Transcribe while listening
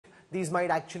these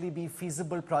might actually be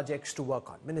feasible projects to work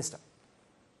on? Minister.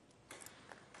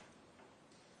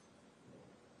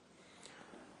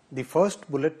 The first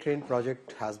bullet train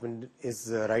project is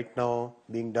right now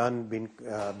being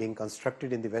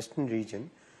constructed in the western region,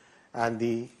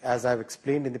 and as I've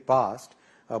explained in the past,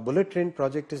 a bullet train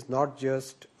project is not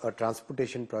just a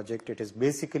transportation project. It is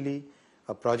basically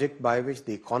a project by which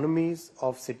the economies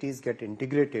of cities get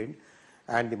integrated,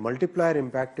 and the multiplier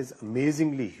impact is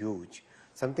amazingly huge.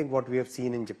 Something what we have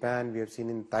seen in Japan, we have seen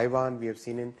in Taiwan, we have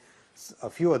seen in a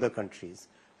few other countries,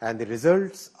 and the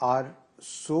results are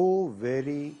so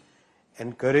very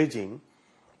encouraging,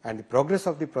 and the progress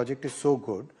of the project is so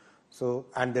good. So,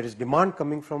 and there is demand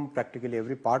coming from practically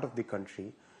every part of the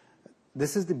country.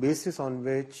 This is the basis on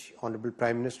which Honorable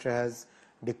Prime Minister has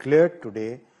declared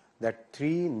today that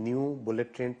 3 new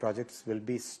bullet train projects will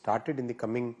be started in the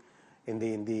coming in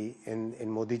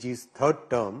Modi ji's third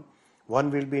term. One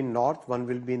will be in north, one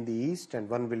will be in the east, and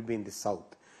one will be in the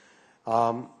south.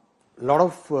 Lot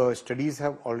of studies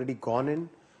have already gone in,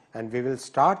 and we will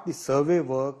start the survey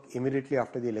work immediately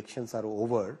after the elections are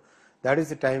over. That is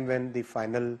the time when the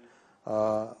final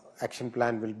action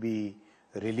plan will be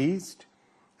released,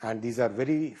 and these are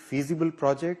very feasible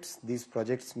projects. These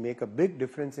projects make a big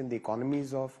difference in the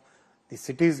economies of the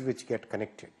cities which get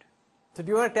connected. So do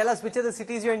you want to tell us which are the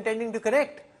cities you're intending to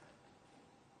connect?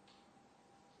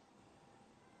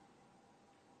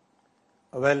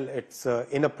 Well, it's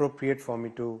inappropriate for me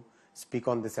to speak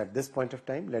on this at this point of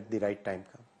time. Let the right time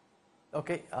come.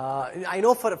 Okay. I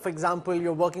know, for example,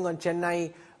 you're working on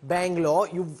Chennai, Bangalore.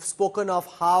 You've spoken of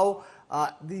how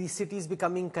the cities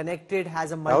becoming connected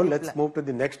has a multiplier. Now let's move to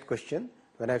the next question.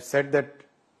 When I've said that.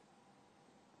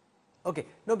 Okay.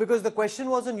 No, because the question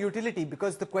was on utility.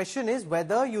 Because the question is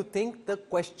whether you think the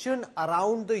question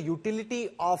around the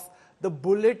utility of the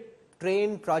bullet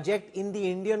train project in the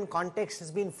Indian context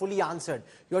has been fully answered.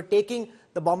 You're taking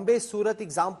the Bombay-Surat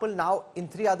example now in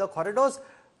 3 other corridors.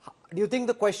 Do you think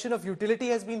the question of utility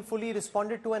has been fully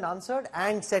responded to and answered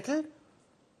and settled?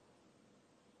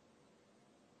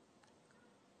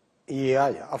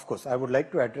 Yeah, of course. I would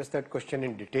like to address that question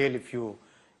in detail if you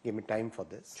give me time for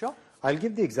this. Sure. I'll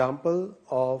give the example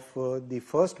of the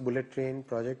first bullet train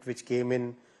project which came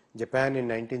in Japan in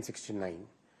 1969.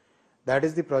 That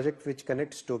is the project which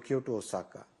connects Tokyo to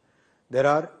Osaka.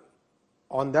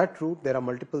 On that route, there are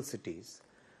multiple cities.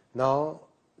 Now,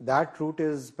 that route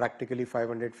is practically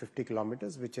 550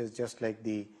 kilometers, which is just like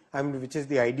which is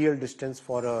the ideal distance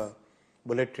for a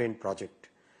bullet train project.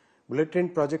 Bullet train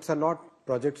projects are not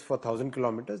projects for 1000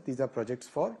 kilometers. These are projects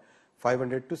for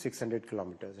 500 to 600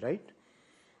 kilometers, right?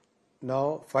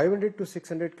 Now, 500 to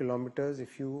 600 kilometers,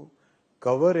 if you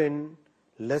cover in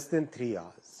less than 3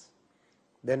 hours,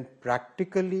 then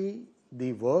practically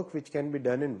the work which can be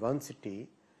done in one city,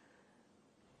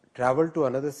 travel to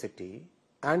another city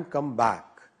and come back,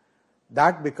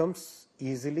 that becomes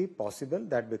easily possible,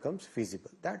 that becomes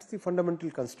feasible. That's the fundamental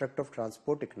construct of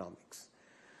transport economics.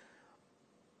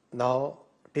 Now,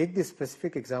 take the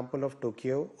specific example of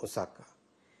Tokyo, Osaka.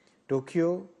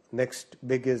 Tokyo, next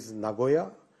big is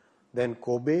Nagoya, then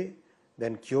Kobe,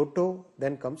 then Kyoto,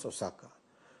 then comes Osaka.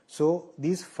 So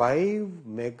these 5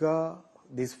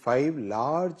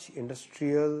 large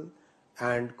industrial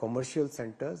and commercial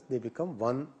centers, they become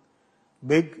one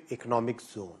big economic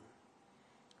zone.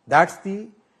 That's the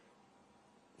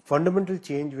fundamental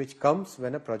change which comes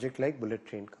when a project like bullet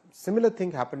train comes. Similar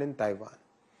thing happened in Taiwan.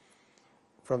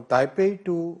 From Taipei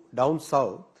to down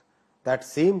south, that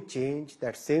same change,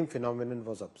 that same phenomenon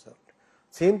was observed.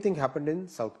 Same thing happened in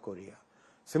South Korea.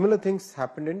 Similar things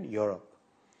happened in Europe.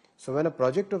 So when a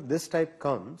project of this type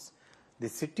comes, the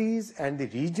cities and the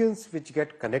regions which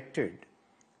get connected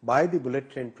by the bullet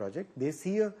train project, they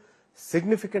see a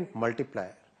significant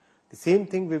multiplier. The same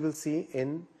thing we will see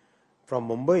from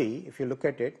Mumbai. If you look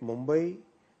at it, Mumbai,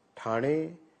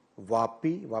 Thane,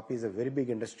 Vapi is a very big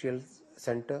industrial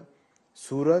center,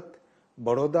 Surat,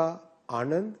 Baroda,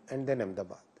 Anand, and then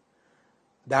Ahmedabad.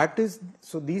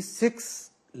 So these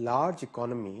 6 large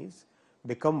economies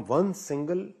become one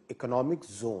single economic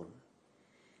zone.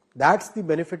 That's the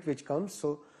benefit which comes.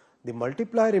 So the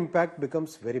multiplier impact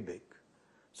becomes very big.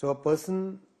 So a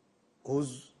person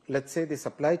who's, let's say, the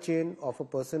supply chain of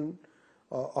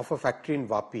a factory in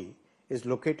Vapi is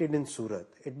located in Surat.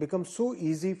 It becomes so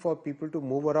easy for people to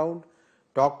move around,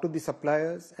 talk to the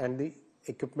suppliers, and the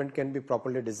equipment can be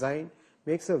properly designed.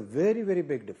 Makes a very, very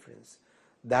big difference.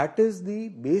 That is the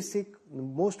basic,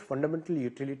 most fundamental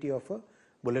utility of a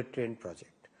bullet train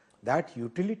project. That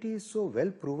utility is so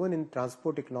well proven in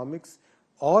transport economics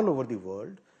all over the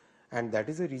world, and that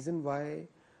is the reason why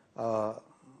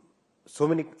so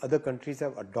many other countries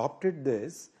have adopted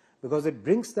this, because it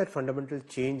brings that fundamental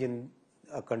change in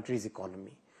a country's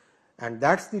economy. And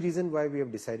that's the reason why we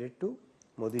have decided to,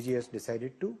 Modi ji has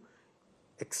decided to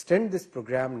extend this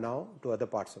program now to other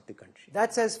parts of the country.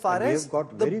 That's as far and as... we have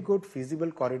got very good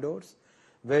feasible corridors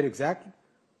where exactly...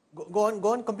 Go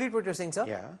on, complete what you're saying, sir.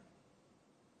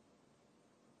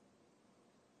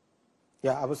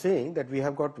 Yeah, I was saying that we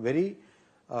have got very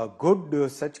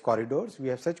good such corridors. We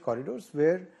have such corridors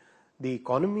where the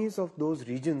economies of those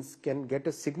regions can get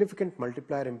a significant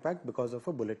multiplier impact because of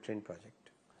a bullet train project.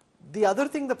 The other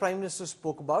thing the Prime Minister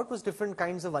spoke about was different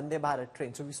kinds of Vande Bharat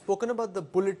trains. So we've spoken about the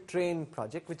bullet train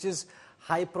project, which is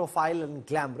high profile and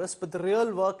glamorous, but the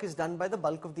real work is done by the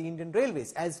bulk of the Indian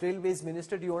Railways. As Railways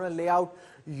Minister, do you want to lay out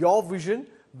your vision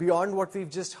beyond what we've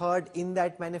just heard in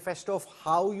that manifesto of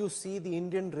how you see the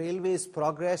Indian Railways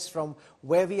progress from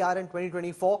where we are in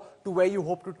 2024 to where you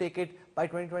hope to take it by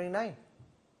 2029?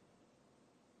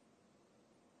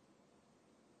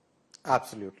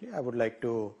 Absolutely. I would like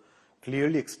to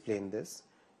clearly explain this.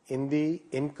 In the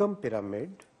income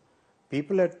pyramid,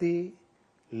 people at the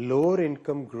lower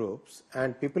income groups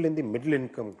and people in the middle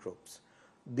income groups,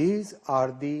 these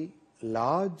are the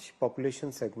large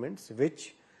population segments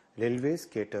which Railways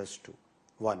caters to.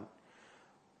 One.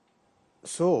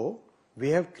 So, we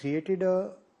have created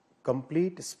a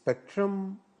complete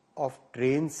spectrum of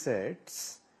train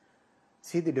sets.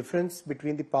 See, the difference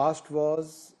between the past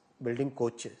was building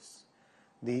coaches.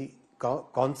 The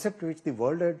concept which the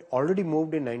world had already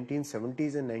moved in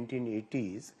 1970s and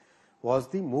 1980s was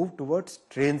the move towards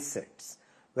train sets,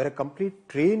 where a complete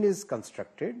train is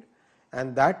constructed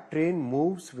and that train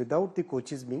moves without the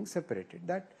coaches being separated.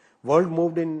 That world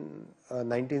moved in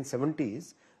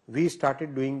 1970s. We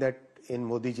started doing that in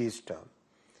Modi ji's term,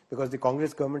 because the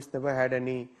Congress governments never had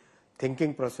any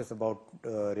thinking process about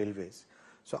railways.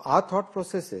 So our thought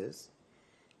process is,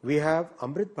 we have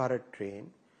Amrit Bharat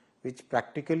train, which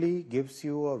practically gives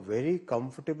you a very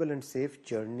comfortable and safe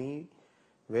journey,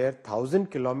 where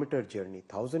 1,000-kilometer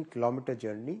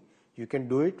journey, you can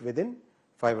do it within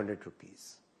 500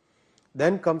 rupees.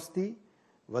 Then comes the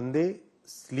Vande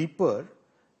Sleeper,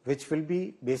 which will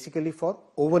be basically for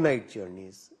overnight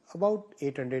journeys, about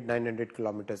 800-900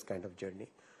 kilometers kind of journey.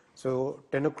 So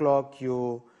 10 o'clock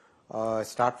you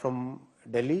start from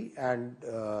Delhi, and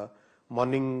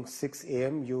morning 6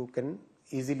 a.m. you can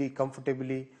easily,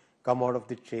 comfortably come out of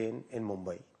the train in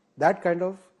Mumbai. That kind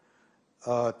of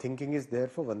thinking is there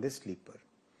for Vande Sleeper.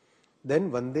 Then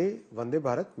Vande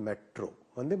Bharat Metro.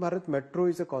 Vande Bharat Metro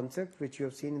is a concept which you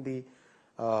have seen in the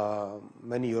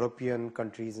many European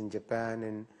countries, in Japan,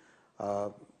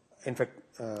 and in fact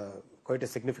quite a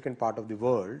significant part of the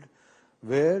world,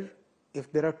 where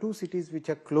if there are two cities which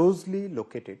are closely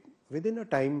located within a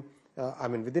time,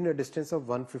 within a distance of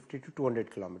 150 to 200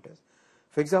 kilometers.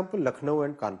 For example, Lucknow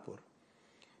and Kanpur.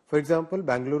 For example,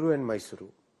 Bangalore and Mysuru,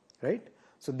 right?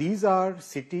 So these are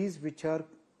cities which are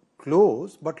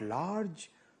close but large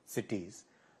cities.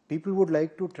 People would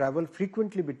like to travel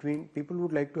frequently between, people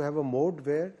would like to have a mode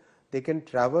where they can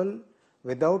travel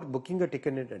without booking a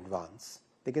ticket in advance.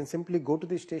 They can simply go to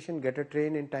the station, get a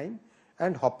train in time,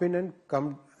 and hop in and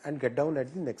come and get down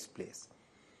at the next place.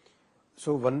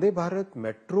 So Vande Bharat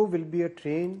Metro will be a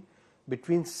train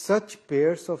between such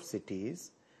pairs of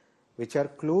cities which are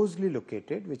closely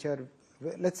located, which are,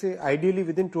 let's say, ideally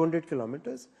within 200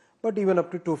 kilometers, but even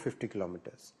up to 250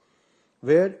 kilometers,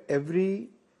 where every,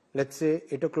 let's say,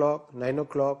 8 o'clock, 9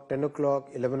 o'clock, 10 o'clock,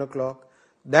 11 o'clock,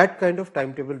 that kind of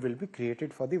timetable will be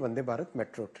created for the Vande Bharat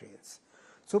Metro trains.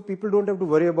 So people don't have to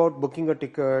worry about booking a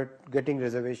ticket, getting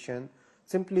reservation.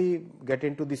 Simply get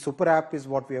into the super app is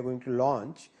what we are going to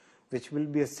launch, which will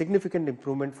be a significant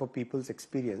improvement for people's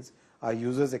experience, our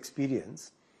users'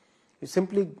 experience. You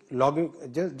simply log in,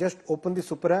 just open the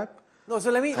super app. No, so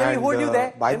let me hold you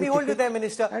there. Let me hold you there,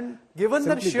 Minister. Given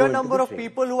the sheer number of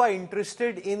people who are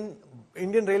interested in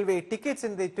Indian Railway tickets,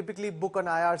 and they typically book on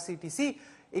IRCTC,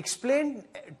 explain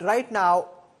right now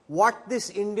what this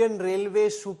Indian Railway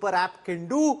super app can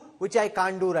do, which I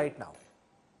can't do right now.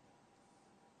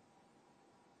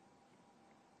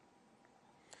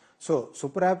 So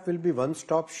super app will be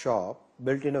one-stop shop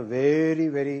built in a very,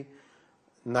 very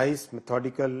nice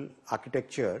methodical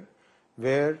architecture,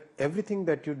 where everything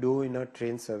that you do in a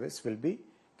train service will be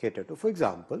catered to. For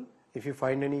example, if you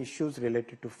find any issues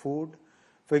related to food,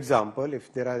 for example,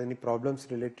 if there are any problems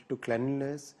related to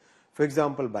cleanliness, for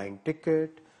example, buying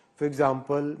ticket, for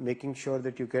example, making sure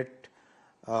that you get,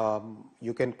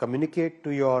 you can communicate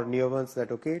to your near ones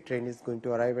that, okay, train is going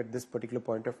to arrive at this particular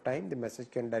point of time, the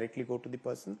message can directly go to the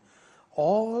person.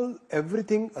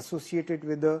 Everything associated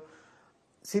with the,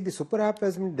 see, the super app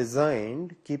has been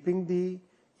designed keeping the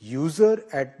user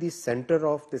at the center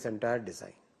of this entire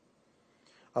design.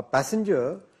 A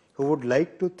passenger who would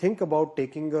like to think about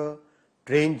taking a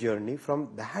train journey, from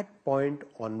that point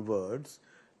onwards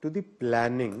to the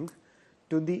planning,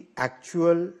 to the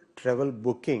actual travel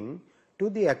booking, to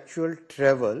the actual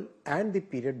travel and the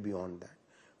period beyond that.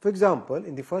 For example,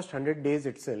 in the first 100 days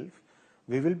itself,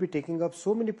 we will be taking up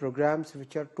so many programs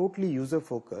which are totally user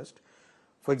focused.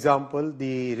 For example,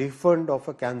 the refund of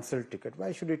a cancelled ticket.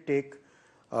 Why should it take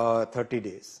 30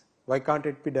 days? Why can't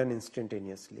it be done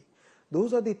instantaneously?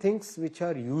 Those are the things which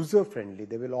are user friendly.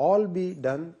 They will all be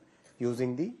done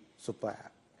using the Super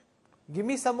app. Give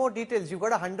me some more details. You've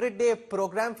got a 100-day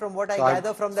program from what I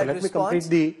gather from that response.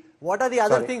 Let me complete what are the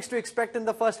other things to expect in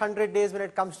the first 100 days when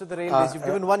it comes to the railways? You've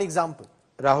given one example.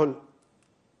 Rahul,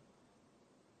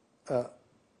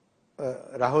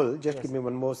 just give me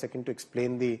one more second to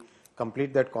explain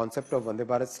complete that concept of Vande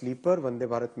Bharat Sleeper, Vande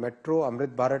Bharat Metro,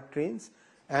 Amrit Bharat trains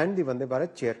and the Vande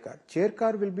Bharat chair car. Chair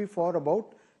car will be for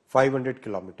about 500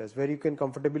 kilometers where you can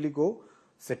comfortably go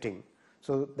sitting.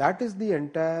 So that is the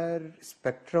entire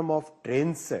spectrum of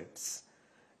train sets,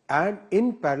 and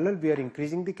in parallel we are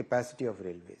increasing the capacity of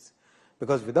railways,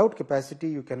 because without capacity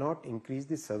you cannot increase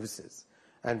the services,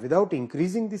 and without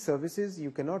increasing the services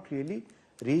you cannot really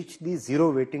reach the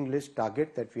zero waiting list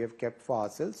target that we have kept for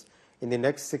ourselves in the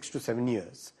next 6 to 7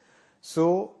 years.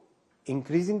 So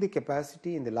increasing the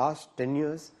capacity in the last 10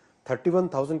 years,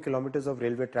 31,000 kilometers of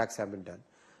railway tracks have been done.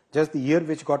 Just the year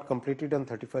which got completed on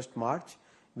 31st March,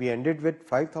 we ended with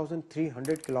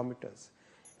 5,300 kilometers,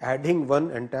 adding one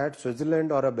entire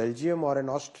Switzerland or a Belgium or an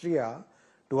Austria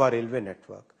to our railway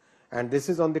network. And this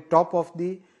is on the top of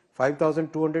the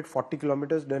 5,240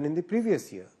 kilometers done in the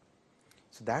previous year.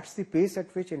 So that's the pace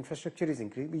at which infrastructure is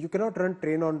increasing. You cannot run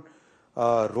train on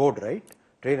road, right?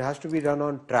 Train has to be run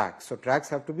on tracks. So tracks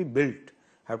have to be built,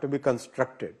 have to be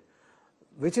constructed,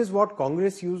 which is what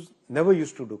Congress never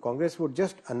used to do. Congress would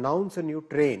just announce a new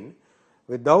train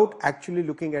without actually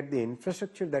looking at the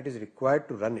infrastructure that is required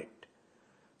to run it.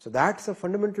 So that's a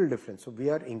fundamental difference. So we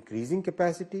are increasing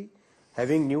capacity,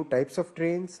 having new types of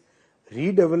trains,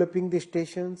 redeveloping the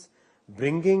stations,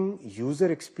 bringing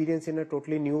user experience in a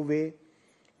totally new way,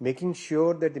 making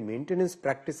sure that the maintenance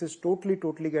practices totally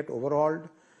get overhauled,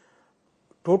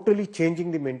 totally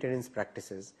changing the maintenance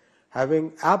practices,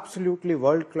 having absolutely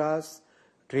world-class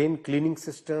train cleaning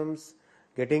systems,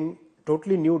 getting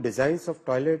totally new designs of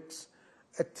toilets.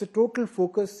 It's a total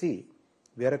focus. See,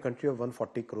 we are a country of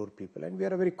 140 crore people and we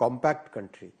are a very compact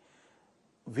country.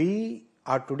 We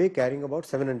are today carrying about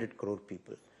 700 crore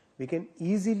people. We can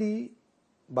easily,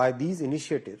 by these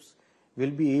initiatives,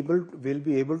 will be able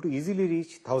to easily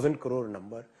reach 1,000 crore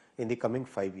number in the coming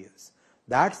 5 years.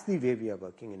 That's the way we are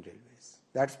working in railways.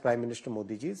 That's Prime Minister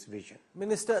Modi's vision.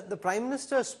 Minister, the Prime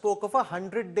Minister spoke of a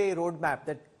 100-day roadmap,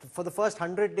 that for the first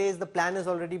 100 days the plan has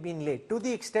already been laid. To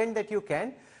the extent that you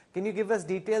can you give us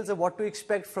details of what to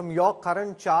expect from your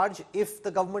current charge if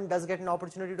the government does get an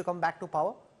opportunity to come back to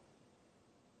power?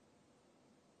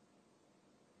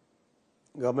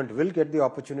 Government will get the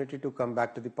opportunity to come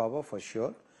back to the power for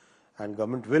sure, and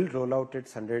government will roll out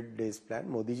its 100 days plan.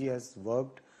 Modi ji has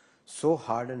worked so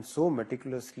hard and so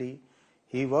meticulously.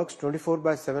 He works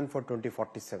 24/7 for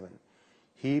 2047.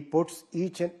 He puts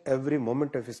each and every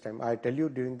moment of his time. I tell you,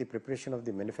 during the preparation of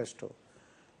the manifesto,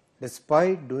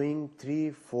 despite doing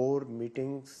 3-4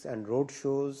 meetings and road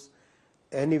shows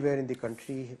anywhere in the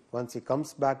country, once he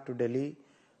comes back to Delhi,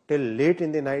 till late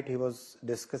in the night he was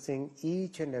discussing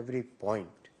each and every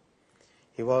point.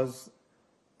 He was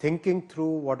thinking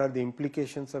through what are the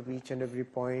implications of each and every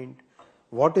point,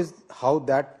 how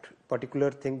that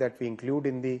particular thing that we include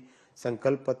in the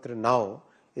Sankalp Patra now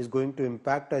is going to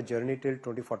impact our journey till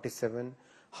 2047,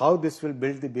 how this will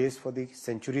build the base for the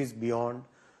centuries beyond.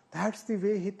 That's the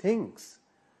way he thinks.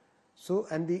 So,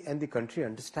 and the country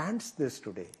understands this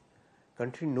today.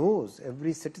 Country knows,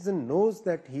 every citizen knows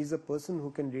that he is a person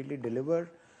who can really deliver,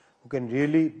 who can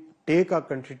really take our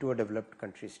country to a developed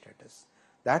country status.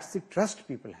 That's the trust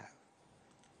people have.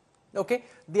 Okay.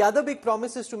 The other big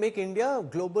promise is to make India a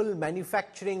global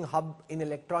manufacturing hub in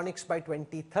electronics by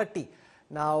 2030.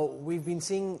 Now, we've been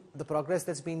seeing the progress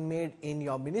that's been made in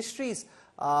your ministries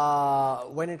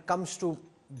when it comes to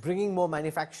bringing more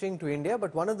manufacturing to India,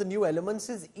 but one of the new elements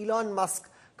is Elon Musk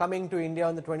coming to India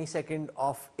on the 22nd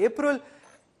of April.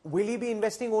 Will he be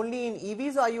investing only in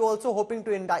EVs, or are you also hoping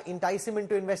to entice him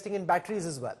into investing in batteries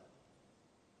as well?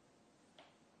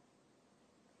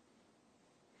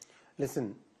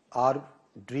 Listen, our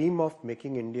dream of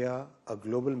making India a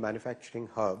global manufacturing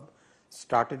hub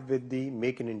started with the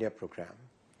Make in India program.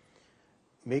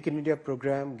 Make in India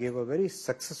program gave a very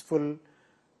successful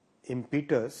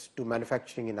impetus to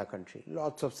manufacturing in our country.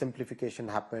 Lots of simplification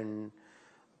happened,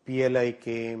 PLI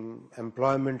came,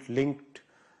 employment linked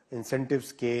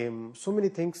incentives came, so many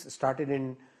things started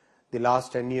in the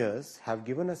last 10 years have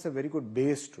given us a very good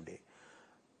base today.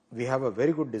 We have a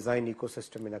very good design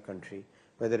ecosystem in our country,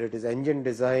 whether it is engine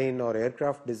design or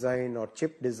aircraft design or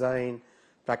chip design,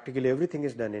 practically everything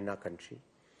is done in our country.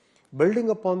 Building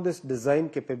upon this design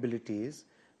capabilities,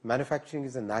 manufacturing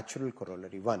is a natural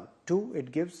corollary. One. Two,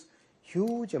 it gives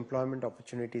huge employment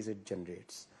opportunities it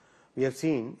generates. We have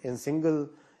seen in single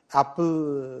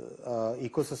Apple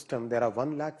ecosystem, there are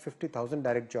 150,000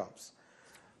 direct jobs.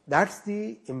 That's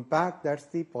the impact, that's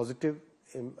the positive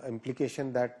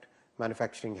implication that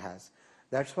manufacturing has.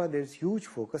 That's why there's huge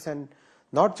focus, and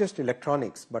not just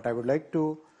electronics, but I would like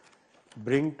to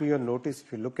bring to your notice,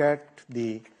 if you look at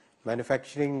the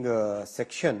manufacturing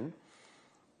section,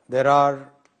 there are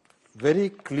very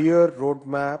clear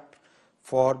roadmap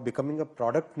for becoming a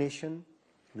product nation.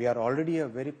 We are already a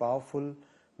very powerful,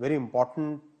 very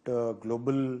important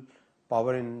global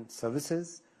power in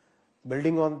services.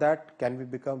 Building on that,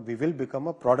 we will become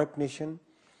a product nation.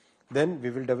 Then we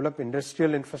will develop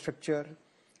industrial infrastructure.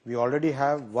 We already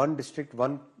have one district,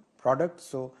 one product.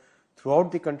 So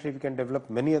throughout the country, we can develop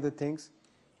many other things.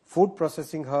 Food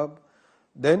processing hub,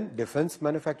 then defense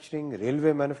manufacturing,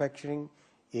 railway manufacturing,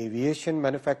 aviation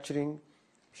manufacturing,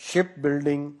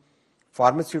 shipbuilding,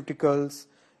 pharmaceuticals,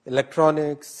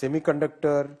 electronics,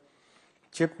 semiconductor,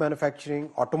 chip manufacturing,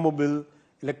 automobile,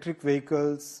 electric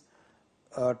vehicles,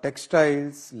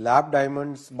 textiles, lab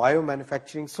diamonds,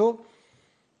 biomanufacturing. So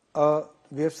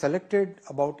we have selected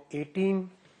about 18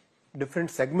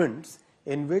 different segments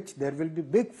in which there will be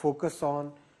big focus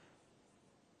on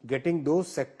getting those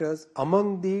sectors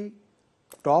among the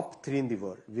top 3 in the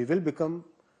world. We will become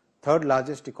third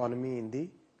largest economy in the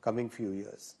coming few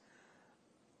years.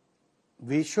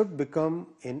 We should become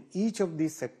in each of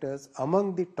these sectors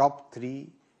among the top 3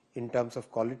 in terms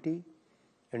of quality,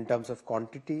 in terms of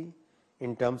quantity,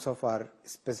 in terms of our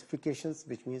specifications,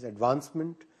 which means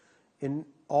advancement. In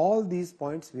all these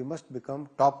points, we must become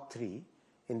top 3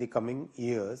 in the coming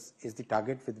years is the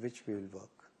target with which we will work.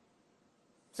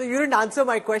 So you didn't answer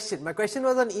my question. My question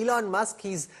was on Elon Musk.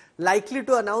 He's likely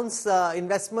to announce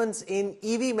investments in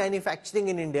EV manufacturing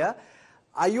in India.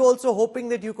 Are you also hoping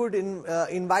that you could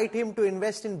invite him to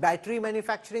invest in battery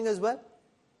manufacturing as well?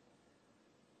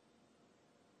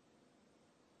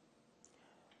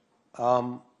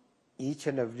 Each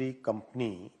and every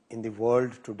company in the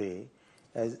world today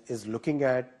is looking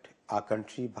at our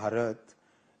country, Bharat,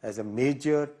 as a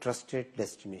major trusted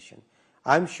destination.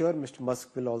 I'm sure Mr.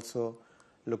 Musk will also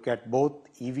look at both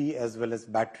EV as well as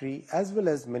battery, as well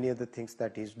as many other things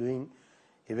that he's doing.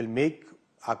 He will make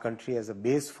our country as a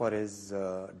base for his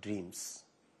dreams.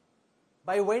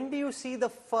 By when do you see the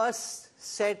first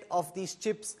set of these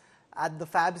chips at the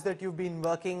fabs that you've been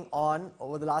working on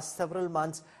over the last several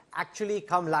months actually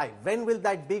come live? When will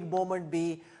that big moment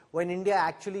be when India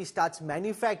actually starts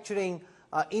manufacturing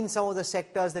in some of the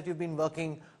sectors that you've been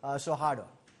working so hard on?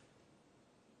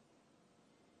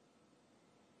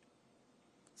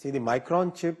 See, the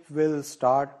Micron chip will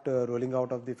start rolling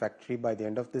out of the factory by the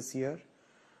end of this year.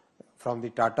 From the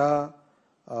Tata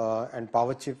and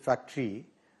Power Chip factory,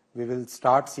 we will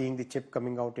start seeing the chip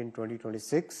coming out in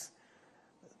 2026.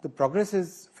 The progress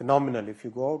is phenomenal. If you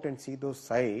go out and see those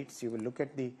sites, you will look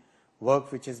at the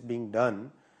work which is being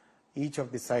done, each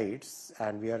of the sites,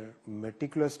 and we are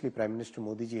meticulously, Prime Minister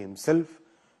Modi ji himself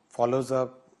follows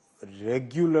up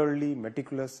regularly,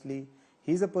 meticulously.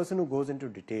 He's a person who goes into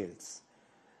details.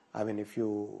 I mean,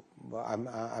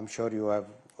 I'm sure you have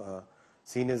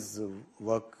seen his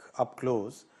work up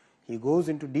close. He goes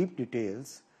into deep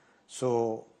details.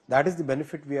 So that is the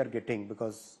benefit we are getting,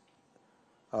 because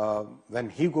when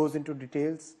he goes into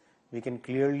details, we can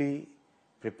clearly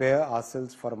prepare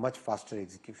ourselves for a much faster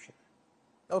execution.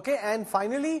 Okay, and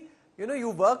finally, you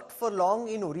worked for long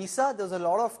in Orissa. There was a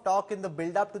lot of talk in the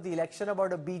build-up to the election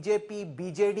about a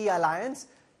BJP-BJD alliance.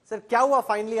 Sir, kya hua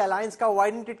finally alliance ka? Why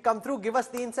didn't it come through? Give us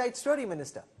the inside story,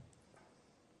 Minister.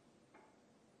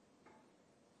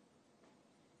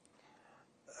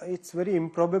 It's very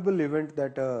improbable event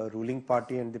that a ruling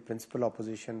party and the principal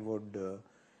opposition would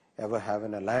ever have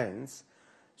an alliance.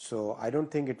 So I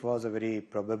don't think it was a very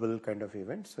probable kind of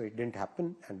event. So it didn't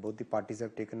happen, and both the parties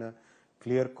have taken a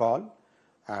clear call,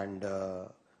 and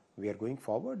we are going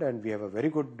forward, and we have a very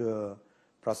good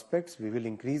prospects. We will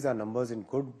increase our numbers in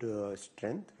good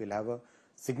strength. We'll have a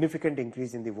significant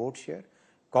increase in the vote share.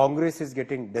 Congress is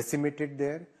getting decimated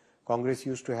there. Congress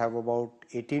used to have about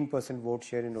 18% vote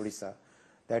share in Odisha.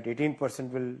 That 18%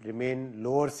 will remain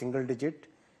lower single digit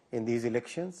in these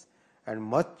elections, and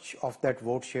much of that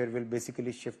vote share will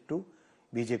basically shift to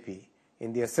BJP.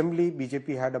 In the assembly,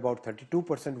 BJP had about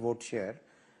 32% vote share,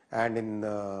 and in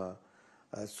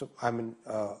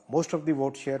most of the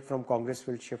vote share from Congress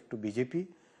will shift to BJP.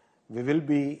 We will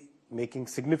be making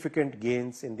significant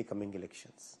gains in the coming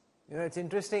elections. You know, it's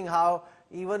interesting how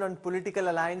even on political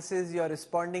alliances, you're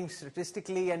responding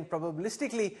statistically and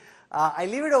probabilistically. I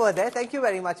leave it over there. Thank you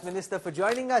very much, Minister, for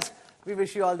joining us. We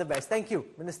wish you all the best. Thank you,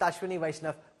 Minister Ashwini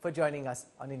Vaishnav, for joining us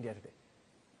on India Today.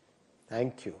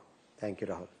 Thank you. Thank you,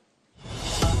 Rahul.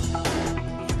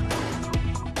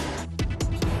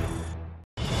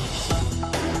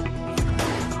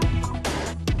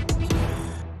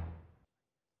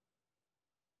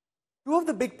 Two of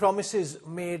the big promises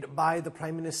made by the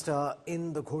Prime Minister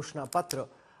in the Ghoshna Patra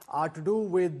are to do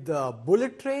with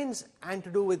bullet trains and to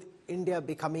do with India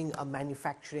becoming a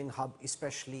manufacturing hub,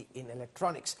 especially in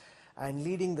electronics. And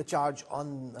leading the charge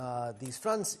on these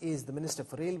fronts is the Minister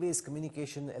for Railways,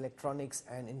 Communication, Electronics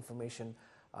and Information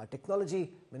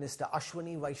Technology. Minister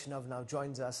Ashwini Vaishnav now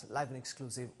joins us live and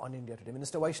exclusive on India Today.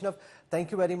 Minister Vaishnav,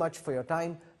 thank you very much for your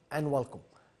time and welcome.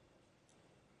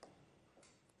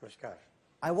 Namaskar.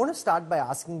 I want to start by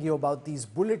asking you about these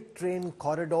bullet train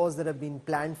corridors that have been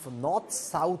planned for North,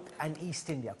 South and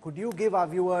East India. Could you give our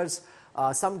viewers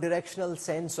some directional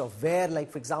sense of where,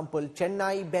 like for example,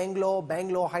 Chennai,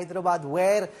 Bangalore, Hyderabad,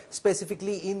 where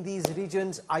specifically in these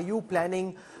regions are you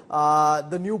planning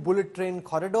the new bullet train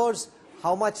corridors?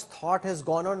 How much thought has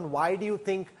gone on? Why do you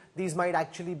think these might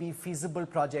actually be feasible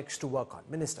projects to work on?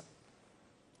 Minister.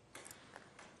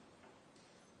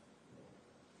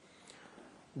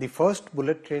 The first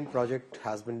bullet train project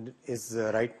is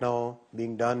right now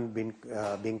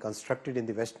being constructed in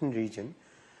the western region,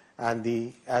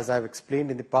 and as I've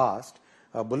explained in the past,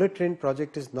 a bullet train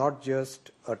project is not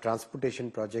just a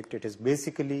transportation project. It is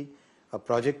basically a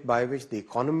project by which the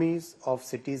economies of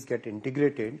cities get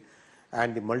integrated,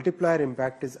 and the multiplier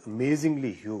impact is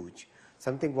amazingly huge.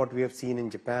 Something what we have seen in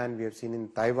Japan, we have seen in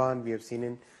Taiwan, we have seen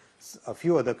in a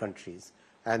few other countries,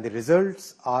 and the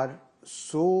results are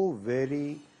so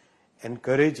very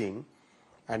encouraging,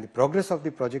 and the progress of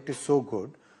the project is so good.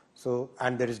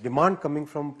 And there is demand coming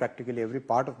from practically every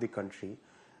part of the country.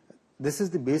 This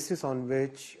is the basis on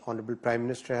which Honorable Prime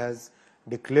Minister has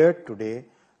declared today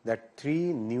that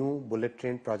 3 new bullet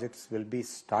train projects will be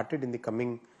started in the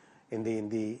coming in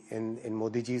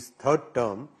Modi ji's 3rd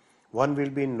term. One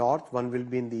will be in north, one will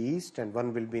be in the east, and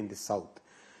one will be in the south.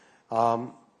 A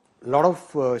lot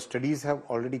of studies have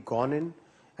already gone in,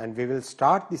 and we will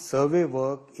start the survey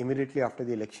work immediately after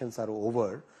the elections are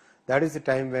over. That is the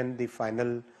time when the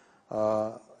final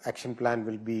action plan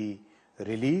will be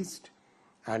released,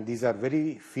 and these are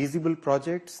very feasible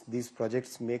projects. These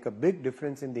projects make a big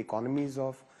difference in the economies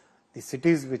of the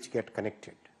cities which get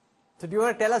connected. So do you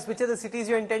want to tell us which are the cities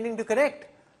you are intending to connect?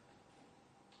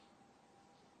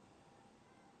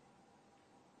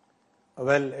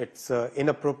 Well, it's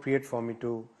inappropriate for me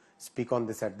to speak on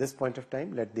this at this point of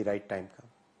time. Let the right time come.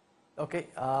 Okay,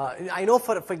 I know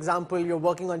for example, you're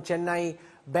working on Chennai,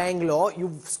 Bangalore.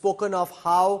 You've spoken of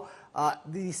how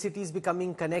the cities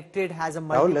becoming connected has a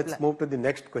Now let's move to the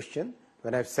next question.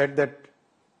 When I've said that.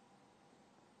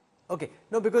 Okay,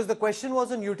 no, because the question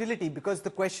was on utility, because the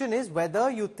question is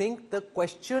whether you think the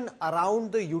question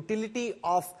around the utility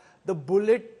of the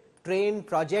bullet train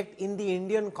project in the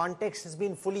Indian context has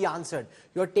been fully answered.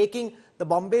 You're taking the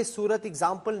Bombay-Surat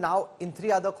example now in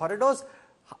 3 other corridors.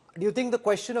 Do you think the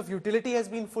question of utility has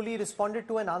been fully responded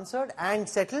to and answered and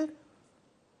settled?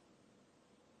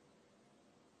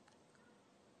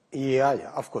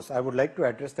 Yeah, of course. I would like to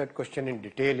address that question in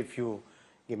detail if you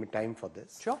give me time for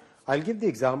this. Sure. I'll give the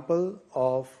example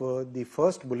of the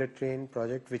first bullet train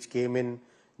project which came in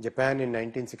Japan in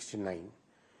 1969.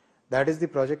 That is the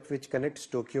project which connects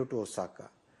Tokyo to Osaka.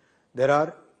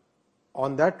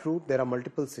 On that route, there are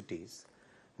multiple cities.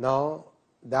 Now,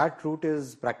 that route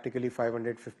is practically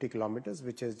 550 kilometers,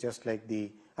 which is just like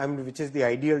which is the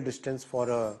ideal distance for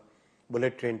a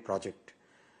bullet train project.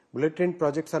 Bullet train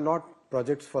projects are not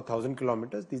projects for 1000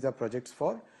 kilometers. These are projects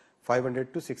for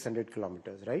 500 to 600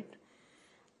 kilometers, right?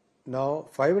 Now,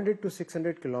 500 to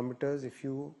 600 kilometers, if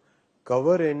you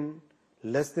cover in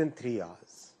less than 3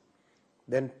 hours,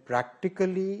 then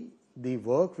practically the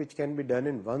work which can be done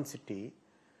in one city,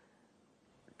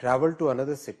 travel to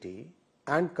another city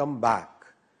and come back,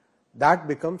 that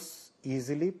becomes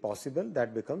easily possible,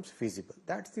 that becomes feasible.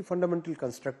 That's the fundamental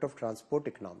construct of transport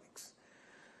economics.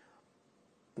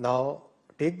 Now,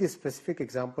 take the specific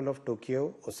example of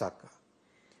Tokyo, Osaka.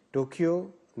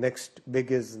 Tokyo, next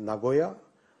big is Nagoya,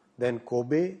 then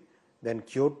Kobe, then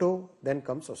Kyoto, then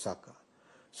comes Osaka.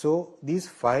 So these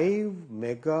five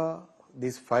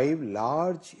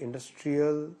large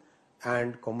industrial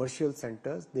and commercial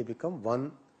centers, they become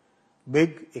one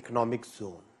big economic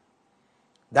zone.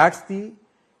 That's the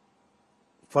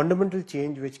fundamental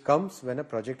change which comes when a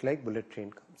project like bullet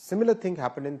train comes. Similar thing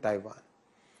happened in Taiwan.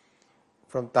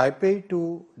 From Taipei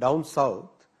to down south,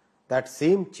 that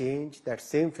same change, that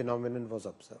same phenomenon was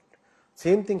observed.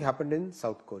 Same thing happened in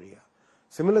South Korea.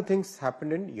 Similar things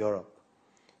happened in Europe.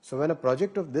 So when a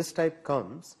project of this type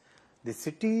comes, the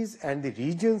cities and the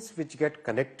regions which get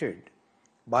connected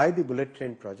by the bullet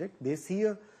train project, they see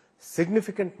a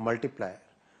significant multiplier.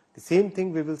 The same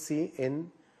thing we will see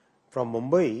from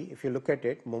Mumbai. If you look at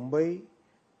it, Mumbai,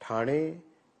 Thane,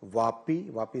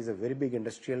 Vapi is a very big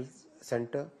industrial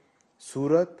center,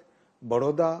 Surat,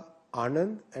 Baroda,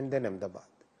 Anand, and then Ahmedabad.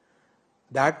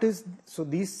 So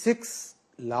these 6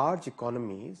 large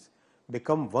economies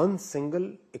become one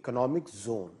single economic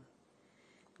zone.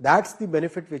 That's the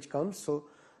benefit which comes. So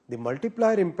the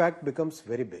multiplier impact becomes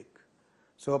very big.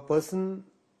 So a person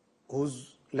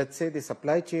who's, let's say, the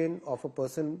supply chain of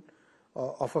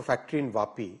a factory in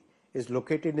Vapi is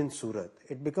located in Surat.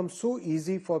 It becomes so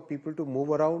easy for people to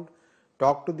move around,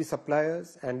 talk to the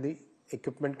suppliers, and the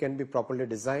equipment can be properly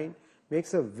designed.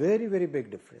 Makes a very, very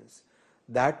big difference.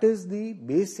 That is the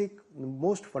basic,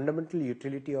 most fundamental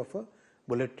utility of a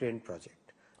bullet train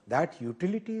project. That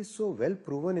utility is so well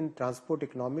proven in transport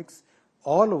economics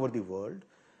all over the world,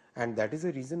 and that is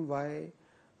the reason why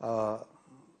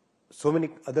so many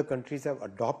other countries have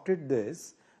adopted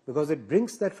this, because it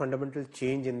brings that fundamental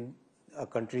change in a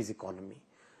country's economy.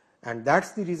 And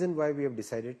that's the reason why we have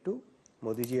decided to,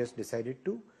 Modi ji has decided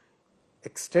to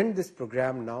extend this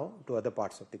program now to other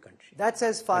parts of the country. That's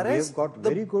as far as we have got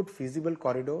very good feasible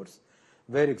corridors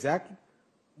where exactly.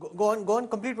 Go on,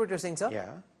 complete what you're saying, sir.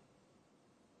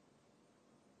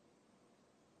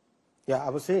 Yeah, I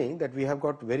was saying that we have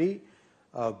got very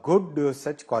good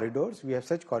such corridors. We have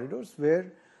such corridors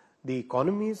where the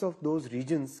economies of those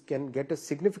regions can get a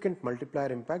significant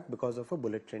multiplier impact because of a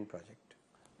bullet train project.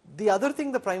 The other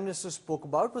thing the Prime Minister spoke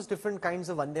about was different kinds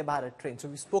of Vande Bharat trains. So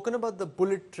we've spoken about the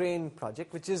bullet train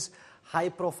project, which is high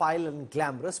profile and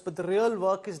glamorous, but the real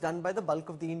work is done by the bulk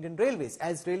of the Indian Railways.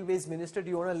 As Railways Minister, do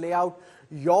you want to lay out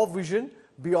your vision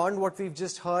beyond what we've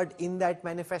just heard in that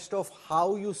manifesto of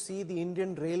how you see the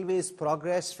Indian Railways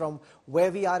progress from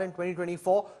where we are in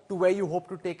 2024 to where you hope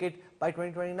to take it by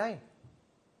 2029?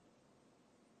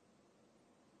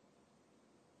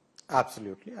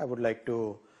 Absolutely. I would like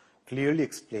to clearly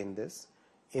explain this.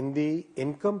 In the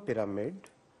income pyramid,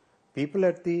 people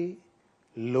at the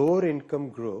lower income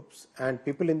groups and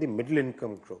people in the middle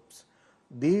income groups,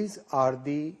 these are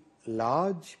the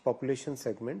large population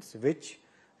segments which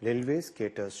railways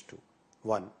caters to.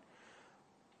 One.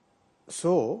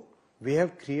 So we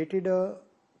have created a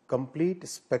complete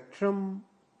spectrum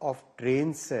of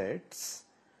train sets.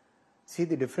 See,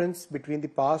 the difference between the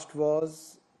past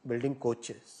was building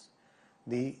coaches.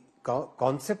 The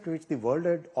concept which the world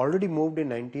had already moved in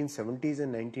 1970s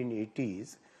and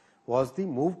 1980s was the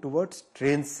move towards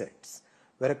train sets,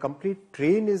 where a complete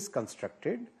train is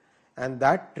constructed and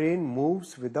that train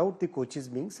moves without the coaches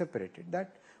being separated.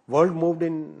 That world moved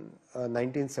in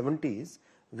 1970s.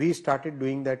 We started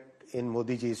doing that in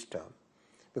Modi ji's term,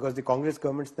 because the Congress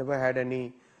governments never had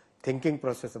any thinking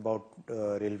process about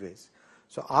railways.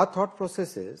 So our thought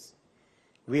process is,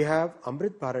 we have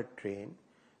Amrit Bharat train,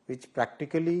 which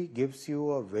practically gives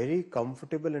you a very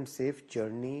comfortable and safe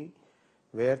journey,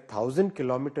 where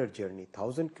 1,000-kilometer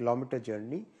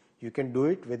journey, you can do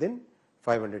it within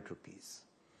 500 rupees.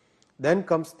 Then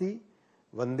comes the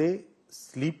Vande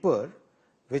Sleeper,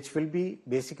 which will be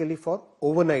basically for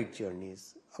overnight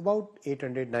journeys, about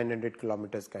 800-900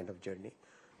 kilometers kind of journey.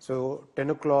 So 10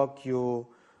 o'clock you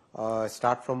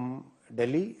start from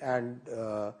Delhi, and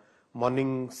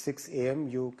morning 6 a.m.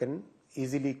 you can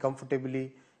easily,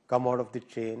 comfortably come out of the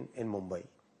train in Mumbai.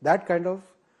 That kind of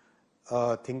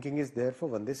thinking is there for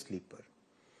Vande Sleeper.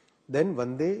 Then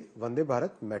Vande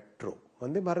Bharat Metro.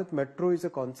 Vande Bharat Metro is a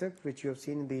concept which you have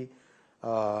seen in the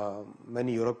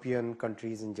many European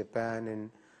countries, in Japan, and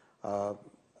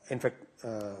in fact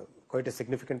quite a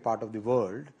significant part of the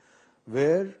world,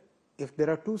 where if there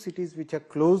are two cities which are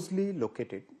closely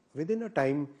located within a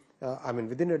time,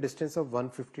 within a distance of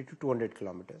 150 to 200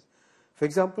 kilometers. For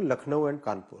example, Lucknow and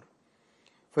Kanpur.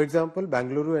 For example,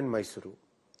 Bangalore and Mysuru,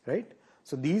 right?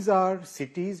 So these are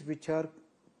cities which are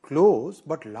close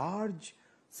but large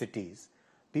cities.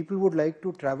 People would like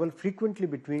to travel frequently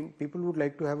between, people would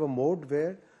like to have a mode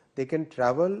where they can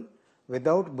travel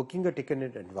without booking a ticket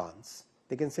in advance.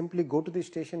 They can simply go to the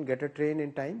station, get a train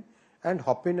in time, and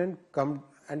hop in and come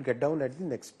and get down at the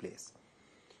next place.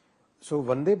 So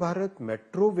Vande Bharat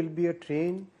Metro will be a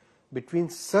train between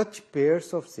such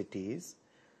pairs of cities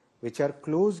which are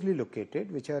closely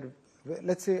located, which are,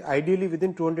 let's say, ideally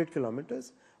within 200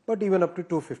 kilometers, but even up to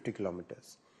 250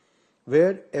 kilometers,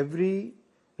 where every,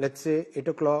 let's say, 8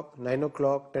 o'clock, 9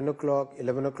 o'clock, 10 o'clock,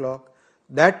 11 o'clock,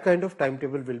 that kind of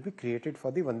timetable will be created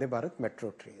for the Vande Bharat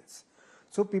Metro trains.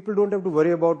 So people don't have to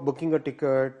worry about booking a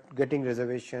ticket, getting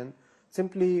reservation.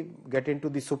 Simply get into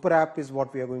the super app is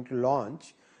what we are going to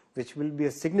launch, which will be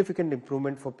a significant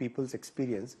improvement for people's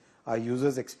experience, our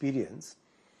users' experience.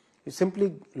 You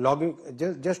simply log in,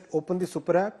 just open the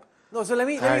super app. No, so let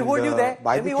me hold you there.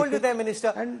 Let me hold you there,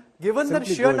 Minister. Given the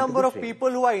sheer number of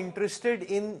people who are interested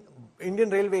in Indian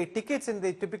Railway tickets and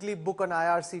they typically book on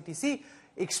IRCTC,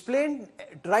 explain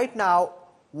right now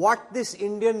what this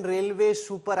Indian Railway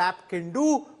super app can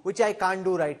do, which I can't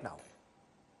do right now.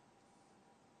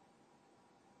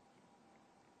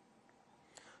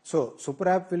 So super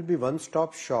app will be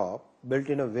one-stop shop built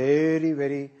in a very,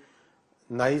 very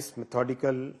nice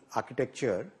methodical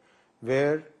architecture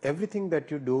where everything that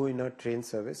you do in a train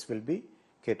service will be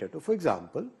catered to. For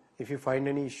example, if you find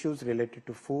any issues related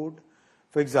to food,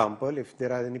 for example, if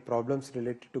there are any problems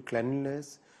related to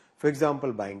cleanliness, for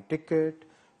example, buying ticket,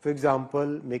 for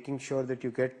example, making sure that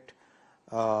you get,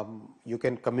 you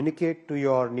can communicate to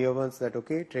your near ones that,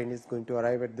 okay, train is going to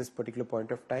arrive at this particular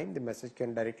point of time, the message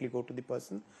can directly go to the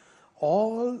person.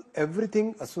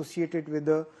 Everything associated with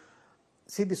the,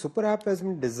 see, the super app has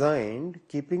been designed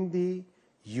keeping the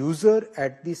user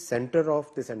at the center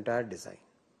of this entire design.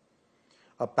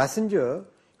 A passenger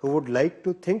who would like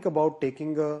to think about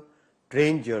taking a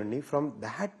train journey from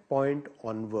that point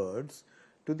onwards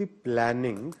to the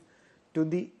planning, to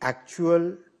the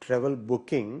actual travel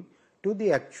booking, to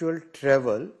the actual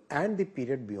travel and the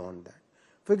period beyond that.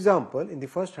 For example, in the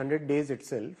first 100 days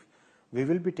itself, we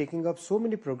will be taking up so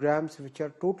many programs which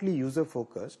are totally user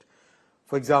focused.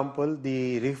 For example,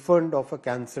 the refund of a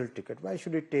cancelled ticket. Why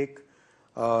should it take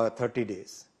 30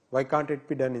 days? Why can't it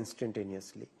be done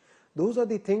instantaneously? Those are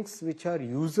the things which are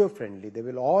user friendly. They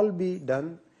will all be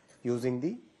done using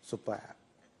the super app.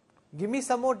 Give me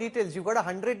some more details. You've got a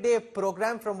 100-day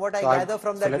program from what I gather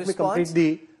from that response.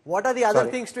 What are the other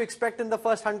things to expect in the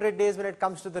first 100 days when it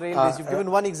comes to the railways? You've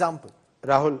given one example.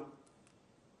 Rahul,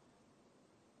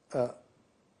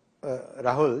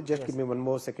 just give me one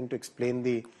more second to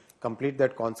explain complete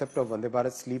that concept of Vande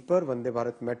Bharat Sleeper, Vande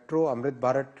Bharat Metro, Amrit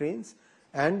Bharat trains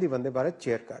and the Vande Bharat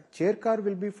chair car. Chair car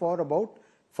will be for about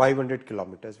 500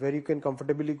 kilometers where you can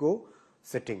comfortably go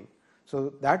sitting.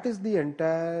 So that is the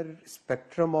entire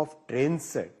spectrum of train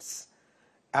sets,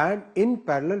 and in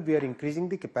parallel we are increasing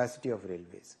the capacity of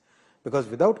railways, because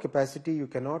without capacity you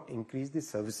cannot increase the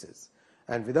services,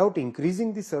 and without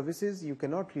increasing the services you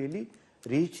cannot really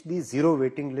reach the zero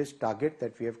waiting list target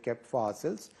that we have kept for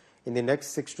ourselves in the next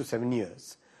 6 to 7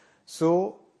 years.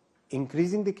 So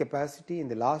increasing the capacity in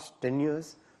the last 10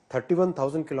 years,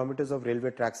 31,000 kilometers of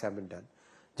railway tracks have been done.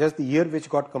 Just the year which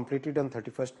got completed on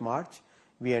 31st March,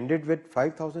 we ended with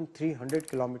 5,300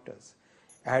 kilometers,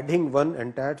 adding one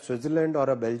entire Switzerland or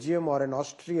a Belgium or an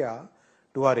Austria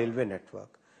to our railway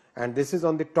network. And this is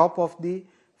on the top of the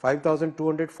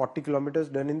 5,240 kilometers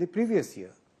done in the previous year.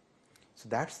 So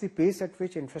that's the pace at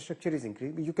which infrastructure is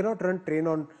increasing. You cannot run train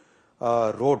on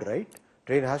road, right?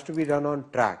 Train has to be run on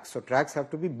tracks. So tracks have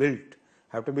to be built,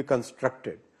 have to be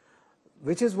constructed,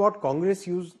 which is what Congress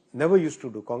never used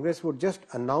to do. Congress would just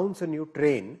announce a new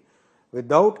train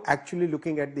without actually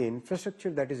looking at the infrastructure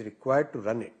that is required to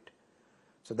run it.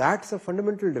 So that's a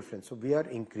fundamental difference. So we are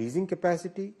increasing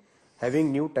capacity, having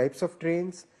new types of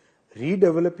trains,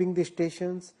 redeveloping the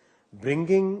stations,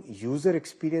 bringing user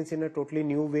experience in a totally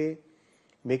new way,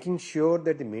 making sure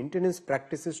that the maintenance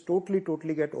practices totally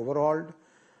get overhauled,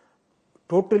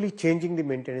 totally changing the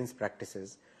maintenance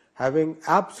practices, having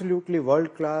absolutely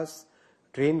world-class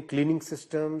train cleaning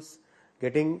systems,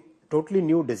 getting totally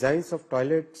new designs of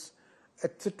toilets.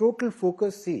 It's a total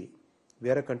focus. See, we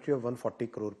are a country of 140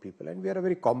 crore people and we are a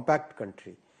very compact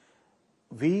country.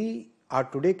 We are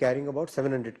today carrying about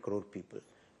 700 crore people.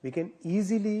 We can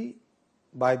easily,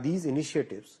 by these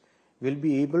initiatives, will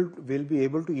be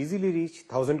able to easily reach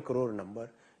 1,000 crore number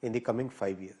in the coming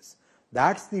 5 years.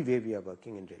 That's the way we are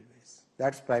working in railways.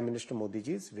 That's Prime Minister Modi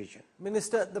ji's vision.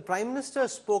 Minister, the Prime Minister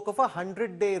spoke of a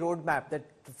 100-day roadmap, that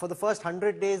for the first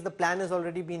 100 days the plan has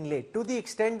already been laid. To the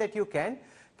extent that you can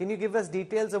you give us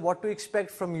details of what to expect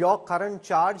from your current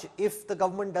charge if the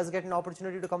government does get an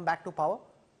opportunity to come back to power?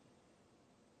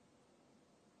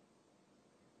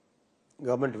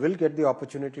 Government will get the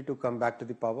opportunity to come back to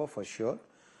the power for sure,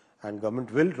 and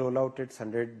government will roll out its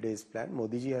 100 days plan.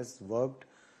 Modi ji has worked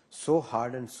so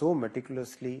hard and so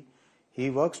meticulously He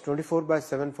works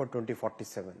 24/7 for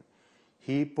 2047.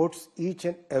 He puts each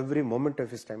and every moment of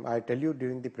his time. I tell you,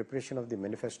 during the preparation of the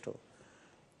manifesto,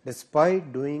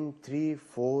 despite doing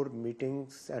 3-4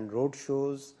 meetings and road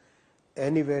shows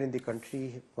anywhere in the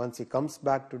country, once he comes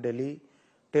back to Delhi,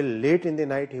 till late in the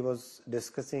night he was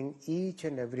discussing each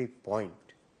and every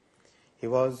point. He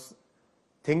was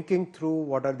thinking through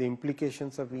what are the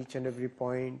implications of each and every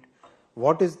point,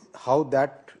 how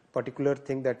that particular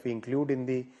thing that we include in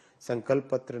the Sankalp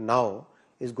Patra now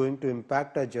is going to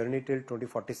impact our journey till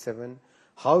 2047,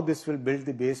 how this will build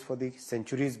the base for the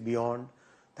centuries beyond.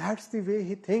 That's the way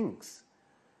he thinks.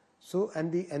 So,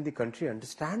 and the country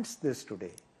understands this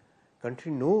today.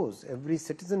 Country knows, every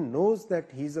citizen knows that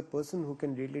he is a person who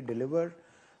can really deliver,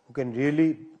 who can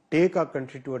really take our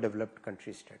country to a developed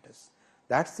country status.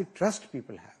 That's the trust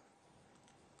people have.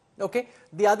 Okay.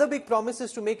 The other big promise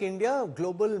is to make India a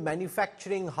global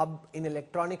manufacturing hub in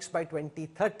electronics by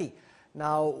 2030.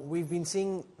 Now, we've been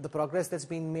seeing the progress that's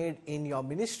been made in your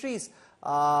ministries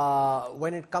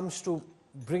when it comes to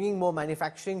bringing more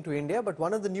manufacturing to India. But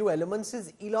one of the new elements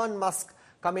is Elon Musk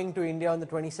coming to India on the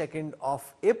 22nd of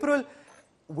April.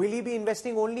 Will he be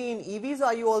investing only in EVs, or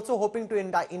are you also hoping to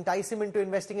entice him into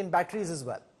investing in batteries as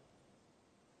well?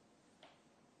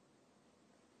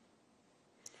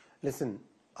 Listen,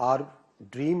 our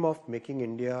dream of making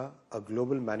India a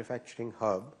global manufacturing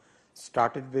hub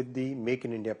started with the Make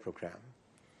in India program.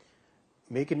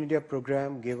 Make in India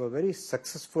program gave a very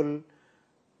successful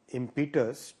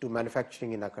impetus to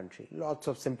manufacturing in our country. Lots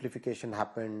of simplification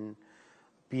happened,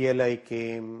 PLI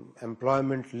came,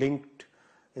 employment linked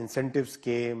incentives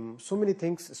came, so many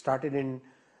things started in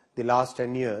the last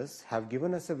 10 years have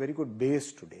given us a very good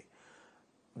base today.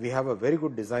 We have a very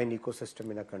good design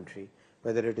ecosystem in our country,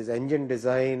 whether it is engine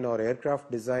design or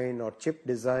aircraft design or chip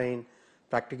design,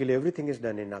 practically everything is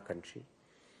done in our country.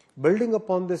 Building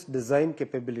upon this design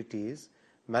capabilities,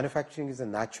 manufacturing is a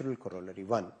natural corollary.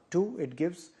 1. 2, it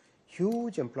gives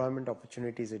huge employment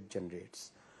opportunities it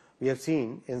generates. We have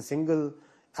seen in single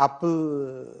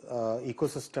Apple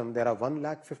ecosystem, there are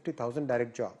 150,000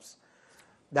 direct jobs.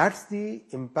 That's the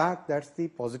impact, that's the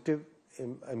positive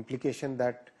implication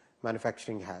that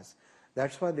manufacturing has.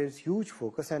 That's why there is huge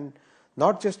focus, and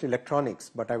not just electronics,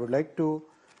 but I would like to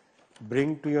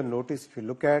bring to your notice, if you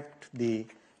look at the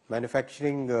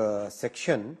manufacturing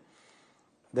section,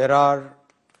 there are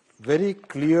very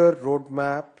clear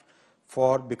roadmap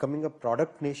for becoming a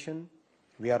product nation.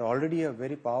 We are already a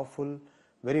very powerful,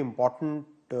 very important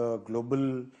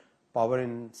global power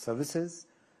in services.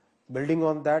 Building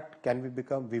on that,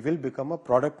 we will become a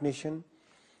product nation.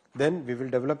 Then we will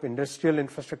develop industrial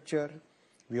infrastructure.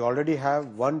 We already have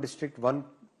one district, one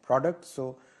product.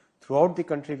 So throughout the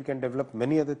country, we can develop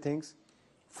many other things.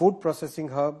 Food processing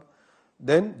hub,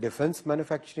 then defense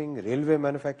manufacturing, railway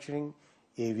manufacturing,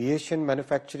 aviation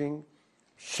manufacturing,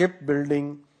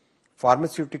 shipbuilding,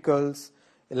 pharmaceuticals,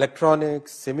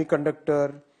 electronics,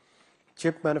 semiconductor,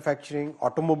 chip manufacturing,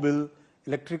 automobile,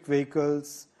 electric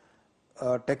vehicles,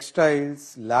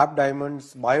 textiles, lab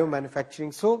diamonds,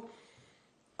 biomanufacturing. So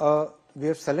we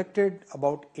have selected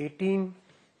about 18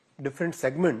 different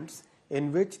segments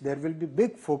in which there will be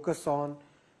big focus on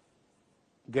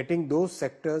getting those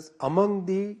sectors among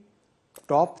the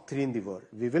top 3 in the world.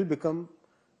 We will become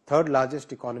third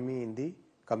largest economy in the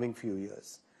coming few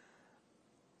years.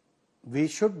 We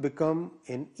should become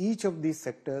in each of these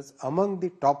sectors among the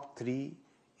top 3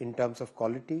 in terms of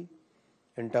quality,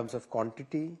 in terms of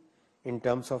quantity, in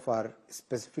terms of our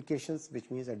specifications,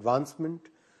 which means advancement.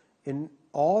 In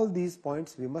all these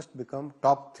points, we must become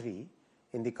top 3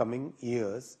 in the coming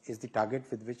years is the target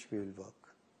with which we will work.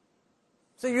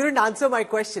 So you didn't answer my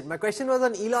question. My question was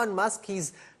on Elon Musk.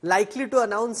 He's likely to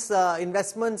announce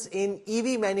investments in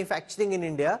EV manufacturing in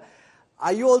India.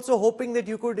 Are you also hoping that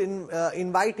you could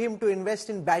invite him to invest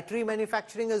in battery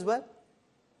manufacturing as well?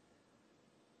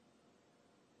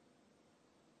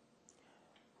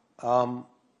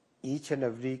 Each and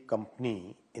every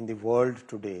company in the world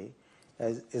today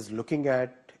is looking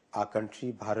at our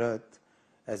country, Bharat,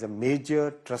 as a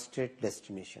major trusted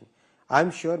destination. I'm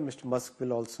sure Mr. Musk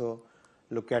will also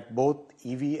look at both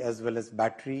EV as well as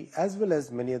battery, as well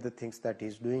as many other things that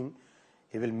he's doing.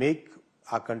 He will make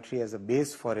our country as a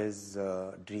base for his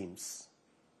dreams.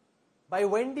 By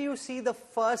when do you see the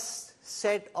first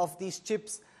set of these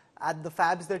chips at the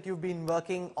fabs that you've been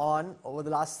working on over the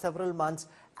last several months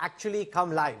actually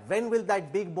come live? When will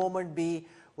that big moment be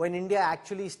when India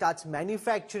actually starts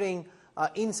manufacturing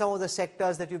in some of the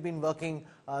sectors that you've been working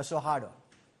so hard on?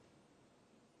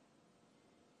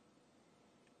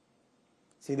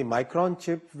 See, the Micron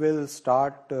chip will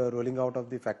start rolling out of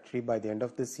the factory by the end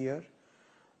of this year.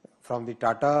 From the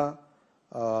Tata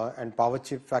and power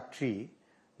chip factory.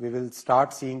 We will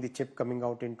start seeing the chip coming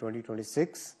out in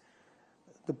 2026.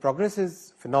 The progress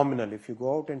is phenomenal. If you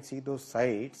go out and see those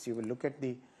sites, you will look at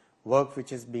the work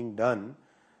which is being done,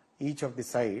 each of the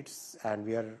sites, and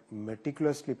we are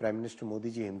meticulously, Prime Minister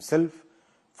Modi ji himself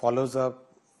follows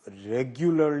up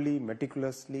regularly,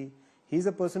 meticulously. He is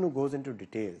a person who goes into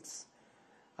details.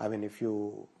 I mean, if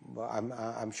you,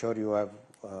 I'm sure you have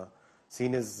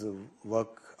seen his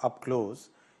work up close.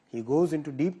 He goes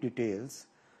into deep details.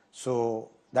 So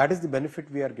that is the benefit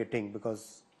we are getting,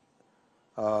 because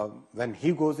when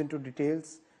he goes into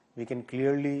details, we can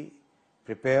clearly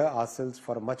prepare ourselves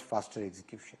for a much faster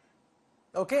execution.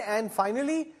 Okay, and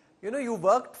finally, you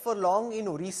worked for long in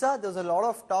Orissa. There was a lot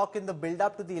of talk in the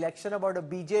build-up to the election about a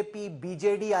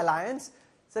BJP-BJD alliance.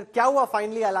 Sir, kya hua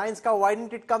finally alliance ka? Why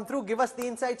didn't it come through? Give us the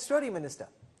inside story, Minister.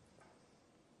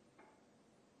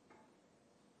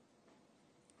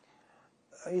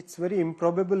 It's very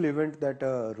improbable event that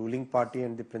a ruling party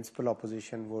and the principal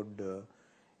opposition would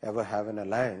ever have an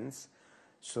alliance.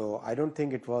 So I don't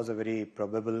think it was a very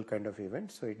probable kind of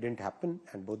event. So it didn't happen,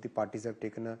 and both the parties have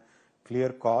taken a clear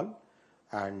call,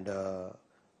 and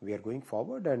we are going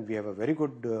forward, and we have a very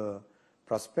good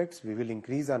prospects. We will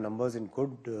increase our numbers in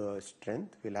good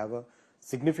strength. We'll have a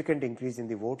significant increase in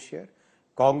the vote share.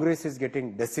 Congress is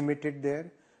getting decimated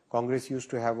there. Congress used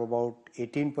to have about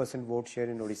 18% vote share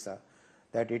in Odisha.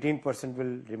 That 18%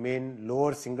 will remain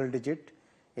lower single digit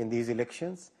in these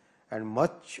elections, and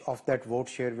much of that vote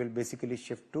share will basically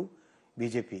shift to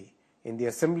BJP. In the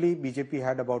assembly, BJP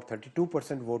had about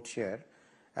 32% vote share,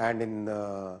 and in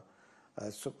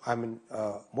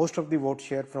most of the vote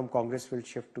share from Congress will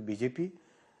shift to BJP.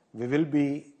 We will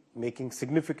be making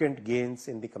significant gains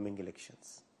in the coming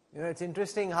elections. It's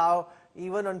interesting how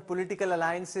even on political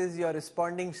alliances, you're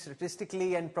responding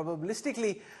statistically and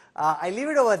probabilistically. I leave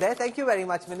it over there. Thank you very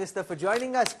much, Minister, for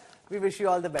joining us. We wish you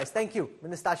all the best. Thank you,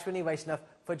 Minister Ashwini Vaishnav,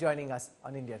 for joining us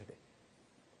on India Today.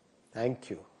 Thank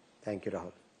you. Thank you,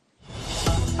 Rahul.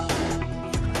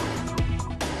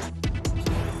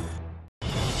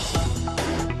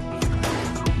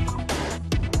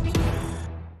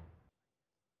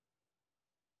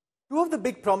 Two of the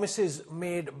big promises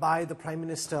made by the Prime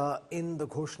Minister in the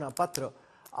Ghoshna Patra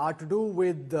are to do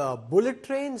with bullet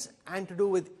trains and to do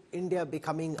with India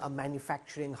becoming a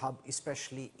manufacturing hub,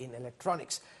 especially in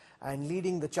electronics. And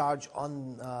leading the charge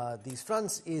on these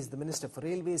fronts is the Minister for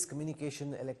Railways,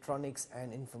 Communication, Electronics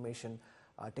and Information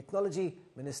Technology.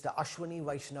 Minister Ashwini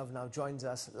Vaishnav now joins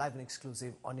us live and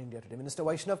exclusive on India Today. Minister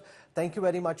Vaishnav, thank you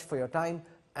very much for your time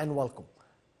and welcome.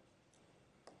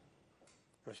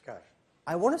 Namaskar.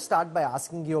 I want to start by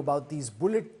asking you about these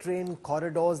bullet train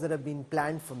corridors that have been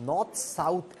planned for North,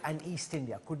 South and East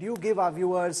India. Could you give our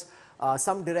viewers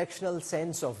some directional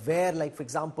sense of where, like for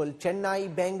example,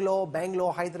 Chennai,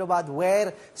 Bangalore, Hyderabad,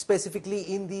 where specifically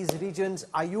in these regions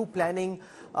are you planning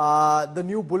the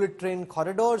new bullet train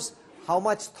corridors? How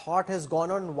much thought has gone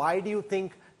on? Why do you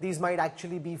think these might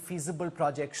actually be feasible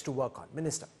projects to work on?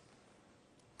 Minister.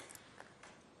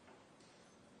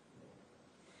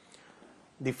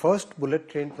 The first bullet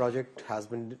train project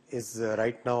is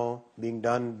right now being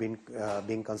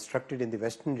constructed in the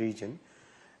western region,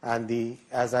 and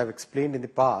as I've explained in the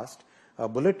past, a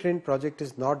bullet train project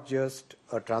is not just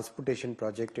a transportation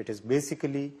project. It is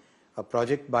basically a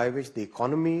project by which the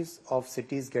economies of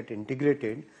cities get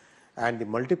integrated, and the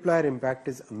multiplier impact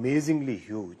is amazingly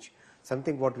huge.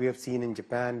 Something what we have seen in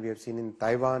Japan, we have seen in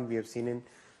Taiwan, we have seen in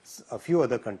a few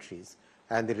other countries,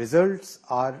 and the results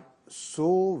are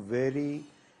so very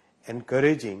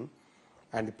encouraging,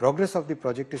 and the progress of the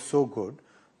project is so good.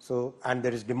 So, and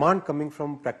there is demand coming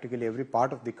from practically every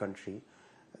part of the country.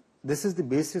 This is the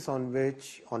basis on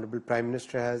which Honorable Prime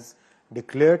Minister has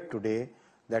declared today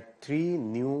that 3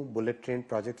 new bullet train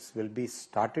projects will be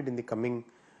started in the coming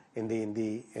in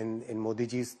Modi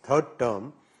ji's third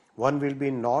term. One will be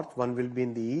in north, one will be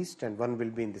in the east, and one will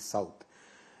be in the south.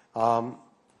 A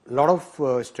lot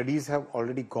of studies have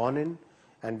already gone in,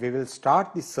 and we will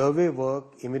start the survey work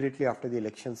immediately after the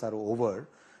elections are over.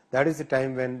 That is the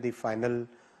time when the final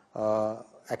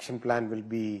action plan will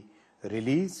be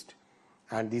released,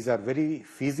 and these are very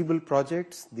feasible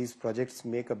projects. These projects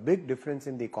make a big difference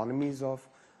in the economies of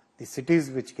the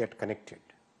cities which get connected.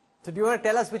 So do you want to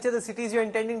tell us which are the cities you're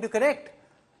intending to connect?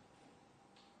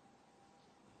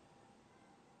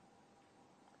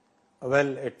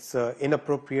 Well, it's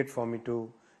inappropriate for me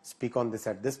to speak on this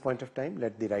at this point of time.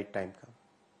 Let the right time come.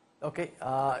 Okay,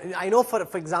 I know for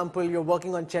example, you're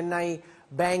working on Chennai,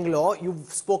 Bangalore.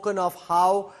 You've spoken of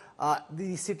how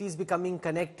the cities becoming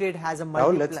connected has a Now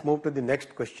let's move to the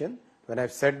next question. When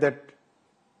I've said that,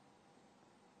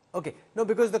 Okay, no,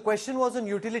 because the question was on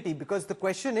utility, because the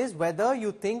question is whether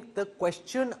you think the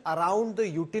question around the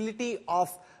utility of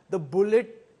the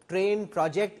bullet train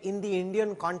project in the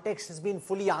Indian context has been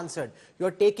fully answered.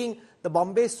 You're taking the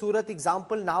Bombay-Surat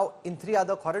example now in 3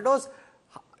 other corridors.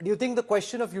 Do you think the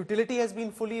question of utility has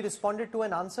been fully responded to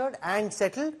and answered and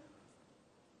settled?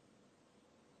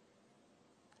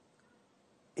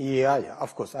 Yeah,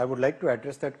 of course. I would like to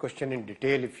address that question in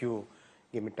detail if you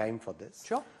give me time for this.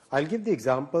 Sure. I'll give the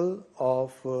example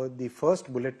of the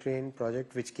first bullet train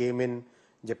project which came in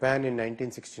Japan in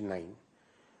 1969.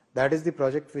 That is the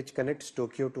project which connects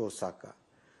Tokyo to Osaka.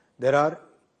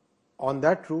 On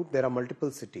that route, there are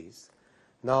multiple cities.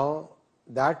 Now,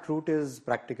 that route is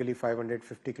practically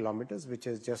 550 kilometers, which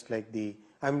is just like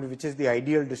which is the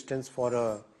ideal distance for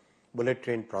a bullet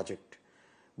train project.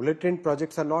 Bullet train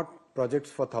projects are not projects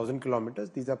for 1,000 kilometers.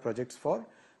 These are projects for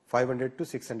 500 to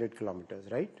 600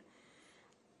 kilometers, right?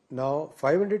 Now,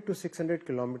 500 to 600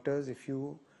 kilometers, if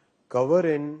you cover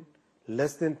in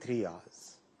less than 3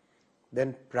 hours,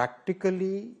 then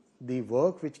practically the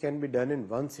work which can be done in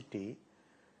one city,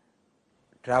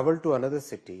 travel to another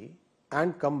city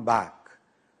and come back,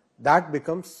 that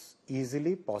becomes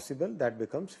easily possible, that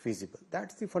becomes feasible.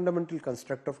 That's the fundamental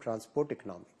construct of transport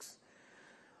economics.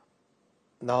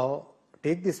 Now,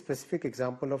 take the specific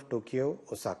example of Tokyo,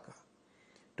 Osaka.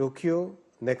 Tokyo,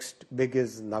 next big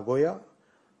is Nagoya,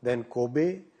 then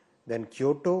Kobe, then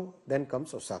Kyoto, then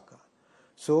comes Osaka.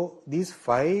 So these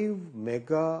 5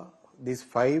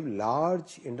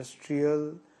 large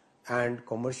industrial and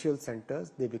commercial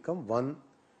centers, they become one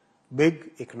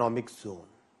big economic zone.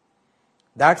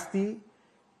 That's the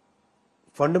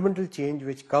fundamental change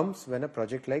which comes when a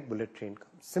project like bullet train comes.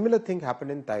 Similar thing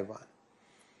happened in Taiwan.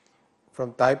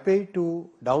 From Taipei to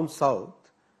down south,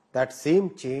 that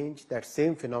same change, that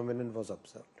same phenomenon was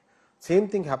observed. Same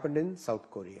thing happened in South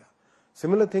Korea.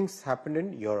 Similar things happened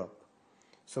in Europe.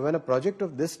 So when a project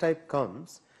of this type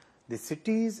comes, the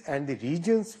cities and the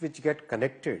regions which get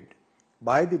connected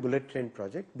by the bullet train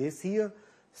project, they see a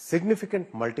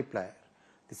significant multiplier.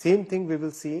 The same thing we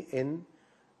will see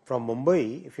from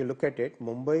Mumbai. If you look at it,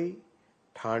 Mumbai,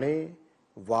 Thane,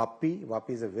 Vapi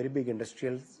is a very big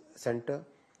industrial center,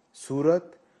 Surat,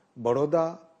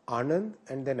 Baroda, Anand,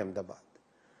 and then Ahmedabad.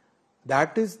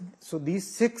 So these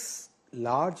 6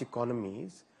 large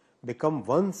economies become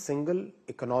one single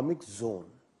economic zone.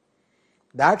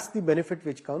 That's the benefit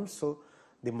which comes. So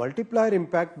the multiplier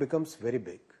impact becomes very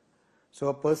big. So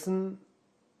a person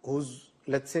who's,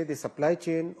 let's say, the supply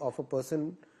chain of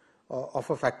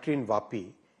a factory in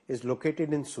Vapi is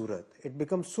located in Surat. It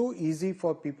becomes so easy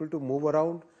for people to move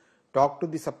around, talk to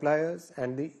the suppliers,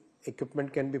 and the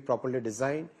equipment can be properly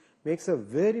designed. Makes a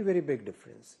very, very big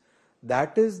difference.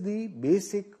 That is the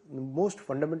basic, most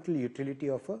fundamental utility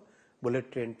of a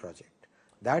bullet train project.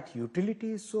 That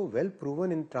utility is so well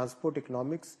proven in transport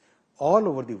economics all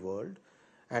over the world,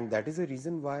 and that is the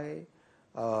reason why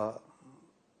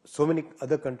so many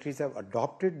other countries have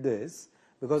adopted this,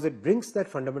 because it brings that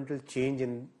fundamental change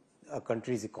in a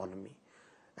country's economy.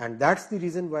 And that's the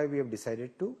reason why we have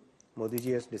decided to, Modi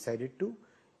ji has decided to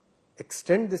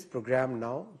extend this program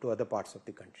now to other parts of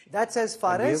the country. That's as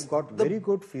far and as we have got very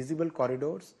good feasible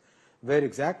corridors where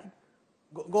exactly.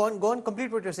 Go on,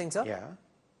 complete what you're saying, sir.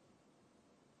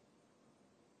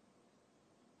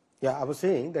 Yeah, I was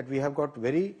saying that we have got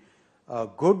very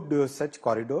good such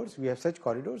corridors. We have such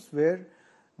corridors where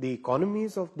the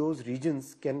economies of those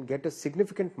regions can get a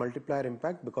significant multiplier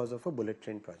impact because of a bullet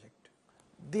train project.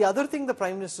 The other thing the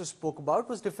Prime Minister spoke about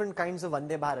was different kinds of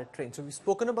Vande Bharat trains. So we've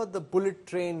spoken about the bullet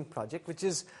train project, which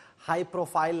is high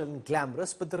profile and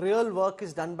glamorous, but the real work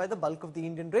is done by the bulk of the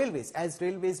Indian Railways. As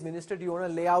Railways Minister, do you want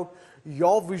to lay out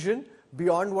your vision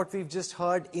beyond what we've just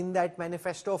heard in that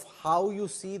manifesto of how you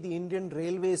see the Indian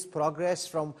Railways progress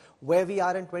from where we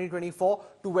are in 2024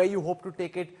 to where you hope to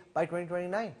take it by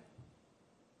 2029?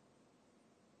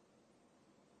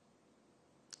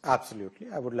 Absolutely.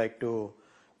 I would like to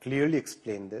clearly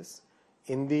explain this.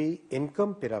 In the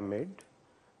income pyramid,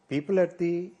 people at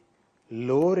the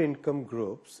lower income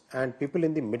groups and people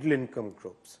in the middle income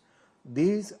groups,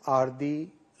 these are the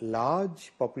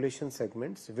large population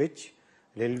segments which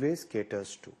Railways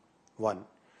caters to. One.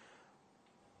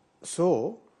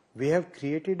 So we have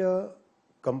created a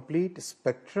complete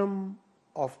spectrum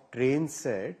of train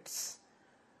sets.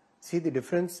 See, the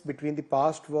difference between the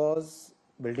past was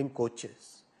building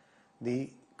coaches.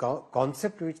 The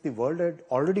concept which the world had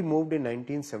already moved in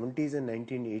 1970s and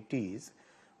 1980s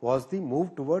was the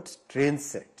move towards train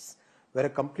sets, where a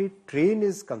complete train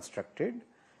is constructed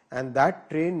and that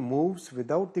train moves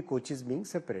without the coaches being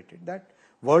separated. That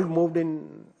world moved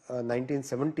in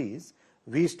 1970s.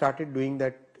 We started doing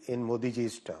that in Modi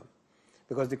ji's term,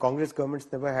 because the Congress governments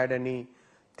never had any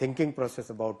thinking process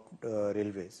about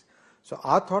railways. So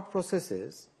our thought process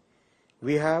is,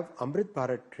 we have Amrit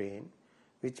Bharat train,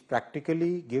 which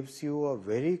practically gives you a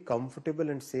very comfortable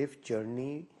and safe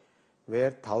journey,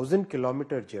 where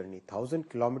 1,000-kilometer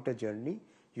journey,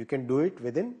 you can do it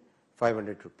within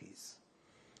 500 rupees.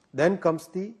 Then comes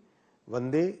the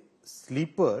Vande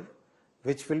Sleeper,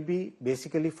 which will be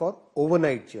basically for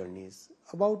overnight journeys,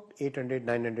 about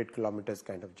 800-900 kilometers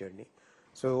kind of journey.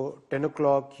 So 10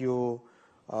 o'clock you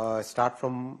start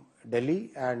from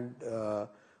Delhi, and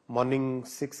morning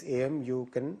 6 a.m. you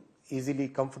can easily,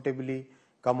 comfortably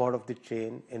come out of the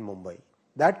train in Mumbai.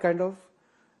 That kind of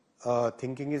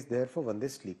thinking is there for Vande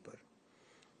Sleeper.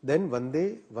 Then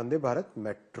Vande Bharat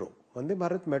Metro. Vande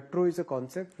Bharat Metro is a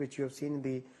concept which you have seen in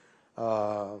the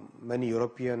many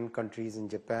European countries, in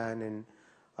Japan, and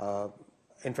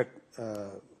in fact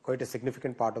quite a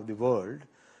significant part of the world,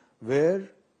 where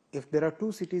if there are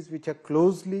two cities which are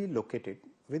closely located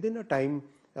within a time,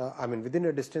 within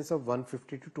a distance of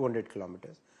 150 to 200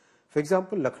 kilometers, for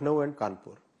example Lucknow and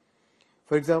Kanpur,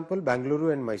 for example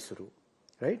Bangalore and Mysuru,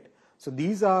 right? So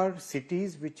these are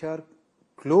cities which are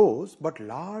close but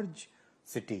large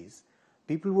cities.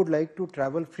 People would like to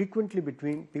travel frequently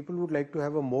between, people would like to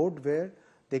have a mode where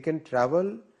they can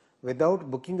travel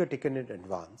without booking a ticket in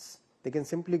advance. They can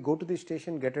simply go to the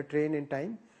station, get a train in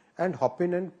time, and hop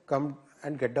in and come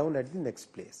and get down at the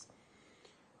next place.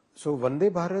 So Vande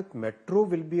Bharat Metro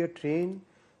will be a train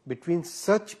between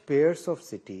such pairs of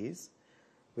cities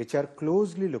which are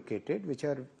closely located, which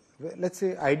are, let's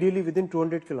say, ideally within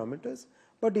 200 kilometers,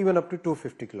 but even up to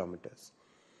 250 kilometers,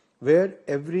 where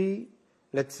every,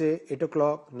 let's say, 8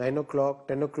 o'clock, 9 o'clock,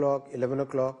 10 o'clock, 11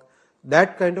 o'clock,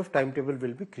 that kind of timetable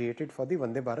will be created for the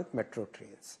Vande Bharat Metro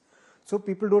trains. So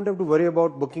people don't have to worry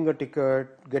about booking a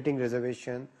ticket, getting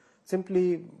reservation.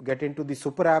 Simply get into the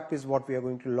super app is what we are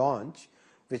going to launch,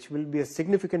 which will be a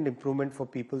significant improvement for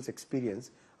people's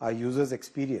experience, our users'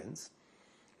 experience.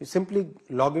 You simply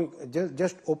log in,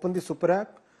 just open the super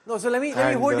app. No, so let me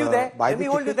hold you there. Let me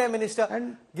hold you there, Minister.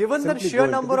 Given the sheer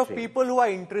number of people who are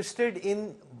interested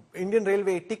in Indian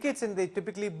Railway tickets, and they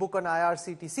typically book on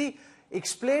IRCTC,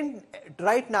 explain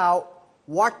right now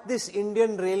what this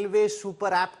Indian Railway super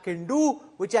app can do,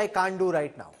 which I can't do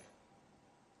right now.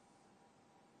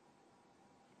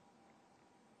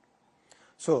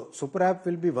 So super app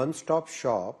will be one-stop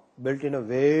shop built in a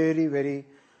very, very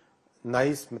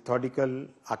nice methodical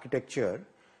architecture,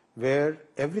 where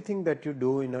everything that you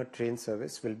do in a train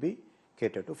service will be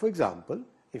catered to. For example,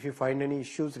 if you find any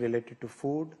issues related to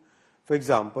food, for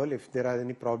example, if there are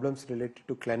any problems related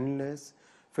to cleanliness,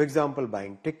 for example,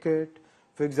 buying ticket,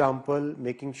 for example,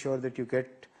 making sure that you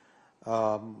get,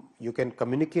 you can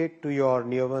communicate to your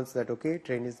near ones that, okay,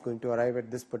 train is going to arrive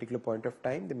at this particular point of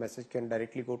time, the message can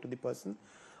directly go to the person.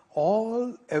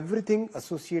 Everything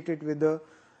associated with the,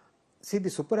 see, the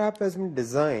super app has been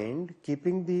designed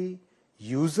keeping the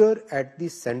user at the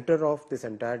center of this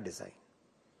entire design.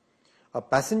 A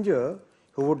passenger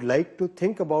who would like to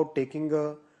think about taking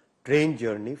a train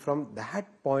journey, from that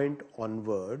point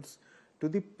onwards to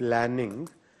the planning,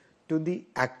 to the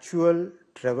actual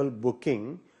travel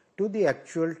booking, to the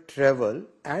actual travel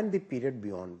and the period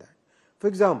beyond that. For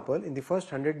example, in the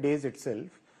first 100 days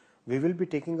itself, we will be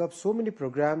taking up so many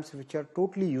programs which are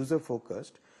totally user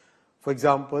focused. For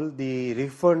example, the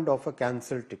refund of a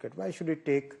cancelled ticket. Why should it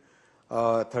take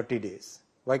 30 days?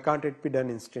 Why can't it be done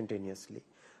instantaneously?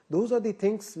 Those are the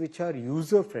things which are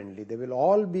user friendly. They will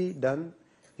all be done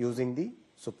using the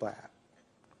super app.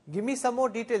 Give me some more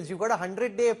details. You've got a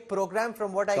 100-day program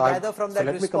from what I gather from that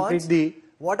response.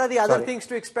 What are the other things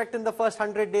to expect in the first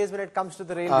 100 days when it comes to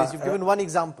the railways? You've given one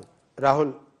example.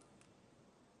 Rahul,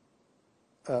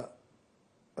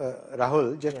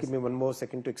 just give me one more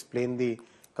second to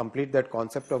complete that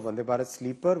concept of Vande Bharat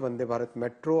Sleeper, Vande Bharat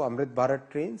Metro, Amrit Bharat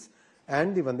trains,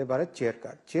 and the Vande Bharat chair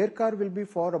car. Chair car will be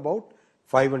for about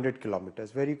 500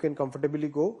 kilometers, where you can comfortably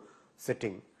go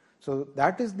sitting. So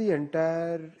that is the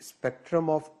entire spectrum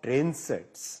of train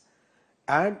sets,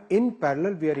 and in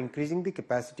parallel we are increasing the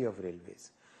capacity of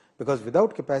railways, because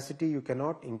without capacity you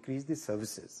cannot increase the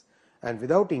services, and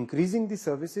without increasing the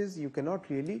services you cannot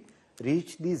really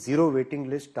reach the zero waiting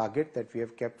list target that we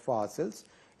have kept for ourselves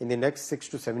in the next 6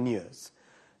 to 7 years.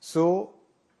 So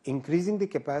increasing the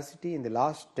capacity, in the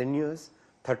last 10 years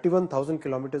 31,000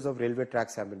 kilometers of railway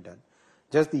tracks have been done.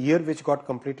 Just the year which got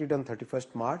completed on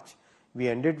 31st March, we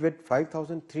ended with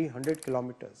 5,300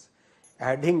 kilometers,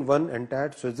 adding one entire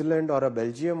Switzerland or a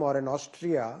Belgium or an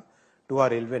Austria to our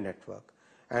railway network.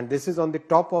 And this is on the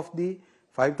top of the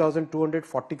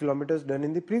 5,240 kilometers done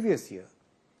in the previous year.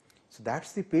 So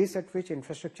that's the pace at which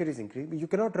infrastructure is increasing. You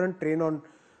cannot run train on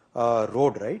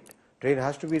road, right? Train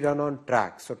has to be run on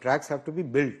tracks. So tracks have to be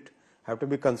built, have to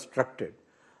be constructed,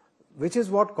 which is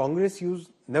what Congress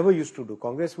never used to do.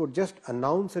 Congress would just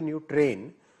announce a new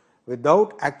train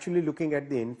without actually looking at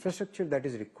the infrastructure that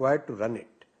is required to run it.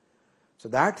 So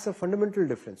that's a fundamental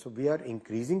difference. So we are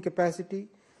increasing capacity,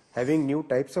 having new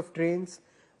types of trains,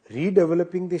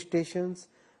 redeveloping the stations,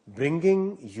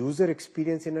 bringing user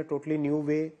experience in a totally new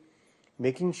way,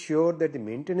 making sure that the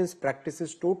maintenance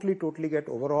practices totally get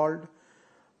overhauled,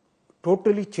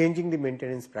 totally changing the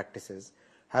maintenance practices,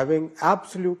 having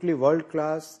absolutely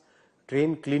world-class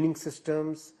train cleaning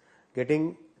systems,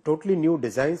 getting totally new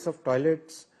designs of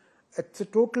toilets. It's a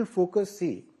total focus.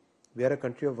 See, we are a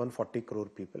country of 140 crore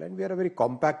people and we are a very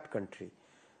compact country.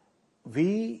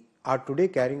 We are today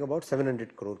carrying about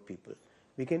 700 crore people.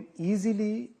 We can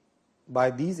easily, by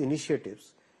these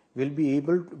initiatives, will be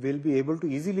able to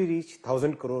easily reach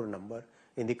 1,000 crore number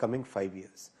in the coming 5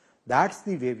 years. That's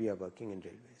the way we are working in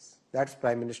railways. That's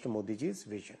Prime Minister Modi's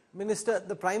vision. Minister,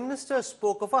 the Prime Minister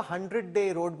spoke of a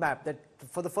 100-day roadmap, that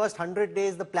for the first 100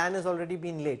 days the plan has already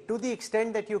been laid. To the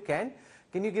extent that you can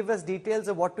you give us details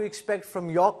of what to expect from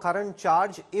your current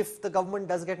charge if the government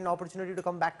does get an opportunity to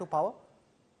come back to power?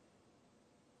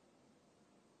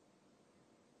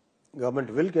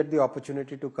 Government will get the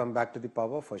opportunity to come back to the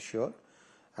power for sure,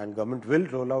 and government will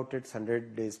roll out its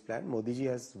 100 days plan. Modi ji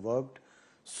has worked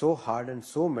so hard and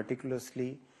so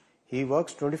meticulously. He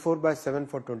works 24/7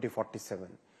 for 2047.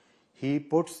 He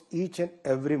puts each and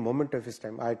every moment of his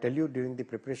time. I tell you, during the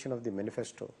preparation of the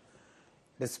manifesto,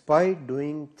 despite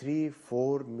doing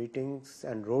 3-4 meetings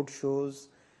and road shows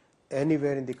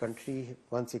anywhere in the country,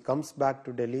 once he comes back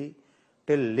to Delhi,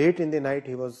 till late in the night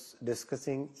he was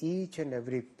discussing each and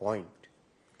every point.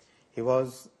 He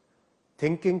was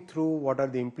thinking through what are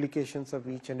the implications of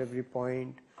each and every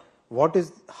point,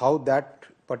 how that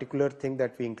particular thing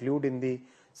that we include in the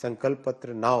Sankalp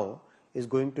Patra now is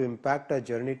going to impact our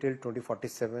journey till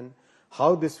 2047,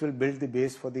 how this will build the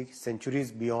base for the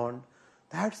centuries beyond.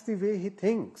 That's the way he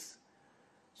thinks.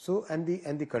 So, and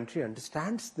the country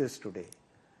understands this today.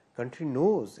 Country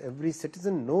knows, every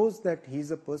citizen knows that he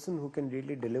is a person who can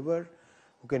really deliver,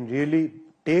 who can really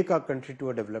take our country to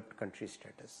a developed country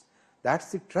status.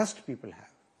 That's the trust people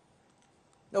have.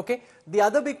 Okay. The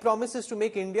other big promise is to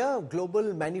make India a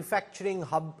global manufacturing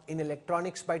hub in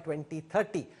electronics by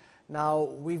 2030. Now,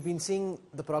 we've been seeing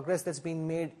the progress that's been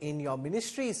made in your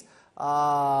ministries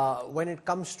when it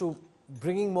comes to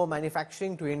bringing more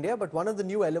manufacturing to India, but one of the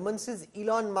new elements is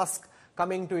Elon Musk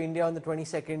coming to India on the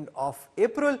 22nd of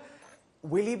April.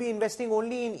 Will he be investing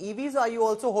only in EVs, or are you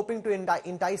also hoping to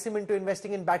entice him into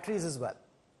investing in batteries as well?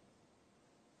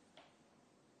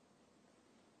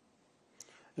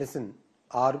 Listen,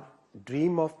 our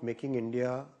dream of making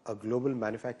India a global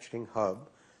manufacturing hub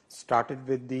started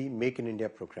with the Make in India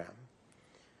program.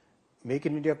 Make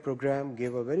in India program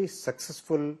gave a very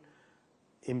successful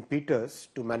impetus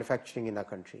to manufacturing in our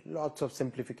country. Lots of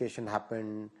simplification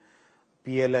happened,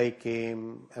 PLI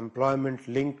came, employment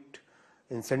linked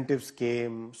incentives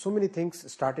came, so many things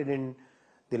started in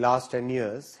the last 10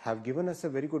 years have given us a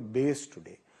very good base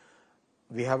today.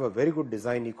 We have a very good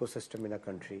design ecosystem in our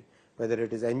country, whether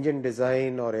it is engine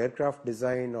design or aircraft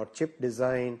design or chip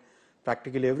design,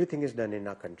 practically everything is done in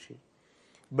our country.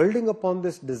 Building upon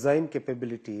this design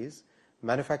capabilities,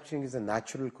 manufacturing is a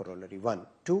natural corollary. 1.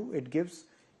 2, it gives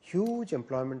huge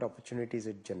employment opportunities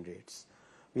it generates.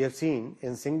 We have seen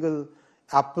in single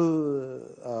Apple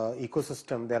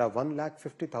ecosystem, there are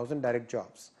 150,000 direct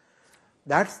jobs.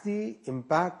 That's the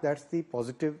impact, that's the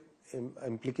positive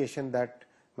implication that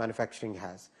manufacturing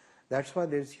has. That's why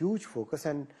there's huge focus,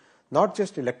 and not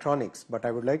just electronics, but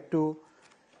I would like to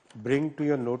bring to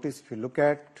your notice, if you look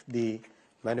at the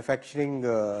manufacturing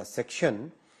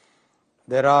section,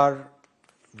 there are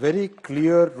very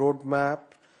clear roadmap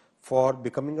for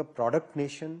becoming a product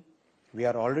nation. We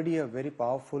are already a very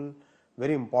powerful,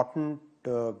 very important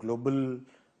global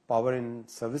power in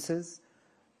services.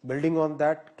 Building on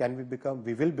that,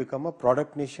 we will become a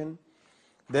product nation.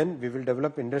 Then we will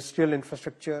develop industrial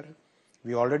infrastructure.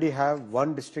 We already have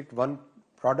one district, one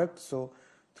product. So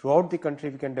throughout the country,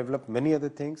 we can develop many other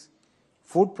things.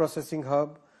 Food processing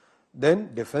hub,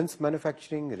 then defense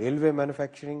manufacturing, railway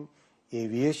manufacturing,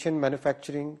 aviation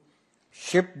manufacturing,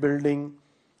 shipbuilding,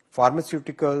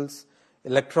 pharmaceuticals,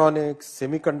 electronics,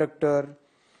 semiconductor,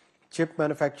 chip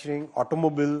manufacturing,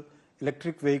 automobile,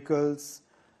 electric vehicles,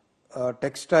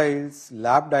 textiles,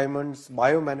 lab diamonds,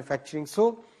 biomanufacturing.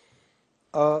 So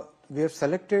we have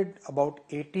selected about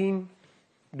 18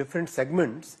 different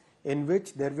segments in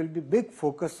which there will be big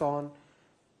focus on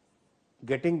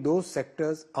getting those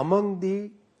sectors among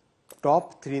the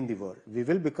top 3 in the world. We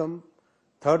will become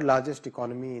third largest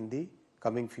economy in the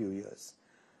coming few years.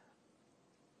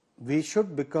 We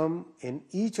should become in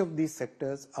each of these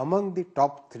sectors among the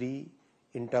top 3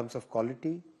 in terms of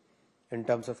quality, in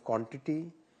terms of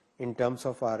quantity, in terms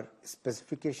of our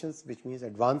specifications, which means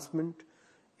advancement.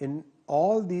 In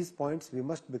all these points, we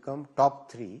must become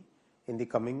top 3 in the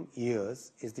coming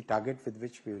years is the target with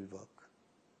which we will work.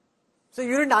 So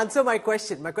you didn't answer my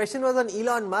question. My question was on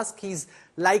Elon Musk. He's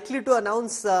likely to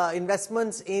announce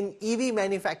investments in EV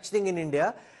manufacturing in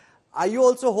India. Are you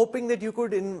also hoping that you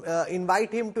could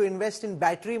invite him to invest in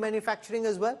battery manufacturing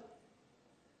as well?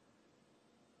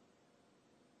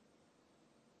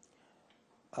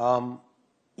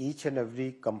 Each and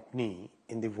every company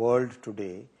in the world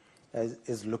today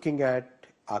is looking at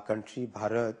our country,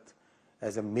 Bharat,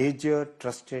 as a major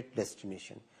trusted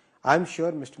destination. I'm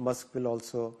sure Mr. Musk will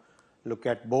also look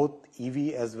at both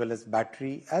EV as well as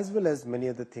battery, as well as many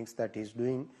other things that he's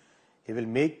doing. He will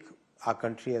make our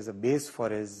country as a base for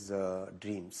his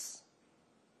dreams.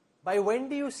 By when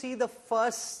do you see the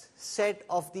first set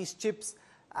of these chips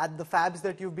at the fabs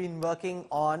that you've been working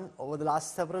on over the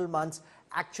last several months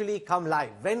actually come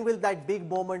live? When will that big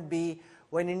moment be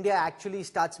when India actually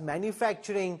starts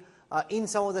manufacturing in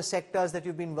some of the sectors that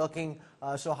you've been working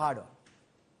so hard on?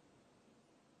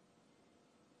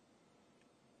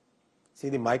 See,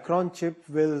 the Micron chip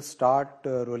will start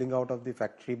rolling out of the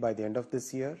factory by the end of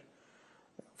this year.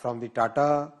 From the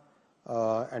Tata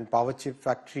and Power Chip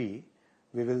factory,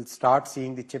 we will start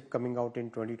seeing the chip coming out in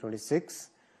 2026.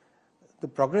 The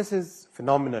progress is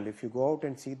phenomenal. If you go out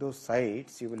and see those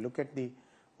sites, you will look at the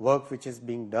work which is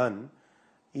being done,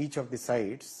 each of the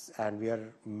sites, and we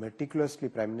are meticulously,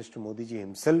 Prime Minister Modi ji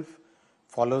himself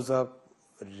follows up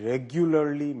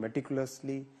regularly,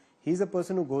 meticulously. He's a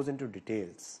person who goes into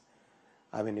details.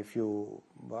 I mean, if you,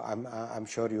 I'm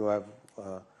sure you have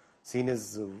seen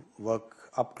his work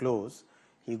up close.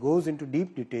 He goes into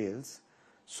deep details.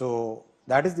 So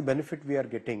that is the benefit we are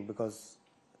getting, because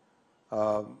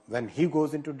when he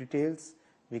goes into details,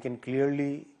 we can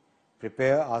clearly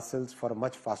prepare ourselves for a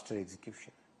much faster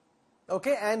execution.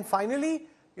 Okay, and finally,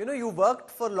 you worked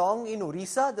for long in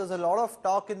Orissa. There was a lot of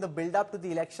talk in the build-up to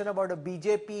the election about a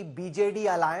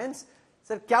BJP-BJD alliance.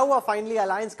 Sir, kya hua finally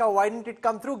alliance ka? Why didn't it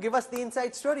come through? Give us the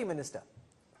inside story, Minister.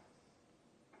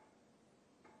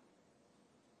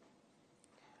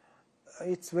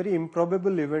 It's very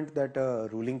improbable event that a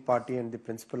ruling party and the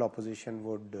principal opposition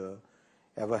would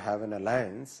ever have an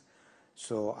alliance.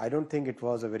 So I don't think it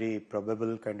was a very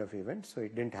probable kind of event. So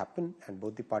it didn't happen, and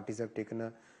both the parties have taken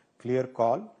a clear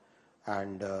call,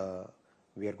 and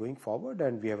we are going forward,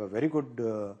 and we have a very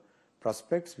good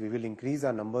prospects. We will increase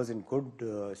our numbers in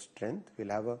good strength. We'll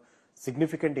have a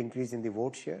significant increase in the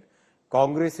vote share.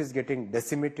 Congress is getting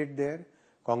decimated there.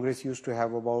 Congress used to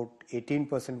have about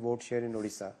 18% vote share in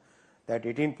Odisha. That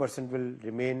 18% will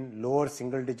remain lower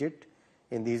single digit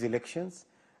in these elections,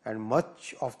 and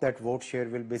much of that vote share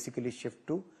will basically shift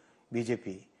to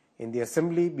BJP. In the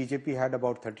assembly, BJP had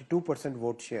about 32%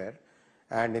 vote share,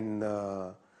 and in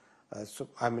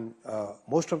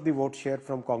most of the vote share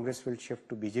from Congress will shift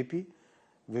to BJP.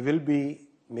 We will be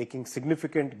making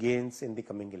significant gains in the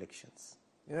coming elections.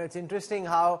 It's interesting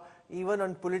how even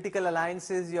on political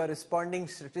alliances, you're responding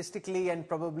statistically and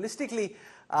probabilistically.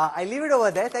 I leave it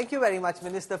over there. Thank you very much,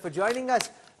 Minister, for joining us.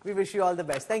 We wish you all the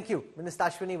best. Thank you, Minister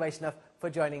Ashwini Vaishnav, for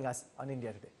joining us on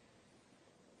India Today.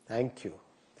 Thank you.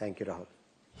 Thank you, Rahul.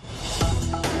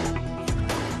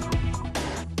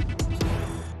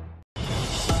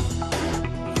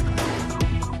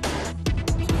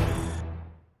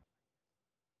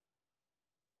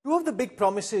 Two of the big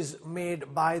promises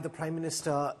made by the Prime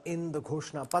Minister in the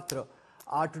Ghoshna Patra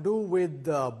are to do with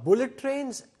bullet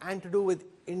trains and to do with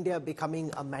India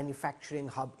becoming a manufacturing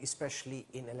hub, especially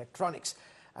in electronics.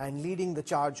 And leading the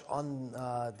charge on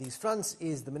these fronts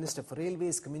is the Minister for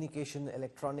Railways, Communication,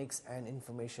 Electronics and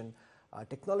Information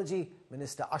Technology.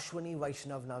 Minister Ashwini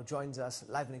Vaishnav now joins us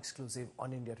live and exclusive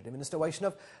on India Today. Minister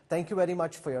Vaishnav, thank you very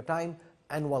much for your time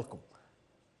and welcome.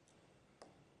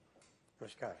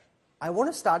 Namaskar. I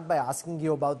want to start by asking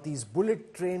you about these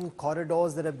bullet train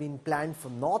corridors that have been planned for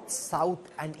North,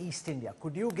 South and East India.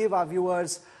 Could you give our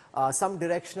viewers some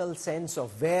directional sense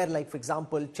of where, like for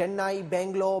example, Chennai,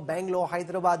 Bangalore,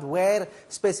 Hyderabad, where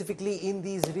specifically in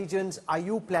these regions are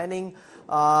you planning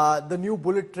the new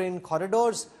bullet train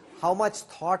corridors? How much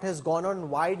thought has gone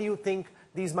on? Why do you think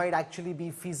these might actually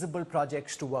be feasible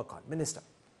projects to work on? Minister.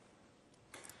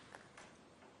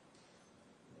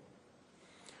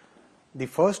 The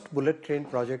first bullet train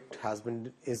project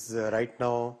is right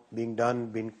now being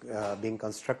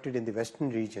constructed in the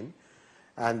western region,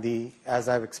 And as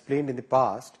I've explained in the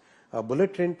past, a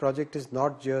bullet train project is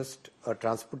not just a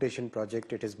transportation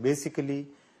project. It is basically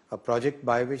a project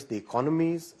by which the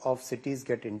economies of cities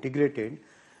get integrated,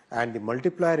 and the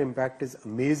multiplier impact is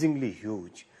amazingly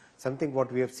huge. Something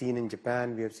what we have seen in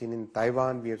Japan, we have seen in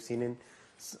Taiwan, we have seen in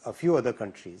a few other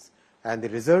countries. And the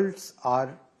results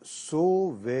are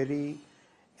so very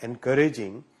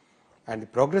encouraging, and the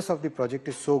progress of the project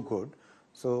is so good.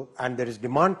 And there is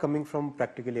demand coming from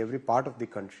practically every part of the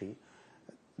country.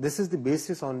 This is the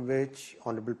basis on which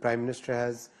Honorable Prime Minister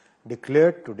has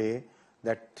declared today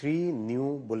that 3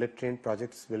 new bullet train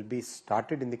projects will be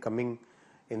started in the coming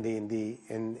in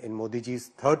Modi ji's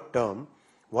third term.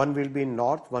 One will be in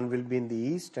north, one will be in the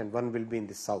east, and one will be in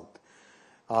the south.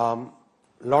 A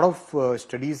lot of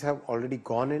studies have already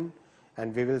gone in,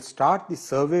 and we will start the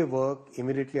survey work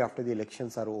immediately after the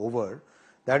elections are over.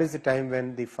 That is the time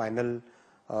when the final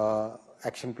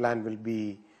action plan will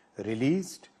be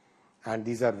released, and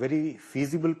these are very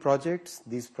feasible projects.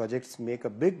 These projects make a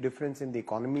big difference in the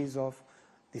economies of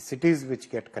the cities which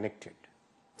get connected.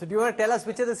 So do you want to tell us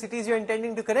which are the cities you are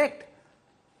intending to connect?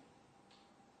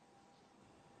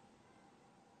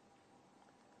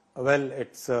 Well,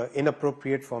 it's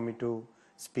inappropriate for me to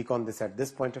speak on this at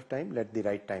this point of time. Let the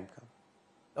right time come.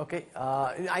 Okay.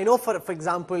 I know, for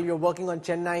example, you're working on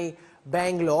Chennai,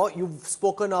 Bangalore. You've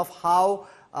spoken of how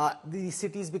the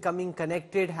cities becoming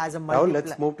connected has a Now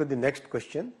let's move to the next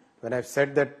question. When I've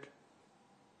said that.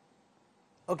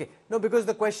 Okay. No, because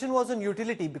the question was on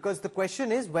utility. Because the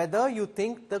question is whether you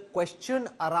think the question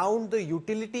around the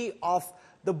utility of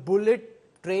the bullet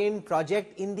train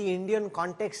project in the Indian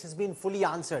context has been fully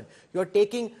answered. You're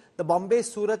taking the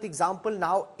Bombay-Surat example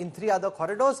now in 3 other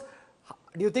corridors.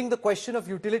 Do you think the question of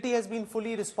utility has been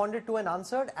fully responded to and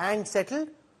answered and settled?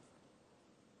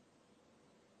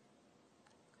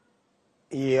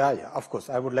 Yeah, of course.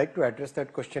 I would like to address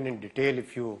that question in detail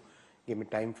if you give me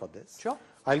time for this. Sure.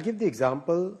 I'll give the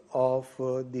example of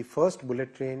the first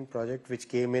bullet train project which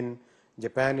came in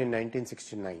Japan in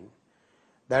 1969.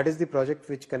 That is the project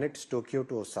which connects Tokyo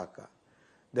to Osaka.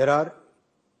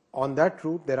 On that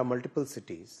route, there are multiple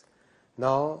cities.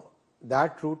 Now,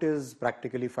 that route is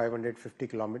practically 550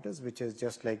 kilometers, which is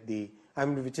just like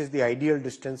which is the ideal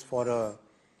distance for a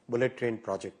bullet train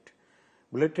project.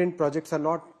 Bullet train projects are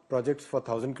not projects for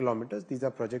 1000 kilometers. These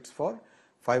are projects for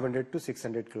 500 to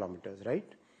 600 kilometers, right?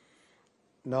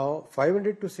 Now,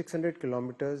 500 to 600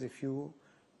 kilometers, if you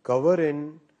cover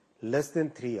in less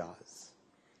than 3 hours,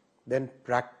 then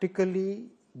practically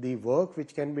the work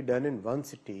which can be done in one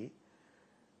city,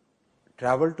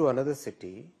 travel to another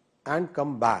city and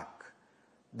come back,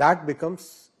 that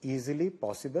becomes easily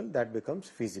possible, that becomes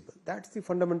feasible. That's the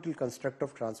fundamental construct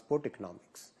of transport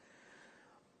economics.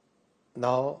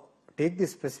 Now, take the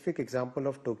specific example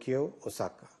of Tokyo,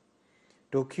 Osaka.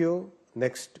 Tokyo,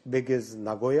 next big is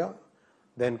Nagoya,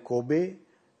 then Kobe,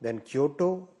 then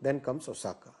Kyoto, then comes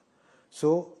Osaka.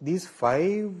 So these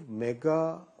 5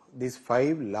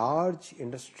 large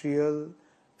industrial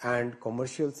and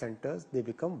commercial centers, they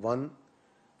become one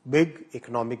big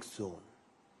economic zone.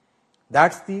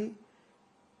 That's the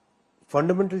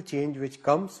fundamental change which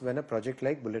comes when a project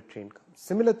like bullet train comes.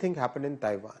 Similar thing happened in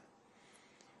Taiwan.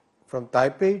 From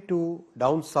Taipei to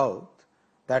down south,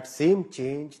 that same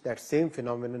change, that same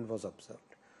phenomenon was observed.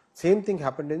 Same thing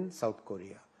happened in South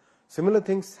Korea. Similar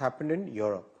things happened in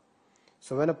Europe.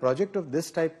 So when a project of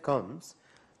this type comes,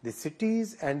 the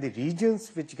cities and the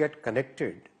regions which get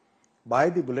connected by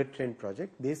the bullet train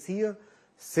project, they see a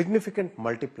significant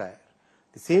multiplier.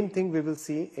 The same thing we will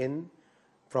see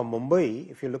from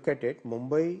Mumbai. If you look at it,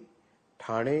 Mumbai,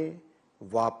 Thane,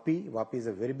 Vapi is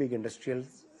a very big industrial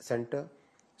center,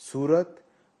 Surat,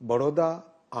 Baroda,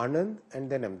 Anand, and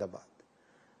then Ahmedabad.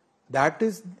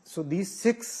 So these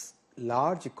 6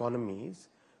 large economies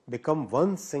become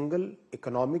one single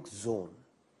economic zone.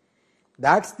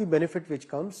 That's the benefit which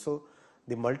comes. So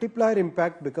the multiplier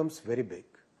impact becomes very big.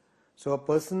 So a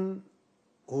person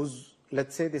who's,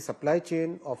 let's say, the supply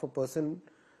chain of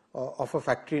a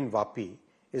factory in Vapi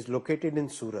is located in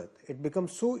Surat. It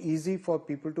becomes so easy for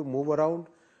people to move around,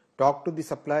 talk to the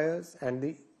suppliers, and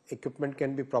the equipment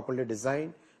can be properly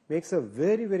designed. Makes a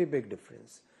very, very big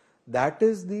difference. That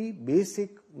is the basic,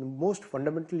 most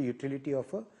fundamental utility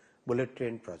of a bullet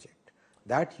train project.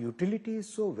 That utility is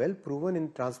so well proven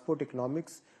in transport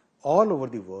economics all over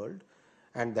the world,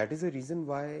 and that is the reason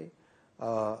why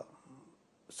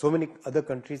so many other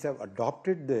countries have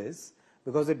adopted this,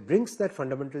 because it brings that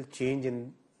fundamental change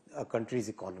in a country's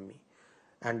economy.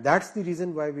 And that's the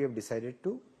reason why we have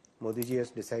Modi ji has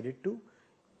decided to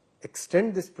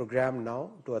extend this program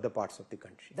now to other parts of the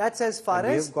country. That's as far as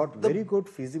we have got very good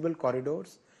feasible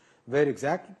corridors. where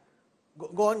exactly...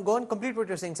 Go on, complete what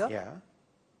you're saying, sir.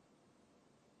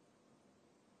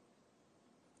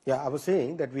 Yeah, I was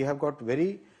saying that we have got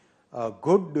very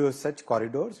good such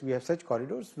corridors. We have such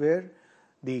corridors where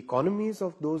the economies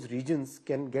of those regions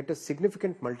can get a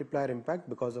significant multiplier impact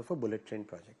because of a bullet train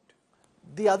project.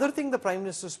 The other thing the Prime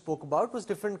Minister spoke about was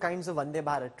different kinds of Vande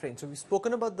Bharat trains. So we've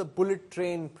spoken about the bullet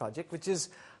train project, which is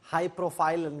high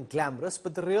profile and glamorous,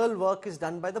 but the real work is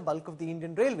done by the bulk of the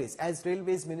Indian Railways. As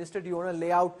Railways Minister, do you want to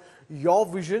lay out your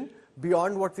vision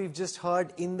beyond what we've just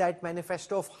heard in that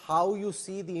manifesto of how you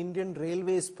see the Indian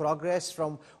Railways progress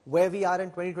from where we are in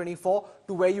 2024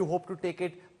 to where you hope to take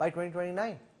it by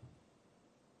 2029?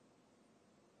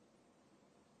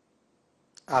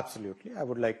 Absolutely. I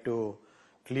would like to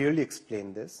clearly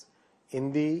explain this.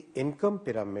 In the income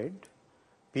pyramid,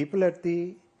 people at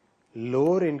the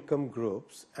lower income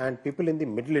groups and people in the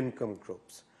middle income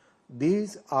groups,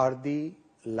 these are the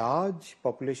large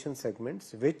population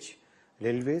segments which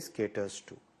railways caters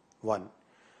to. One.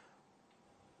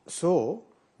 So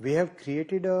we have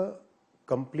created a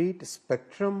complete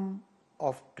spectrum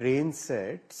of train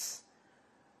sets.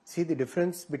 See, the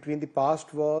difference between the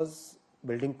past was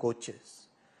building coaches.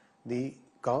 The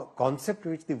concept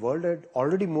which the world had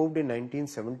already moved in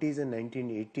 1970s and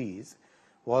 1980s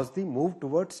was the move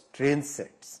towards train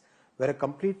sets, where a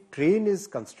complete train is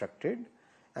constructed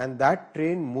and that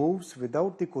train moves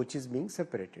without the coaches being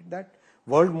separated. That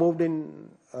world moved in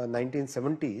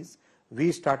 1970s.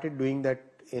 We started doing that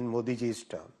in Modi ji's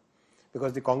term,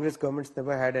 because the Congress governments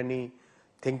never had any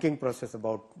thinking process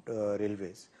about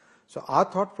railways. So our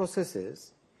thought process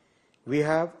is, we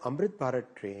have Amrit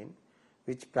Bharat train,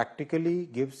 which practically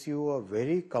gives you a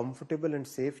very comfortable and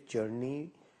safe journey,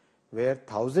 where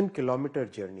 1,000-kilometer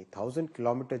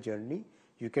journey,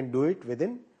 you can do it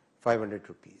within 500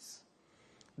 rupees.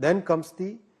 Then comes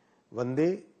the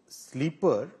Vande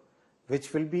Sleeper,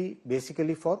 which will be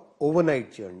basically for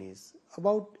overnight journeys,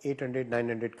 about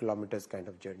 800-900 kilometers kind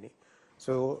of journey.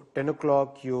 So 10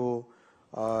 o'clock you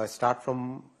start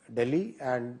from Delhi,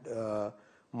 and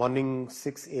morning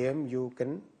 6 a.m. you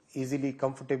can easily,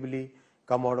 comfortably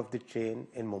come out of the train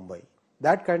in Mumbai.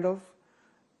 That kind of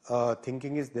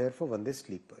thinking is there for Vande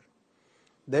Sleeper.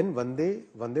 Then Vande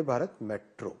Bharat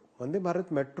Metro. Vande Bharat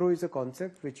Metro is a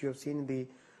concept which you have seen in the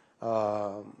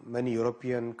many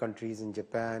European countries, in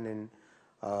Japan, and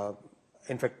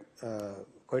in fact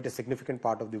quite a significant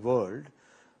part of the world,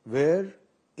 where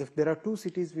if there are two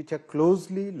cities which are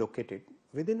closely located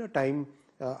within a time,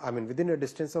 within a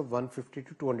distance of 150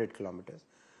 to 200 kilometers,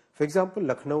 for example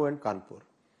Lucknow and Kanpur,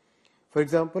 for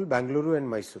example Bangalore and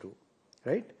Mysuru,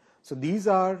 right? So these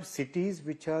are cities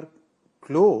which are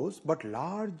close but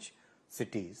large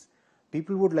cities.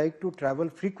 People would like to travel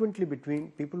frequently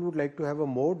between, people would like to have a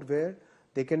mode where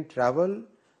they can travel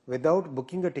without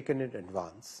booking a ticket in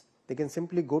advance. They can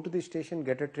simply go to the station,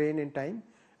 get a train in time,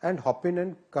 and hop in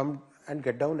and come and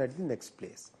get down at the next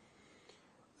place.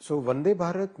 So Vande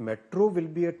Bharat Metro will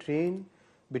be a train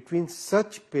between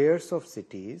such pairs of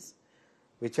cities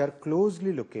which are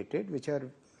closely located, which are,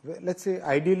 let's say,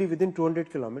 ideally within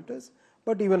 200 kilometers,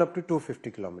 but even up to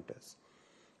 250 kilometers,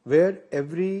 where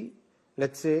every,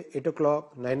 let's say, 8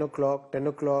 o'clock, 9 o'clock, 10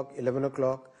 o'clock, 11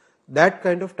 o'clock, that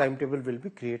kind of timetable will be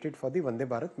created for the Vande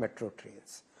Bharat Metro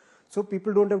trains. So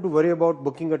people don't have to worry about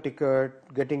booking a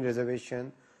ticket, getting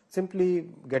reservation. Simply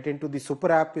get into the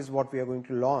super app is what we are going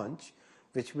to launch,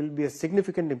 which will be a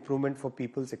significant improvement for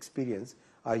people's experience,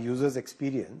 our users'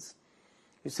 experience.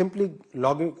 You simply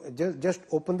log in, just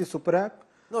open the super app.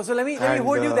 No, so let me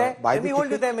hold you there. Let me hold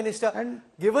you there, Minister.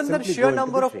 Given the sheer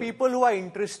number of people who are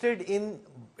interested in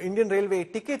Indian Railway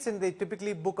tickets, and they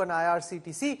typically book on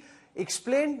IRCTC,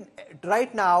 explain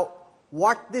right now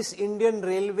what this Indian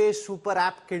Railway super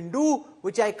app can do,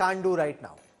 which I can't do right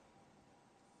now.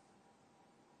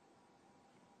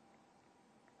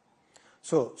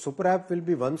 So super app will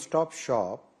be one-stop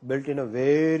shop built in a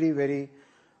very, very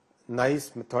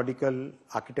nice methodical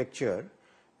architecture,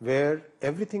 where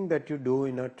everything that you do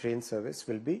in a train service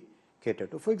will be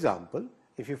catered to. For example,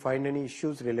 if you find any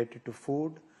issues related to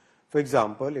food, for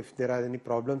example, if there are any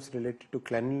problems related to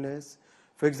cleanliness,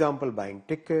 for example, buying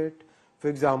ticket, for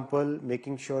example,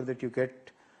 making sure that you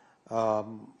get,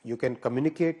 you can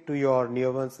communicate to your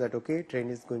near ones that, okay, train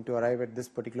is going to arrive at this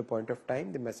particular point of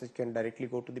time, the message can directly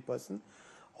go to the person.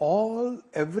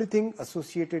 Everything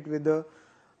associated with the,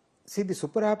 see, the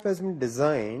super app has been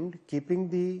designed keeping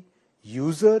the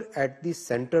user at the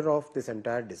center of this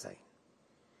entire design.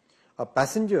 A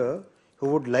passenger who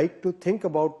would like to think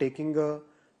about taking a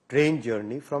train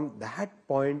journey, from that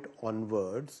point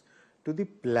onwards to the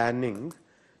planning,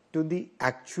 to the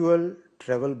actual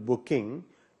travel booking,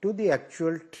 to the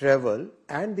actual travel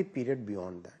and the period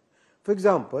beyond that. For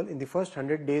example, in the first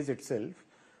 100 days itself,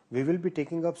 we will be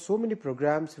taking up so many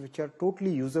programs which are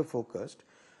totally user focused.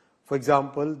 For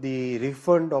example, the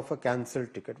refund of a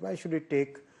cancelled ticket. Why should it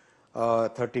take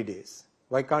 30 days?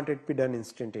 Why can't it be done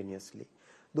instantaneously?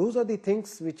 Those are the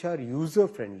things which are user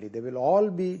friendly. They will all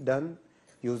be done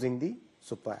using the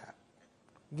Super app.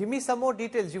 Give me some more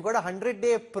details. You've got a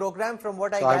 100-day program from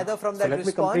what I So gather from that let me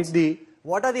response. complete the.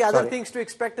 What are the other Sorry. things to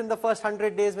expect in the first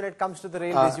 100 days when it comes to the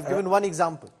railways? You've given one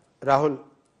example. Rahul,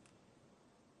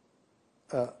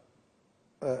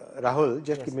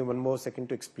 just give me one more second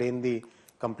to explain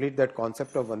complete that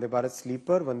concept of Vande Bharat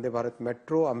Sleeper, Vande Bharat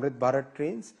Metro, Amrit Bharat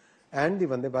trains and the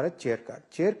Vande Bharat chair car.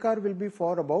 Chair car will be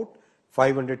for about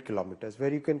 500 kilometers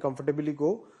where you can comfortably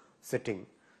go sitting.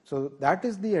 So that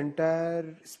is the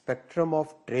entire spectrum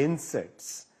of train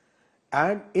sets,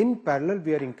 and in parallel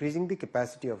we are increasing the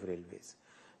capacity of railways,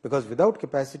 because without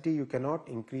capacity you cannot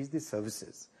increase the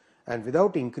services, and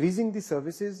without increasing the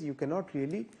services you cannot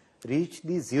really reach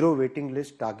the zero waiting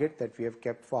list target that we have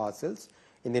kept for ourselves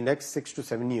in the next 6 to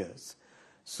 7 years.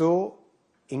 So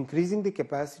increasing the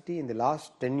capacity in the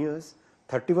last 10 years,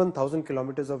 31,000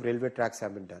 kilometers of railway tracks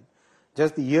have been done.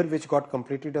 Just the year which got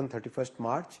completed on 31st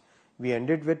March, we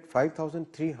ended with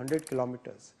 5,300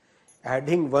 kilometers,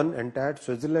 adding one entire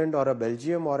Switzerland or a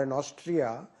Belgium or an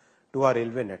Austria to our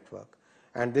railway network.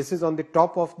 And this is on the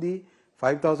top of the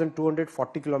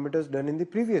 5,240 kilometers done in the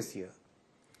previous year.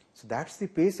 So that's the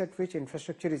pace at which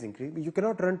infrastructure is increasing. You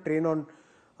cannot run train on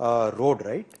road,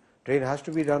 right? Train has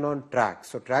to be run on tracks.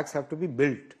 So tracks have to be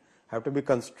built, have to be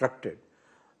constructed,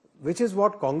 which is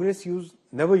what Congress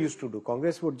never used to do.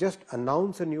 Congress would just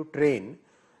announce a new train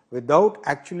without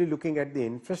actually looking at the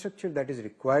infrastructure that is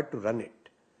required to run it.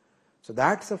 So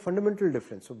that's a fundamental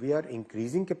difference. So we are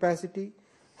increasing capacity,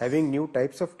 having new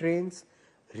types of trains,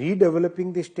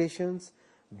 redeveloping the stations,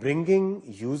 bringing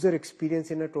user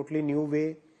experience in a totally new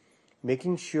way,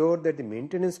 making sure that the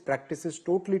maintenance practices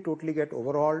totally get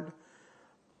overhauled,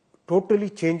 totally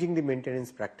changing the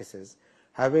maintenance practices,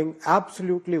 having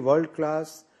absolutely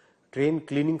world-class train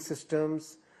cleaning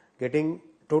systems, getting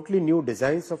totally new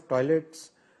designs of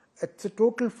toilets. It's a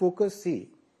total focus. See,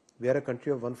 we are a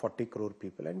country of 140 crore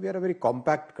people and we are a very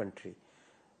compact country.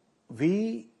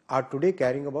 We are today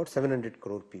carrying about 700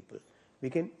 crore people.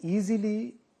 We can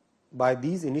easily, by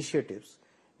these initiatives,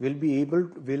 will be able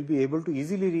to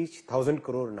easily reach 1,000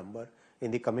 crore number in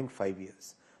the coming 5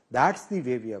 years. That's the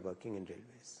way we are working in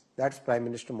railways. That's Prime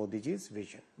Minister Modi's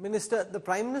vision. Minister, the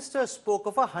Prime Minister spoke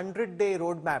of a 100-day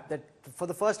roadmap, that for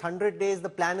the first 100 days the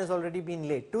plan has already been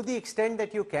laid. To the extent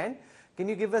that you can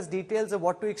you give us details of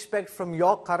what to expect from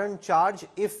your current charge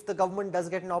if the government does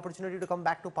get an opportunity to come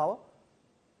back to power?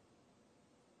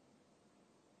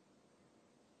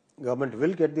 Government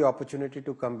will get the opportunity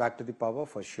to come back to the power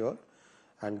for sure,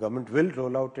 and government will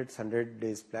roll out its 100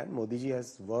 days plan. Modi ji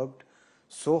has worked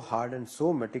so hard and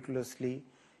so meticulously.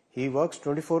 He works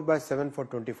 24/7 for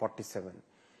 2047.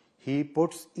 He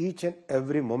puts each and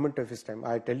every moment of his time.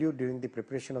 I tell you, during the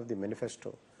preparation of the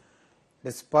manifesto,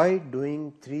 despite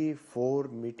doing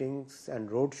 3-4 meetings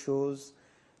and road shows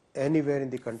anywhere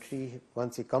in the country,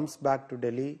 once he comes back to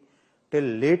Delhi, till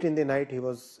late in the night he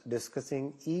was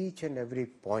discussing each and every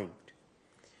point.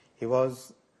 He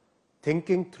was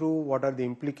thinking through what are the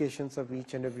implications of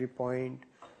each and every point,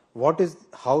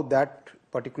 how that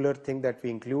particular thing that we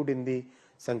include in the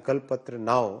Sankalp Patra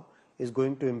now is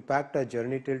going to impact our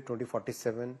journey till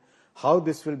 2047, how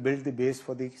this will build the base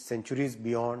for the centuries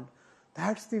beyond.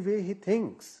 That's the way he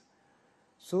thinks.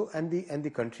 So, and the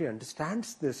country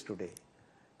understands this today.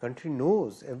 Country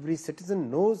knows, every citizen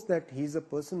knows that he is a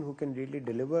person who can really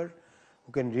deliver,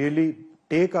 who can really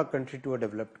take our country to a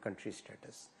developed country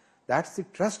status. That's the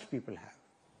trust people have.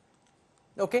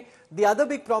 Okay. The other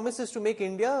big promise is to make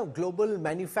India a global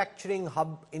manufacturing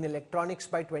hub in electronics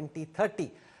by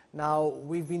 2030. Now,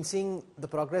 we've been seeing the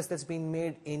progress that's been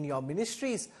made in your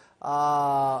ministries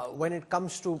when it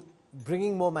comes to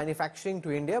bringing more manufacturing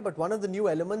to India, but one of the new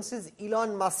elements is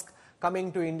Elon Musk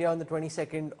coming to India on the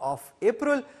 22nd of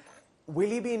April. Will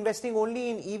he be investing only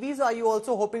in EVs, or are you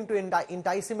also hoping to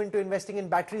entice him into investing in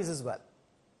batteries as well?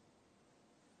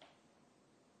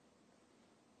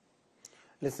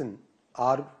 Listen,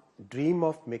 our dream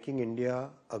of making India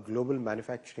a global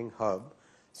manufacturing hub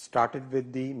started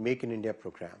with the Make in India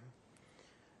program.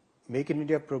 Make in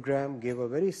India program gave a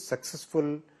very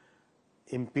successful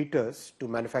impetus to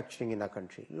manufacturing in our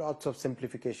country. Lots of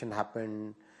simplification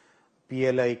happened,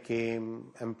 PLI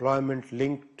came, employment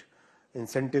linked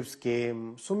incentives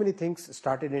came, so many things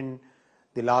started in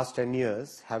the last 10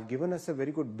 years have given us a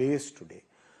very good base today.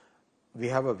 we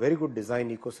have a very good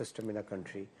design ecosystem in our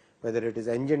country, whether it is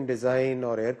engine design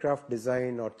or aircraft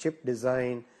design or chip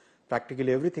design,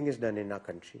 practically everything is done in our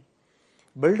country.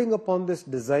 Building upon this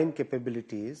design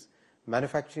capabilities,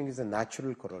 manufacturing is a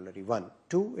natural corollary. One.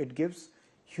 Two, it gives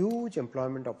huge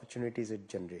employment opportunities it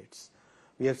generates.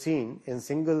 We have seen in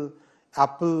single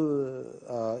Apple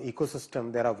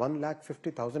ecosystem, there are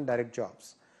 150,000 direct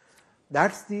jobs.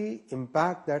 That's the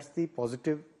impact, that's the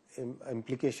positive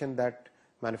implication that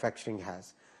manufacturing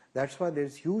has. That's why there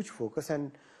is huge focus,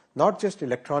 and not just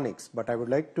electronics, but I would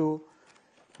like to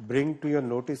bring to your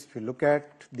notice, if you look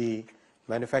at the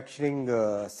manufacturing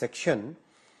section,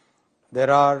 there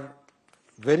are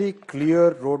very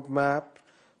clear roadmap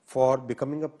for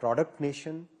becoming a product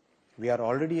nation. We are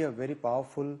already a very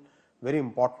powerful, very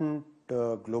important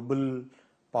global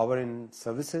power in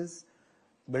services.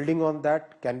 Building on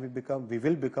that, we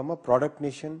will become a product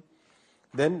nation.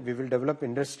 Then we will develop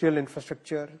industrial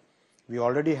infrastructure. We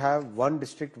already have one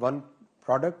district, one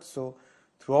product. So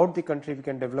throughout the country, we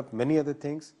can develop many other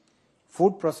things.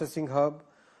 Food processing hub,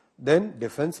 then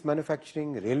defense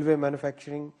manufacturing, railway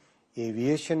manufacturing,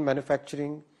 aviation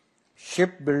manufacturing,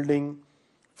 shipbuilding,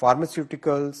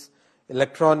 pharmaceuticals,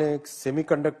 electronics,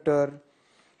 semiconductor,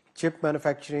 chip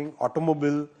manufacturing,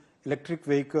 automobile, electric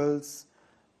vehicles,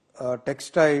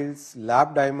 textiles,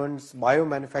 lab diamonds,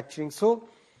 biomanufacturing. So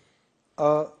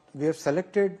we have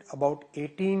selected about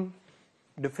 18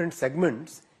 different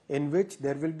segments in which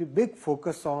there will be big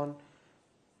focus on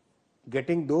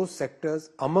getting those sectors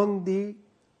among the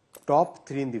top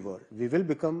 3 in the world. We will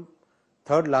become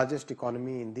third largest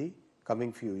economy in the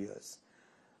coming few years.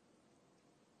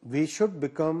 We should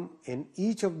become in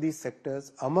each of these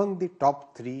sectors among the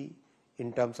top 3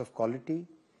 in terms of quality,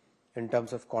 in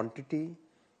terms of quantity,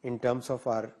 in terms of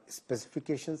our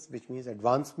specifications, which means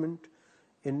advancement.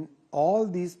 In all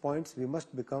these points, we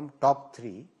must become top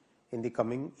 3 in the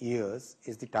coming years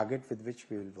is the target with which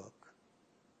we will work.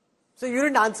 So you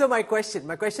didn't answer my question.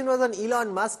 My question was on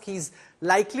Elon Musk. He's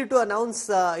likely to announce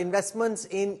investments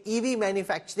in EV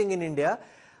manufacturing in India.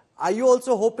 Are you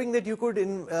also hoping that you could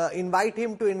invite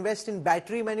him to invest in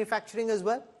battery manufacturing as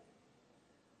well?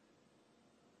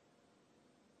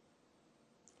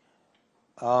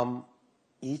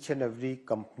 Each and every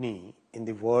company in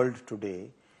the world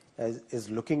today is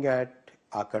looking at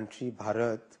our country,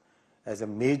 Bharat, as a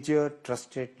major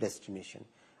trusted destination.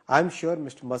 I'm sure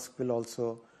Mr. Musk will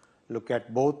also look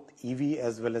at both EV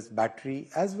as well as battery,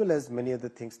 as well as many other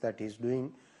things that he's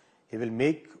doing. He will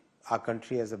make our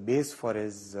country as a base for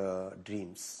his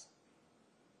dreams.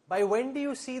 By when do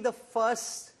you see the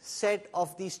first set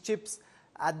of these chips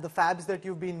at the fabs that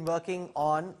you've been working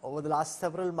on over the last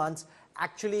several months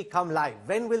actually come live?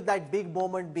 When will that big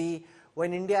moment be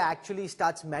when India actually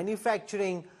starts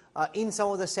manufacturing in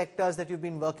some of the sectors that you've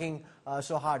been working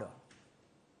so hard on?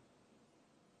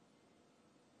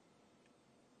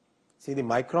 See, the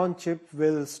Micron chip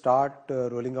will start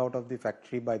rolling out of the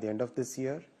factory by the end of this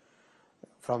year.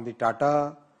 From the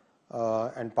Tata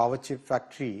and Power Chip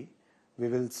factory, we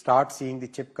will start seeing the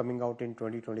chip coming out in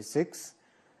 2026.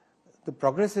 The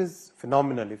progress is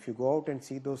phenomenal. If you go out and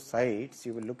see those sites,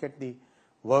 you will look at the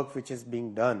work which is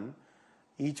being done,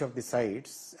 each of the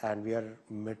sites, and we are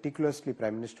meticulously,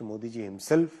 Prime Minister Modi ji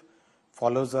himself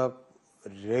follows up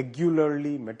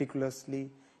regularly,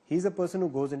 meticulously. He's a person who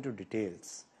goes into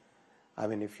details. I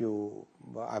mean,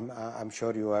 I'm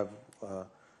sure you have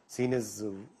seen his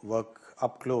work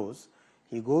up close.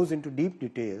 He goes into deep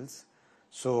details.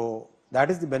 So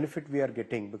that is the benefit we are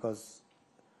getting, because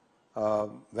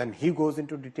when he goes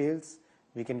into details,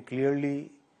 we can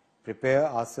clearly prepare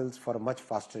ourselves for a much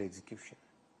faster execution.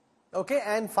 Okay,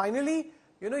 and finally,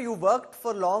 you worked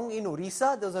for long in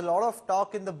Orissa. There was a lot of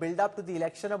talk in the build-up to the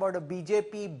election about a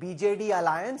BJP-BJD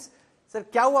alliance. Sir,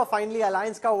 kya hua finally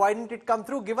alliance ka? Why didn't it come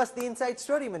through? Give us the inside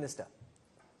story, Minister.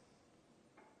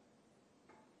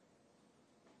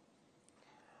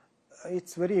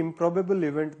 It's very improbable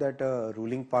event that a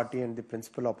ruling party and the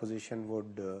principal opposition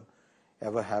would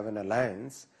ever have an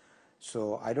alliance.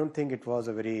 So I don't think it was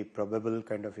a very probable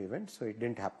kind of event. So it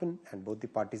didn't happen, and both the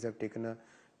parties have taken a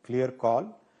clear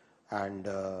call, and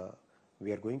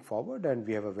we are going forward, and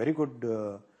we have a very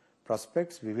good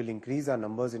prospects. We will increase our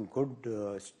numbers in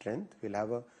good strength. We'll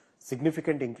have a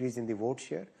significant increase in the vote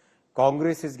share.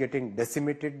 Congress is getting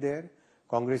decimated there.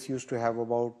 Congress used to have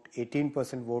about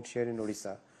 18% vote share in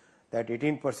Odisha. That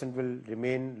 18% will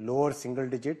remain lower single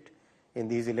digit in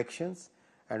these elections,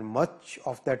 and much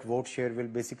of that vote share will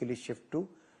basically shift to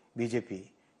BJP.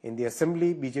 In the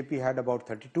assembly, BJP had about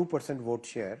 32% vote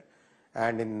share,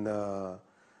 and in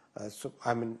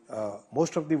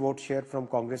most of the vote share from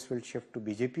Congress will shift to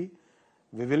BJP.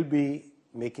 We will be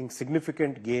making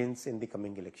significant gains in the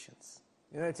coming elections.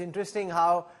 You know, it's interesting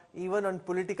how even on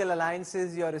political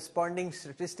alliances, you're responding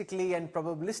statistically and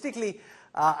probabilistically.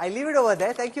 I leave it over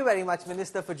there. Thank you very much,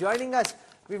 Minister, for joining us.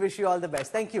 We wish you all the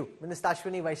best. Thank you, Minister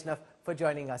Ashwini Vaishnav, for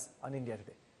joining us on India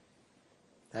Today.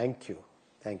 Thank you.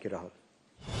 Thank you, Rahul.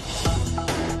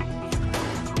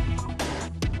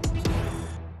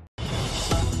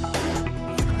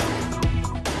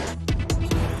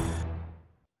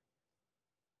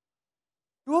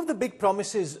 Two of the big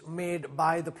promises made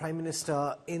by the Prime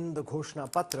Minister in the Ghoshna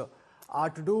Patra are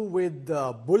to do with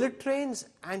bullet trains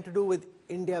and to do with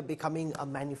India becoming a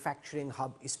manufacturing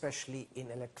hub, especially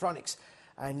in electronics.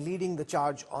 And leading the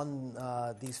charge on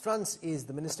these fronts is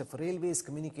the Minister for Railways,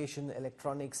 Communication,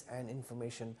 Electronics and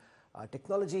Information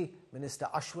Technology. Minister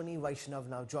Ashwini Vaishnav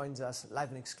now joins us live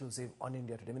and exclusive on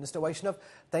India Today. Minister Vaishnav,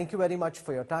 thank you very much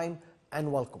for your time and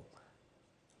welcome.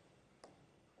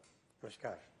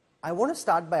 Namaskar. I want to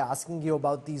start by asking you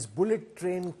about these bullet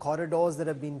train corridors that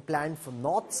have been planned for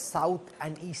North, South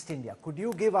and East India. Could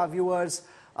you give our viewers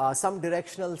some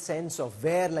directional sense of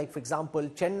where, like for example,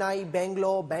 Chennai,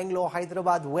 Bangalore,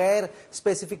 Hyderabad, where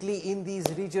specifically in these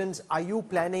regions are you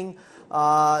planning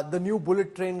the new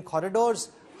bullet train corridors?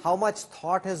 How much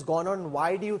thought has gone on?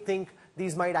 Why do you think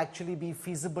these might actually be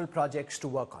feasible projects to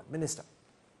work on? Minister.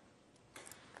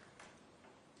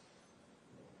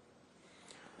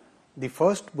 The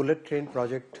first bullet train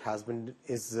project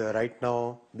is right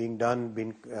now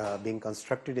being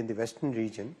constructed in the western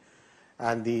region,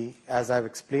 and as I've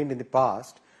explained in the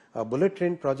past, a bullet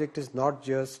train project is not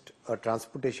just a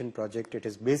transportation project. It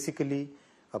is basically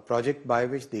a project by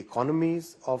which the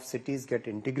economies of cities get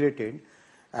integrated,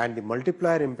 and the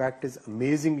multiplier impact is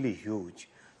amazingly huge.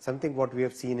 Something what we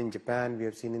have seen in Japan, we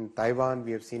have seen in Taiwan,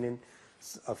 we have seen in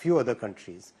a few other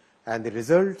countries, and the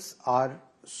results are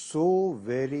so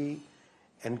very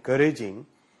encouraging,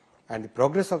 and the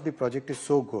progress of the project is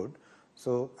so good.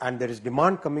 And there is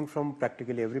demand coming from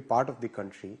practically every part of the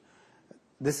country.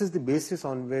 This is the basis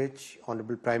on which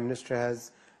Honorable Prime Minister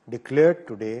has declared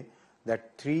today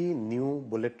that 3 new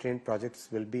bullet train projects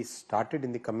will be started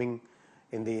in the coming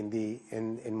in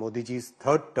Modi ji's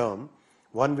 3rd term.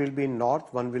 One will be in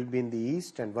north, one will be in the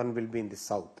east, and one will be in the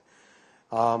south.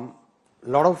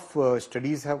 Lot of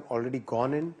studies have already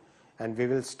gone in, and we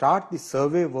will start the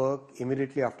survey work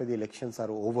immediately after the elections are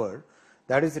over.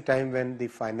 That is the time when the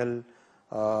final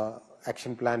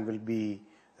action plan will be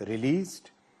released,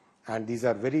 and these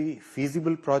are very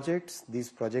feasible projects. These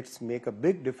projects make a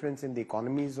big difference in the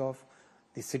economies of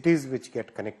the cities which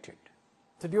get connected.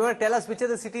 So do you want to tell us which are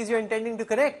the cities you're intending to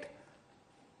connect?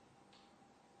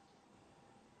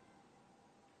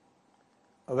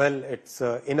 Well, it's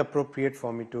inappropriate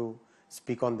for me to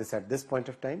speak on this at this point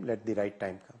of time. Let the right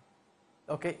time come.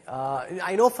 Okay,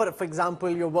 I know for example,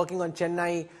 you're working on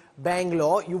Chennai,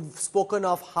 Bangalore. You've spoken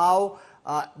of how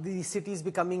the cities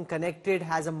becoming connected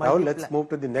has a Now let's move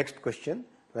to the next question.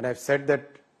 When I've said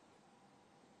that.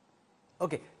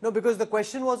 Okay, no, because the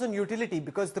question was on utility,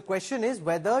 because the question is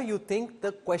whether you think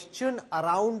the question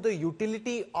around the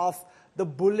utility of the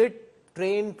bullet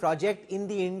train project in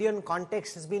the Indian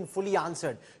context has been fully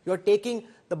answered. You're taking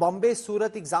the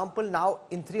Bombay-Surat example now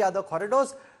in 3 other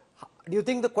corridors. Do you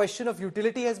think the question of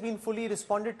utility has been fully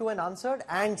responded to and answered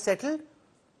and settled?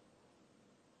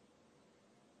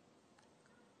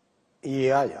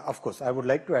 Yeah, of course. I would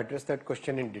like to address that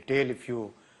question in detail if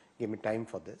you give me time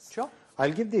for this. Sure.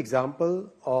 I'll give the example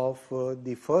of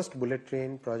the first bullet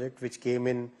train project which came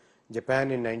in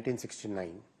Japan in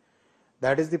 1969.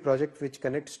 That is the project which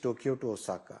connects Tokyo to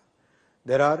Osaka.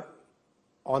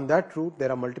 On that route,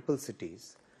 there are multiple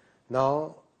cities.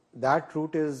 Now, that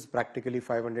route is practically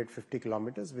 550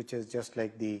 kilometers, which is just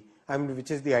like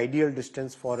which is the ideal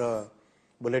distance for a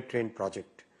bullet train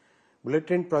project. Bullet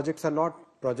train projects are not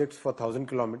projects for 1000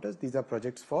 kilometers. These are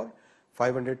projects for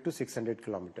 500 to 600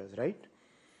 kilometers, right?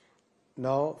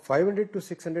 Now, 500 to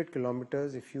 600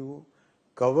 kilometers, if you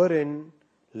cover in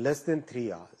less than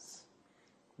 3 hours,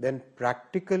 then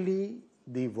practically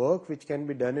the work which can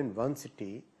be done in one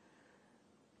city,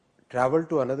 travel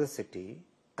to another city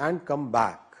and come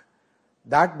back,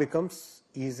 that becomes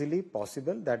easily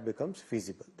possible, that becomes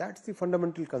feasible. That's the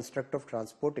fundamental construct of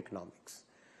transport economics.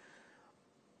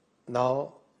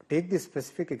 Now, take the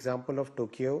specific example of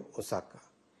Tokyo, Osaka.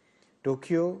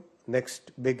 Tokyo,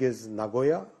 next big is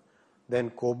Nagoya, then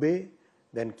Kobe,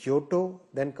 then Kyoto,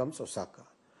 then comes Osaka.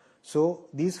 So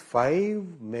these 5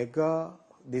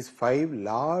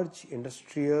 large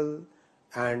industrial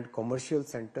and commercial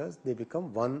centers, they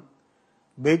become one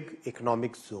big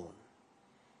economic zone.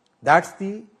 That's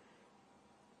the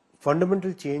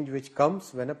fundamental change which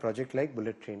comes when a project like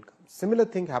bullet train comes. Similar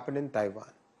thing happened in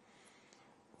Taiwan.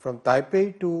 From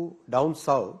Taipei to down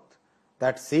south,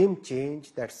 that same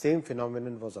change, that same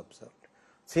phenomenon was observed.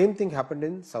 Same thing happened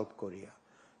in South Korea.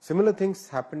 Similar things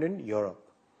happened in Europe.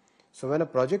 So when a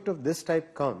project of this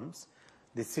type comes,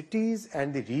 the cities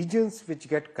and the regions which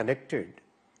get connected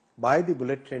by the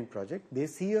bullet train project, they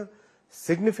see a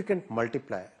significant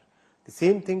multiplier. The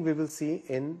same thing we will see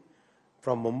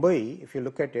from Mumbai. If you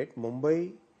look at it,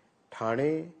 Mumbai,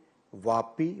 Thane,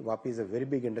 Vapi is a very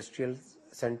big industrial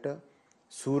center,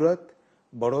 Surat,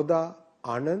 Baroda,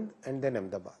 Anand, and then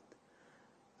Ahmedabad.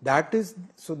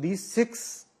 So these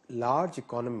 6 large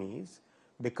economies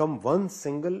become one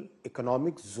single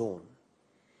economic zone.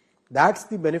 That's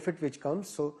the benefit which comes.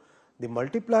 So the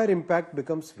multiplier impact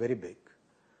becomes very big.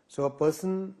 So a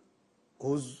person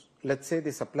who's, let's say,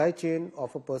 the supply chain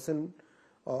of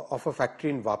a factory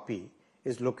in Vapi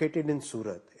is located in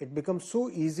Surat. It becomes so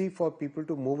easy for people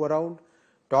to move around,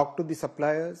 talk to the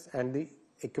suppliers, and the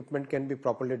equipment can be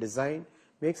properly designed.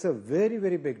 Makes a very,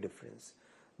 very big difference.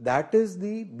 That is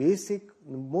the basic,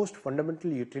 most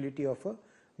fundamental utility of a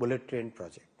bullet train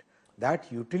project.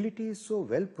 That utility is so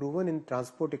well proven in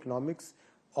transport economics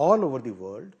all over the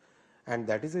world, and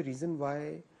that is the reason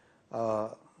why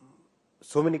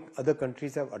so many other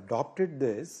countries have adopted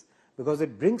this, because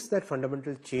it brings that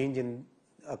fundamental change in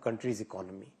a country's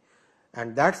economy.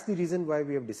 And that's the reason why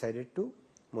we have decided to,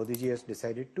 Modi ji has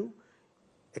decided to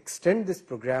extend this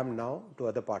program now to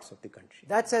other parts of the country.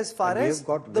 That's as far as we have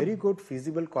got very good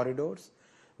feasible corridors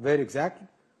where exactly.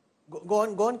 Go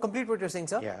on, complete what you're saying,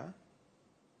 sir.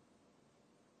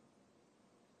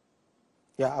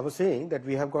 Yeah, I was saying that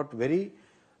we have got very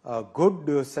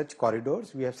good such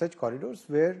corridors. We have such corridors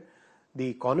where the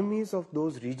economies of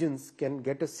those regions can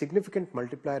get a significant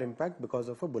multiplier impact because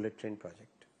of a bullet train project.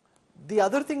 The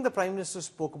other thing the Prime Minister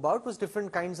spoke about was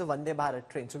different kinds of Vande Bharat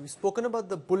trains. So we've spoken about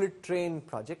the bullet train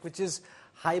project, which is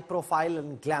high profile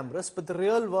and glamorous, but the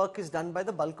real work is done by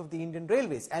the bulk of the Indian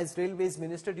Railways. As Railways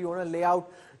Minister, do you want to lay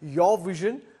out your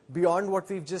vision beyond what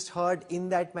we've just heard in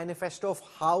that manifesto of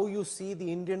how you see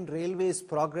the Indian Railways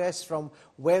progress from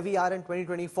where we are in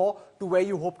 2024 to where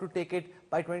you hope to take it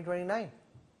by 2029?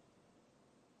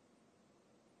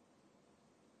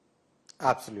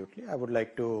 Absolutely. I would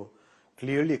like to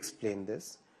clearly explain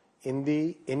this. In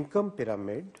the income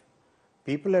pyramid,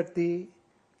 people at the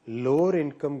lower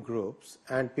income groups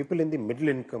and people in the middle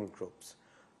income groups,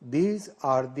 these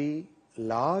are the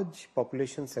large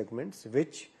population segments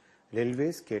which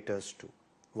railways caters to.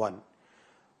 One.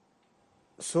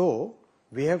 So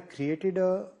we have created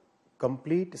a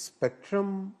complete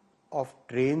spectrum of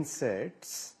train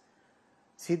sets.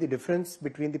 See, the difference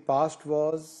between the past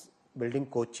was building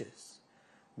coaches.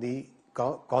 The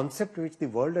concept which the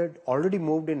world had already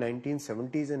moved in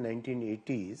 1970s and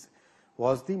 1980s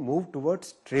was the move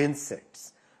towards train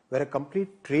sets, where a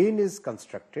complete train is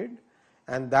constructed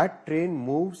and that train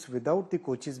moves without the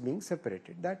coaches being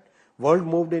separated. That world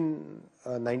moved in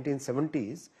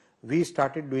 1970s. We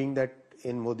started doing that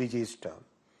in Modi ji's term,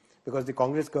 because the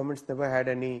Congress governments never had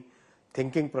any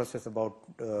thinking process about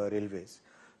railways.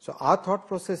 So our thought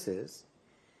process is,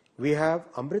 we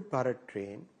have Amrit Bharat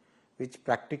train, which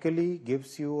practically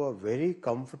gives you a very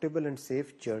comfortable and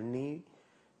safe journey,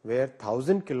 where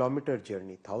 1,000-kilometer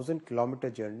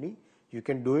journey, you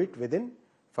can do it within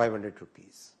 500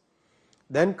 rupees.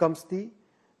 Then comes the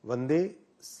Vande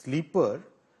Sleeper,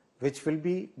 which will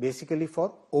be basically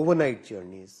for overnight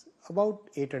journeys, about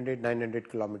 800-900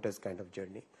 kilometers kind of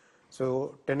journey.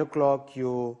 So 10 o'clock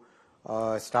you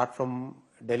start from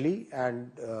Delhi,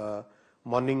 and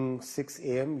morning 6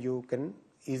 a.m. you can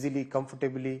easily,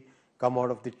 comfortably come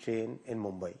out of the train in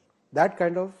Mumbai. That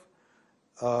kind of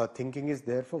thinking is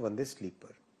there for Vande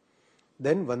Sleeper.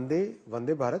 Then Vande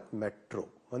Bharat Metro.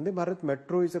 Vande Bharat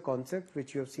Metro is a concept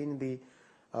which you have seen in the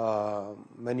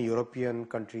many European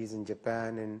countries, in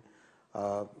Japan, and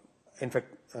in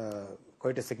fact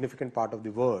quite a significant part of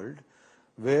the world,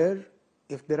 where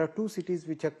if there are two cities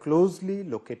which are closely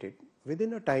located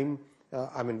within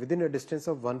a distance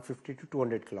of 150 to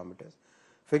 200 kilometers,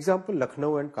 for example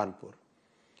Lucknow and Kanpur,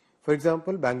 for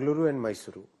example Bangalore and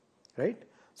Mysuru, right?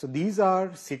 So these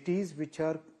are cities which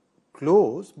are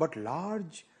close but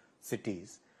large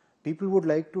cities. People would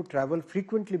like to travel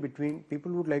frequently between,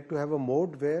 people would like to have a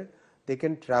mode where they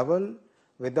can travel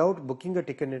without booking a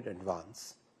ticket in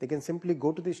advance. They can simply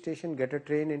go to the station, get a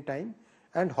train in time,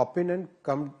 and hop in and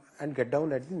come and get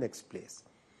down at the next place.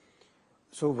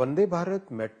 So Vande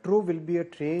Bharat Metro will be a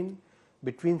train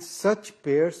between such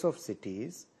pairs of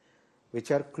cities which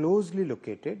are closely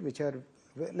located, which are,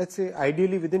 let's say,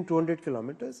 ideally within 200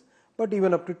 kilometers, but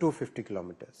even up to 250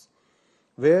 kilometers,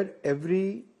 where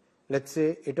every, let's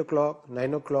say, 8 o'clock,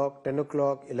 9 o'clock, 10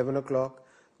 o'clock, 11 o'clock,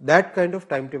 that kind of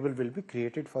timetable will be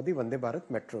created for the Vande Bharat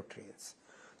metro trains.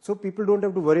 So people don't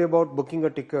have to worry about booking a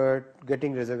ticket,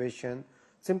 getting reservation.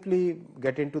 Simply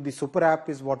get into the super app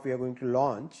is what we are going to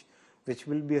launch, which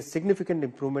will be a significant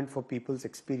improvement for people's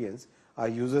experience, our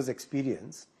users'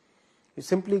 experience. You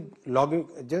simply log in,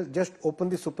 just open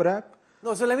the super app.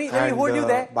 No, so let me hold you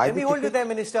there. Let me hold you there,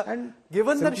 Minister.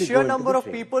 Given the sheer number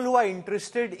of people who are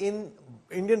interested in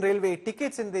Indian Railway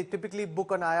tickets and they typically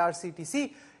book on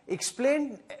IRCTC,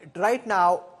 explain right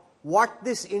now what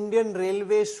this Indian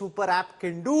Railway super app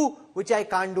can do, which I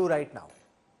can't do right now.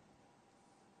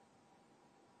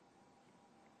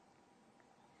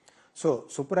 So,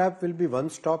 super app will be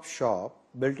one-stop shop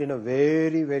built in a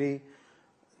very, very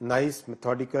nice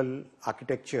methodical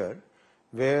architecture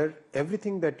where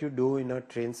everything that you do in a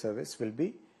train service will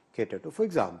be catered to. For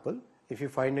example, if you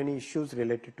find any issues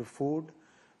related to food,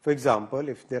 for example,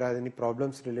 if there are any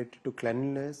problems related to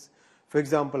cleanliness, for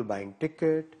example, buying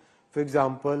ticket, for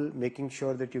example, making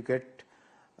sure that you get,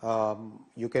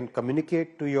 you can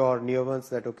communicate to your near ones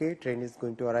that, okay, train is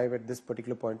going to arrive at this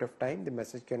particular point of time, the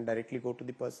message can directly go to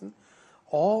the person.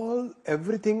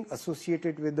 Everything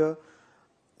associated with the,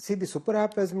 see, the super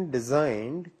app has been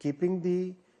designed keeping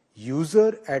the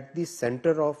user at the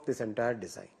center of this entire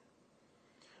design.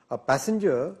 A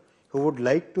passenger who would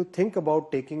like to think about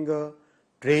taking a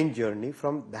train journey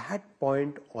from that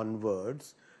point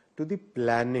onwards to the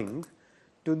planning,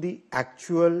 to the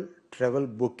actual travel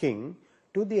booking,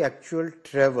 to the actual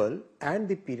travel and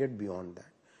the period beyond that.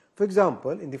 For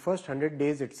example, in the first 100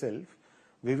 days itself,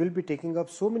 we will be taking up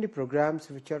so many programs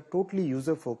which are totally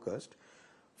user focused.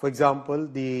 For example,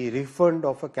 the refund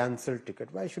of a cancelled ticket.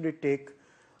 Why should it take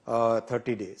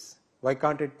 30 days? Why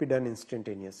can't it be done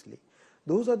instantaneously?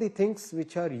 Those are the things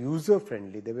which are user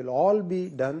friendly. They will all be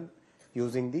done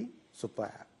using the super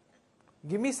app.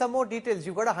 Give me some more details.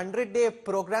 You've got a 100-day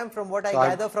program from what I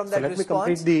gather from that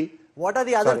response. What are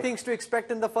the other things to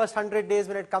expect in the first 100 days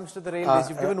when it comes to the railways?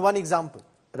 You've given one example.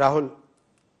 Rahul,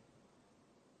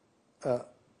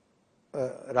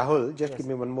 just give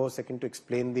me one more second to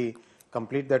explain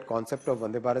complete that concept of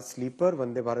Vande Bharat Sleeper,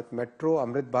 Vande Bharat Metro,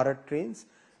 Amrit Bharat trains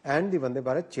and the Vande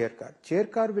Bharat chair car. Chair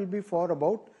car will be for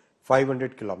about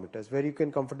 500 kilometers where you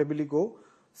can comfortably go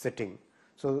sitting.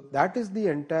 So that is the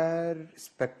entire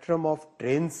spectrum of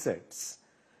train sets,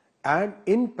 and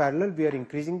in parallel we are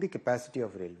increasing the capacity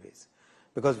of railways,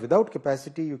 because without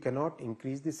capacity you cannot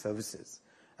increase the services,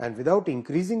 and without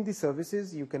increasing the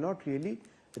services you cannot really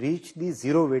reach the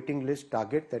zero waiting list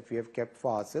target that we have kept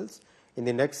for ourselves in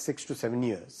the next 6 to 7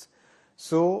 years.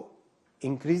 So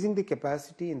increasing the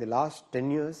capacity in the last 10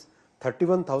 years,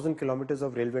 31,000 kilometers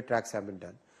of railway tracks have been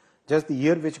done. Just the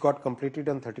year which got completed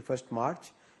on 31st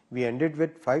March, we ended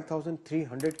with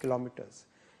 5,300 kilometers,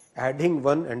 adding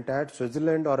one entire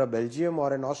Switzerland or a Belgium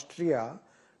or an Austria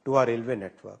to our railway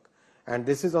network. And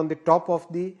this is on the top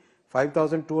of the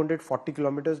 5,240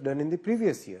 kilometers done in the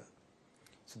previous year.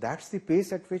 So that's the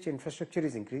pace at which infrastructure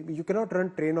is increasing. You cannot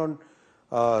run train on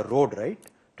road, right?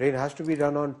 Train has to be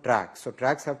run on tracks. So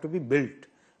tracks have to be built,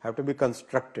 have to be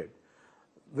constructed,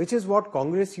 which is what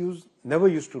Congress never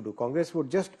used to do. Congress would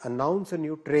just announce a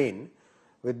new train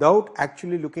without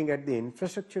actually looking at the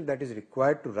infrastructure that is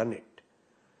required to run it.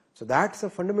 So that's a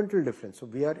fundamental difference. So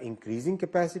we are increasing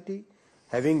capacity,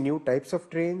 having new types of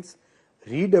trains,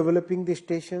 redeveloping the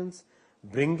stations,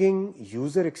 bringing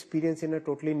user experience in a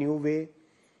totally new way,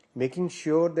 making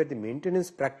sure that the maintenance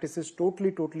practices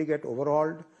totally get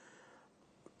overhauled,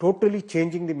 totally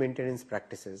changing the maintenance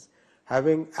practices,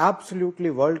 having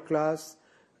absolutely world-class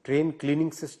train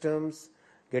cleaning systems,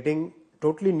 getting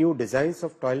totally new designs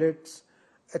of toilets.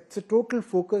 It's a total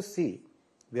focus. See,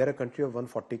 we are a country of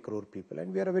 140 crore people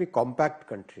and we are a very compact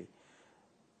country.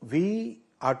 We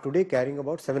are today carrying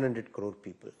about 700 crore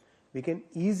people. We can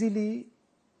easily,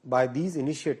 by these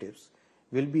initiatives,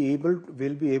 will be able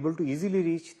to easily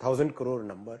reach 1,000 crore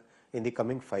number in the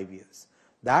coming 5 years.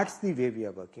 That's the way we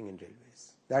are working in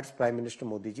railways. That's Prime Minister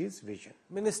Modi ji's vision.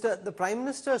 Minister, the Prime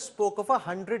Minister spoke of a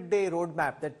 100-day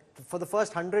roadmap, that for the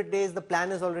first 100 days the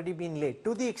plan has already been laid.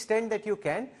 To the extent that you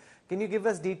can you give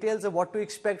us details of what to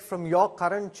expect from your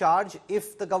current charge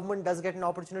if the government does get an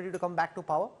opportunity to come back to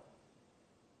power?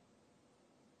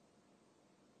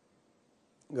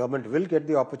 Government will get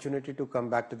the opportunity to come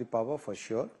back to the power for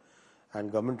sure,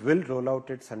 and government will roll out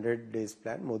its 100 days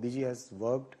plan. Modi ji has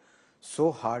worked so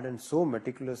hard and so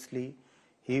meticulously.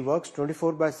 He works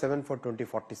 24/7 for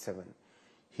 2047.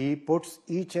 He puts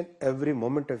each and every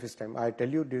moment of his time. I tell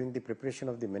you, during the preparation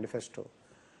of the manifesto,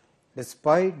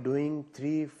 despite doing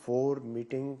 3-4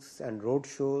 meetings and road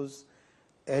shows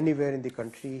anywhere in the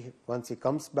country, once he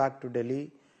comes back to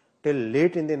Delhi, till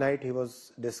late in the night he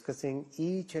was discussing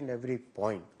each and every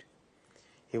point.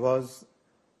 He was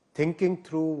thinking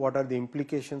through what are the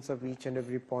implications of each and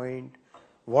every point,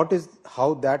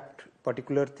 how that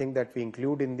particular thing that we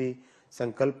include in the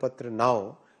Sankalp Patra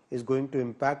now is going to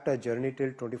impact our journey till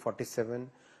 2047,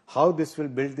 how this will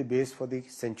build the base for the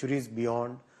centuries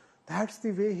beyond. That's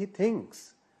the way he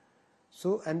thinks.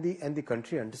 So, and the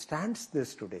country understands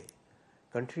this today.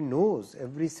 Country knows,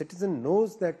 every citizen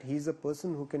knows that he is a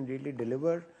person who can really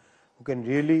deliver, who can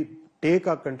really take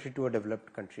our country to a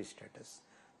developed country status.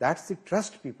 That's the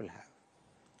trust people have.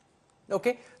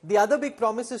 Okay. The other big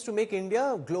promise is to make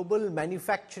India a global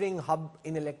manufacturing hub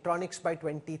in electronics by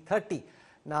 2030.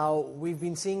 Now, we've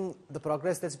been seeing the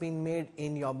progress that's been made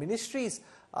in your ministries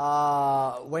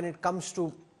when it comes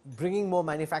to bringing more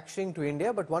manufacturing to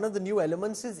India. But one of the new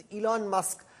elements is Elon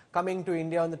Musk coming to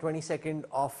India on the 22nd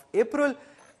of April.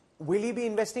 Will he be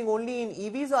investing only in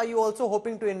EVs, or are you also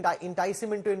hoping to entice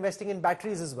him into investing in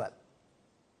batteries as well?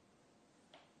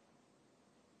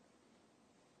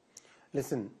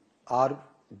 Listen, our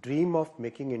dream of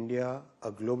making India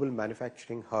a global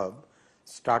manufacturing hub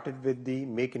started with the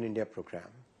Make in India program.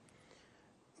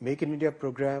 Make in India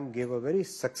program gave a very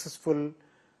successful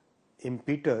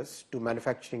impetus to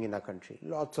manufacturing in our country.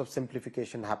 Lots of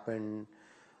simplification happened,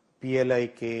 PLI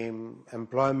came,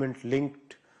 employment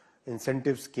linked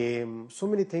incentives came, so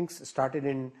many things started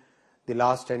in the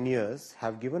last 10 years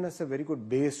have given us a very good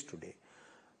base today.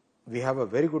 We have a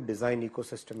very good design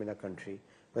ecosystem in our country,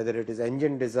 whether it is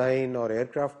engine design or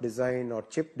aircraft design or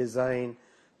chip design,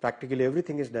 practically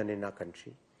everything is done in our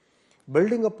country.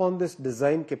 Building upon this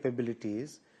design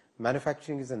capabilities,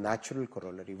 manufacturing is a natural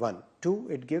corollary. One. Two,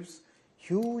 it gives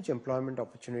huge employment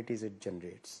opportunities it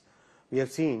generates. We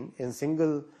have seen in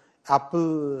single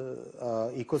Apple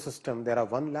ecosystem, there are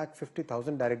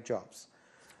 150,000 direct jobs.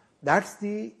 That's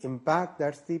the impact,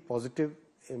 that's the positive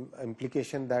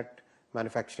implication that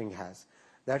manufacturing has.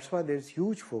 That's why there is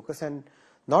huge focus, and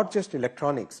not just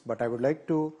electronics, but I would like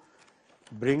to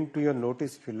bring to your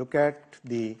notice, if you look at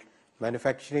the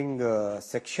manufacturing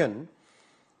section,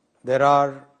 there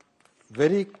are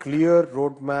very clear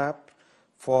roadmap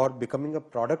for becoming a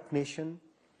product nation.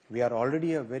 We are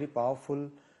already a very powerful,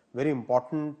 very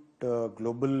important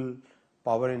global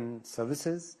power in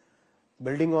services.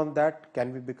 Building on that,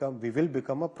 we will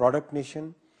become a product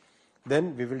nation.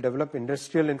 Then we will develop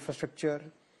industrial infrastructure.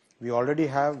 We already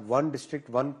have one district,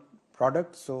 one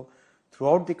product. So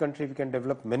throughout the country, we can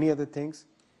develop many other things.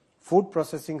 Food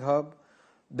processing hub,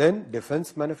 then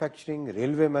defense manufacturing,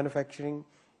 railway manufacturing,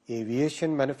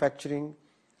 aviation manufacturing,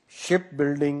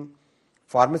 shipbuilding,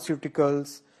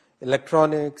 pharmaceuticals,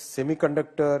 electronics,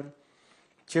 semiconductor,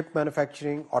 chip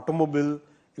manufacturing, automobile,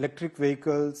 electric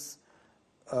vehicles,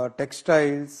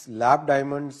 textiles, lab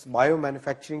diamonds,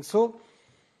 biomanufacturing. So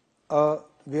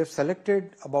we have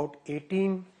selected about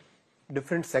 18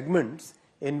 different segments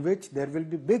in which there will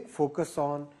be big focus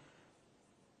on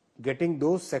getting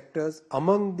those sectors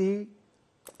among the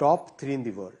top 3 in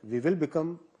the world. We will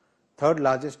become third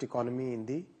largest economy in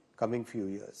the coming few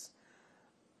years.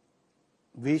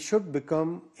 We should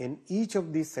become in each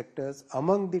of these sectors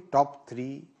among the top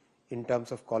 3 in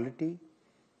terms of quality,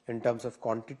 in terms of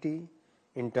quantity,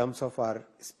 in terms of our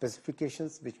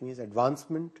specifications, which means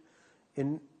advancement.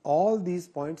 In all these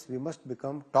points, we must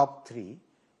become top 3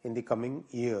 in the coming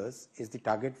years is the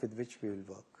target with which we will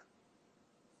work.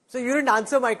 So you didn't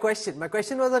answer my question. My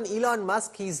question was on Elon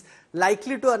Musk. He's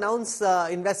likely to announce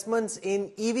investments in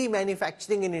EV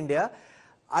manufacturing in India.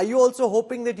 Are you also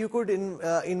hoping that you could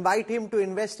invite him to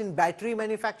invest in battery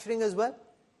manufacturing as well?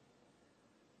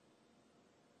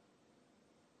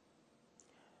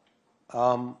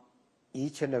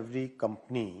 Each and every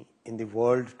company in the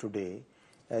world today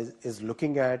is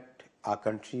looking at our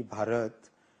country, Bharat,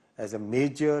 as a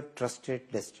major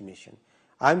trusted destination.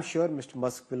 I'm sure Mr.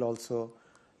 Musk will also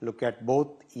look at both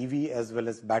EV as well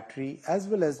as battery, as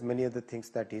well as many other things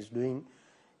that he's doing.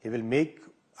 He will make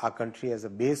our country as a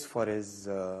base for his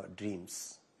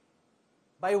dreams.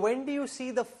 By when do you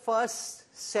see the first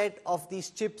set of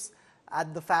these chips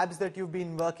at the fabs that you've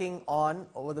been working on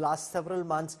over the last several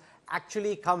months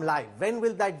actually come live? When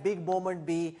will that big moment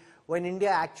be when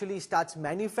India actually starts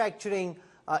manufacturing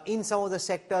in some of the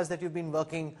sectors that you've been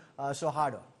working so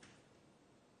hard on?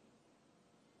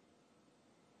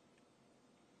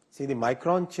 See, the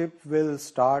Micron chip will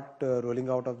start rolling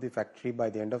out of the factory by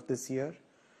the end of this year.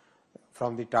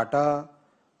 From the Tata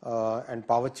and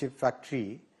Power Chip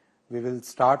factory, we will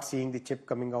start seeing the chip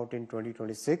coming out in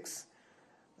 2026.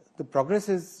 the progress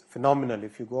is phenomenal.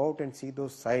 If you go out and see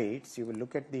those sites, you will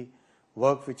look at the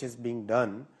work which is being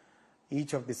done,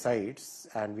 each of the sites,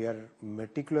 and we are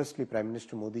meticulously, Prime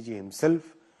Minister Modi ji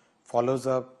himself follows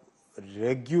up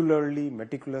regularly,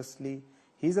 meticulously.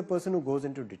 He is a person who goes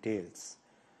into details.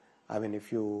 I mean,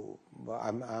 if you,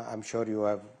 I'm sure you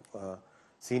have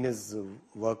seen his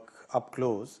work up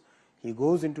close. He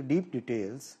goes into deep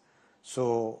details.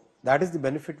 So that is the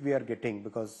benefit we are getting,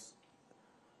 because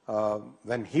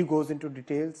when he goes into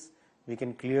details, we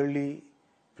can clearly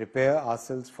prepare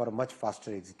ourselves for a much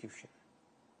faster execution.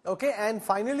 Okay, and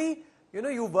finally, you know,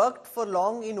 you worked for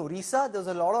long in Orissa. There was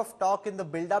a lot of talk in the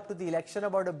build-up to the election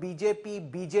about a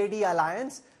BJP-BJD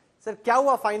alliance. Sir, kya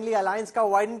hua finally alliance ka?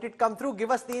 Why didn't it come through?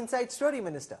 Give us the inside story,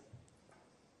 Minister.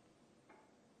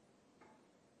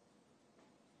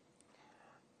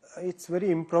 It's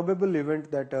very improbable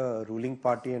event that a ruling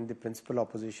party and the principal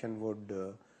opposition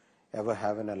would ever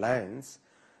have an alliance.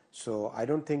 So I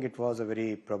don't think it was a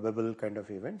very probable kind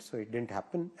of event. So it didn't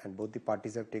happen, and both the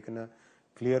parties have taken a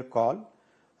clear call,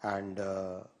 and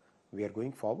we are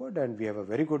going forward, and we have a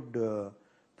very good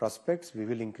prospects. We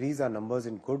will increase our numbers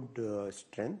in good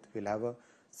strength. We'll have a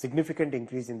significant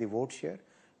increase in the vote share.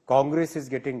 Congress is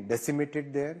getting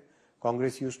decimated there.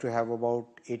 Congress used to have about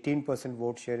 18%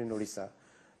 vote share in Odisha.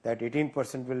 That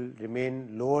 18% will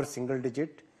remain lower single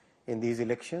digit in these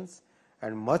elections,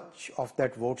 and much of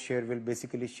that vote share will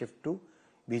basically shift to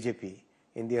BJP.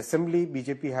 In the assembly,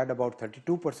 BJP had about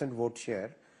 32% vote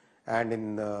share, and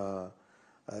in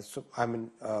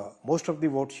most of the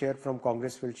vote share from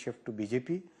Congress will shift to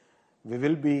BJP. We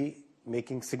will be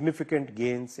making significant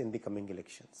gains in the coming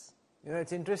elections. You know,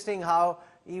 it's interesting how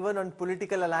even on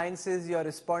political alliances, you're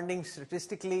responding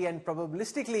statistically and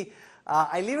probabilistically.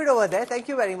 I leave it over there. Thank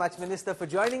you very much, Minister, for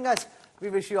joining us. We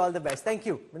wish you all the best. Thank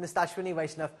you, Minister Ashwini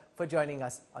Vaishnav, for joining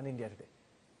us on India Today.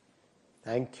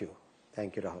 Thank you.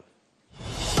 Thank you, Rahul.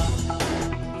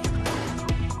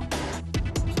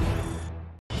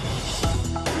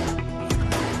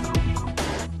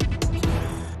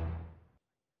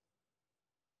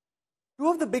 Two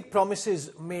of the big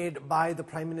promises made by the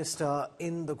Prime Minister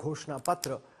in the Ghoshna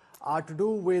Patra are to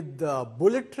do with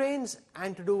bullet trains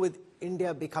and to do with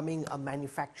India becoming a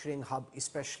manufacturing hub,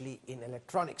 especially in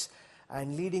electronics.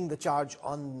 And leading the charge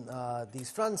on these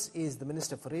fronts is the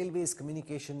Minister for Railways,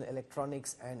 Communication,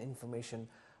 Electronics and Information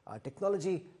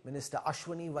Technology. Minister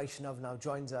Ashwini Vaishnav now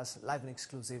joins us live and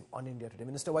exclusive on India Today.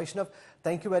 Minister Vaishnav,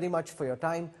 thank you very much for your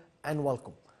time and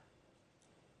welcome.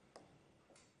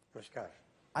 Namaskar.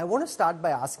 I want to start by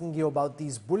asking you about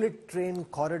these bullet train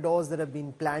corridors that have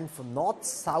been planned for North,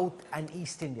 South and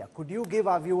East India. Could you give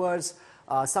our viewers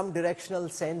some directional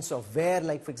sense of where,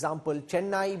 like for example,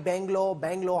 Chennai,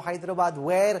 Bangalore, Hyderabad,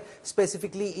 where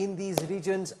specifically in these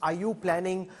regions are you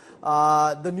planning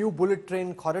the new bullet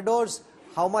train corridors?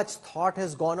 How much thought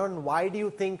has gone on? Why do you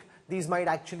think these might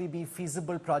actually be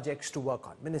feasible projects to work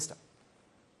on? Minister.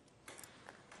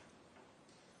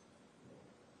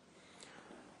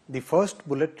 The first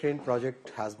bullet train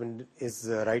project is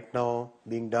right now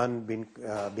being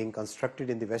constructed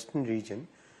in the western region,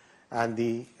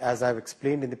 and as I've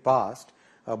explained in the past,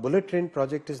 a bullet train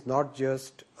project is not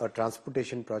just a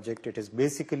transportation project. It is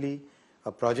basically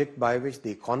a project by which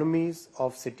the economies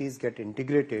of cities get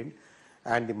integrated,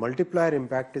 and the multiplier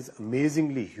impact is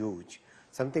amazingly huge.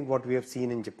 Something what we have seen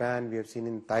in Japan, we have seen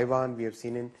in Taiwan, we have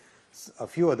seen in a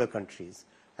few other countries,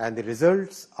 and the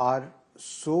results are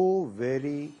so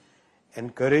very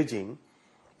encouraging,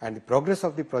 and the progress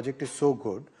of the project is so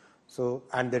good. So,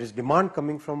 and there is demand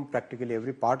coming from practically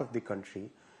every part of the country.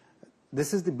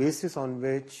 This is the basis on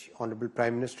which Honorable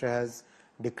Prime Minister has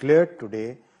declared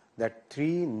today that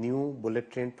 3 new bullet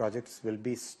train projects will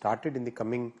be started in the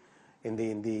coming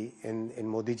in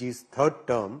Modi ji's third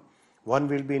term. One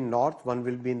will be in north, one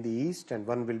will be in the east, and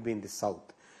one will be in the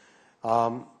south.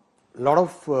 Lot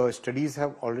of studies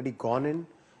have already gone in,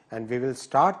 and we will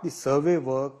start the survey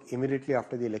work immediately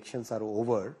after the elections are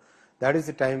over. That is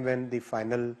the time when the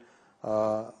final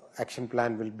action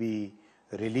plan will be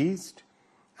released,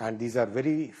 and these are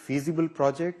very feasible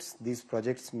projects. These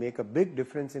projects make a big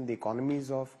difference in the economies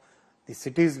of the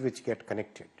cities which get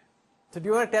connected. So do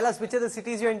you want to tell us which are the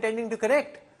cities you're intending to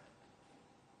connect?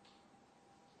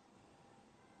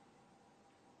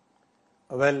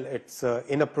 Well, it's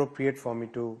inappropriate for me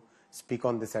to speak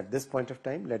on this at this point of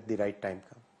time. Let the right time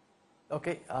come.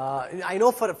 Okay, I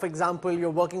know for example,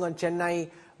 you're working on Chennai,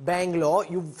 Bangalore.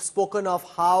 You've spoken of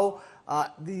how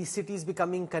the cities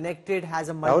becoming connected has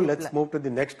a Now let's move to the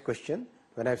next question.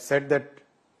 When I've said that,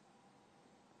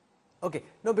 Okay,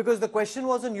 no, because the question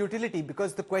was on utility,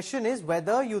 because the question is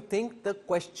whether you think the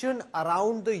question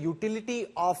around the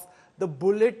utility of the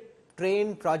bullet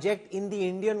train project in the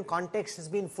Indian context has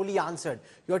been fully answered.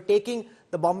 You're taking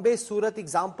the Bombay-Surat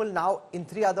example now in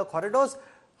 3 other corridors.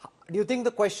 Do you think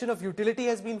the question of utility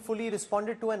has been fully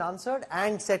responded to and answered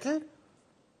and settled?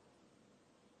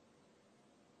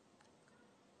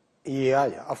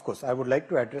 Yeah, of course. I would like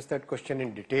to address that question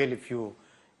in detail if you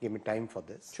give me time for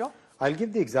this. Sure. I'll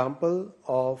give the example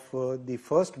of the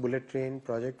first bullet train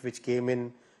project which came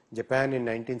in Japan in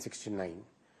 1969.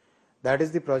 That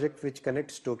is the project which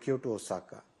connects Tokyo to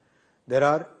Osaka.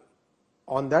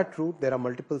 On that route, there are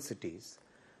multiple cities.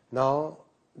 Now,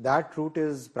 that route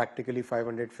is practically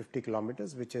 550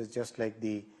 kilometers, which is just like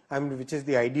which is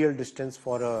the ideal distance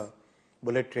for a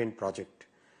bullet train project.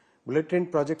 Bullet train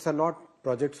projects are not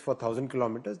projects for 1000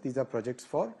 kilometers. These are projects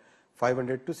for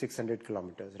 500 to 600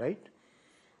 kilometers, right?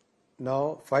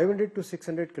 Now, 500 to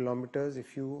 600 kilometers,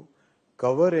 if you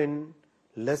cover in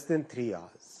less than 3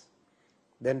 hours,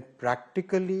 then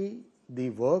practically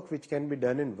the work which can be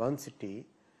done in one city,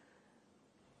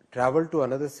 travel to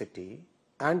another city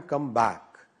and come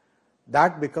back,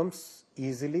 that becomes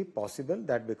easily possible,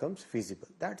 that becomes feasible.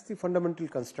 That's the fundamental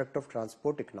construct of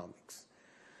transport economics.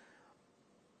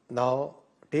 Now,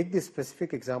 take the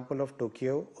specific example of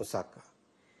Tokyo, Osaka.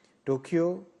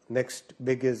 Tokyo, next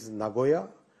big is Nagoya,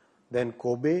 then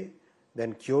Kobe,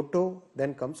 then Kyoto,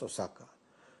 then comes Osaka.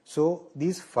 So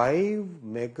these 5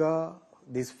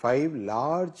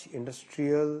 large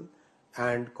industrial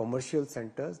and commercial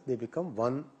centers, they become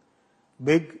one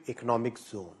big economic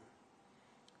zone.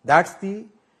 That's the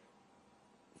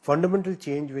fundamental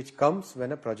change which comes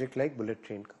when a project like bullet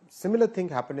train comes. Similar thing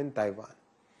happened in Taiwan.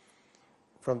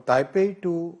 From Taipei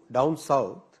to down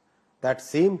south, that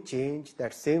same change,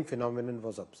 that same phenomenon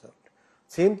was observed.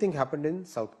 Same thing happened in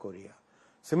South Korea.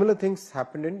 Similar things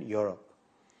happened in Europe.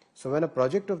 So when a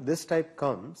project of this type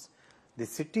comes, the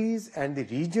cities and the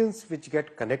regions which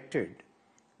get connected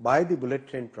by the bullet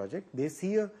train project, they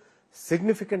see a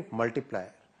significant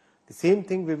multiplier. The same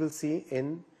thing we will see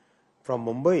from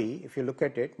Mumbai. If you look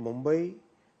at it, Mumbai,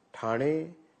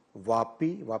 Thane,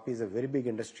 Vapi is a very big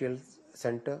industrial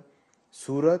center,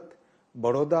 Surat,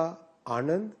 Baroda,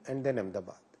 Anand, and then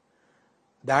Ahmedabad.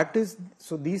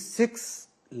 So these 6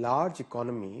 large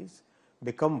economies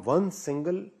become one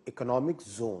single economic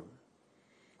zone.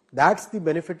 That's the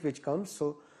benefit which comes.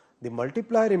 So the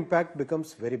multiplier impact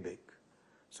becomes very big.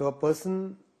 So a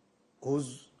person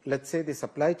who's, let's say, the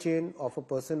supply chain of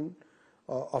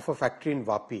a factory in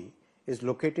Vapi is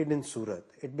located in Surat.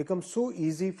 It becomes so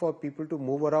easy for people to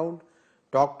move around,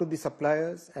 talk to the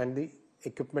suppliers, and the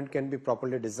equipment can be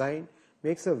properly designed.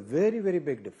 Makes a very, very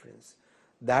big difference.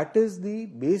 That is the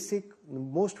basic,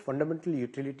 most fundamental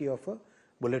utility of a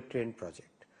bullet train project.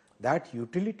 That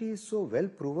utility is so well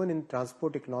proven in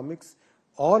transport economics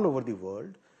all over the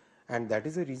world, and that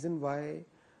is the reason why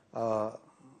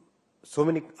so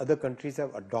many other countries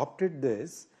have adopted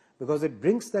this, because it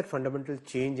brings that fundamental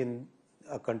change in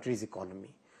a country's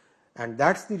economy. And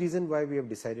that's the reason why we have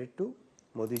decided to,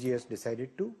 Modi ji has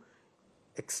decided to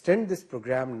extend this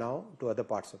program now to other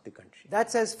parts of the country.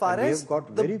 That's as far as... We have got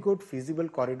very good feasible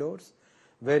corridors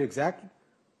where exactly...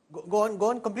 Go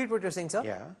on, complete what you're saying, sir.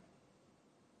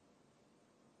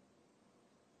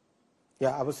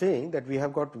 Yeah, I was saying that we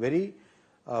have got very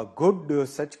good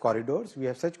such corridors. We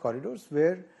have such corridors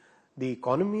where the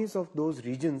economies of those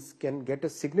regions can get a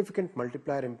significant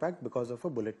multiplier impact because of a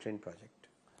bullet train project.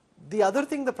 The other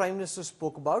thing the Prime Minister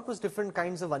spoke about was different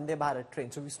kinds of Vande Bharat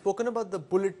trains. So we've spoken about the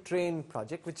bullet train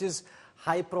project, which is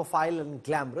high profile and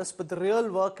glamorous, but the real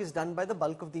work is done by the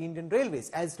bulk of the Indian Railways.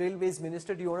 As Railways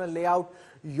Minister, do you want to lay out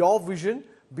your vision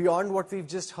beyond what we've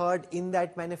just heard in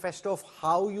that manifesto of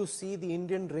how you see the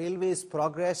Indian Railways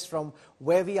progress from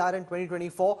where we are in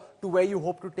 2024 to where you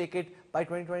hope to take it by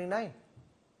 2029?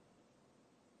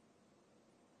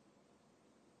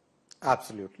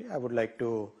 Absolutely. I would like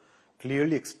to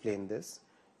clearly explain this.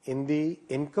 In the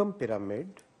income pyramid,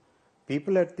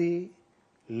 people at the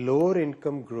lower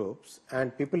income groups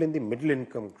and people in the middle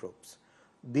income groups,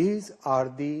 these are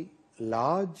the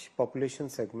large population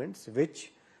segments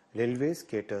which Railways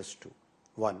caters to.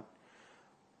 One.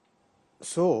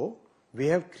 So we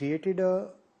have created a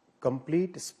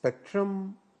complete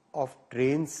spectrum of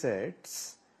train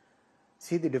sets.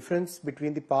 See, the difference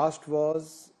between the past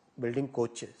was building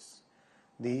coaches.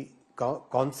 The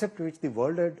concept which the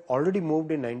world had already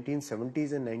moved in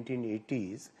 1970s and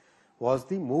 1980s was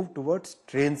the move towards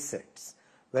train sets,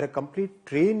 where a complete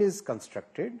train is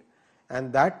constructed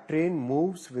and that train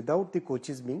moves without the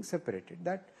coaches being separated.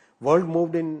 That world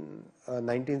moved in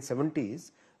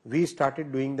 1970s. We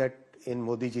started doing that in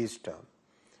Modi ji's term,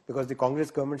 because the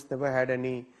Congress governments never had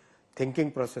any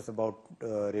thinking process about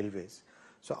railways.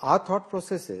 So our thought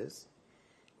process is,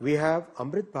 we have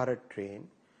Amrit Bharat train,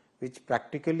 which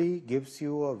practically gives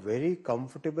you a very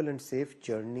comfortable and safe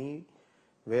journey,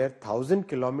 where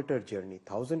 1,000-kilometer journey,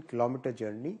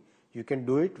 you can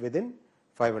do it within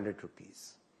 500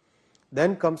 rupees.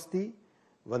 Then comes the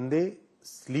Vande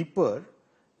Sleeper,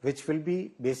 which will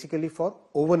be basically for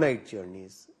overnight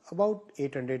journeys, about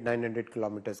 800-900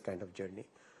 kilometers kind of journey.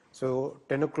 So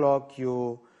 10 o'clock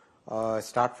you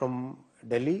start from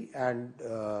Delhi, and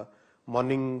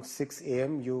morning 6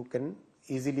 a.m. you can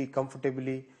easily,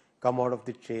 comfortably come out of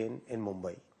the train in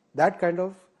Mumbai. That kind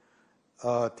of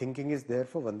thinking is there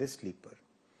for Vande Sleeper.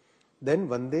 Then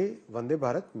Vande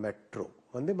Bharat Metro.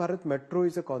 Vande Bharat Metro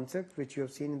is a concept which you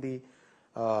have seen in the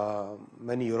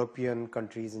many European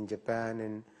countries, in Japan,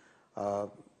 and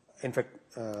in fact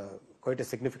quite a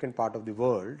significant part of the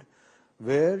world,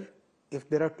 where if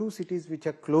there are two cities which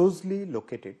are closely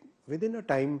located within a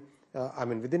time,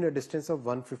 within a distance of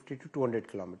 150 to 200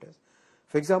 kilometers,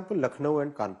 for example, Lucknow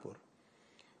and Kanpur,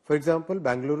 for example,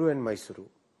 Bangalore and Mysuru,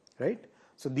 right?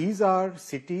 So these are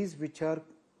cities which are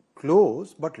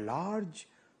close but large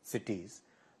cities.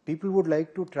 People would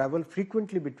like to travel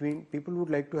frequently between, people would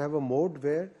like to have a mode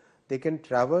where they can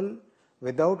travel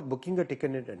without booking a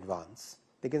ticket in advance.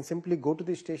 They can simply go to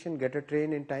the station, get a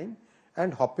train in time,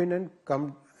 and hop in and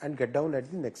come and get down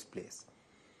at the next place.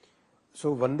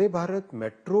 So Vande Bharat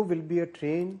Metro will be a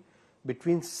train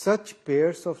between such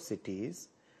pairs of cities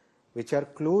which are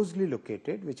closely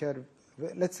located, which are,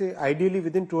 let's say, ideally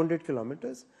within 200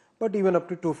 kilometers, but even up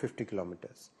to 250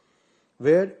 kilometers,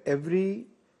 where every,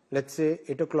 let's say,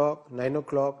 8 o'clock, 9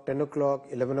 o'clock, 10 o'clock,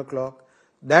 11 o'clock,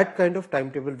 that kind of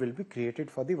timetable will be created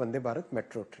for the Vande Bharat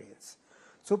Metro trains.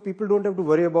 So people don't have to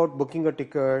worry about booking a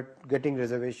ticket, getting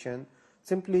reservation.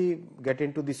 Simply get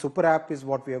into the super app is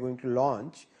what we are going to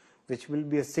launch, which will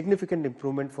be a significant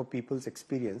improvement for people's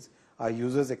experience, our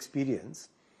users' experience.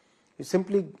 You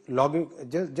simply log in,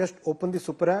 just open the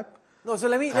super app. No, so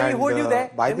let me hold you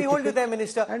there. Let me hold you there,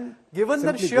 Minister. Given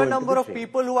the sheer number of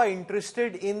people who are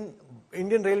interested in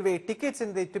Indian Railway tickets,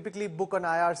 and they typically book on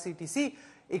IRCTC,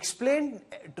 explain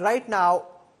right now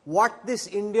what this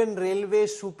Indian Railway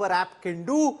super app can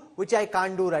do, which I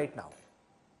can't do right now.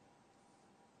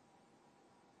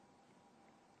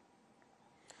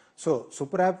 So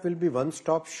super app will be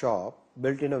one-stop shop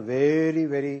built in a very,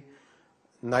 very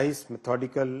nice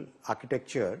methodical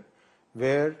architecture,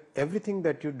 where everything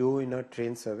that you do in a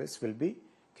train service will be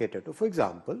catered to. For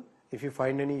example, if you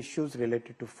find any issues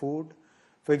related to food,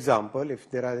 for example, if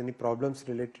there are any problems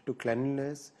related to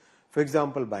cleanliness, for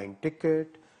example, buying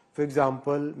ticket, for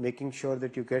example, making sure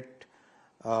that you get,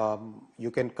 you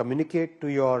can communicate to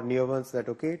your near ones that,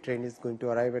 okay, train is going to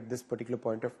arrive at this particular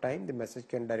point of time, the message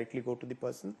can directly go to the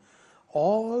person.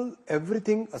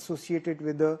 Everything associated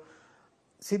with the,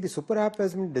 see, the super app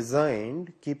has been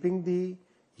designed keeping the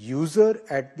user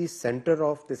at the center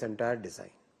of this entire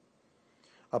design.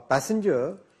 A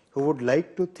passenger who would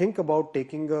like to think about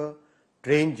taking a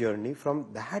train journey, from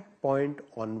that point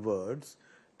onwards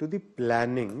to the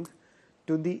planning,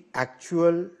 to the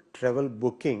actual travel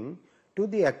booking, to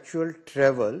the actual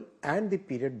travel and the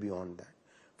period beyond that.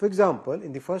 For example,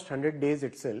 in the first 100 days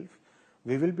itself,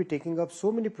 we will be taking up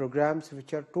so many programs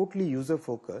which are totally user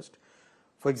focused.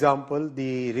 For example,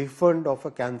 the refund of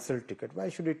a cancelled ticket. Why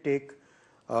should it take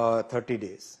 30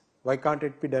 days? Why can't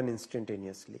it be done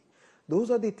instantaneously? Those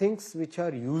are the things which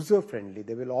are user friendly.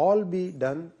 They will all be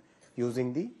done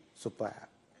using the super app.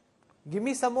 Give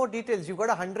me some more details. You've got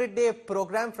a 100-day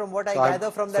program from what I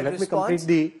gather from that response.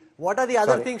 What are the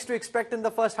other things to expect in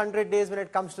the first 100 days when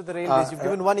it comes to the railways? You've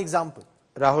given one example.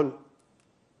 Rahul,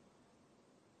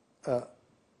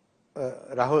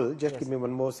 just give me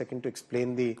one more second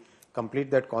to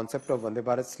complete that concept of Vande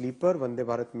Bharat Sleeper, Vande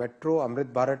Bharat Metro,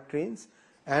 Amrit Bharat trains,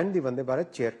 and the Vande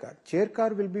Bharat chair car. Chair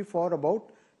car will be for about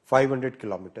 500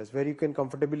 kilometers, where you can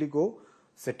comfortably go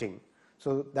sitting.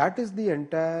 So that is the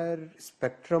entire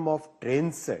spectrum of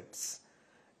train sets,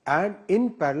 and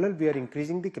in parallel we are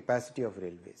increasing the capacity of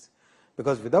railways,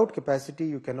 because without capacity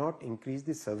you cannot increase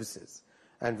the services,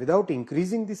 and without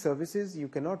increasing the services you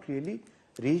cannot really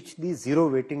reach the zero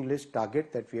waiting list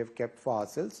target that we have kept for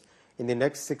ourselves in the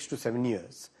next 6 to 7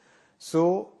 years.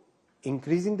 So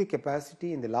increasing the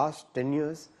capacity, in the last 10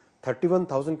 years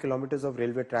 31,000 kilometers of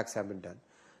railway tracks have been done.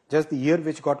 Just the year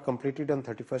which got completed on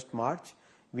 31st March,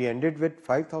 we ended with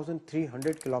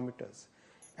 5,300 kilometers,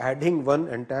 adding one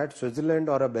entire Switzerland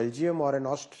or a Belgium or an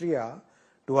Austria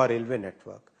to our railway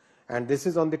network. And this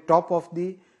is on the top of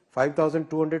the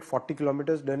 5,240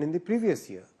 kilometers done in the previous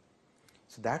year.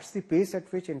 So that's the pace at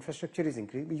which infrastructure is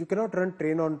increasing. You cannot run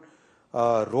train on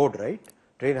road, right?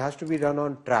 Train has to be run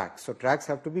on tracks. So tracks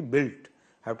have to be built,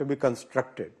 have to be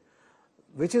constructed,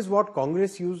 which is what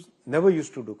Congress never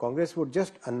used to do. Congress would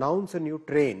just announce a new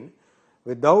train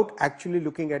without actually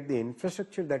looking at the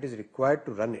infrastructure that is required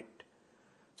to run it.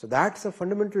 So that's a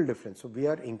fundamental difference. So we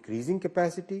are increasing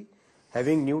capacity,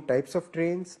 having new types of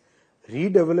trains,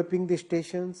 redeveloping the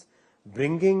stations,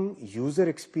 bringing user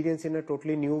experience in a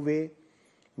totally new way,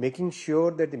 making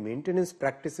sure that the maintenance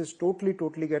practices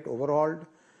totally get overhauled,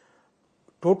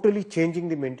 totally changing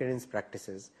the maintenance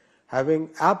practices, having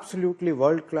absolutely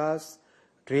world-class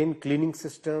train cleaning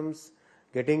systems,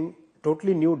 getting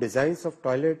totally new designs of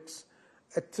toilets.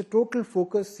 It's a total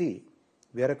focus. See,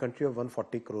 we are a country of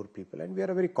 140 crore people and we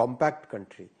are a very compact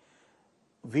country.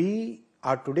 We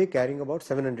are today carrying about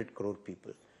 700 crore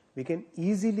people. We can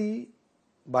easily,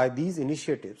 by these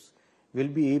initiatives, will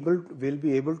be able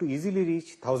to easily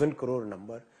reach 1,000 crore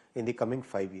number in the coming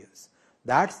 5 years.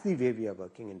 That's the way we are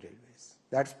working in railways.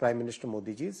 That's Prime Minister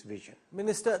Modi's vision.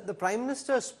 Minister, the Prime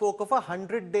Minister spoke of a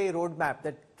 100-day roadmap,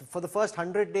 that for the first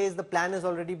 100 days the plan has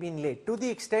already been laid. To the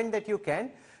extent that you can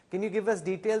you give us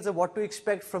details of what to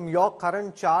expect from your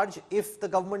current charge if the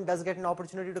government does get an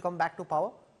opportunity to come back to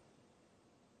power?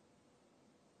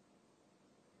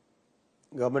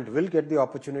 Government will get the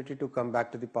opportunity to come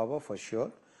back to the power for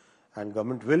sure, and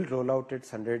government will roll out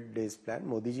its 100 days plan.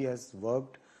 Modi ji has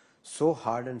worked so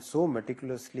hard and so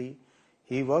meticulously.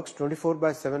 He works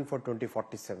 24/7 for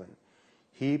 2047.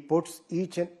 He puts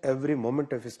each and every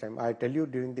moment of his time. I tell you,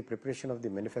 during the preparation of the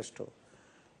manifesto,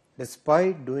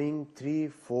 despite doing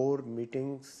 3-4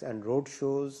 meetings and road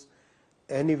shows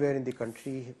anywhere in the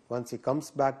country, once he comes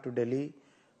back to Delhi,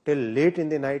 till late in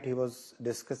the night he was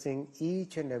discussing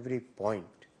each and every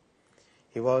point.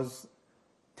 He was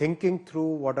thinking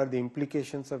through what are the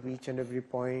implications of each and every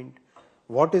point,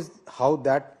 how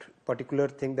that particular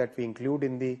thing that we include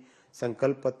in the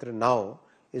Sankalp Patra now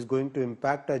is going to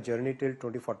impact our journey till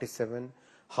 2047,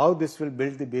 how this will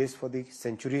build the base for the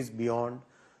centuries beyond.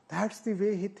 That's the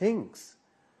way he thinks.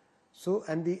 So,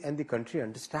 and the country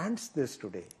understands this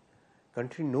today.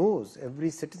 Country knows, every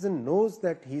citizen knows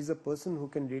that he is a person who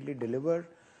can really deliver,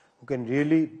 who can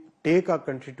really take our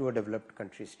country to a developed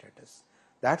country status.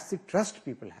 That's the trust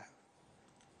people have.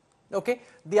 Okay.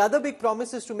 The other big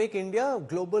promise is to make India a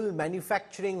global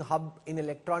manufacturing hub in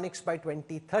electronics by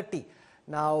 2030.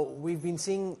 Now, we've been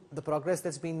seeing the progress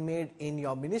that's been made in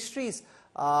your ministries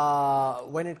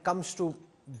when it comes to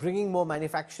bringing more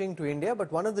manufacturing to India,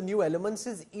 but one of the new elements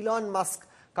is Elon Musk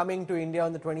coming to India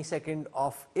on the 22nd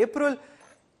of April.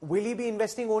 Will he be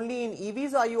investing only in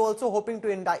EVs, or are you also hoping to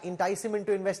entice him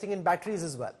into investing in batteries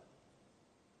as well?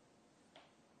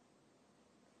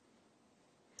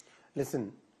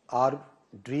 Listen, our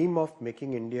dream of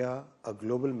making India a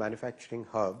global manufacturing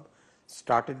hub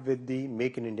started with the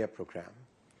Make in India program.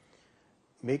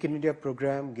 Make in India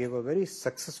program gave a very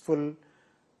successful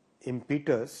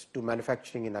impetus to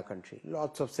manufacturing in our country.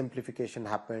 Lots of simplification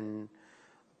happened,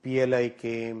 PLI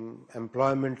came,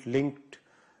 employment linked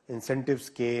incentives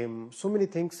came, so many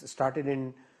things started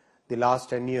in the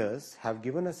last 10 years have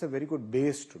given us a very good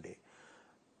base today.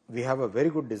 We have a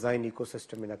very good design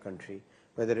ecosystem in our country,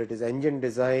 whether it is engine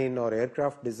design or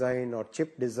aircraft design or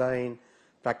chip design,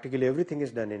 practically everything is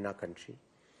done in our country.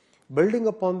 Building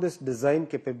upon this design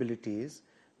capabilities,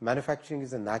 manufacturing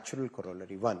is a natural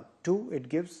corollary. 1. 2, it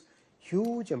gives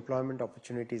huge employment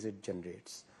opportunities it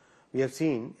generates. We have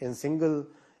seen in single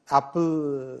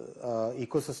Apple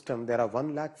ecosystem, there are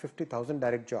 150,000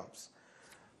 direct jobs.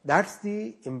 That's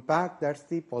the impact, that's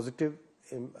the positive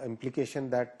implication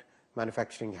that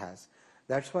manufacturing has.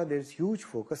 That's why there's huge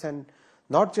focus, and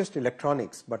not just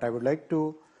electronics, but I would like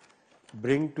to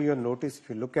bring to your notice, if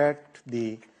you look at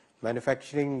the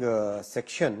manufacturing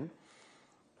section,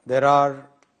 there are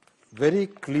very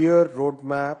clear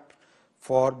roadmap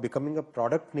for becoming a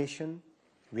product nation.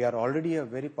 We are already a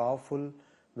very powerful,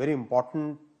 very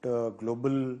important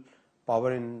global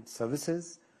power in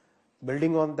services.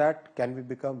 Building on that,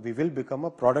 we will become a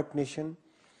product nation.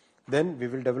 Then we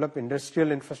will develop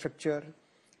industrial infrastructure.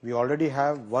 We already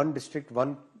have one district,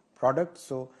 one product.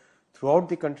 So throughout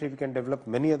the country, we can develop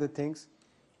many other things.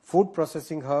 Food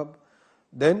processing hub,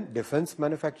 then defense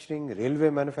manufacturing, railway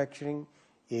manufacturing,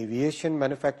 aviation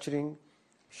manufacturing,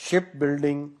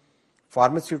 shipbuilding,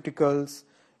 pharmaceuticals,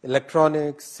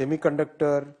 electronics,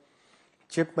 semiconductor,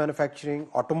 chip manufacturing,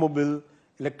 automobile,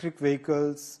 electric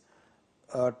vehicles,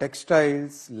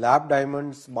 textiles, lab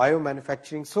diamonds,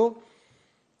 biomanufacturing. So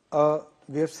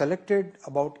we have selected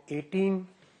about 18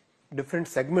 different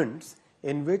segments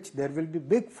in which there will be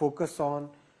big focus on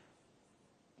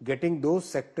getting those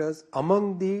sectors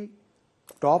among the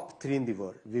top 3 in the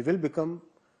world. We will become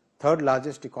third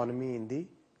largest economy in the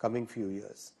coming few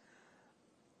years.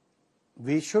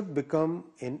 We should become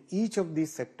in each of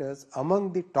these sectors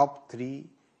among the top 3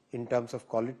 in terms of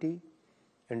quality,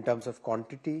 in terms of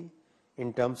quantity,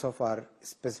 in terms of our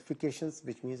specifications,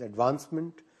 which means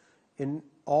advancement. In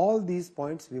all these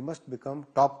points, we must become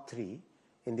top 3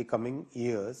 in the coming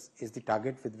years is the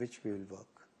target with which we will work.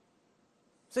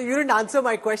 So you didn't answer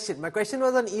my question. My question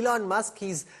was on Elon Musk.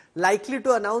 He's likely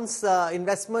to announce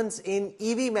investments in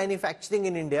EV manufacturing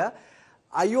in India.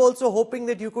 Are you also hoping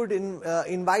that you could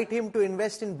invite him to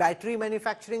invest in battery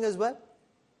manufacturing as well?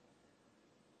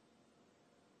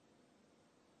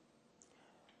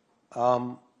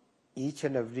 Each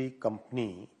and every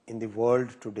company in the world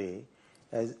today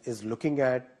is looking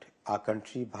at our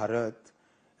country, Bharat,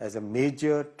 as a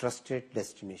major trusted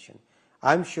destination.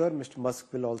 I'm sure Mr.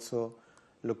 Musk will also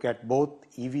look at both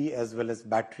EV as well as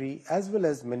battery, as well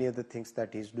as many other things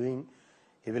that he's doing.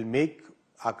 He will make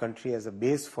our country as a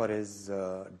base for his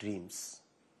dreams.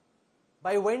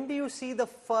 By when do you see the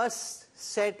first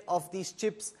set of these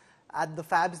chips at the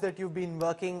fabs that you've been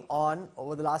working on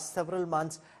over the last several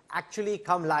months actually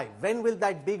come live? When will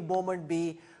that big moment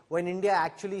be when India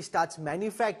actually starts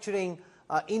manufacturing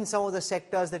in some of the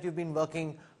sectors that you've been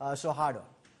working so hard on?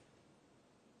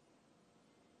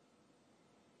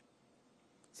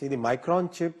 See, the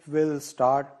Micron chip will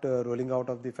start rolling out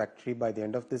of the factory by the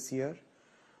end of this year.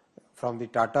 From the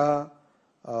Tata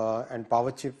and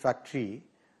Power Chip factory,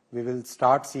 we will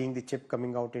start seeing the chip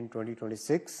coming out in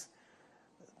 2026.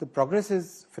 The progress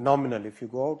is phenomenal. If you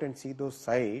go out and see those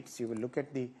sites, you will look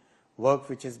at the work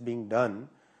which is being done,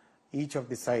 each of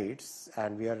the sites,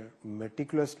 and we are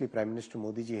meticulously, Prime Minister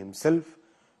Modi ji himself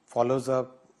follows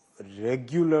up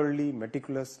regularly,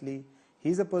 meticulously.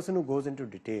 He's a person who goes into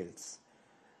details.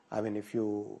 I mean, if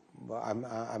you,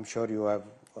 I'm sure you have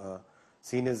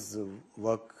seen his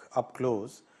work up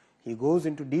close. He goes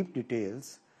into deep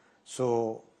details.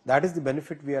 So that is the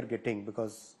benefit we are getting,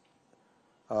 because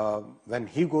when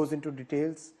he goes into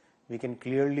details, we can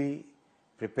clearly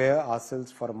prepare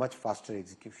ourselves for a much faster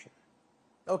execution.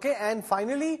 Okay, and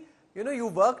finally, you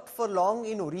worked for long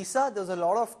in Orissa. There was a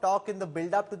lot of talk in the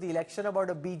build-up to the election about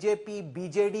a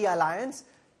BJP-BJD alliance.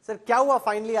 Sir, kya hua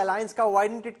finally alliance ka? Why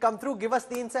didn't it come through? Give us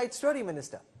the inside story,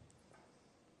 Minister.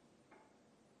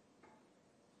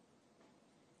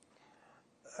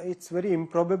 It's very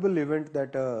improbable event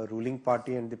that a ruling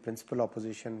party and the principal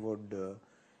opposition would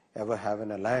ever have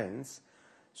an alliance.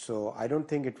 So I don't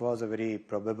think it was a very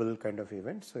probable kind of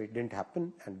event. So it didn't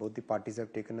happen, and both the parties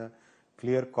have taken a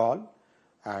clear call,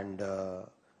 and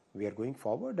we are going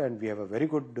forward, and we have a very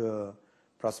good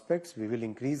prospects. We will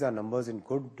increase our numbers in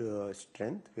good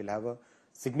strength. We'll have a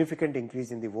significant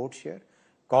increase in the vote share.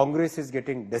 Congress is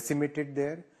getting decimated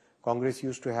there. Congress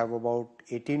used to have about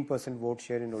 18% vote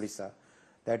share in Odisha.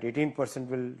 That 18%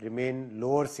 will remain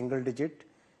lower single digit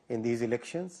in these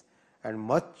elections, and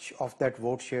much of that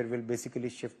vote share will basically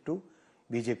shift to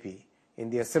BJP. In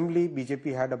the assembly,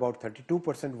 BJP had about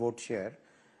 32% vote share,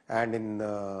 and in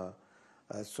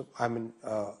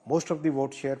most of the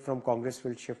vote share from Congress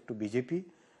will shift to BJP.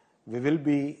 We will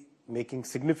be making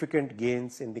significant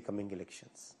gains in the coming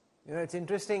elections. It's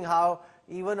interesting how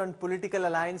even on political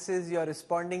alliances, you're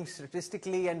responding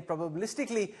statistically and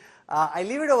probabilistically. I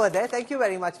leave it over there. Thank you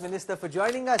very much, Minister, for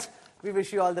joining us. We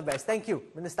wish you all the best. Thank you,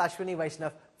 Minister Ashwini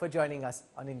Vaishnav, for joining us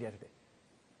on India Today.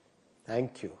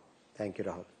 Thank you. Thank you,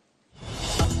 Rahul.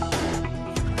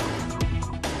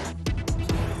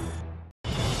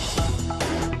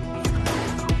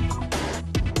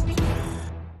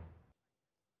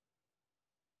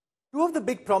 Two of the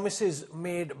big promises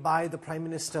made by the Prime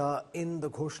Minister in the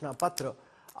Ghoshna Patra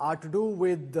are to do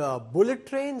with bullet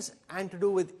trains and to do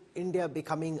with India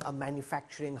becoming a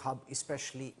manufacturing hub,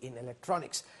 especially in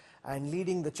electronics. And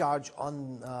leading the charge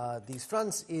on these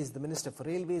fronts is the Minister for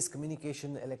Railways,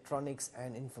 Communication, Electronics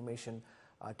and Information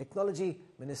Technology.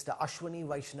 Minister Ashwini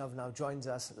Vaishnav now joins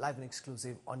us live and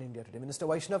exclusive on India Today. Minister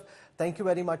Vaishnav, thank you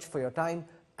very much for your time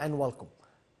and welcome.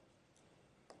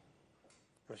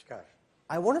 Namaskar.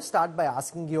 I want to start by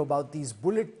asking you about these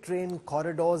bullet train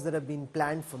corridors that have been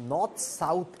planned for North,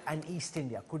 South and East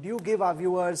India. Could you give our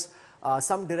viewers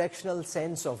some directional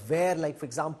sense of where, like for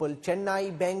example,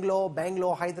 Chennai,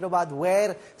 Bangalore, Hyderabad,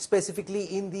 where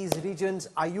specifically in these regions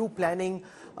are you planning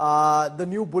the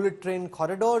new bullet train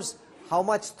corridors? How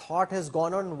much thought has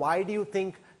gone on? Why do you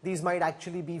think these might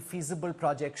actually be feasible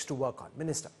projects to work on?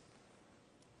 Minister.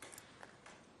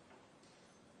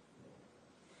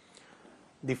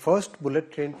 The first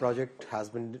bullet train project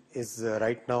is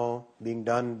right now being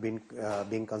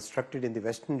constructed in the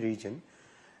western region,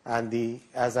 And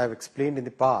as I've explained in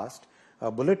the past,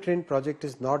 a bullet train project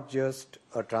is not just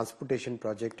a transportation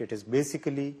project. It is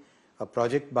basically a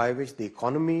project by which the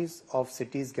economies of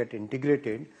cities get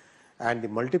integrated, and the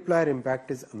multiplier impact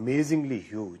is amazingly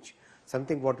huge.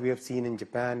 Something what we have seen in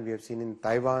Japan, we have seen in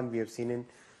Taiwan, we have seen in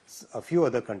a few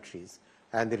other countries.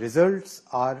 And the results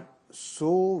are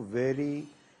so very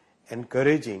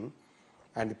encouraging,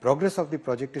 and the progress of the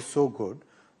project is so good.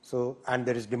 And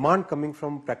there is demand coming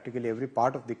from practically every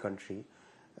part of the country.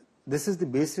 This is the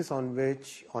basis on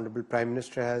which Honorable Prime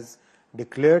Minister has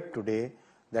declared today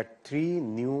that 3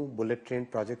 new bullet train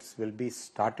projects will be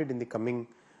started in the coming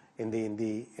in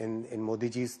Modi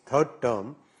ji's 3rd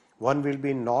term. One will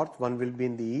be in north, one will be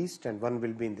in the east, and one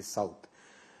will be in the south.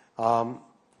 A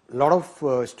lot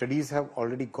of studies have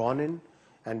already gone in,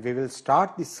 and we will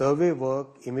start the survey work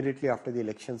immediately after the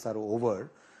elections are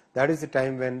over. That is the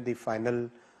time when the final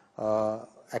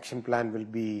action plan will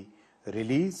be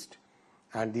released,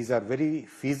 and these are very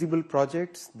feasible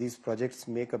projects. These projects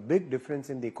make a big difference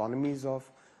in the economies of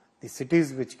the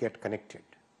cities which get connected.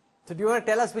 So do you want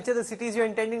to tell us which are the cities you're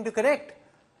intending to connect?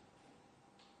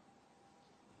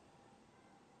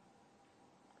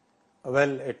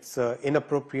 Well, it's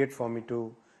inappropriate for me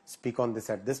to speak on this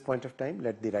at this point of time.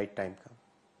 Let the right time come.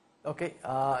 Okay.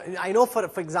 I know,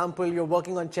 for example, you're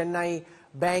working on Chennai,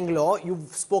 Bangalore.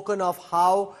 You've spoken of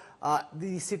how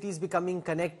the cities becoming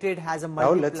connected has a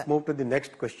Now let's move to the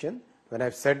next question. When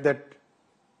I've said that.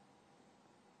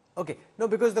 Okay. No,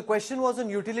 because the question was on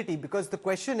utility. Because the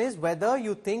question is whether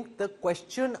you think the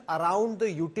question around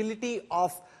the utility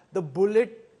of the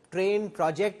bullet train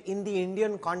project in the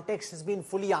Indian context has been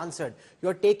fully answered.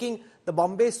 You're taking the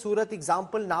Bombay-Surat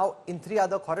example now in 3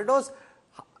 other corridors.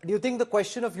 Do you think the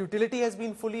question of utility has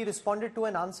been fully responded to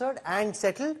and answered and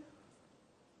settled?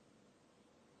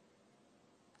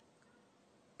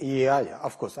 Yeah,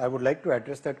 of course. I would like to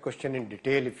address that question in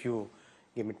detail if you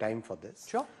give me time for this.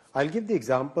 Sure. I'll give the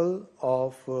example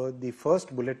of the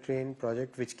first bullet train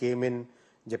project which came in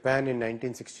Japan in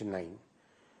 1969.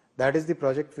 That is the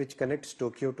project which connects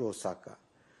Tokyo to Osaka.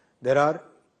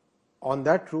 On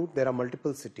that route, there are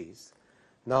multiple cities.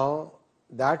 Now,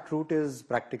 that route is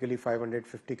practically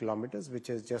 550 kilometers, which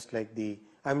is just like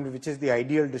which is the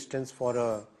ideal distance for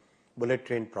a bullet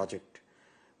train project.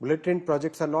 Bullet train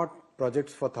projects are not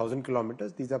projects for 1000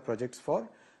 kilometers. These are projects for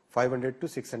 500 to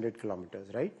 600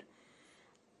 kilometers, right?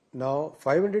 Now,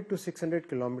 500 to 600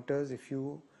 kilometers, if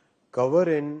you cover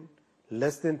in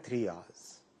less than 3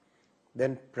 hours,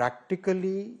 then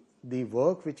practically the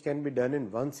work which can be done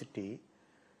in one city,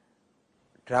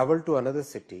 travel to another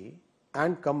city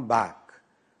and come back,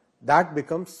 that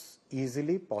becomes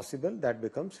easily possible, that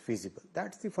becomes feasible.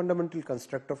 That's the fundamental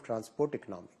construct of transport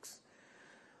economics.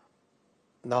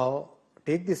 Now,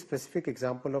 take the specific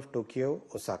example of Tokyo,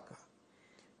 Osaka.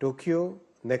 Tokyo,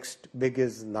 next big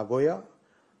is Nagoya,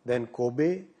 then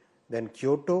Kobe, then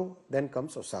Kyoto, then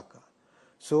comes Osaka.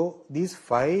 So these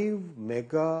 5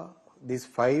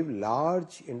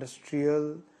 large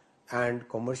industrial and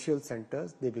commercial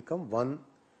centers, they become one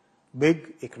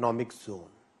big economic zone.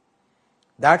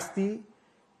 That's the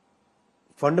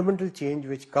fundamental change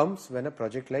which comes when a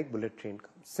project like bullet train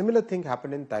comes. Similar thing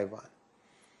happened in Taiwan.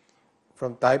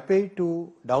 From Taipei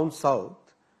to down south,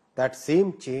 that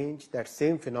same change, that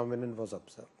same phenomenon was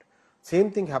observed.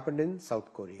 Same thing happened in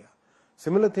South Korea.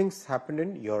 Similar things happened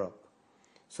in Europe.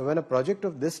 So when a project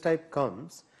of this type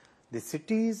comes, the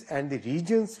cities and the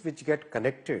regions which get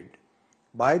connected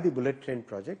by the bullet train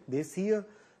project, they see a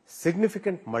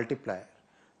significant multiplier.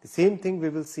 The same thing we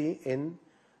will see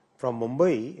from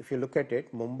Mumbai. If you look at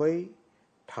it, Mumbai,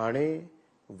 Thane,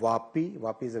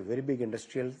 Vapi is a very big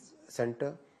industrial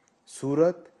center,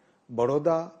 Surat,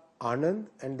 Baroda, Anand,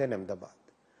 and then Ahmedabad.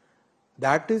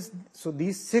 So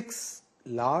these 6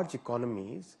 large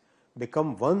economies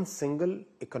become one single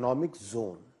economic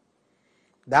zone.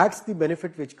 That's the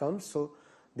benefit which comes. So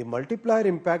the multiplier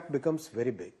impact becomes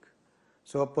very big.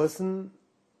 So a person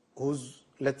who's,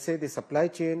 let's say, the supply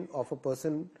chain of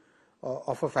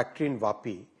a factory in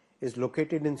Vapi is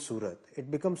located in Surat. It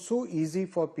becomes so easy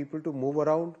for people to move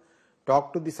around,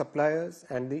 talk to the suppliers,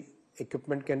 and the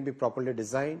equipment can be properly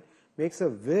designed. Makes a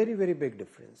very, very big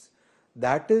difference.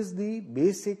 That is the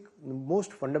basic,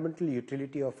 most fundamental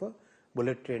utility of a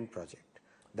bullet train project.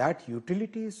 That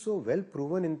utility is so well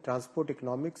proven in transport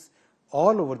economics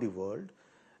all over the world,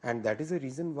 and that is the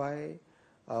reason why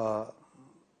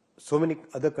so many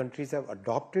other countries have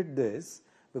adopted this,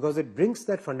 because it brings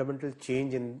that fundamental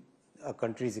change in a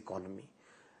country's economy.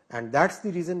 And that's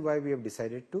the reason why we have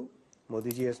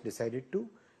Modi ji has decided to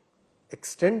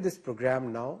extend this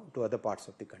program now to other parts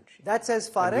of the country. That's as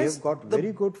far as we have got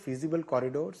very good feasible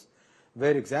corridors.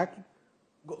 where exactly...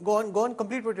 Go on,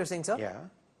 complete what you're saying, sir.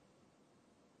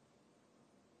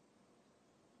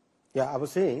 Yeah, I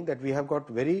was saying that we have got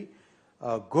very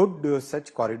good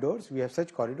such corridors. We have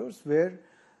such corridors where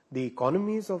the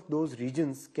economies of those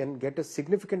regions can get a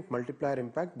significant multiplier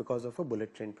impact because of a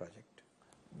bullet train project.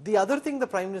 The other thing the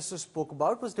Prime Minister spoke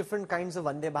about was different kinds of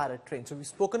Vande Bharat trains. So we've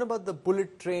spoken about the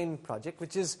bullet train project,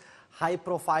 which is high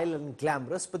profile and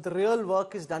glamorous, but the real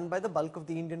work is done by the bulk of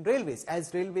the Indian Railways.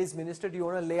 As Railways Minister, do you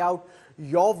want to lay out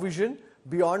your vision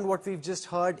beyond what we've just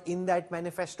heard in that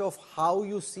manifesto of how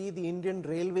you see the Indian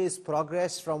Railways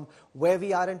progress from where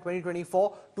we are in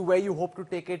 2024 to where you hope to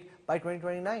take it by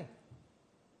 2029?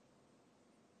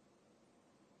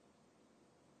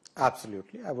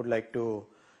 Absolutely. I would like to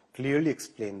clearly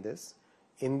explain this.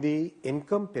 In the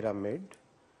income pyramid,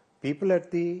 people at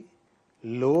the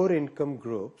lower income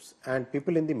groups and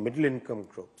people in the middle income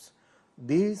groups,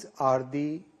 these are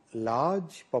the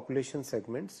large population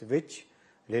segments which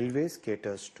railways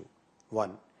caters to.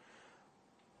 One.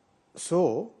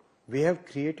 So we have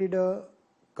created a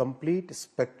complete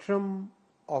spectrum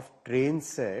of train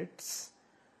sets.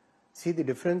 See, the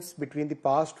difference between the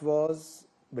past was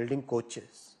building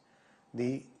coaches.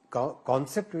 The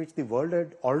concept which the world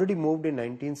had already moved in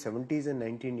 1970s and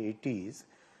 1980s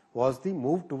was the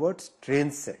move towards train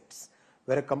sets,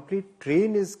 where a complete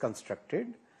train is constructed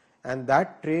and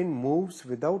that train moves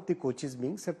without the coaches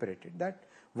being separated. That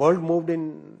world moved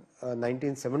in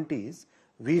 1970s.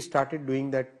 We started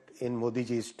doing that in Modi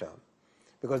ji's term,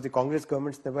 because the Congress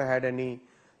governments never had any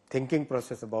thinking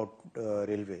process about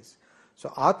railways.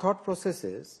 So our thought process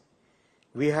is,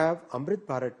 we have Amrit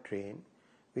Bharat train,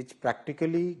 which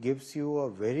practically gives you a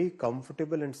very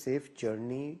comfortable and safe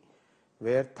journey,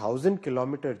 where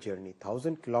 1,000-kilometer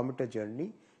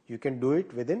journey, you can do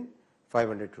it within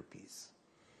 500 rupees.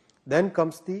 Then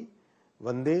comes the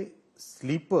Vande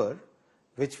Sleeper,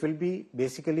 which will be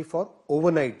basically for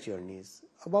overnight journeys,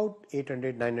 about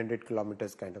 800-900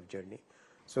 kilometers kind of journey.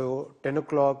 So 10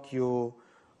 o'clock you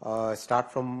start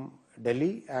from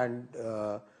Delhi, and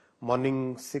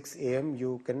morning 6 a.m.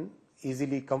 you can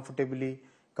easily, comfortably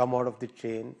come out of the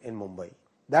train in Mumbai.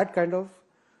 That kind of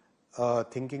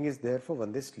thinking is there for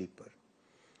Vande Sleeper.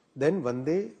 Then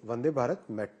Vande Bharat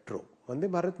Metro. Vande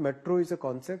Bharat Metro is a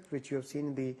concept which you have seen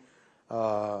in the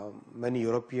many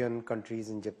European countries,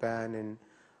 in Japan, and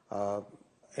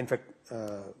in fact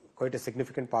quite a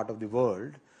significant part of the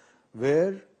world,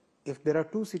 where if there are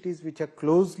two cities which are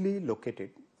closely located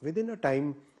within a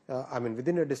time,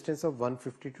 within a distance of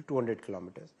 150 to 200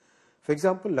 kilometers. For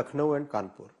example, Lucknow and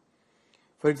Kanpur.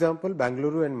 For example,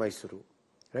 Bangalore and Mysuru,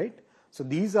 right? So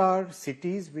these are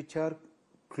cities which are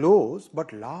close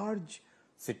but large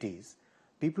cities.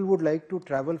 People would like to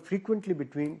travel frequently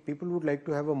between, people would like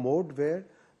to have a mode where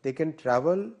they can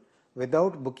travel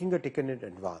without booking a ticket in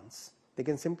advance. They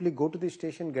can simply go to the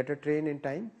station, get a train in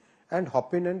time, and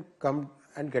hop in and come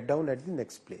and get down at the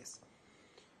next place.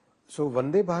 So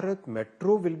Vande Bharat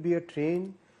Metro will be a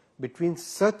train between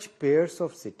such pairs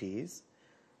of cities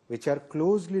which are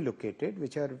closely located,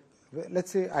 which are,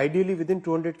 let's say, ideally within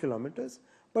 200 kilometers,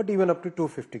 but even up to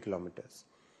 250 kilometers,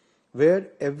 where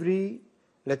every,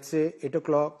 let's say, 8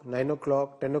 o'clock, 9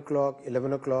 o'clock, 10 o'clock,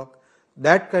 11 o'clock,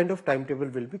 that kind of timetable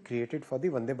will be created for the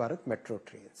Vande Bharat Metro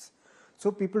trains.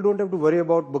 So people don't have to worry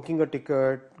about booking a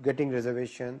ticket, getting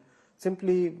reservation.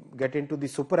 Simply get into the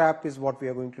super app is what we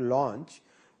are going to launch,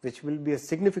 which will be a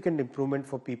significant improvement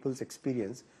for people's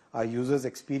experience, our users'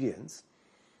 experience.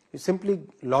 You simply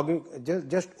log in,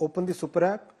 just open the super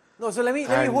app. No, so let me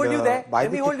hold you there.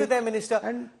 Let me hold you there,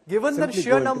 Minister. Given the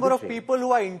sheer number of people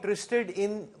who are interested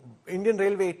in Indian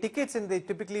Railway tickets, and they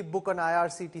typically book on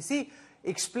IRCTC,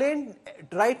 explain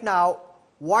right now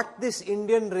what this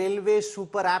Indian Railway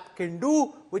super app can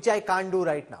do, which I can't do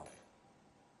right now.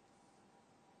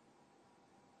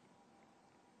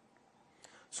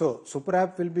 So super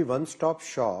app will be one-stop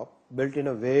shop built in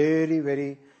a very,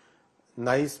 very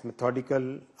nice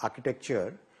methodical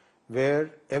architecture,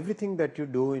 where everything that you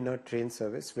do in a train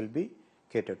service will be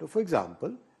catered to. For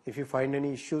example, if you find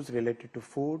any issues related to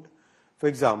food, for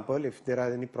example, if there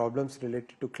are any problems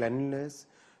related to cleanliness,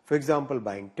 for example,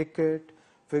 buying ticket,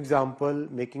 for example,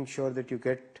 making sure that you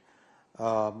get,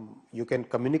 you can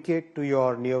communicate to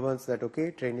your near ones that,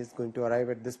 okay, train is going to arrive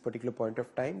at this particular point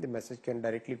of time, the message can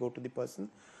directly go to the person.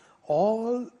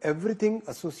 Everything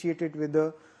associated with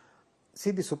the,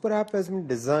 see, the super app has been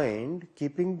designed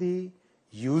keeping the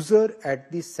user at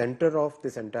the center of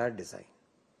this entire design.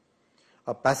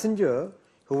 A passenger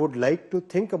who would like to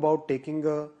think about taking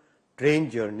a train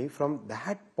journey, from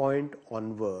that point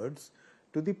onwards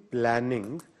to the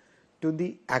planning, to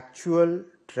the actual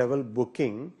travel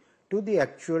booking, to the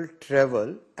actual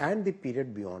travel and the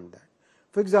period beyond that.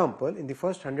 For example, in the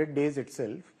first 100 days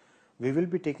itself, we will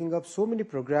be taking up so many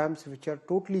programs which are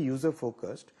totally user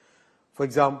focused. For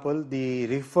example, the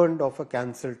refund of a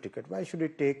cancelled ticket. Why should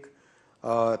it take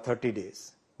 30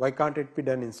 days? Why can't it be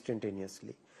done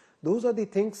instantaneously? Those are the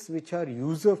things which are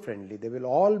user friendly. They will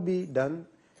all be done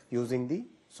using the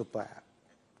Super app.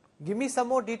 Give me some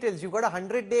more details. You've got a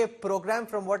 100-day program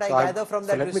from what I gather from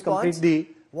that response. Let me complete the...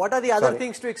 What are the other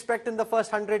things to expect in the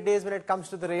first 100 days when it comes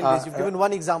to the railways? You've given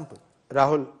one example.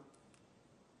 Rahul,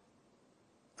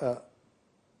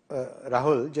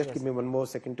 just give me one more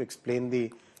second to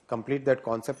explain complete that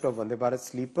concept of Vande Bharat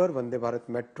Sleeper, Vande Bharat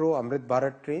Metro, Amrit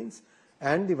Bharat trains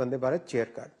and the Vande Bharat chair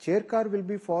car. Chair car will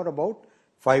be for about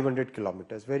 500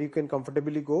 kilometers where you can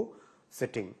comfortably go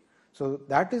sitting. So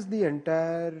that is the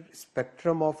entire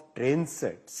spectrum of train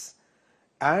sets,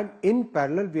 and in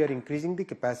parallel we are increasing the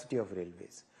capacity of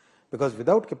railways, because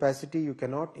without capacity you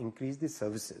cannot increase the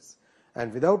services,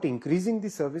 and without increasing the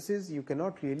services you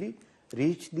cannot really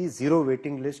reach the zero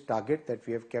waiting list target that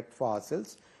we have kept for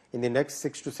ourselves in the next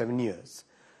 6 to 7 years.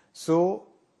 So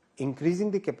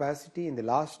increasing the capacity in the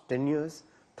last 10 years,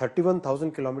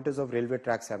 31,000 kilometers of railway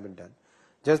tracks have been done.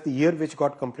 Just the year which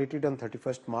got completed on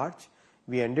 31st March,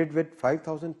 we ended with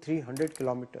 5,300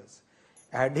 kilometers,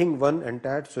 adding one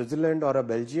entire Switzerland or a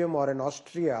Belgium or an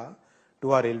Austria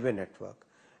to our railway network.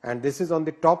 And this is on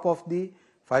the top of the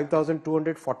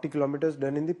 5,240 kilometers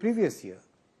done in the previous year.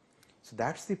 So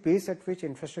that's the pace at which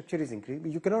infrastructure is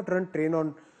increasing. You cannot run train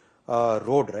on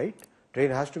road, right?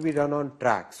 Train has to be run on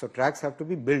tracks. So tracks have to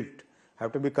be built,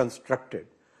 have to be constructed,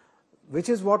 which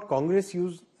is what Congress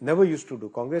never used to do.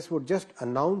 Congress would just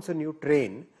announce a new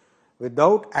train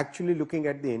without actually looking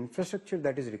at the infrastructure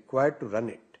that is required to run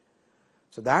it.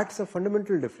 So that's a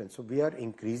fundamental difference. So we are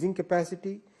increasing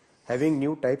capacity, having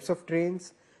new types of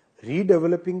trains,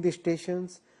 redeveloping the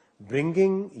stations,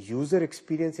 bringing user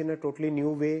experience in a totally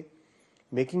new way,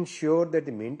 making sure that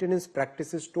the maintenance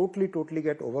practices totally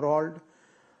get overhauled,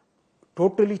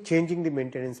 totally changing the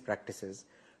maintenance practices,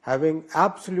 having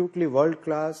absolutely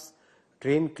world-class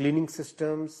train cleaning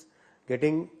systems,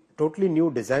 getting totally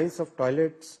new designs of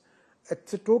toilets.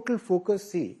 It's a total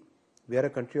focus. See, we are a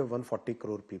country of 140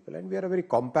 crore people and we are a very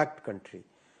compact country.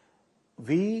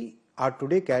 We are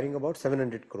today carrying about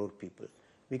 700 crore people.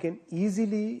 We can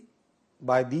easily,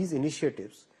 by these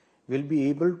initiatives, will be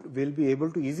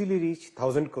able to easily reach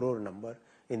 1,000 crore number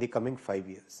in the coming 5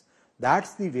 years.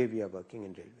 That's the way we are working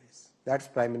in railways. That's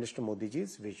Prime Minister Modi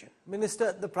ji's vision.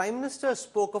 Minister, the Prime Minister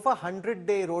spoke of a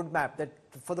 100-day roadmap, that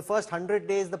for the first 100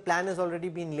 days the plan has already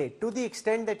been laid. To the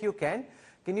extent that you can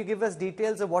you give us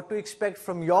details of what to expect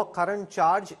from your current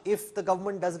charge if the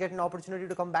government does get an opportunity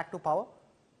to come back to power?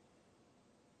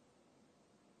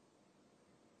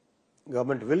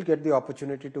 Government will get the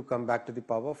opportunity to come back to the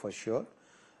power for sure,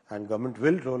 and government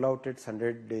will roll out its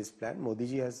 100 days plan. Modi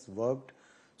ji has worked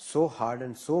so hard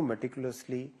and so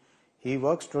meticulously. He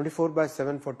works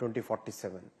 24/7 for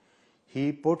 2047.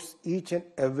 He puts each and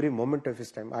every moment of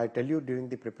his time. I tell you, during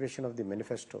the preparation of the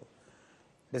manifesto,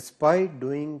 despite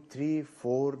doing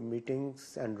 3-4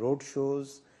 meetings and road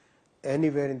shows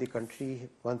anywhere in the country,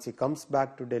 once he comes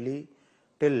back to Delhi,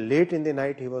 till late in the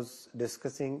night he was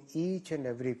discussing each and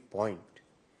every point.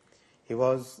 He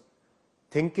was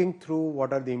thinking through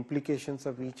what are the implications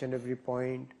of each and every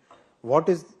point,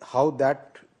 how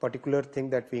that particular thing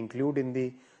that we include in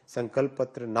the Sankalp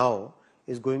Patra now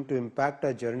is going to impact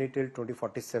our journey till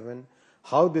 2047,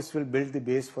 how this will build the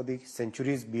base for the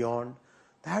centuries beyond.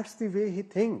 That's the way he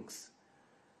thinks.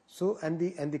 So, and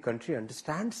the country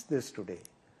understands this today.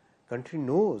 Country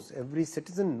knows, every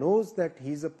citizen knows that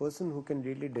he is a person who can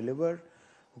really deliver,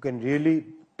 who can really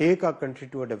take our country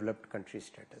to a developed country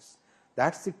status.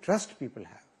 That's the trust people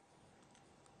have.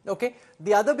 Okay.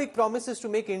 The other big promise is to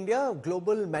make India a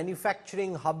global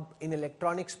manufacturing hub in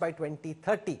electronics by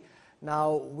 2030.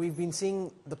 Now, we've been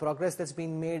seeing the progress that's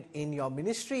been made in your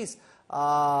ministries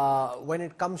when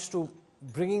it comes to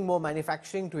bringing more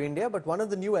manufacturing to India, but one of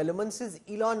the new elements is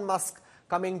Elon Musk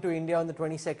coming to India on the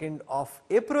 22nd of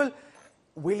April.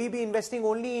 Will he be investing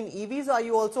only in EVs, or are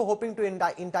you also hoping to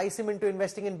entice him into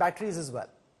investing in batteries as well?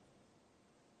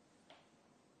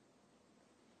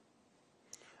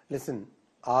 Listen,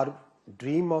 our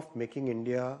dream of making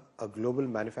India a global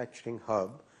manufacturing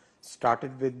hub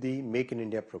started with the Make in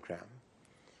India program.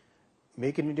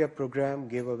 Make in India program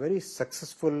gave a very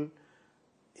successful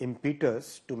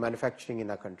impetus to manufacturing in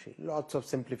our country. Lots of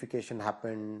simplification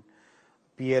happened,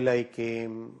 PLI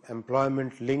came,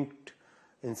 employment linked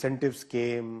incentives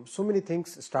came, so many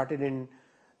things started in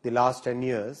the last 10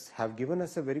 years have given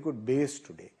us a very good base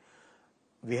today.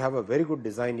 we have a very good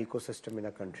design ecosystem in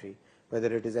our country,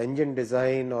 whether it is engine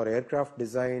design or aircraft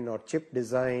design or chip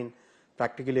design,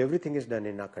 practically everything is done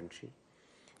in our country.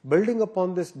 Building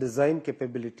upon this design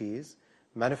capabilities,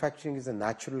 manufacturing is a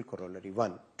natural corollary.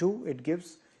 One. Two, it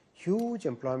gives huge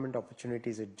employment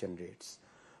opportunities it generates.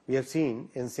 We have seen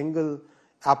in single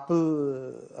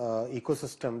Apple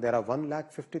ecosystem, there are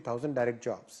 150,000 direct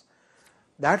jobs.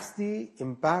 That's the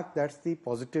impact, that's the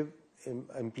positive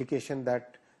implication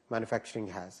that manufacturing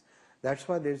has. That's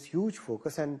why there's huge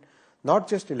focus, and not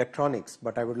just electronics,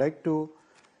 but I would like to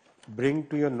bring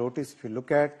to your notice, if you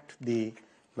look at the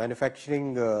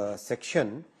manufacturing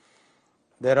section,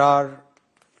 there are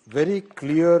very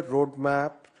clear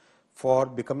roadmap for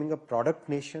becoming a product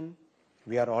nation.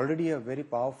 We are already a very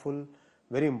powerful,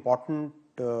 very important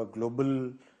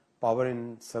global power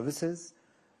in services.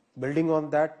 Building on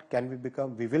that,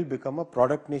 we will become a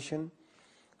product nation.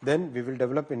 Then we will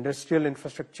develop industrial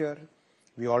infrastructure.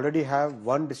 We already have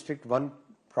one district, one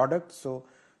product. So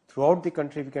throughout the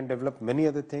country, we can develop many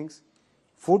other things.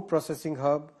 Food processing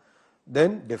hub,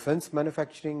 then defense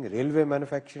manufacturing, railway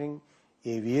manufacturing,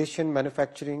 aviation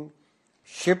manufacturing,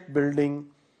 shipbuilding,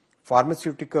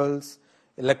 pharmaceuticals,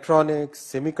 electronics,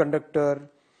 semiconductor,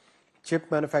 chip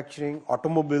manufacturing,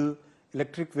 automobile,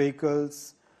 electric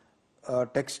vehicles,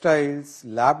 textiles,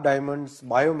 lab diamonds,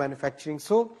 biomanufacturing.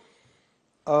 So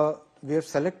we have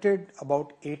selected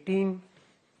about 18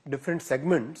 different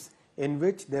segments in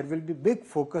which there will be big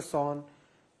focus on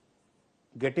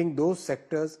getting those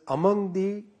sectors among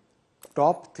the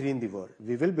top 3 in the world.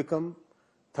 We will become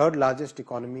third largest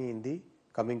economy in the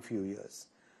coming few years.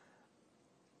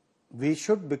 We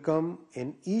should become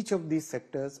in each of these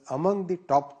sectors among the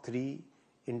top 3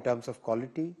 in terms of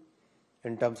quality,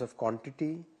 in terms of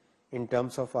quantity, in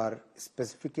terms of our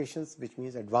specifications, which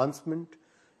means advancement.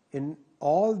 In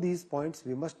all these points,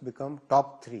 we must become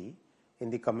top 3 in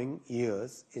the coming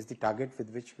years is the target with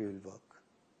which we will work.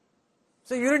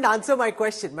 So you didn't answer my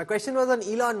question. My question was on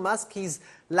Elon Musk. He's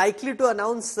likely to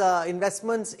announce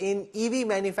investments in EV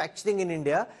manufacturing in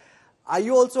India. Are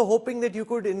you also hoping that you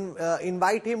could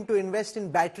invite him to invest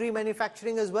in battery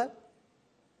manufacturing as well?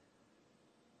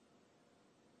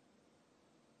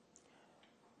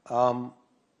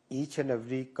 Each and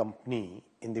every company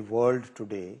in the world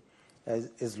today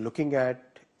is looking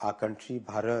at our country,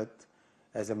 Bharat,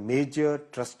 as a major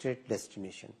trusted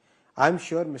destination. I'm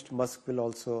sure Mr. Musk will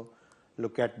also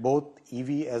look at both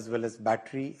EV as well as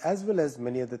battery, as well as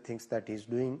many other things that he's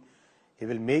doing. He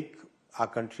will make our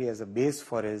country as a base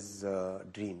for his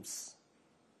dreams.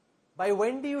 By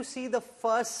when do you see the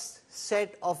first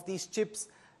set of these chips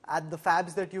at the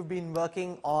fabs that you've been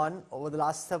working on over the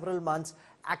last several months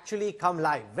actually come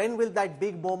live? When will that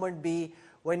big moment be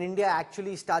when India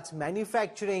actually starts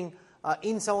manufacturing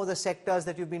in some of the sectors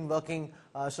that you've been working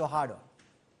so hard on?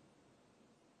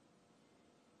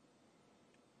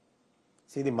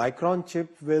 See, the Micron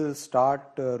chip will start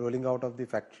rolling out of the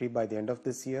factory by the end of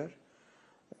this year.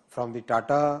 From the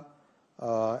Tata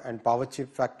and Power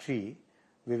Chip factory,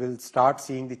 we will start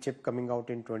seeing the chip coming out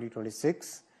in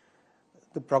 2026.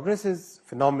 The progress is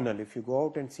phenomenal. If you go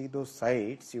out and see those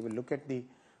sites, you will look at the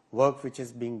work which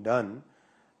is being done,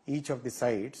 each of the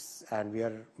sites, and we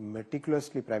are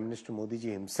meticulously, Prime Minister Modi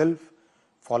ji himself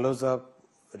follows up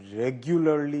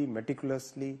regularly,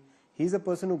 meticulously. He's a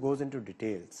person who goes into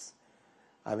details.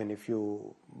 I mean,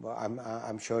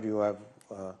 I'm sure you have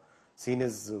seen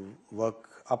his work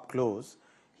up close.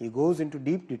 He goes into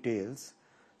deep details.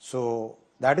 So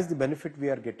that is the benefit we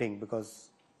are getting, because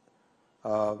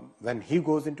when he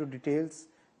goes into details,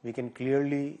 we can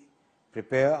clearly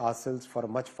prepare ourselves for a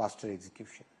much faster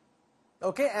execution.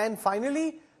 Okay, and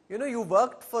finally, you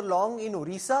worked for long in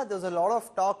Orissa. There was a lot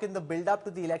of talk in the build-up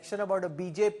to the election about a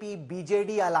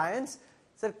BJP-BJD alliance.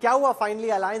 Sir, kya hua finally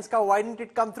alliance ka? Why didn't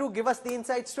it come through? Give us the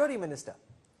inside story, Minister.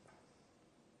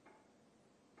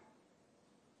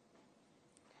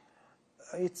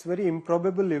 It's very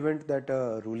improbable event that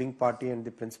a ruling party and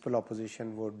the principal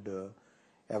opposition would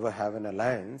ever have an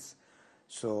alliance.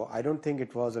 So I don't think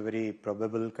it was a very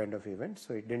probable kind of event.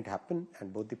 So it didn't happen,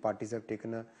 and both the parties have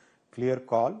taken a clear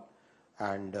call,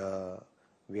 and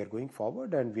we are going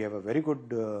forward, and we have a very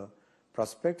good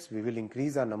prospects. We will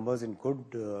increase our numbers in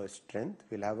good strength.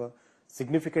 We'll have a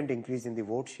significant increase in the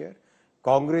vote share.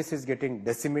 Congress is getting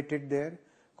decimated there.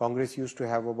 Congress used to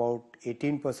have about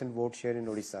 18% vote share in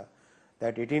Odisha.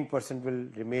 That 18% will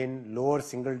remain lower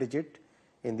single digit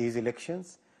in these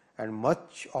elections, and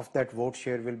much of that vote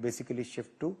share will basically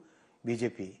shift to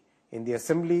BJP. In the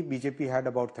assembly, BJP had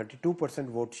about 32%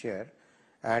 vote share,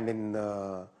 and in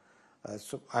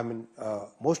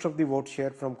most of the vote share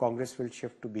from Congress will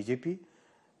shift to BJP.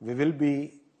 We will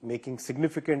be making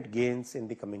significant gains in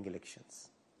the coming elections.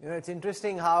 You know, it's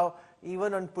interesting how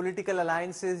even on political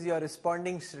alliances, you're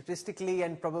responding statistically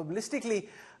and probabilistically.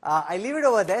 I leave it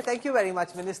over there. Thank you very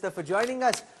much, Minister, for joining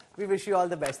us. We wish you all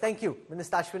the best. Thank you,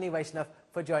 Minister Ashwini Vaishnav,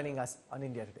 for joining us on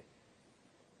India Today.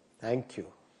 Thank you.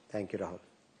 Thank you, Rahul.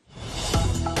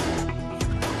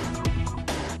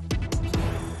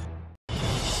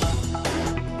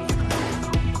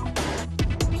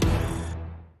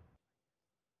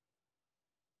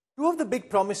 Two of the big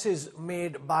promises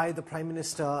made by the Prime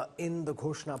Minister in the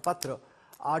Ghoshna Patra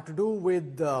are to do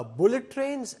with bullet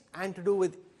trains and to do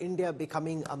with India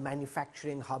becoming a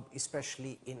manufacturing hub,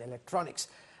 especially in electronics.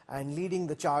 And leading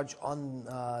the charge on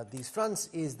these fronts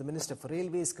is the Minister for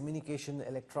Railways, Communication,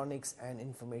 Electronics and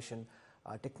Information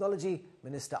Technology.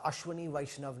 Minister Ashwini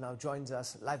Vaishnav now joins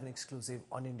us live and exclusive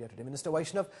on India Today. Minister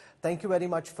Vaishnav, thank you very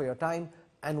much for your time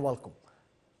and welcome.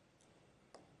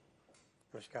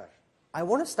 Namaskar. I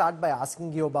want to start by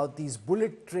asking you about these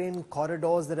bullet train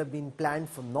corridors that have been planned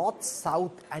for North,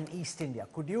 South and East India.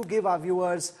 Could you give our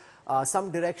viewers some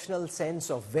directional sense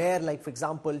of where, like for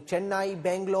example, Chennai,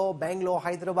 Bangalore,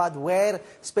 Hyderabad, where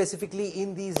specifically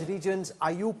in these regions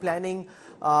are you planning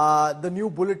the new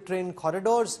bullet train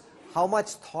corridors? How much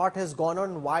thought has gone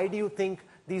on? Why do you think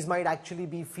these might actually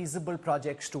be feasible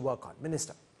projects to work on?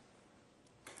 Minister.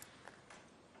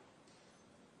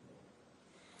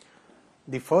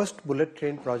 The first bullet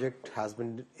train project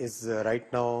is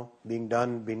right now being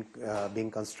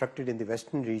constructed in the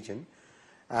western region,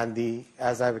 and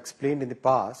as I've explained in the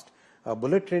past, a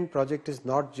bullet train project is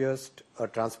not just a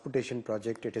transportation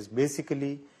project. It is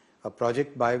basically a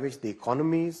project by which the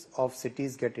economies of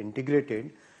cities get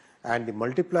integrated, and the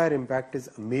multiplier impact is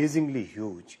amazingly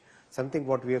huge. Something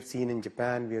what we have seen in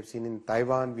Japan, we have seen in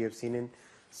Taiwan, we have seen in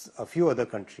a few other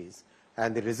countries,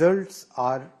 and the results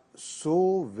are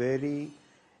so very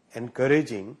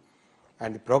encouraging,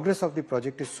 and the progress of the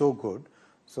project is so good.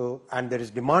 And there is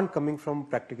demand coming from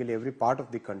practically every part of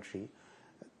the country.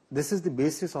 This is the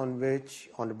basis on which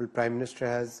Honorable Prime Minister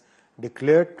has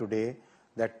declared today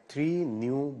that 3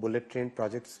 new bullet train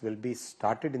projects will be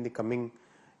started in the coming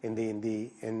in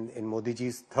Modi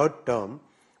ji's third term.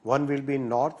 One will be in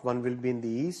north, one will be in the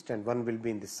east, and one will be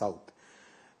in the south.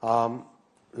 Lot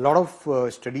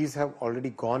of studies have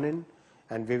already gone in,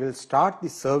 and we will start the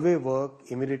survey work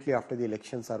immediately after the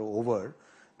elections are over.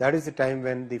 That is the time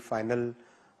when the final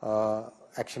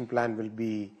action plan will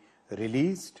be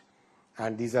released,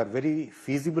 and these are very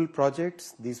feasible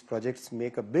projects. These projects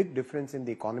make a big difference in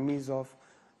the economies of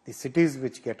the cities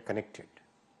which get connected.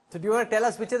 So do you want to tell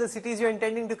us which are the cities you're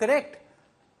intending to connect?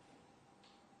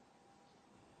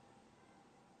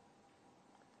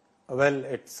 Well,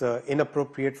 it's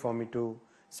inappropriate for me to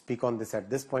speak on this at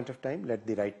this point of time. Let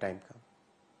the right time come.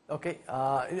 Okay.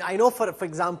 I know, for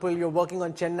example, you're working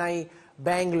on Chennai,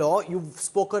 Bangalore. You've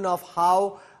spoken of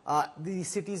how the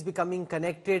cities becoming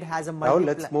connected has a Now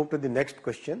let's move to the next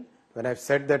question. When I've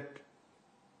said that.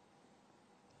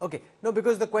 Okay. No,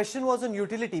 because the question was on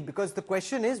utility. Because the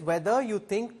question is whether you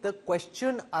think the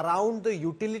question around the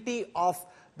utility of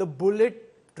the bullet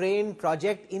train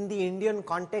project in the Indian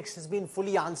context has been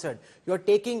fully answered. You're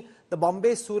taking the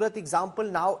Bombay-Surat example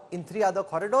now in 3 other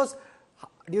corridors.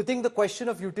 Do you think the question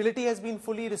of utility has been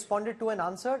fully responded to and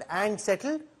answered and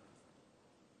settled?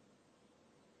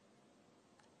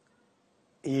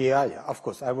 Yeah, of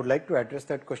course. I would like to address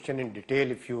that question in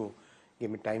detail if you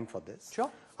give me time for this.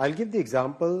 Sure. I'll give the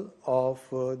example of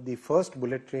the first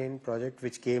bullet train project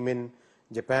which came in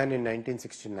Japan in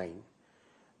 1969.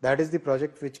 That is the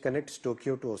project which connects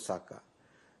Tokyo to Osaka.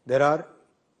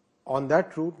 On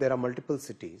that route, there are multiple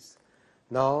cities.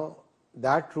 Now,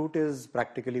 that route is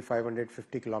practically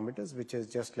 550 kilometers, which is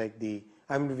just like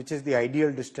which is the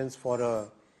ideal distance for a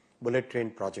bullet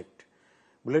train project.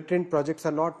 Bullet train projects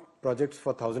are not projects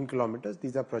for 1000 kilometers.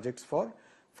 These are projects for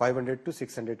 500 to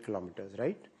 600 kilometers,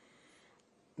 right?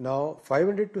 Now,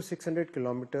 500 to 600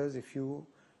 kilometers, if you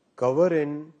cover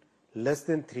in less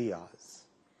than 3 hours,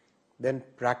 then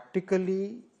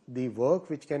practically the work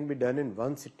which can be done in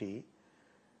one city,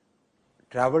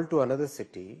 travel to another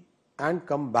city and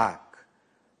come back,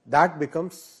 that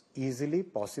becomes easily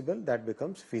possible, that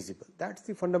becomes feasible. That's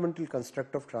the fundamental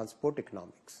construct of transport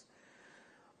economics.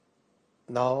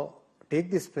 Now, take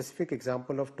the specific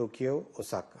example of Tokyo,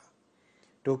 Osaka.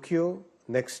 Tokyo,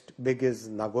 next big is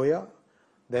Nagoya,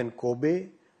 then Kobe,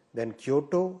 then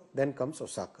Kyoto, then comes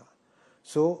Osaka.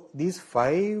 So these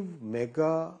 5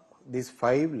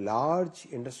 large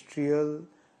industrial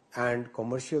and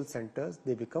commercial centers,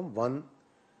 they become one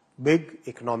big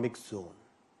economic zone.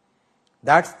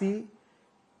 That's the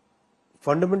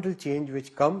fundamental change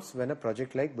which comes when a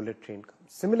project like bullet train comes.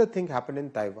 Similar thing happened in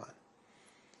Taiwan.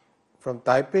 From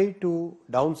Taipei to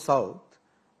down south,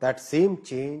 that same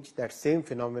change, that same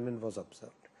phenomenon was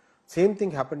observed. Same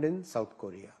thing happened in South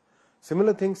Korea.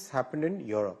 Similar things happened in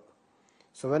Europe.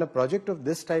 So when a project of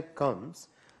this type comes,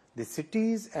 the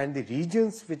cities and the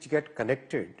regions which get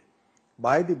connected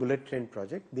by the bullet train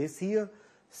project, they see a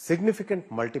significant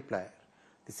multiplier.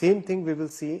 The same thing we will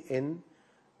see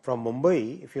from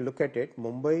Mumbai. If you look at it,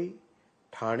 Mumbai,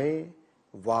 Thane,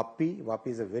 Vapi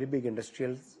is a very big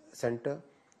industrial center,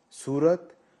 Surat,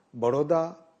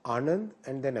 Baroda, Anand,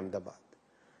 and then Ahmedabad.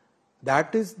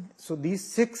 So these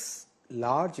 6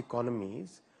 large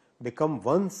economies become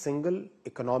one single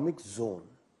economic zone.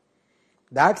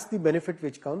 That's the benefit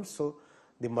which comes. So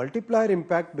the multiplier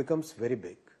impact becomes very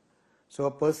big. So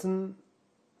a person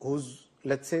who's,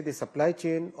 let's say, the supply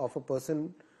chain of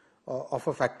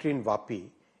a factory in Vapi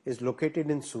is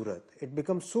located in Surat. It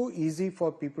becomes so easy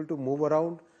for people to move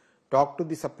around, talk to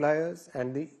the suppliers,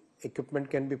 and the equipment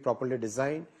can be properly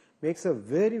designed. Makes a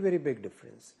very, very big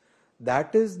difference.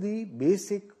 That is the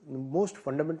basic, most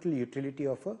fundamental utility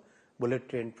of a bullet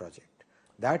train project.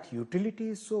 That utility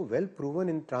is so well proven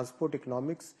in transport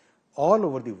economics all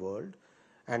over the world,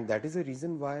 and that is the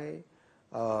reason why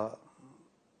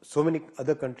so many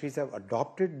other countries have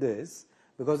adopted this,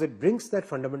 because it brings that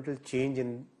fundamental change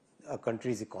in a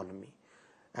country's economy.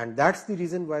 And that's the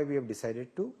reason why we have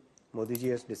decided to, Modi ji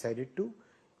has decided to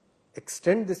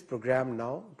extend this program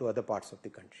now to other parts of the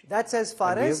country. That's as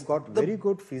far as we have got very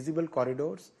good feasible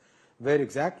corridors where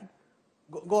exactly.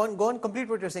 Go on, complete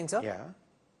what you're saying, sir.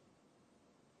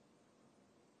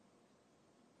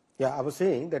 Yeah, I was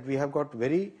saying that we have got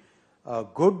very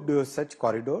good such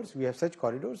corridors. We have such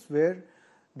corridors where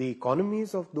the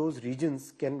economies of those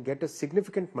regions can get a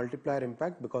significant multiplier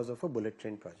impact because of a bullet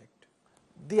train project.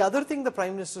 The other thing the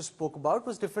Prime Minister spoke about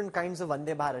was different kinds of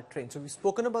Vande Bharat trains. So we've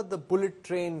spoken about the bullet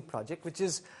train project, which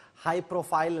is high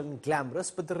profile and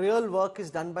glamorous, but the real work is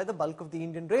done by the bulk of the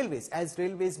Indian Railways. As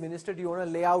Railways Minister, do you want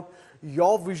to lay out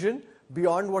your vision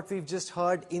beyond what we've just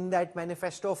heard in that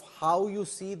manifesto of how you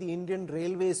see the Indian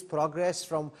Railways progress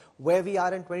from where we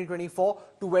are in 2024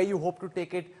 to where you hope to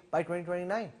take it by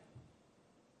 2029?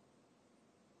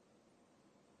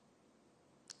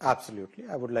 Absolutely.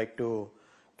 I would like to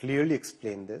clearly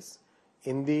explain this.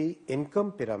 In the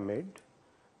income pyramid,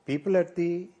 people at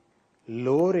the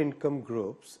lower income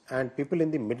groups and people in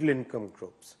the middle income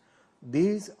groups,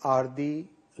 these are the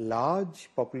large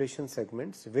population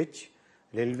segments which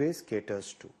Railways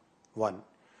caters to. One.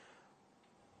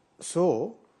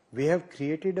 So we have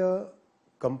created a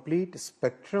complete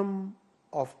spectrum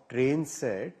of train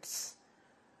sets.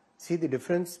 See, the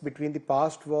difference between the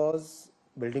past was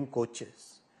building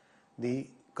coaches. The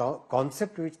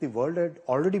concept which the world had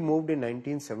already moved in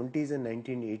 1970s and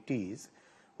 1980s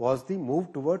was the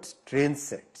move towards train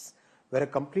sets, where a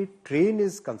complete train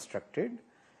is constructed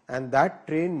and that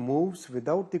train moves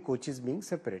without the coaches being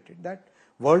separated. That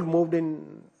world moved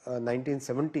in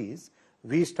 1970s.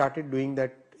 We started doing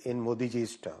that in Modi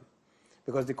ji's term,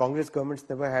 because the Congress governments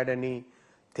never had any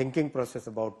thinking process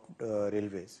about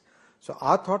railways. So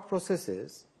our thought process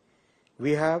is,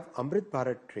 we have Amrit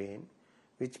Bharat train,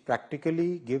 which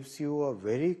practically gives you a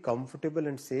very comfortable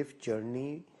and safe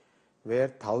journey, where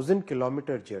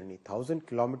 1,000-kilometer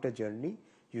journey,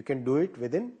 you can do it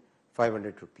within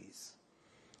 500 rupees.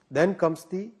 Then comes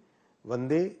the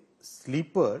Vande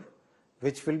Sleeper,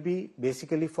 which will be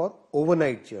basically for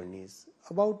overnight journeys,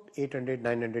 about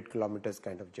 800-900 kilometers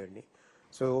kind of journey.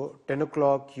 So 10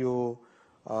 o'clock you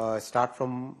start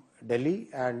from Delhi,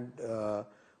 and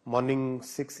morning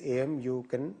 6 a.m. you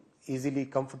can easily,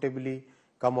 comfortably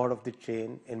come out of the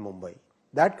train in Mumbai.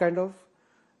 That kind of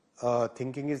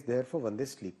thinking is there for Vande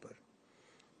Sleeper.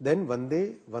 Then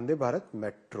Vande Bharat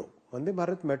Metro. Vande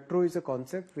Bharat Metro is a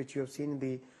concept which you have seen in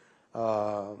the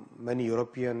many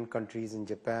European countries, in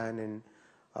Japan,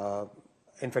 and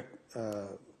in fact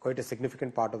quite a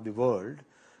significant part of the world,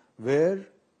 where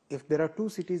if there are two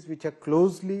cities which are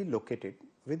closely located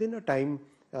within a time,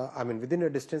 within a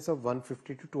distance of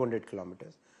 150 to 200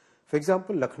 kilometers. For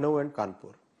example, Lucknow and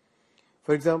Kanpur.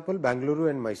 For example, Bangalore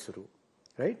and Mysuru,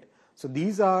 right? So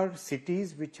these are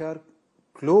cities which are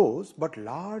close but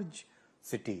large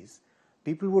cities.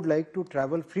 People would like to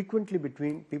travel frequently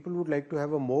between, people would like to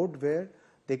have a mode where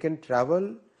they can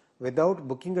travel without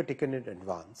booking a ticket in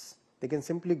advance. They can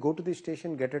simply go to the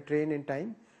station, get a train in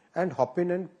time, and hop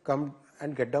in and come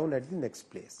and get down at the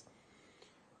next place.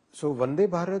 So Vande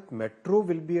Bharat Metro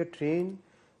will be a train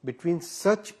between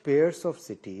such pairs of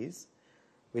cities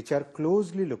which are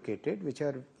closely located, which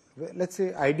are, let's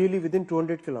say, ideally within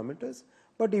 200 kilometers,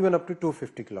 but even up to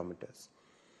 250 kilometers,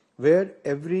 where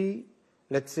every,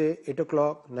 let's say, 8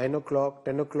 o'clock, 9 o'clock,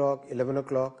 10 o'clock, 11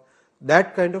 o'clock,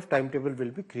 that kind of timetable will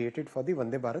be created for the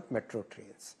Vande Bharat metro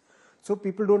trains. So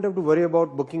people don't have to worry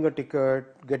about booking a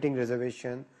ticket, getting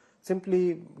reservation.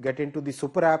 Simply get into the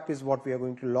super app is what we are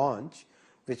going to launch,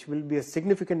 which will be a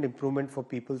significant improvement for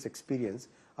people's experience,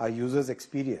 our users'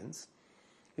 experience.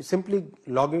 You simply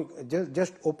log in,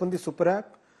 just open the super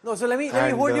app. No, so let me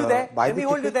hold you there. Let me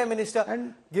hold you there, Minister.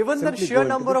 Given the sheer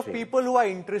number of people who are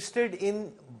interested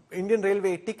in Indian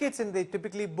Railway tickets and they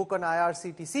typically book on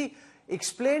IRCTC,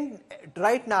 explain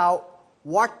right now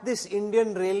what this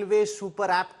Indian Railway super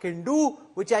app can do,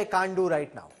 which I can't do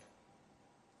right now.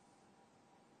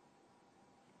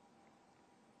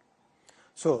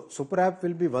 So, super app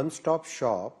will be one-stop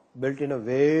shop built in a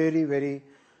very, very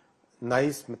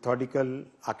nice methodical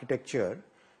architecture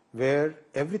where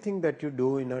everything that you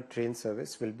do in a train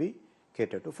service will be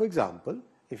catered to. For example,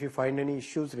 if you find any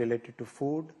issues related to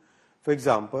food, for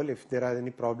example, if there are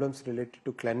any problems related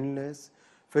to cleanliness,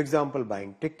 for example,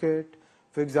 buying ticket,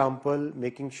 for example,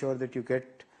 making sure that you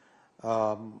get,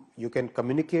 you can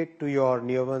communicate to your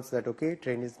near ones that, okay,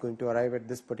 train is going to arrive at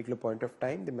this particular point of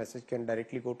time, the message can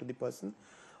directly go to the person.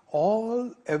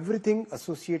 Everything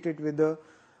associated with the,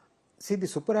 see, the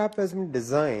super app has been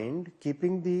designed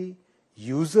keeping the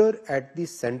user at the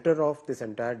center of this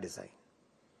entire design.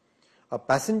 A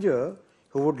passenger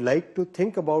who would like to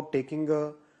think about taking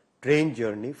a train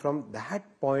journey from that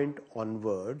point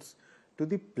onwards to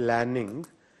the planning,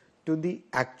 to the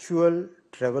actual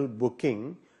travel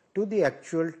booking, to the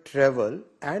actual travel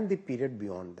and the period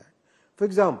beyond that. For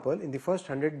example, in the first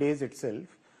 100 days itself,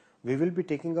 we will be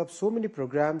taking up so many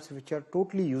programs which are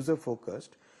totally user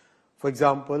focused. For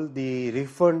example, the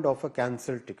refund of a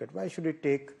cancelled ticket. Why should it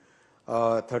take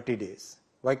 30 days?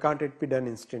 Why can't it be done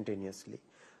instantaneously?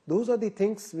 Those are the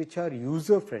things which are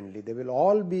user friendly. They will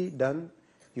all be done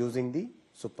using the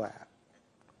super app.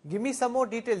 Give me some more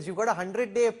details. You've got a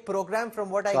 100-day program from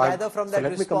what I gather from that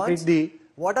response.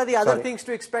 What are the other things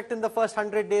to expect in the first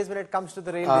 100 days when it comes to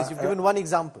the railways? You've given one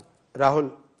example.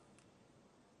 Rahul,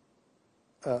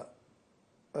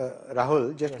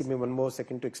 just give me one more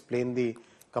second to explain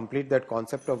complete that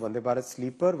concept of Vande Bharat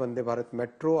Sleeper, Vande Bharat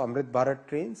Metro, Amrit Bharat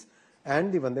trains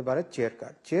and the Vande Bharat chair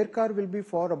car. Chair car will be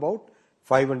for about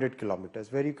 500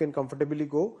 kilometers where you can comfortably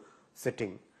go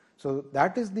sitting. So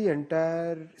that is the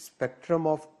entire spectrum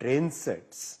of train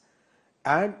sets,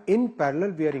 and in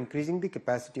parallel we are increasing the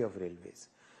capacity of railways,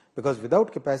 because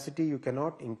without capacity you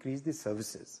cannot increase the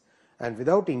services, and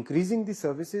without increasing the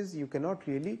services you cannot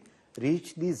really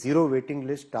reach the zero waiting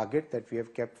list target that we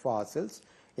have kept for ourselves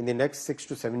in the next 6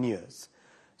 to 7 years.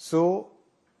 So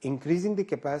increasing the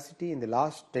capacity in the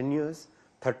last 10 years,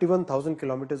 31,000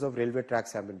 kilometers of railway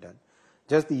tracks have been done.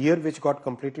 Just the year which got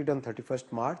completed on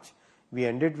 31st March, we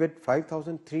ended with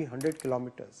 5,300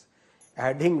 kilometers,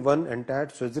 adding one entire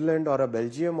Switzerland or a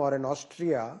Belgium or an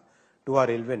Austria to our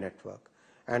railway network.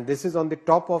 And this is on the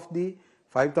top of the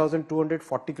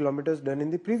 5,240 kilometers done in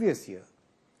the previous year.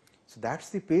 So that's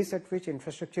the pace at which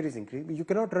infrastructure is increasing. You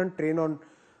cannot run train on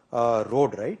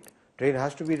road, right? Train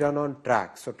has to be run on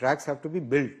tracks. So tracks have to be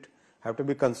built, have to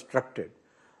be constructed,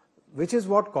 which is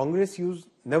what Congress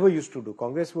never used to do.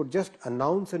 Congress would just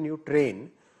announce a new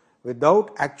train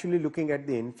without actually looking at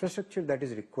the infrastructure that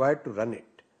is required to run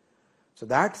it. So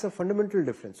that's a fundamental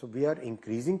difference. So we are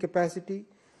increasing capacity,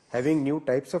 having new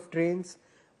types of trains,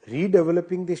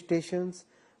 redeveloping the stations,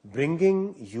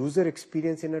 bringing user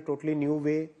experience in a totally new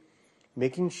way,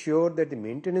 making sure that the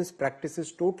maintenance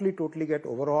practices totally get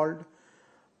overhauled,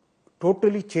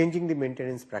 totally changing the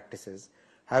maintenance practices,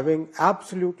 having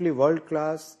absolutely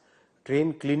world-class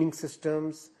train cleaning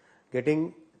systems,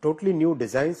 getting totally new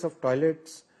designs of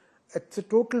toilets. It's a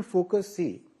total focus.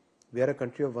 See, we are a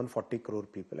country of 140 crore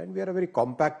people and we are a very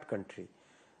compact country.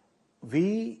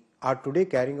 We are today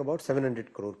carrying about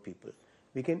 700 crore people.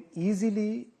 We can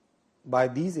easily, by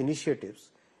these initiatives,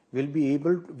 will be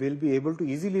able to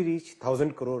easily reach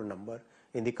 1,000 crore number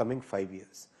in the coming 5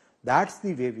 years. That's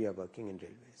the way we are working in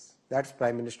railways. That's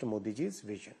Prime Minister Modi's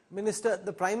vision. Minister,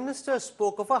 the Prime Minister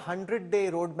spoke of a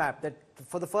 100-day roadmap, that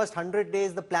for the first 100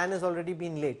 days the plan has already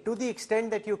been laid. To the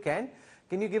extent that you can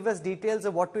you give us details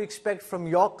of what to expect from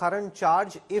your current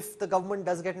charge if the government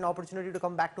does get an opportunity to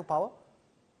come back to power?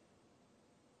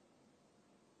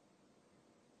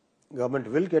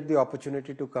 Government will get the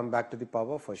opportunity to come back to the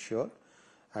power for sure,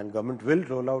 and government will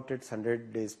roll out its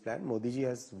 100 days plan. Modi ji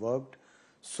has worked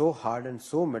so hard and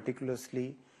so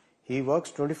meticulously. He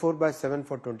works 24/7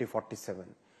 for 2047.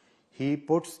 He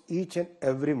puts each and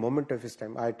every moment of his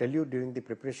time. I tell you, during the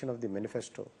preparation of the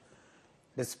manifesto,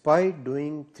 despite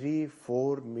doing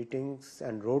 3-4 meetings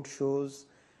and road shows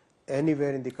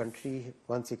anywhere in the country,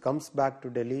 once he comes back to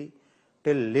Delhi,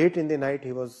 till late in the night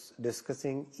he was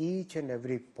discussing each and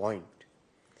every point.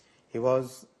 He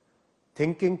was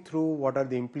thinking through what are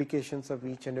the implications of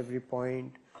each and every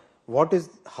point,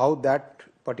 how that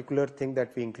particular thing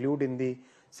that we include in the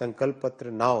Sankalp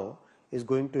Patra now is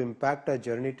going to impact our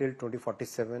journey till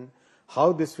 2047,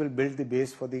 how this will build the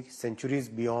base for the centuries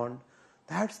beyond.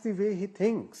 That's the way he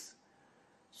thinks.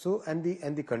 So, and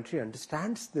the country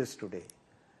understands this today.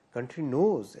 Country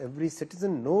knows, every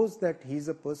citizen knows that he is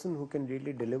a person who can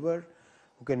really deliver,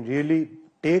 who can really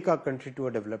take our country to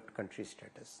a developed country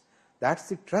status. That's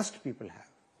the trust people have.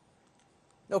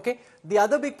 Okay. The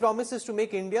other big promise is to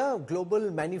make India a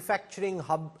global manufacturing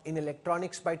hub in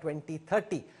electronics by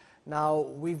 2030. Now,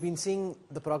 we've been seeing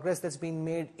the progress that's been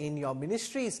made in your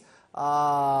ministries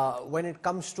when it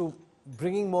comes to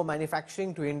bringing more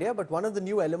manufacturing to India. But one of the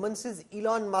new elements is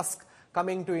Elon Musk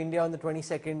coming to India on the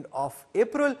 22nd of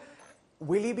April.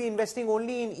 Will he be investing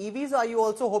only in EVs, or are you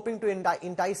also hoping to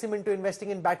entice him into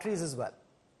investing in batteries as well?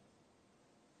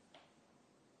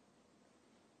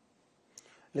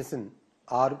 Listen,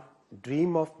 our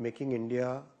dream of making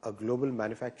India a global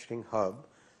manufacturing hub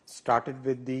started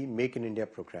with the Make in India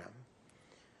program.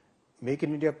 Make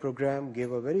in India program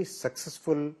gave a very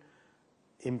successful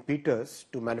impetus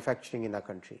to manufacturing in our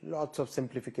country. Lots of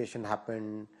simplification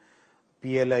happened,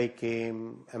 PLI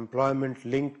came, employment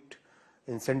linked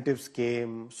incentives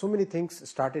came, so many things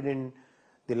started in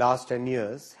the last 10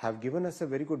 years have given us a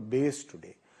very good base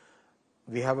today.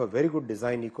 We have a very good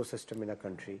design ecosystem in our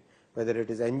country, whether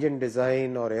it is engine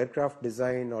design or aircraft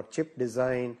design or chip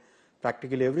design,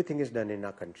 practically everything is done in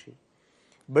our country.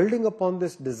 Building upon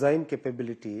this design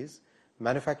capabilities,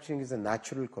 manufacturing is a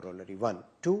natural corollary. One.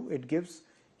 Two, it gives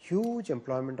huge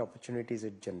employment opportunities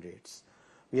it generates.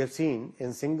 We have seen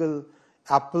in single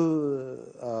Apple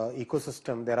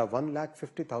ecosystem, there are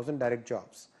 150,000 direct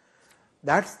jobs.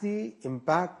 That's the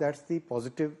impact, that's the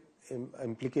positive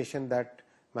implication that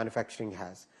manufacturing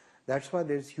has. That's why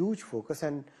there is huge focus,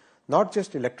 and not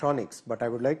just electronics, but I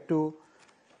would like to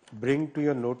bring to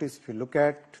your notice, if you look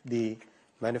at the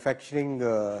manufacturing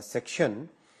section,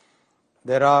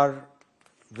 there are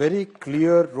very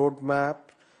clear roadmap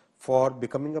for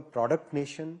becoming a product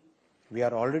nation. We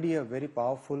are already a very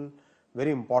powerful,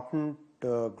 very important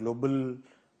global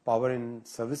power in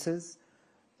services.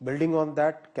 Building on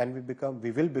that,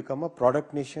 we will become a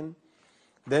product nation.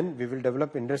 Then we will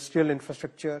develop industrial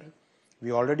infrastructure.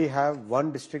 We already have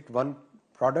one district, one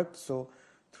product. So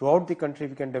throughout the country,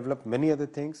 we can develop many other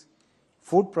things.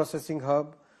 Food processing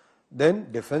hub,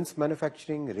 then defense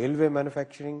manufacturing, railway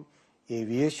manufacturing,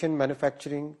 aviation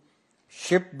manufacturing,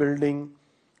 shipbuilding,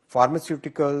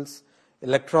 pharmaceuticals,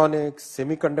 electronics,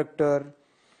 semiconductor,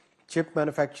 chip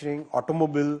manufacturing,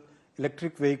 automobile,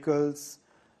 electric vehicles,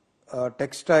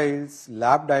 textiles,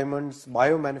 lab diamonds,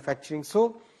 biomanufacturing.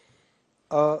 So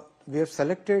we have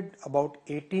selected about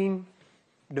 18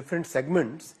 different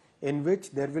segments in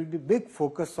which there will be big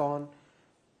focus on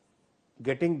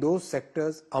getting those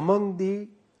sectors among the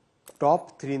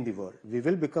top 3 in the world. We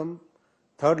will become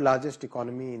third largest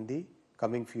economy in the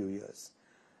coming few years.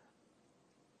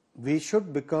 We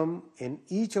should become in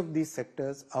each of these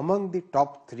sectors among the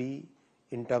top 3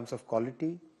 in terms of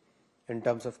quality, in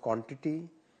terms of quantity,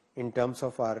 in terms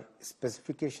of our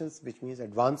specifications, which means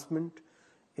advancement.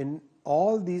 In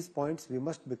all these points, we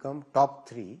must become top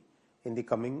 3 in the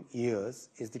coming years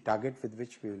is the target with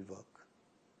which we will work.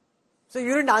 So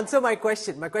you didn't answer my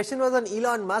question. My question was on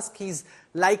Elon Musk. He's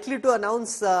likely to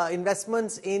announce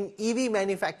investments in EV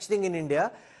manufacturing in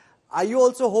India. Are you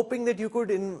also hoping that you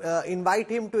could invite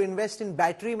him to invest in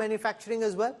battery manufacturing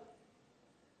as well?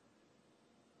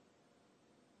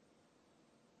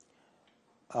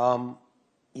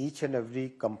 Each and every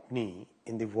company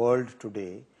in the world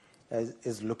today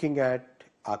is looking at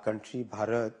our country,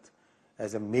 Bharat,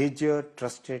 as a major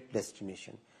trusted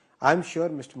destination. I'm sure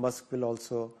Mr. Musk will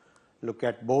also look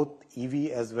at both EV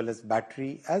as well as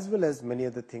battery, as well as many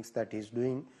other things that he's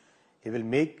doing. He will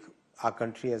make our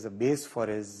country as a base for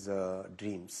his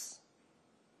dreams.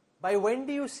 By when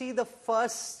do you see the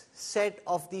first set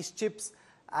of these chips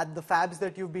at the fabs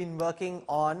that you've been working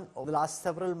on over the last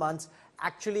several months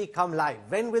actually come live?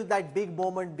 When will that big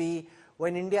moment be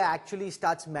when India actually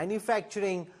starts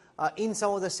manufacturing in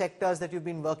some of the sectors that you've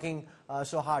been working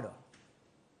so hard on?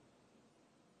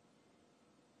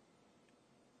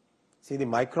 See, the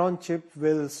Micron chip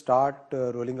will start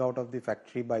rolling out of the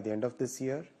factory by the end of this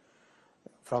year.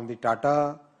 From the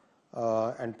Tata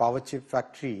and Power Chip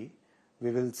factory,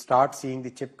 we will start seeing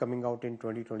the chip coming out in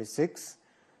 2026.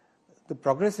 the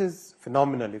progress is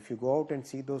phenomenal. If you go out and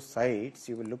see those sites,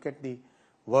 you will look at the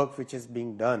work which is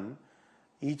being done,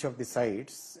 each of the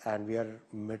sites, and we are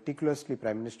meticulously,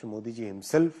 Prime Minister Modi ji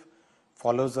himself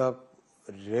follows up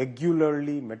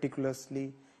regularly,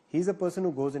 meticulously. He is a person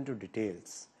who goes into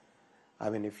details. I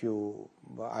mean, if you,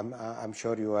 I'm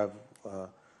sure you have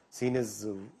seen his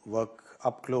work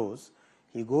up close.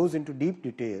 He goes into deep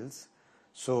details.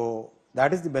 So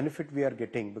that is the benefit we are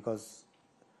getting, because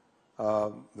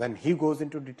when he goes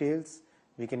into details,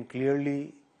 we can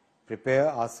clearly prepare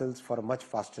ourselves for a much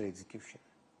faster execution.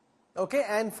 Okay,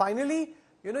 and finally,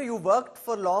 you know, you worked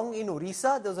for long in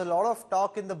Orissa. There was a lot of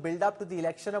talk in the build-up to the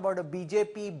election about a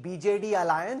BJP-BJD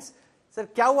alliance. Sir,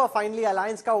 kya hua finally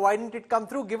alliance ka? Why didn't it come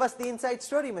through? Give us the inside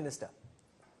story, Minister.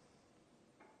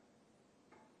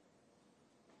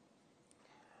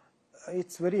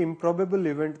 It's very improbable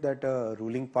event that a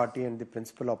ruling party and the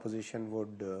principal opposition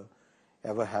would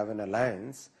ever have an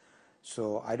alliance.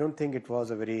 So I don't think it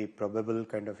was a very probable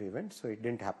kind of event. So it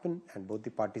didn't happen, and both the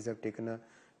parties have taken a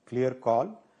clear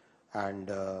call,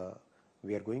 and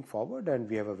we are going forward, and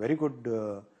we have a very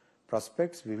good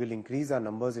prospects. We will increase our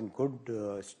numbers in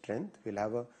good strength. We'll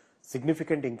have a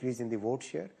significant increase in the vote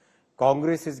share.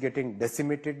 Congress is getting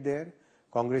decimated there.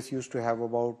 Congress used to have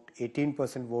about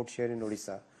 18% vote share in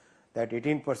Odisha. That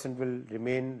 18% will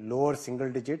remain lower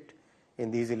single digit in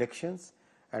these elections,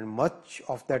 and much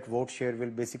of that vote share will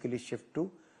basically shift to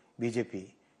BJP.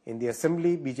 In the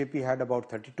assembly, BJP had about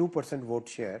 32% vote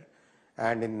share,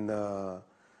 and in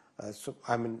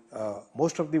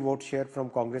most of the vote share from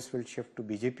Congress will shift to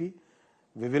BJP.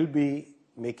 We will be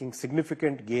making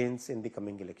significant gains in the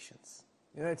coming elections.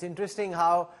 You know, it's interesting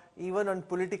how even on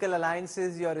political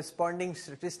alliances, you're responding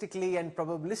statistically and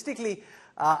probabilistically.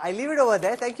 I leave it over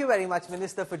there. Thank you very much,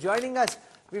 Minister, for joining us.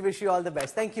 We wish you all the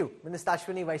best. Thank you, Minister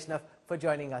Ashwini Vaishnav, for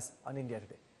joining us on India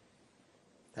Today.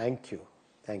 Thank you.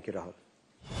 Thank you, Rahul.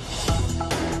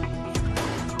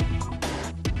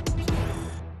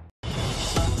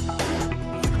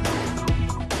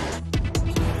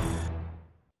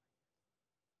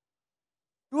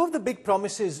 Two of the big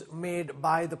promises made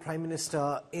by the Prime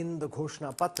Minister in the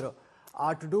Ghoshna Patra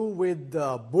are to do with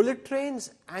bullet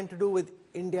trains and to do with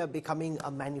India becoming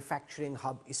a manufacturing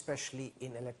hub, especially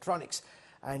in electronics.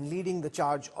 And leading the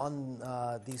charge on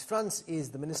these fronts is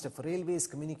the Minister for Railways,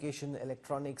 Communication,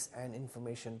 Electronics and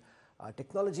Information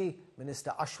Technology.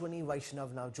 Minister Ashwini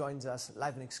Vaishnav now joins us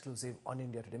live and exclusive on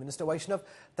India Today. Minister Vaishnav,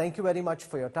 thank you very much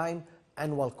for your time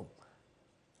and welcome.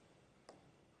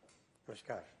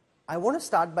 Namaskar. I want to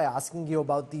start by asking you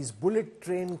about these bullet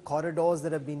train corridors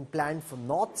that have been planned for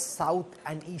North, South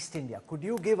and East India. Could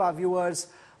you give our viewers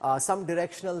some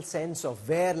directional sense of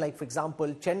where, like for example,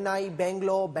 Chennai,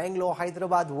 Bangalore,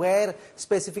 Hyderabad, where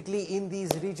specifically in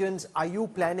these regions are you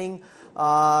planning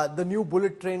the new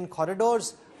bullet train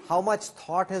corridors? How much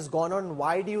thought has gone on?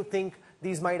 Why do you think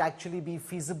these might actually be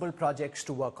feasible projects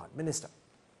to work on? Minister.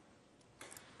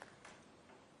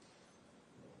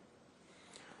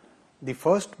 The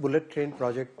first bullet train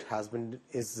project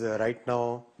is right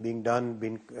now being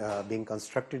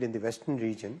constructed in the western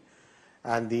region,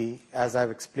 and as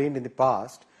I've explained in the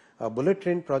past, a bullet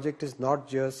train project is not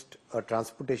just a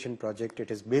transportation project. It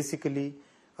is basically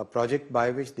a project by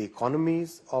which the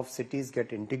economies of cities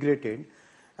get integrated,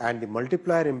 and the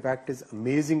multiplier impact is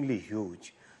amazingly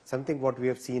huge. Something what we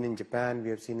have seen in Japan, we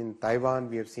have seen in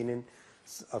Taiwan, we have seen in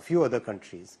a few other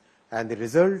countries, and the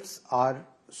results are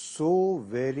so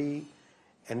very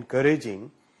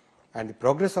encouraging, and the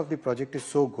progress of the project is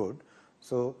so good.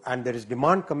 So, and there is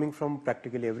demand coming from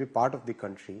practically every part of the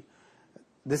country.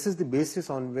 This is the basis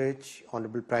on which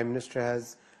Honorable Prime Minister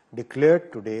has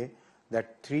declared today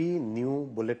that 3 new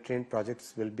bullet train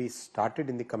projects will be started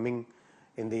in the coming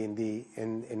in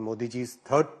Modi ji's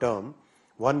third term.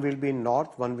 One will be in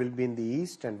north, one will be in the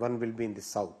east, and one will be in the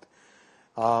south.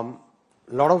 A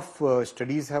lot of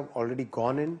studies have already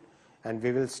gone in, and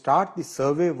we will start the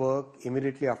survey work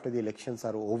immediately after the elections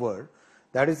are over.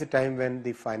 That is the time when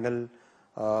the final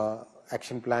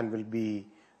action plan will be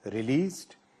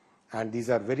released, and these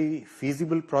are very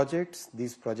feasible projects.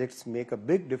 These projects make a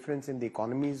big difference in the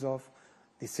economies of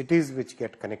the cities which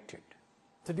get connected.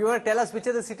 So do you want to tell us which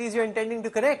are the cities you're intending to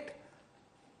connect?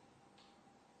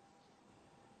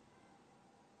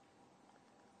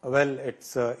 Well,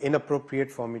 it's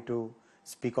inappropriate for me to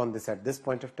speak on this at this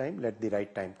point of time. Let the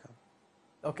right time come.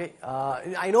 Okay,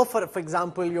 I know for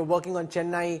example, you're working on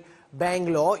Chennai,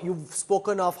 Bangalore. You've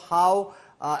spoken of how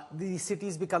the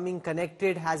cities becoming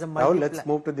connected has a Now let's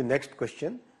move to the next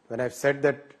question. When I've said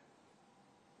that.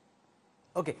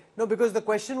 Okay, no, because the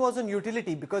question was on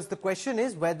utility, because the question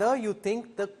is whether you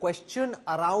think the question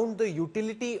around the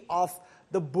utility of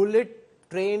the bullet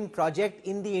train project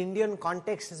in the Indian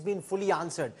context has been fully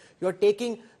answered? You're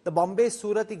taking the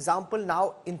Bombay-Surat example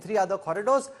now in 3 other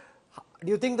corridors. Do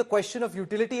you think the question of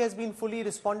utility has been fully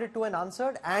responded to and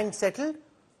answered and settled?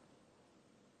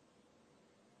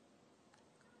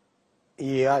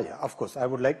 Yeah, of course. I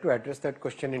would like to address that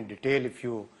question in detail if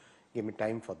you give me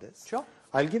time for this. Sure.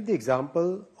 I'll give the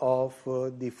example of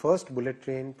the first bullet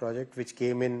train project which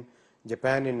came in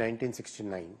Japan in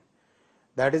 1969.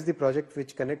 That is the project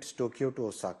which connects Tokyo to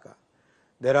Osaka.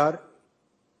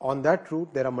 On that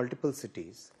route, there are multiple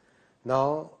cities.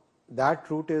 Now, that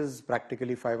route is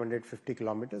practically 550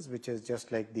 kilometers, which is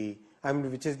just like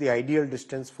which is the ideal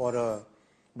distance for a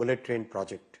bullet train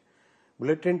project.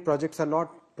 Bullet train projects are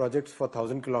not projects for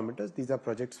 1000 kilometers. These are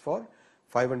projects for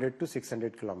 500 to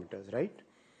 600 kilometers, right?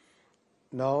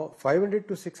 Now, 500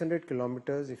 to 600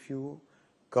 kilometers, if you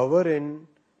cover in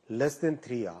less than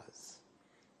 3 hours,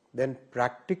 then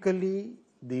practically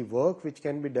the work which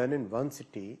can be done in one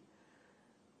city,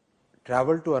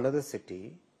 travel to another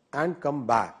city and come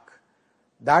back,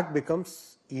 that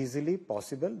becomes easily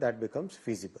possible, that becomes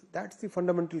feasible. That's the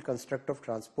fundamental construct of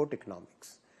transport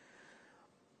economics.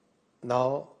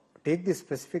 Now, take the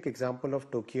specific example of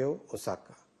Tokyo,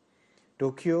 Osaka.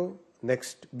 Tokyo,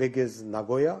 next big is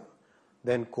Nagoya,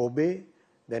 then Kobe,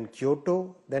 then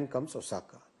Kyoto, then comes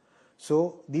Osaka.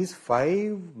 So these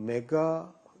 5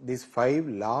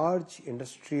 large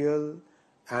industrial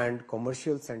and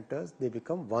commercial centers, they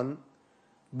become one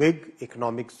big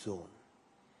economic zone.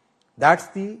 That's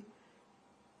the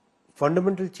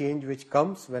fundamental change which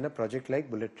comes when a project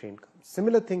like bullet train comes.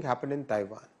 Similar thing happened in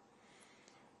Taiwan.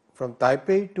 From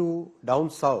Taipei to down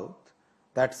south,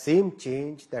 that same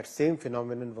change, that same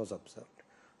phenomenon was observed.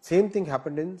 Same thing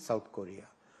happened in South Korea.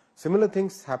 Similar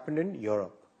things happened in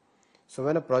Europe. So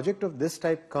when a project of this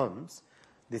type comes,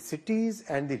 the cities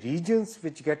and the regions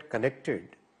which get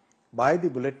connected by the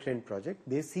bullet train project,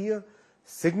 they see a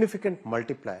significant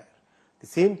multiplier. The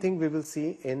same thing we will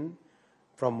see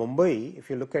from Mumbai. If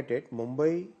you look at it,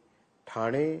 Mumbai,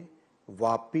 Thane,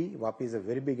 Vapi is a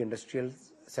very big industrial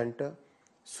center,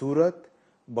 Surat,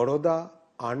 Baroda,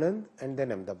 Anand, and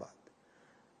then Ahmedabad.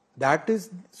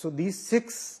 So these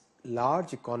 6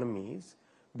 large economies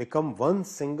become one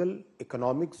single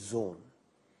economic zone.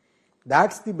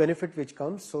 That's the benefit which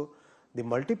comes. So the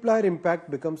multiplier impact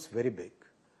becomes very big.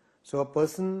 So a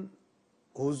person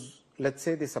who's, let's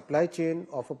say, the supply chain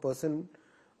of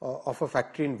a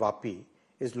factory in Vapi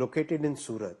is located in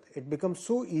Surat. It becomes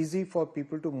so easy for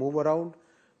people to move around,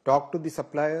 talk to the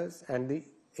suppliers, and the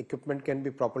equipment can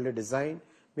be properly designed.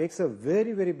 Makes a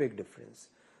very, very big difference.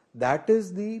 That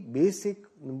is the basic,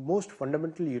 most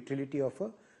fundamental utility of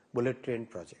a bullet train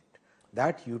project.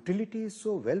 That utility is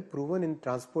so well proven in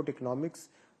transport economics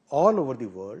all over the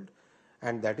world,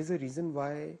 and that is the reason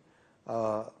why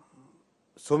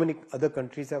so many other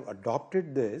countries have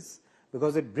adopted this,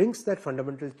 because it brings that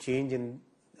fundamental change in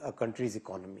a country's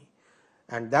economy.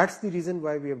 And that's the reason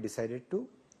why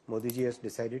Modi ji has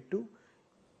decided to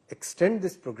extend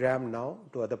this program now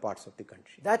to other parts of the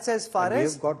country. That's as far as... We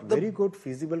have got very good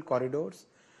feasible corridors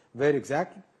where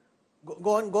exactly...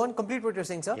 Go on, complete what you're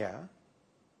saying, sir.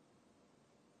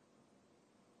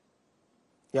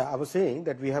 Yeah, I was saying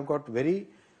that we have got very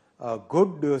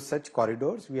good such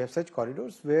corridors. We have such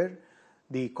corridors where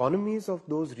the economies of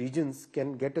those regions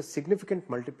can get a significant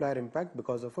multiplier impact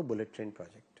because of a bullet train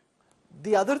project.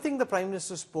 The other thing the Prime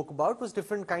Minister spoke about was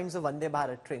different kinds of Vande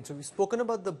Bharat trains. So we've spoken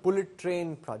about the bullet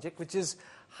train project, which is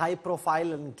high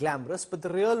profile and glamorous, but the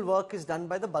real work is done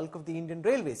by the bulk of the Indian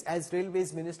Railways. As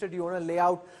Railways Minister, do you want to lay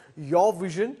out your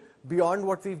vision beyond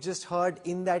what we've just heard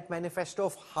in that manifesto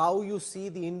of how you see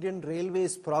the Indian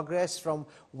Railways progress from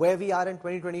where we are in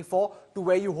 2024 to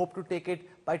where you hope to take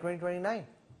it by 2029?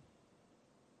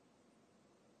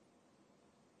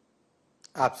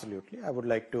 Absolutely. I would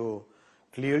like to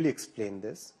clearly explain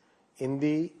this. In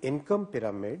the income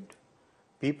pyramid,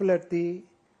 people at the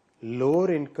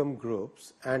lower income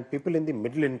groups and people in the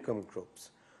middle income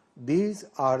groups, these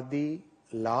are the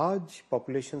large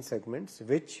population segments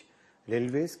which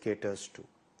Railways caters to.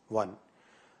 One.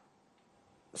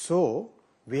 So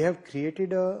we have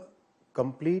created a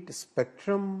complete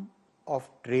spectrum of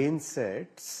train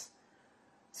sets.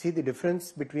 See, the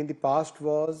difference between the past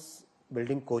was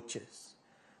building coaches.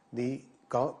 The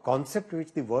concept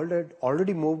which the world had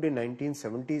already moved in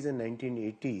 1970s and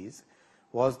 1980s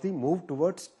was the move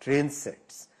towards train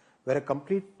sets, where a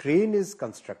complete train is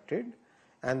constructed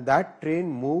and that train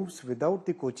moves without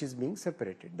the coaches being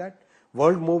separated. That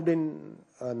world moved in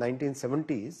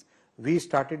 1970s. We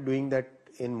started doing that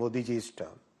in Modi ji's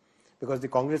term, because the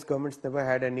Congress governments never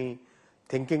had any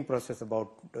thinking process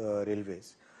about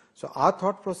railways. So our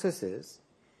thought process is,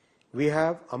 we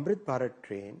have Amrit Bharat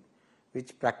train,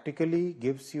 which practically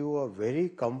gives you a very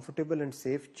comfortable and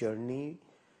safe journey,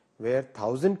 where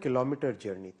 1,000-kilometer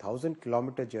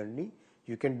journey,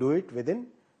 you can do it within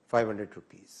 500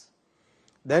 rupees.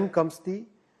 Then comes the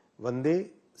Vande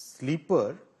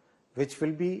Sleeper, which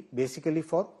will be basically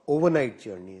for overnight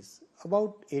journeys,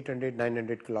 about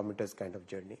 800-900 kilometers kind of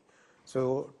journey.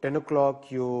 So 10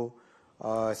 o'clock you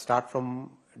start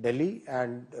from Delhi,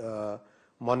 and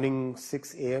morning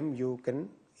 6 a.m. you can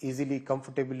easily,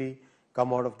 comfortably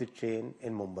come out of the train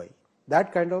in Mumbai.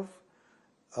 That kind of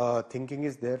thinking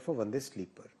is there for Vande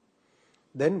Sleeper.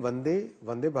 Then Vande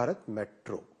Bharat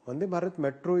Metro. Vande Bharat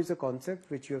Metro is a concept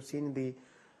which you have seen in the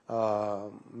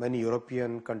many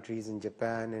European countries, in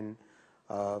Japan, and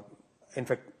in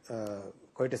fact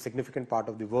quite a significant part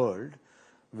of the world,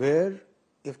 where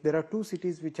if there are two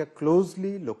cities which are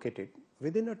closely located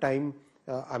within a time,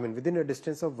 within a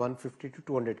distance of 150 to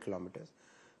 200 kilometers.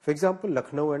 For example,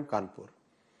 Lucknow and Kanpur.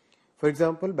 For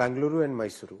example, Bangalore and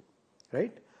Mysuru,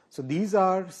 right? So these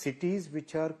are cities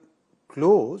which are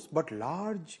close but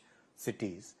large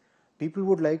cities. People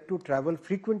would like to travel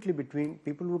frequently between,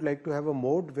 people would like to have a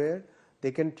mode where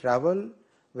they can travel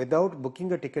without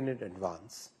booking a ticket in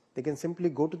advance. They can simply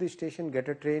go to the station, get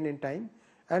a train in time,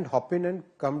 and hop in and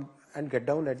come and get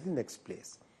down at the next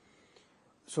place.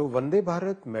 So Vande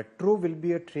Bharat Metro will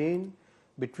be a train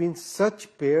between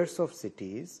such pairs of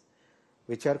cities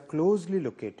which are closely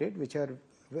located, which are,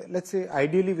 let's say,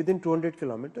 ideally within 200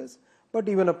 kilometers, but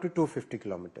even up to 250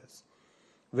 kilometers,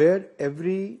 where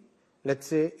every, let's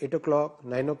say, 8 o'clock,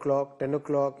 9 o'clock, 10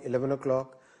 o'clock, 11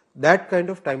 o'clock, that kind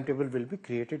of timetable will be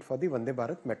created for the Vande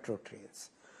Bharat Metro trains.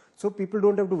 So people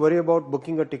don't have to worry about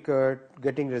booking a ticket,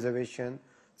 getting reservation.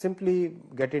 Simply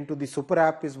get into the super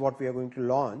app is what we are going to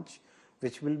launch,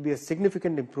 which will be a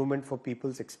significant improvement for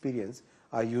people's experience,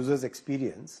 our users'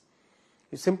 experience.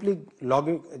 You simply log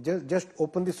in, just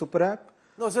open the super app.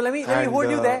 No, so let me hold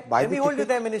you there. Let me hold you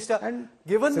there, Minister.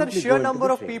 Given the sheer number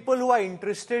of people who are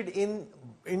interested in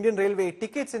Indian Railway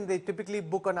tickets, and they typically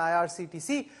book on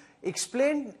IRCTC,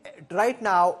 explain right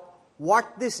now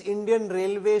what this Indian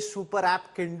Railway super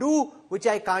app can do, which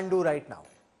I can't do right now.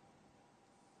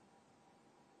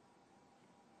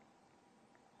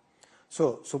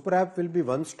 So super app will be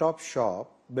one-stop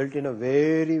shop built in a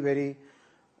very, very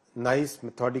nice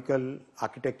methodical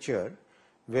architecture,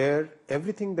 where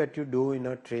everything that you do in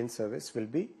a train service will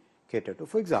be catered to.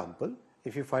 For example,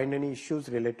 if you find any issues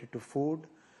related to food,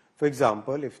 for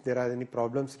example, if there are any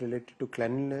problems related to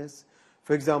cleanliness,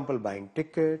 for example, buying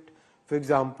ticket, for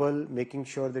example, making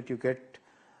sure that you get,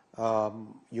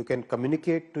 you can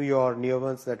communicate to your near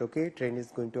ones that, okay, train is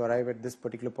going to arrive at this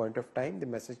particular point of time, the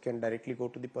message can directly go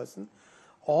to the person.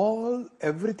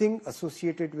 Everything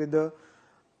associated with the,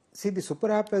 see, the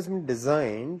super app has been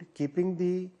designed keeping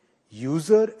the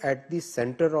user at the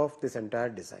center of this entire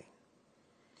design.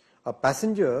 A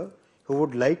passenger who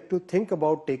would like to think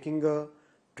about taking a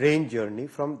train journey,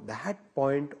 from that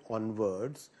point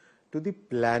onwards to the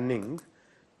planning,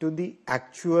 to the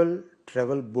actual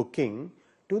travel booking,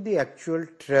 to the actual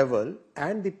travel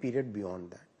and the period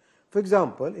beyond that. For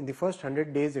example, in the first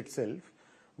 100 days itself,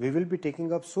 we will be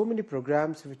taking up so many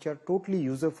programs which are totally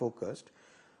user focused.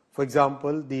 For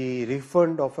example, the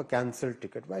refund of a cancelled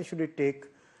ticket. Why should it take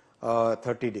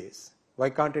 30 days? Why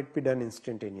can't it be done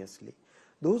instantaneously?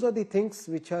 Those are the things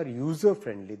which are user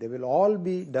friendly. They will all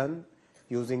be done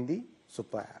using the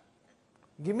super app.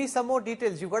 Give me some more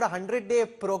details. You've got a 100-day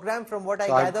program from what I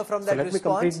gather from that response. Let me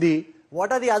complete the...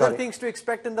 What are the other things to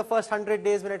expect in the first 100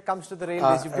 days when it comes to the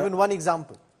railways? You've given one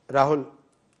example. Rahul,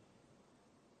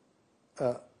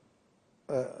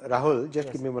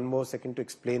 just give me one more second to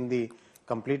explain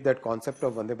complete that concept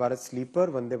of Vande Bharat Sleeper,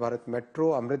 Vande Bharat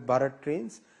Metro, Amrit Bharat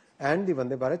trains, and the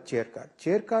Vande Bharat chair car.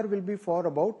 Chair car will be for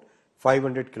about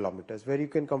 500 kilometers, where you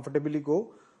can comfortably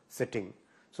go sitting.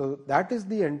 So that is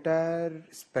the entire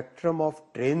spectrum of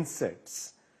train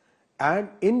sets, and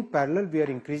in parallel we are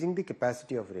increasing the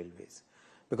capacity of railways,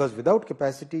 because without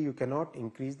capacity you cannot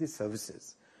increase the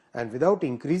services, and without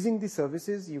increasing the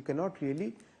services you cannot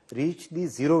really reach the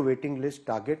zero waiting list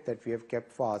target that we have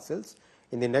kept for ourselves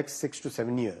in the next 6 to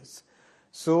 7 years.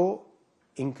 So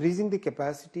increasing the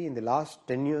capacity, in the last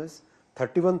 10 years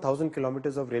 31,000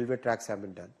 kilometers of railway tracks have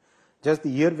been done. Just the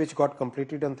year which got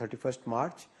completed on 31st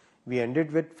March, we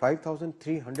ended with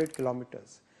 5,300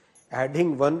 kilometers,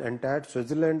 adding one entire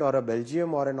Switzerland or a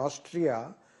Belgium or an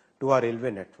Austria to our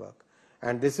railway network.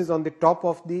 And this is on the top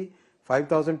of the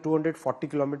 5,240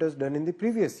 kilometers done in the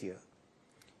previous year.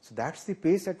 So that's the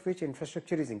pace at which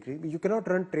infrastructure is increasing. You cannot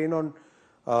run train on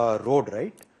road,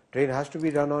 right? Train has to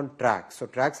be run on tracks. So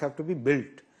tracks have to be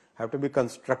built. have to be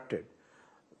constructed,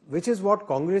 which is what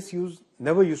Congress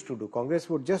never used to do. Congress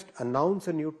would just announce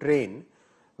a new train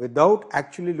without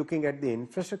actually looking at the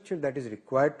infrastructure that is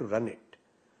required to run it.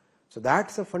 So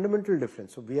that's a fundamental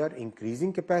difference. So we are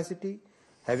increasing capacity,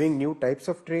 having new types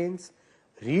of trains,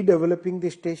 redeveloping the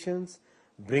stations,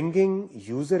 bringing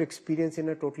user experience in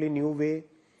a totally new way,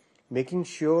 making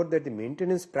sure that the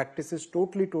maintenance practices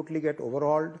totally get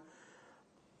overhauled,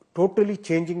 totally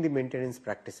changing the maintenance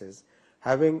practices,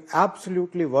 having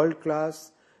absolutely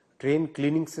world-class train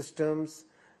cleaning systems,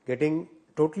 getting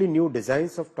totally new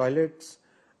designs of toilets.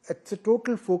 It's a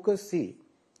total focus. See,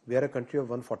 we are a country of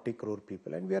 140 crore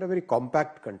people and we are a very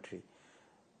compact country.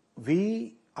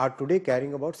 We are today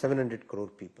carrying about 700 crore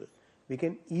people. We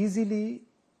can easily,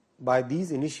 by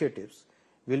these initiatives,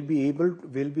 will be able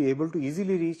to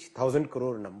easily reach 1,000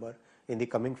 crore number in the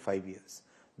coming 5 years.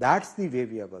 That's the way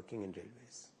we are working in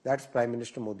railways. That's Prime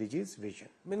Minister Modi ji's vision.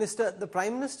 Minister, the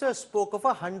Prime Minister spoke of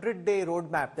a 100-day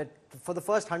roadmap, that for the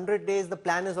first 100 days the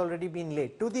plan has already been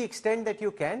laid. To the extent that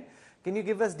you can you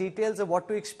give us details of what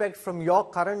to expect from your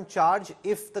current charge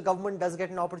if the government does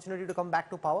get an opportunity to come back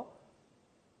to power?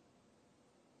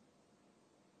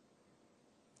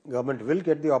 Government will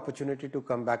get the opportunity to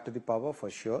come back to the power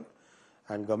for sure,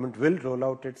 and government will roll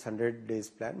out its 100 days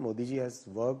plan. Modi ji has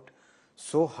worked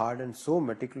so hard and so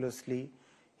meticulously.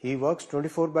 He works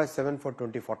 24/7 for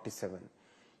 2047.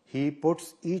 He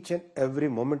puts each and every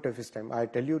moment of his time. I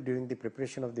tell you, during the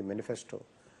preparation of the manifesto,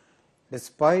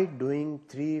 despite doing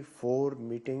 3-4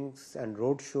 meetings and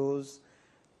road shows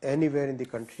anywhere in the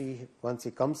country, once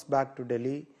he comes back to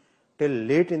Delhi, till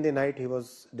late in the night he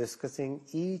was discussing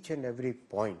each and every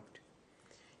point.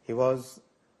 He was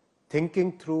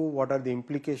thinking through what are the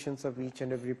implications of each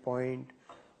and every point,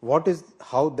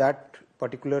 how that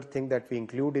particular thing that we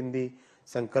include in the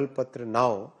Sankalp Patra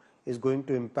now is going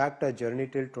to impact our journey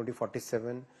till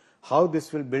 2047, how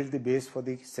this will build the base for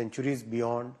the centuries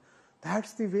beyond.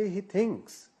 That's the way he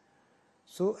thinks.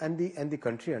 So, and the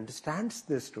country understands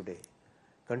this today.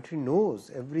 Country knows,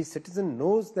 every citizen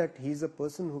knows that he is a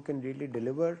person who can really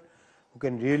deliver, who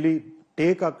can really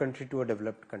take our country to a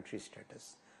developed country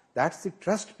status. That's the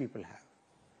trust people have.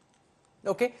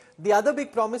 Okay. The other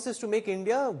big promise is to make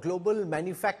India a global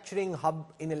manufacturing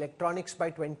hub in electronics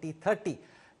by 2030.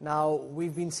 Now,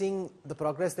 we've been seeing the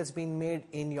progress that's been made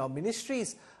in your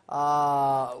ministries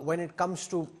when it comes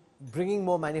to bringing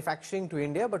more manufacturing to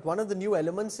India, but one of the new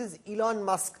elements is Elon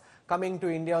Musk coming to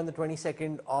India on the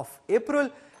 22nd of April.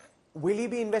 Will he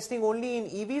be investing only in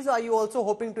EVs, or are you also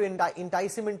hoping to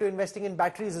entice him into investing in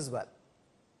batteries as well?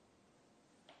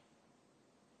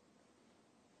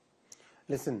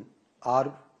 Listen,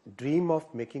 our dream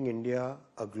of making India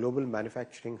a global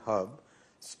manufacturing hub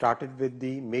started with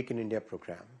the Make in India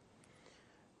program.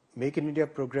 Make in India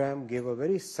program gave a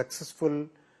very successful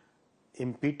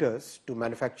impetus to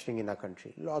manufacturing in our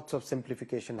country. Lots of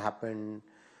simplification happened,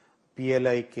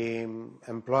 PLI came,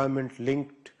 employment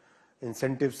linked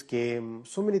incentives came,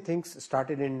 so many things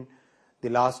started in the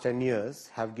last 10 years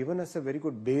have given us a very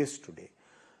good base today.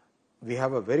 We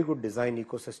have a very good design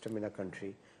ecosystem in our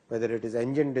country, whether it is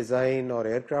engine design or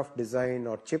aircraft design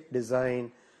or chip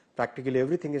design, practically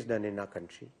everything is done in our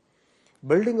country.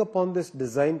 Building upon this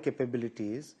design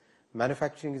capabilities,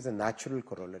 manufacturing is a natural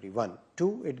corollary. 1.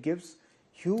 2, it gives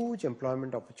huge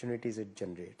employment opportunities it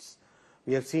generates.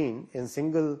 We have seen in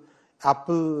single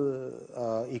Apple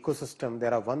ecosystem,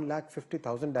 there are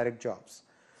 150,000 direct jobs.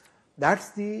 That's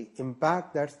the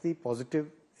impact, that's the positive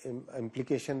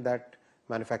implication that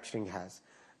manufacturing has.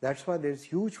 That's why there is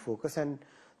huge focus, and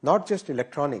not just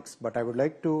electronics, but I would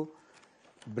like to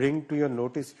bring to your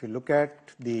notice, if you look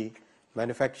at the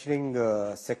manufacturing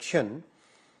section,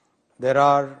 there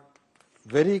are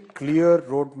very clear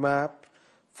roadmap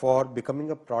for becoming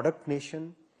a product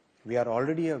nation. We are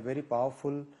already a very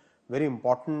powerful, very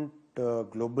important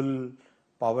global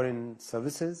power in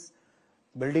services.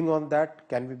 Building on that,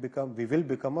 we will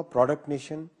become a product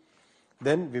nation.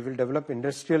 Then we will develop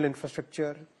industrial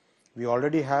infrastructure. We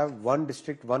already have one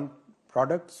district, one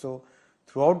product. So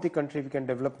throughout the country, we can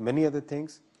develop many other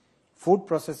things. Food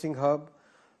processing hub,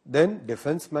 then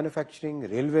defense manufacturing,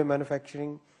 railway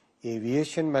manufacturing,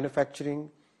 aviation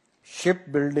manufacturing,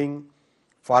 shipbuilding,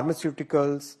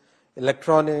 pharmaceuticals,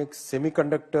 electronics,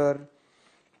 semiconductor,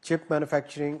 chip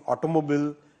manufacturing,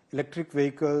 automobile, electric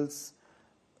vehicles,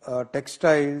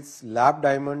 textiles, lab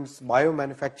diamonds, bio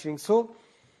manufacturing. So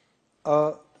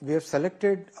we have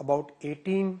selected about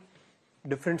 18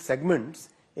 different segments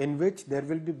in which there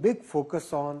will be big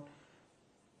focus on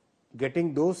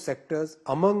getting those sectors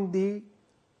among the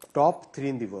top 3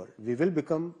 in the world. We will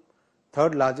become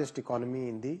third largest economy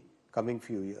in the coming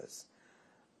few years.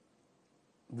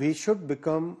 we should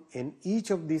become in each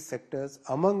of these sectors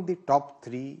among the top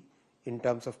 3 in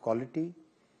terms of quality,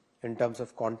 in terms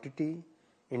of quantity,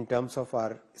 in terms of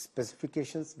our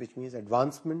specifications, which means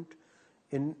advancement.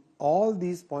 In all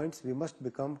these points, we must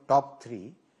become top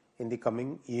 3 in the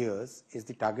coming years is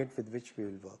the target with which we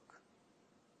will work.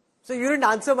 So you didn't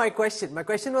answer my question. My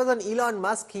question was on Elon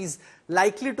Musk. He's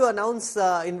likely to announce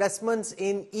investments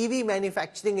in EV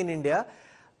manufacturing in India.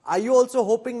 Are you also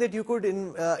hoping that you could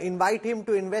invite him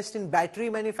to invest in battery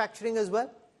manufacturing as well?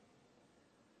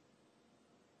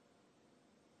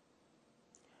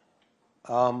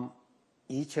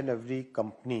 Each and every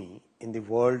company in the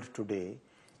world today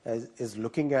is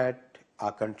looking at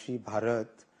our country, Bharat,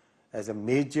 as a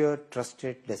major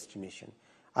trusted destination.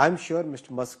 I'm sure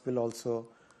Mr. Musk will also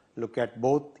look at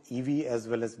both EV as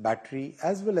well as battery,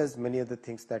 as well as many other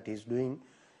things that he's doing.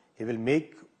 He will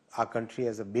make our country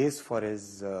as a base for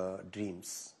his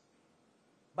dreams.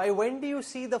 By when do you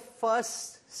see the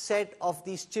first set of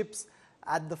these chips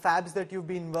at the fabs that you've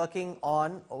been working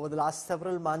on over the last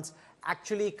several months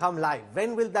actually come live?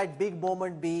 When will that big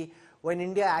moment be when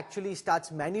India actually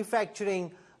starts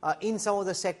manufacturing in some of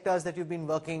the sectors that you've been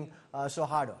working so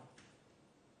hard on?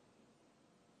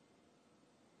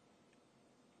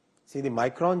 See, the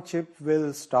Micron chip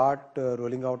will start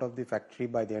rolling out of the factory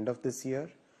by the end of this year.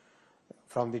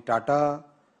 From the Tata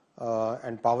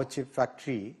and Power Chip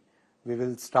factory, we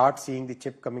will start seeing the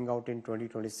chip coming out in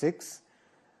 2026.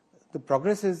 The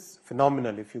progress is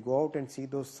phenomenal. If you go out and see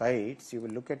those sites, you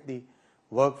will look at the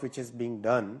work which is being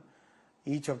done,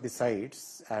 each of the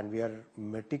sites, and we are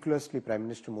meticulously, Prime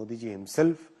Minister Modi ji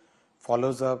himself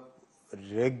follows up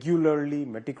regularly,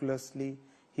 meticulously.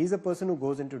 He's a person who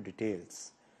goes into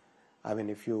details. I mean,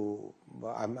 if you,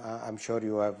 I'm sure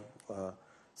you have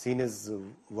seen his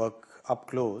work up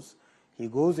close. He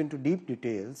goes into deep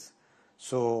details.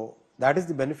 So that is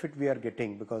the benefit we are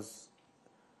getting, because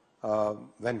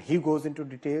when he goes into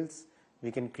details,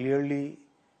 we can clearly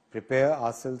prepare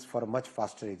ourselves for a much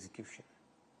faster execution.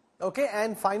 Okay,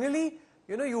 and finally,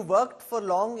 you worked for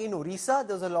long in Orissa.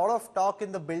 There was a lot of talk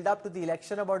in the build-up to the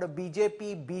election about a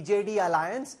BJP-BJD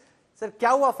alliance. Sir,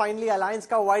 kya hua finally alliance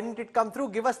ka? Why didn't it come through?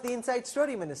 Give us the inside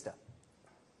story, Minister.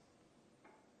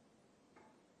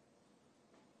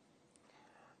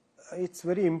 It's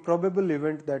very improbable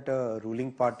event that a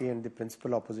ruling party and the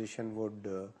principal opposition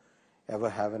would ever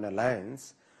have an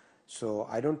alliance. So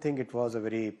I don't think it was a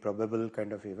very probable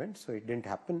kind of event. So it didn't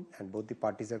happen, and both the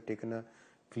parties have taken a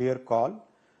clear call,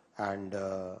 and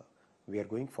we are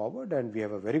going forward, and we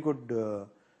have a very good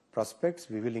prospects.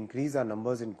 We will increase our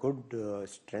numbers in good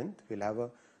strength. We'll have a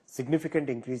significant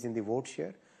increase in the vote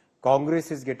share.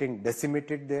 Congress is getting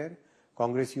decimated there.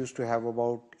 Congress used to have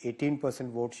about 18%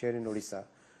 vote share in Odisha.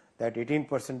 That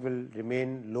 18% will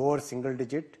remain lower single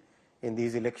digit in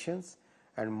these elections,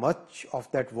 and much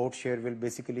of that vote share will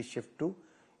basically shift to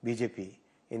BJP.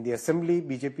 In the assembly,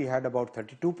 BJP had about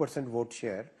 32% vote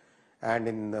share, and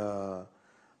in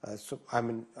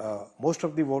most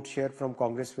of the vote share from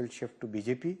Congress will shift to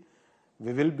BJP.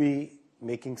 We will be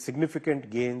making significant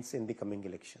gains in the coming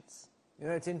elections.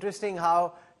 It's interesting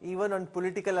how even on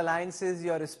political alliances,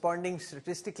 you're responding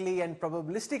statistically and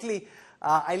probabilistically.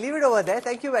 I leave it over there.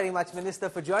 Thank you very much, Minister,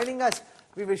 for joining us.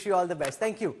 We wish you all the best.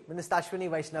 Thank you, Minister Ashwini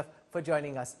Vaishnav, for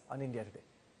joining us on India Today.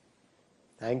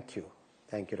 Thank you.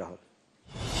 Thank you, Rahul.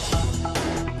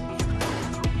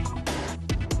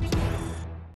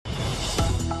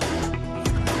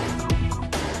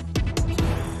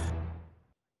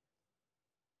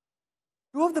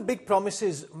 Two of the big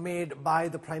promises made by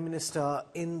the Prime Minister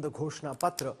in the Ghoshna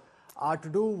Patra are to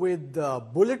do with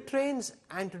bullet trains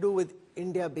and to do with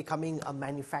India becoming a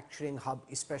manufacturing hub,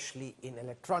 especially in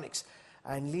electronics.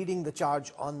 And leading the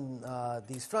charge on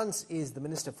these fronts is the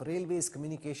Minister for Railways,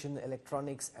 Communication,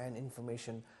 Electronics and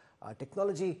Information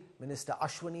Technology. Minister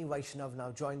Ashwini Vaishnav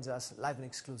now joins us live and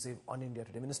exclusive on India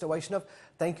Today. Minister Vaishnav,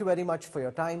 thank you very much for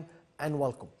your time and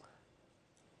welcome.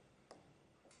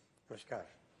 Namaskar.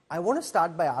 I want to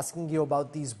start by asking you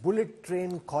about these bullet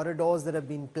train corridors that have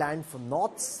been planned for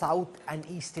North, South and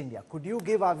East India. Could you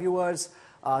give our viewers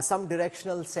some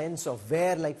directional sense of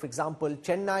where, like for example,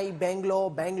 Chennai,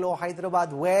 Bangalore,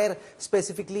 Hyderabad, where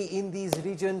specifically in these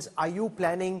regions are you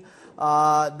planning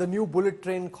the new bullet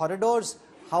train corridors?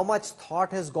 How much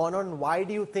thought has gone on? Why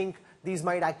do you think these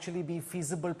might actually be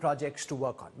feasible projects to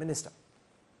work on? Minister.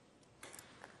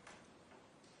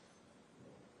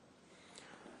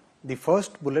 The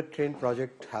first bullet train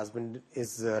project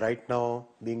is right now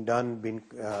being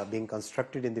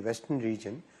constructed in the western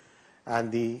region,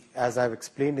 and as I've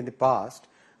explained in the past,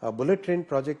 a bullet train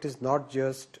project is not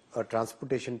just a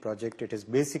transportation project. It is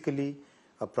basically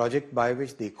a project by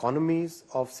which the economies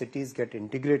of cities get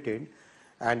integrated,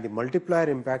 and the multiplier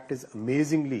impact is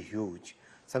amazingly huge.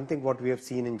 Something what we have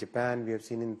seen in Japan, we have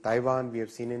seen in Taiwan, we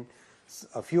have seen in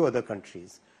a few other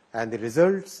countries. And the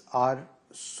results are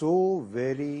so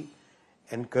very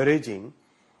encouraging,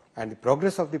 and the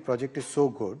progress of the project is so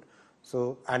good.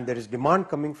 So, and there is demand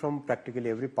coming from practically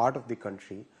every part of the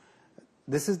country.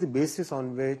 This is the basis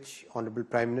on which Honorable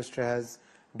Prime Minister has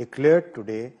declared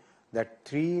today that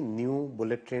 3 new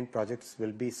bullet train projects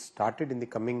will be started in the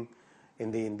coming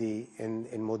in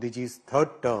Modi ji's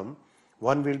 3rd term.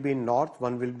 One will be in north,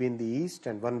 one will be in the east,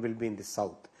 and one will be in the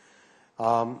south.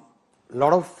 A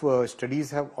lot of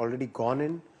studies have already gone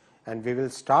in, and we will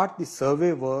start the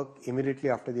survey work immediately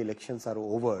after the elections are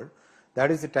over.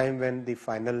 That is the time when the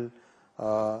final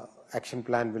action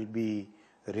plan will be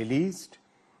released,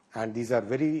 and these are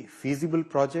very feasible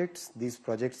projects. These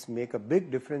projects make a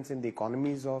big difference in the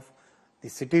economies of the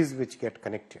cities which get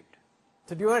connected.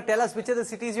 So do you want to tell us which are the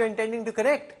cities you are intending to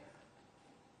connect?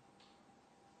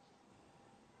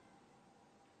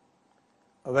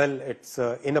 Well, it's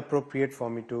inappropriate for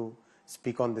me to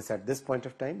speak on this at this point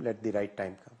of time. Let the right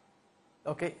time come.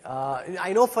 Okay.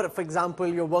 I know, for example,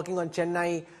 you're working on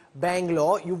Chennai,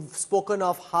 Bangalore. You've spoken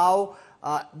of how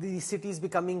the cities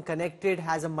becoming connected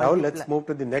has a Now let's move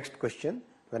to the next question.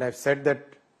 When I've said that.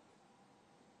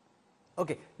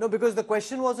 Okay. No, because the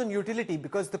question was on utility.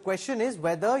 Because the question is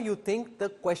whether you think the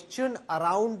question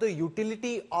around the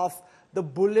utility of the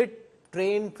bullet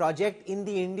train project in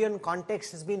the Indian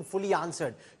context has been fully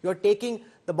answered. You're taking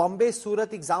the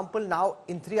Bombay-Surat example now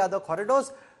in 3 other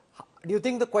corridors. Do you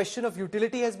think the question of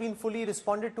utility has been fully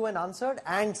responded to and answered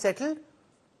and settled?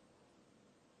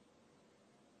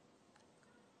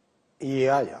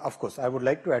 Yeah, of course. I would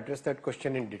like to address that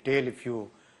question in detail if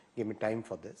you give me time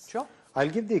for this. Sure. I'll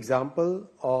give the example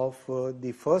of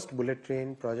the first bullet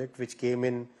train project which came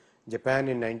in Japan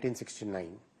in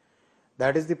 1969.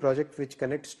 That is the project which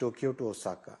connects Tokyo to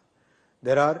Osaka.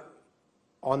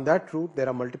 On that route, there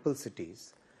are multiple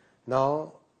cities.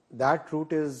 Now, that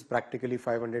route is practically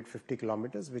 550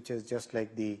 kilometers, which is just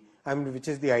like which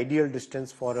is the ideal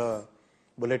distance for a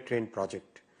bullet train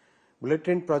project. Bullet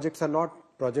train projects are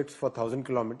not projects for 1000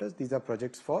 kilometers. These are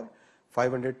projects for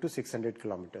 500 to 600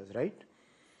 kilometers, right?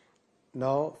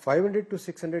 Now, 500 to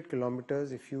 600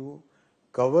 kilometers, if you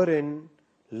cover in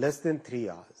less than 3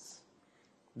 hours,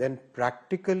 then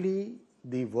practically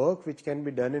the work which can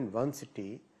be done in one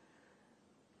city,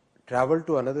 travel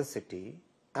to another city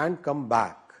and come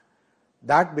back,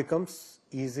 that becomes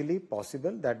easily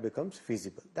possible, that becomes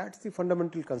feasible. That's the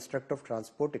fundamental construct of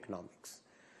transport economics.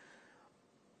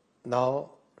 Now,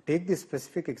 take the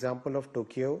specific example of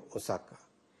Tokyo, Osaka.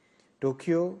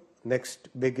 Tokyo, next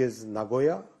big is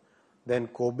Nagoya, then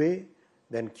Kobe,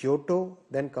 then Kyoto,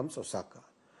 then comes Osaka.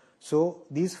 So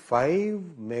these 5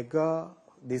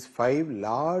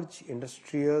 large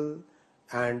industrial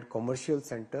and commercial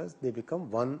centers, they become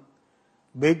one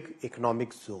big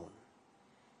economic zone.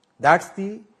 That's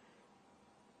the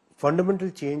fundamental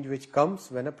change which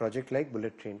comes when a project like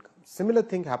bullet train comes. Similar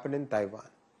thing happened in Taiwan.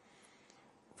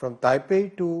 From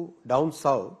Taipei to down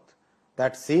south,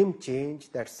 that same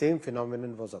change, that same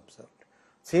phenomenon was observed.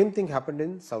 Same thing happened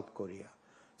in South Korea.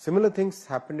 Similar things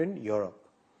happened in Europe.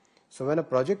 So when a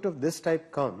project of this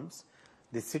type comes,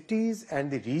 the cities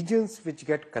and the regions which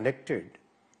get connected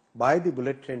by the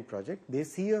bullet train project, they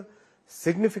see a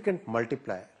significant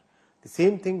multiplier. The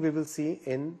same thing we will see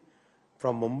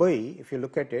from Mumbai. If you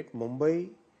look at it, Mumbai,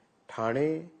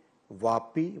 Thane,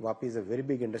 Vapi is a very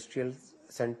big industrial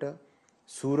center,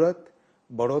 Surat,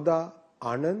 Baroda,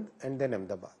 Anand, and then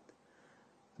Ahmedabad.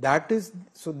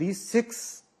 So these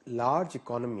 6 large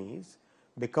economies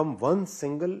become one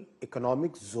single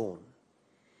economic zone.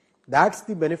 That's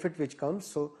the benefit which comes.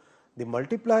 So the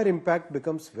multiplier impact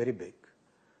becomes very big.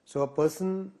 So a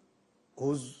person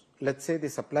who's, let's say, the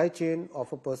supply chain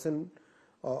of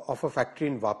a factory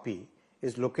in Vapi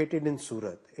is located in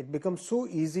Surat. It becomes so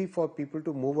easy for people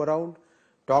to move around,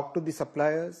 talk to the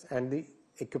suppliers, and the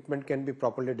equipment can be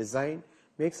properly designed.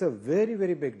 Makes a very,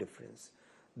 very big difference.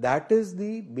 That is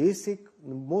the basic,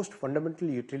 most fundamental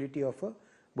utility of a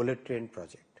bullet train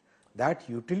project. That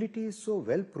utility is so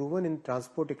well proven in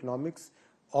transport economics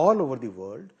all over the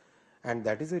world, and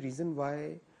that is the reason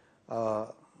why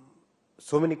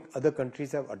so many other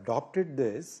countries have adopted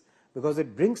this, because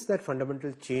it brings that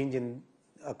fundamental change in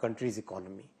a country's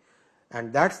economy.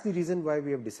 And that's the reason why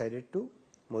we have decided to,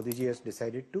 Modi ji has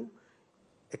decided to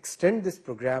extend this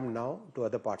program now to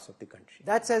other parts of the country.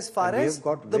 That's as far as we have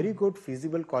got very good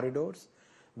feasible corridors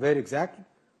where exactly.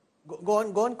 Go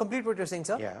on, complete what you're saying,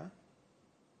 sir. Yeah.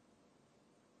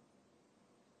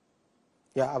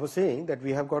 Yeah, I was saying that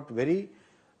we have got very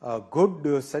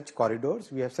good such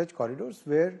corridors. We have such corridors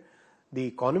where the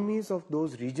economies of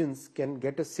those regions can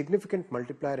get a significant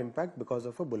multiplier impact because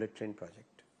of a bullet train project.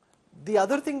 The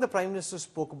other thing the Prime Minister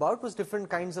spoke about was different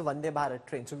kinds of Vande Bharat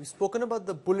trains. So we've spoken about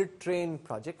the bullet train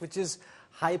project, which is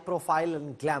high profile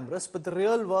and glamorous, but the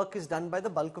real work is done by the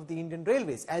bulk of the Indian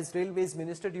Railways. As Railways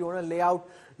Minister, do you want to lay out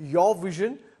your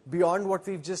vision beyond what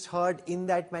we've just heard in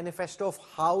that manifesto of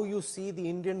how you see the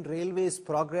Indian Railways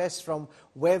progress from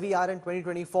where we are in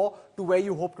 2024 to where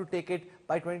you hope to take it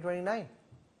by 2029?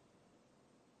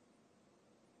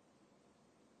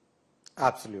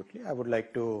 Absolutely. I would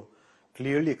like to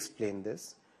clearly explain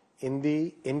this. In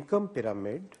the income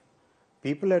pyramid,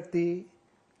 people at the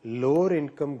lower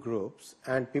income groups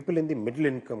and people in the middle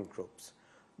income groups,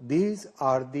 these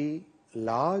are the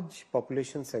large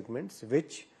population segments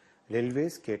which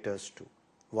railways caters to.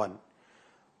 One.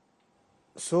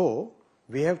 So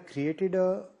we have created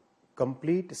a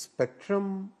complete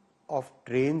spectrum of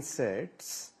train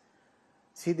sets.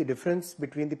 See, the difference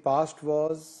between the past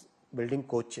was building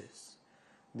coaches.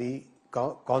 The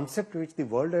concept which the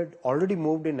world had already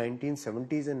moved in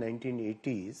 1970s and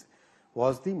 1980s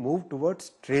was the move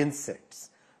towards train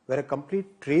sets, where a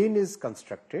complete train is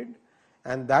constructed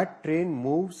and that train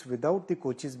moves without the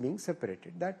coaches being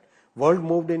separated. That world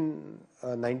moved in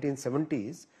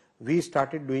 1970s. We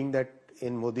started doing that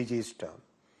in Modi ji's term,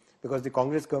 because the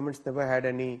Congress governments never had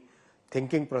any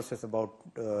thinking process about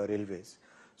railways.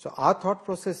 So our thought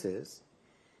process is,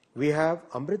 we have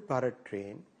Amrit Bharat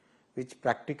train, which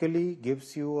practically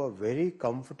gives you a very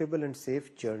comfortable and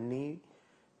safe journey,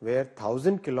 where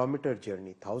 1,000-kilometer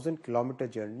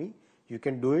journey, you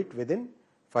can do it within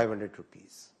 500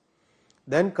 rupees.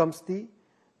 Then comes the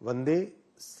Vande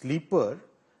Sleeper,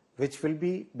 which will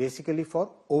be basically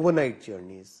for overnight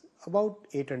journeys, about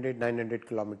 800-900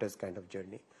 kilometers kind of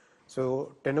journey.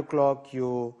 So 10 o'clock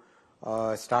you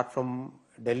start from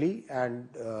Delhi, and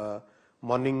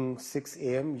morning 6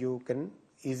 a.m. you can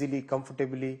easily,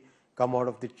 comfortably come out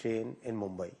of the train in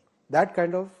Mumbai. That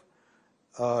kind of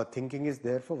thinking is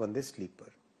there for Vande Sleeper.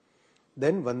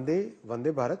 Then Vande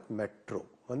Bharat Metro.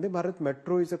 Vande Bharat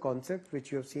Metro is a concept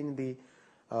which you have seen in the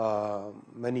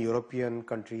many European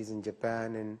countries, in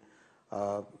Japan, and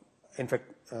in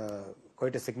fact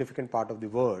quite a significant part of the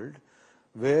world,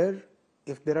 where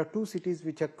if there are two cities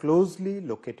which are closely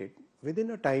located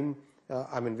within a time,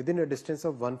 within a distance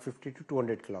of 150 to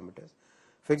 200 kilometers,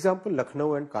 for example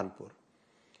Lucknow and Kanpur,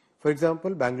 for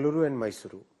example Bangalore and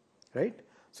Mysuru, right?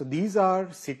 So these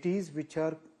are cities which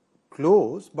are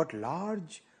close but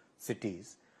large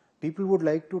cities. People would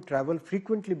like to travel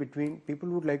frequently between, people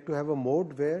would like to have a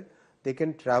mode where they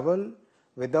can travel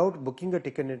without booking a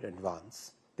ticket in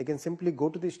advance. They can simply go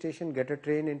to the station, get a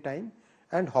train in time,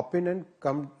 and hop in and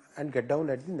come and get down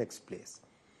at the next place.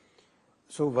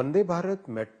 So Vande Bharat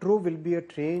Metro will be a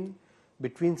train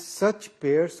between such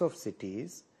pairs of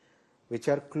cities which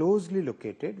are closely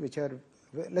located, which are,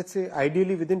 let's say,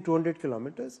 ideally within 200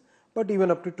 kilometers, but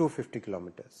even up to 250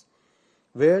 kilometers,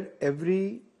 where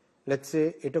every, let's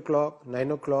say, 8 o'clock,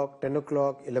 9 o'clock, 10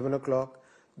 o'clock, 11 o'clock,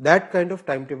 that kind of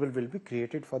timetable will be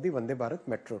created for the Vande Bharat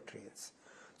Metro trains.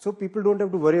 So people don't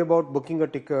have to worry about booking a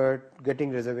ticket,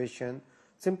 getting reservation.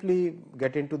 Simply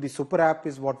get into the super app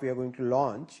is what we are going to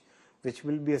launch, which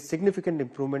will be a significant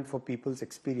improvement for people's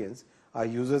experience, our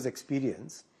users'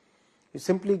 experience. You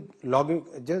simply log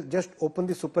in, just open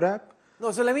the super app.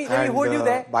 No, so let me hold you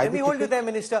there. Let me hold you there,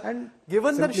 Minister.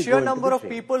 Given the sheer number of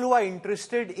people who are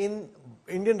interested in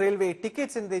Indian Railway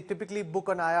tickets, and they typically book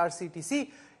on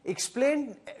IRCTC,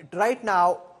 explain right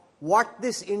now what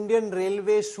this Indian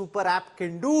Railway super app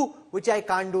can do, which I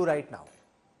can't do right now.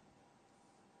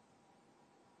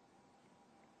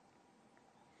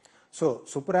 So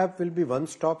super app will be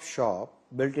one-stop shop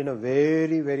built in a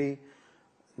very, very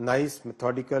nice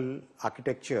methodical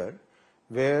architecture,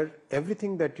 where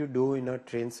everything that you do in a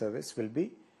train service will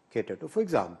be catered to. For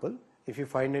example, if you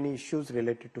find any issues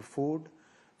related to food,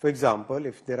 for example,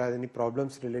 if there are any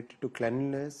problems related to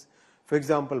cleanliness, for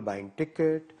example, buying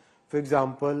ticket, for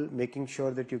example, making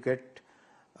sure that you get,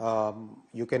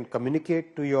 you can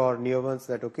communicate to your near ones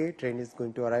that, okay, train is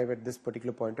going to arrive at this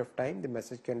particular point of time, the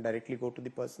message can directly go to the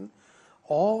person.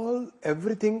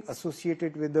 Everything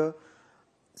associated with the,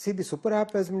 see, the super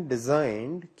app has been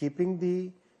designed keeping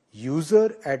the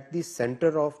user at the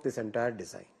center of this entire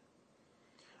design.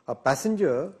 A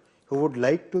passenger who would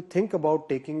like to think about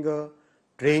taking a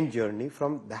train journey,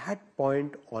 from that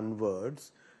point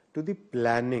onwards to the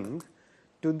planning,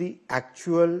 to the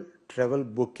actual travel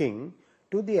booking,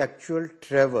 to the actual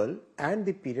travel and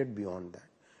the period beyond that.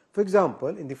 For example,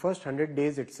 in the first 100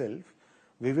 days itself,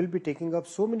 we will be taking up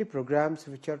so many programs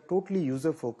which are totally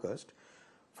user focused.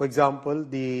 For example,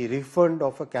 the refund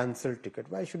of a cancelled ticket.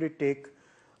 Why should it take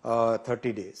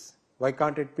 30 days? Why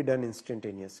can't it be done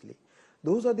instantaneously?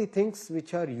 Those are the things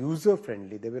which are user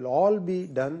friendly. They will all be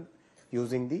done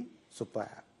using the Super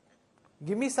app.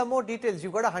 Give me some more details.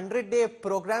 You've got a 100-day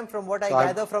program from what So I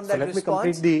gather from that let response.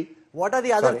 me complete what are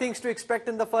the other things to expect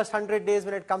in the first 100 days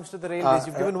when it comes to the railways?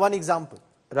 You've given one example.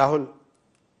 Rahul,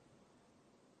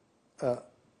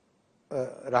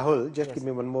 just give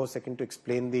me one more second to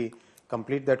explain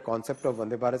complete that concept of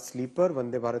Vande Bharat Sleeper,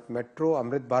 Vande Bharat Metro,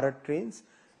 Amrit Bharat trains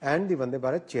and the Vande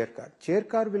Bharat chair car. Chair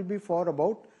car will be for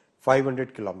about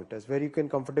 500 kilometers where you can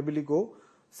comfortably go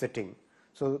sitting.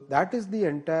 So that is the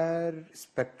entire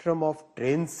spectrum of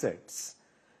train sets,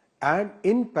 and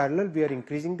in parallel we are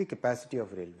increasing the capacity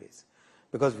of railways,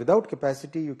 because without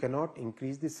capacity you cannot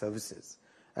increase the services,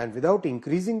 and without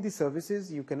increasing the services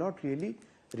you cannot really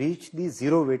reach the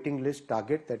zero waiting list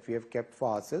target that we have kept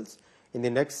for ourselves in the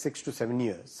next 6 to 7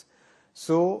 years.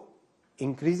 So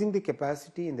increasing the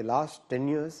capacity in the last 10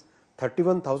 years,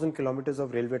 31,000 kilometers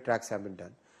of railway tracks have been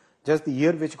done. Just the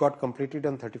year which got completed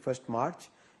on 31st March,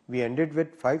 we ended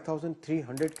with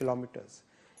 5,300 kilometers,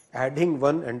 adding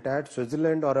one entire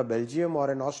Switzerland or a Belgium or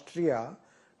an Austria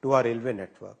to our railway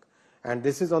network. And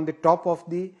this is on the top of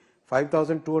the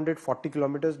 5,240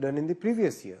 kilometers done in the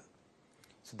previous year.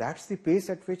 So that's the pace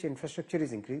at which infrastructure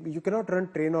is increasing. You cannot run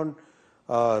train on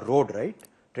road, right?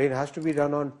 Train has to be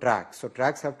run on tracks. So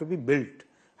tracks have to be built,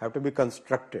 have to be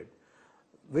constructed,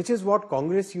 which is what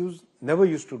Congress never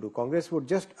used to do. Congress would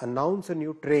just announce a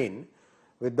new train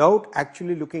without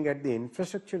actually looking at the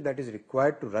infrastructure that is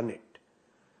required to run it.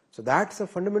 So that's a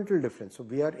fundamental difference. So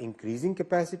we are increasing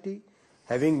capacity,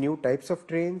 having new types of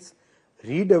trains,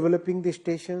 redeveloping the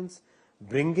stations,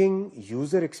 bringing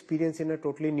user experience in a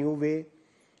totally new way,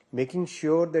 making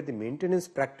sure that the maintenance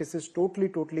practices totally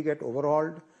get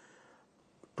overhauled,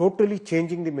 totally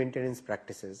changing the maintenance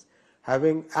practices,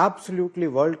 having absolutely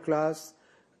world-class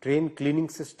train cleaning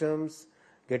systems,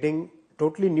 getting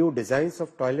totally new designs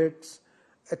of toilets.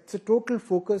 It's a total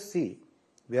focus. See,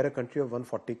 we are a country of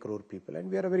 140 crore people and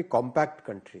we are a very compact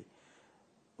country.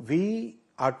 We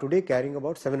are today carrying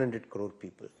about 700 crore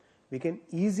people. We can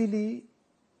easily,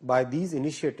 by these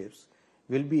initiatives,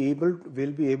 will be able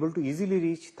to easily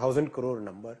reach 1,000 crore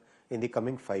number in the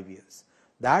coming 5 years.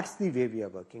 That's the way we are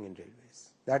working in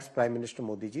railways. That's Prime Minister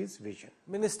Modi ji's vision.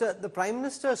 Minister, the Prime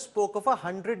Minister spoke of a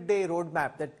 100-day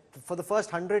roadmap, that for the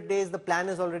first 100 days the plan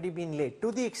has already been laid.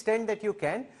 To the extent that you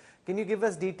can you give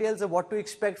us details of what to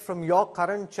expect from your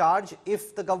current charge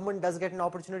if the government does get an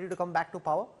opportunity to come back to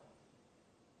power?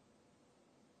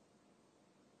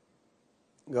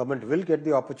 Government will get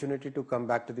the opportunity to come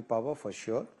back to the power for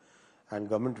sure, and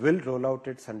government will roll out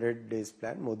its 100 days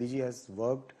plan. Modi ji has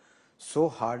worked so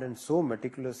hard and so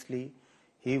meticulously.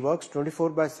 He works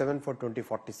 24/7 for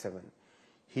 2047.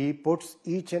 He puts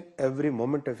each and every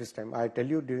moment of his time. I tell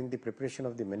you, during the preparation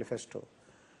of the manifesto,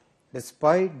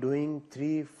 despite doing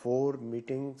 3-4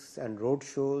 meetings and road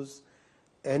shows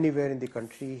anywhere in the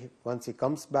country, once he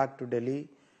comes back to Delhi,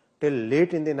 till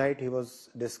late in the night he was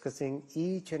discussing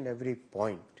each and every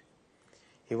point.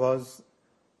 He was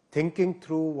thinking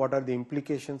through what are the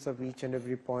implications of each and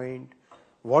every point,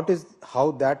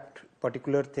 how that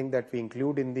particular thing that we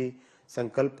include in the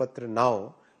Sankalp Patra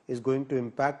now is going to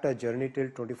impact our journey till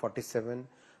 2047,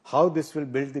 how this will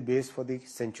build the base for the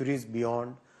centuries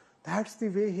beyond. That's the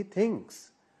way he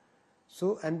thinks.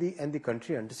 So, and the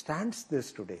country understands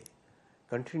this today.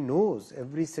 Country knows,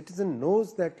 every citizen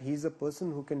knows that he is a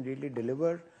person who can really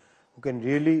deliver, who can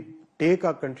really take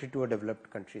our country to a developed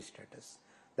country status.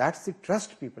 That's the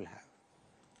trust people have.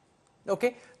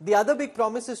 Okay. The other big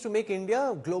promise is to make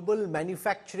India a global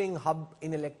manufacturing hub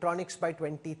in electronics by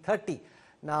 2030.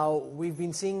 Now, we've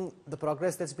been seeing the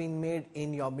progress that's been made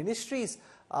in your ministries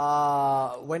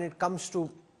when it comes to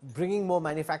bringing more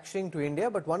manufacturing to India,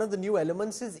 but one of the new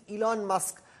elements is Elon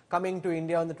Musk coming to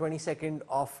India on the 22nd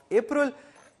of April.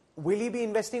 Will he be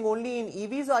investing only in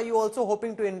EVs, or are you also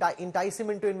hoping to entice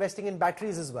him into investing in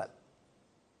batteries as well?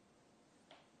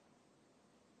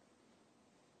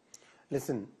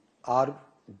 Listen, our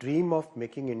dream of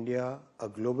making India a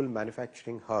global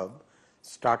manufacturing hub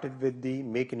started with the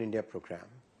Make in India program.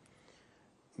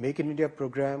 Make in India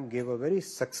program gave a very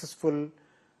successful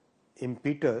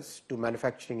impetus to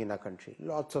manufacturing in our country.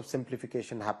 Lots of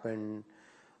simplification happened,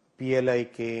 PLI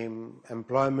came,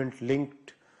 employment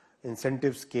linked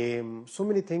incentives came, so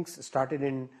many things started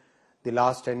in the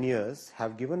last 10 years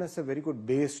have given us a very good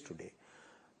base today.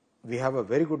 We have a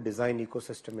very good design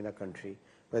ecosystem in our country,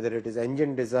 whether it is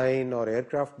engine design or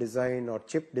aircraft design or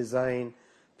chip design,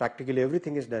 Practically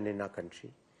everything is done in our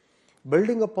country.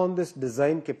 Building upon this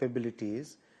design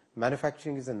capabilities,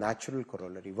 manufacturing is a natural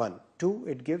corollary. One. Two,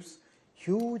 it gives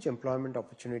huge employment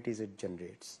opportunities it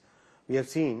generates. We have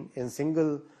seen in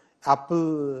single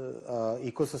Apple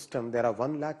ecosystem, there are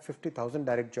 150,000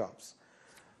 direct jobs.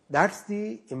 That's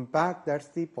the impact, that's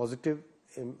the positive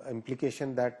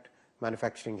implication that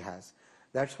manufacturing has.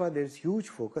 That's why there's huge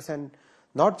focus, and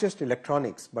not just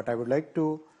electronics, but I would like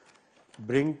to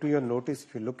bring to your notice,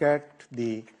 if you look at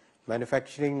the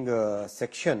manufacturing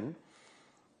section,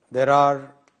 there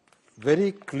are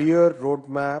very clear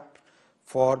roadmap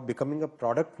for becoming a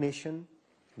product nation.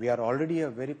 We are already a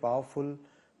very powerful,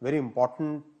 very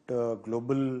important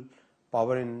global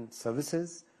power in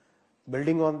services.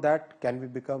 Building on that,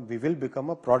 we will become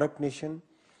a product nation.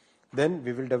 Then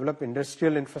we will develop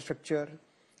industrial infrastructure.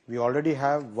 We already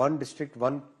have one district,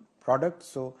 one product.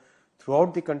 So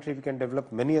throughout the country, we can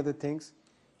develop many other things.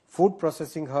 Food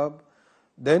processing hub,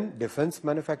 then defense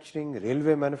manufacturing,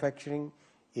 railway manufacturing,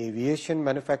 aviation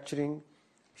manufacturing,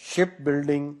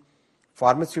 shipbuilding,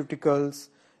 pharmaceuticals,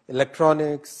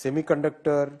 electronics,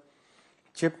 semiconductor,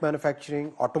 chip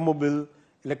manufacturing, automobile,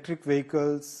 electric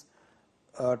vehicles,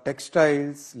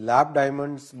 textiles, lab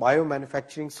diamonds,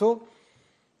 biomanufacturing. So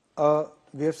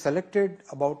we have selected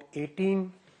about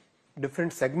 18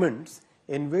 different segments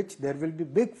in which there will be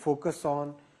big focus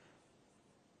on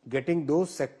getting those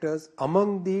sectors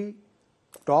among the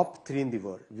top 3 in the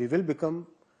world. We will become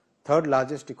third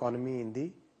largest economy in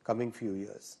the coming few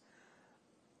years.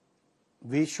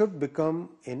 We should become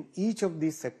in each of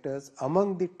these sectors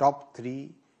among the top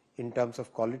 3 in terms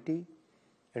of quality,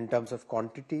 in terms of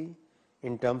quantity,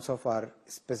 in terms of our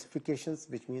specifications,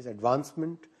 which means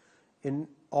advancement. In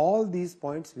all these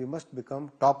points, we must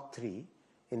become top 3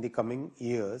 in the coming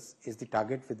years is the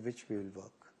target with which we will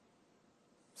work.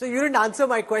 So you didn't answer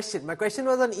my question. My question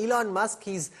was on Elon Musk.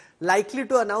 He's likely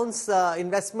to announce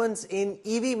investments in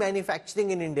EV manufacturing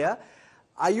in India.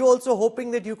 Are you also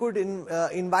hoping that you could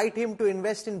invite him to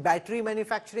invest in battery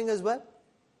manufacturing as well?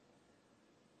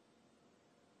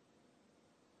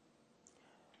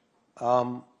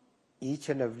 Each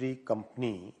and every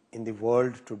company in the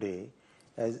world today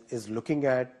is looking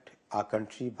at our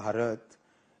country, Bharat,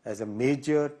 as a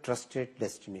major trusted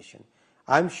destination.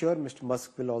 I'm sure Mr.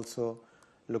 Musk will also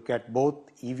look at both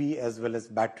EV as well as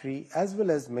battery, as well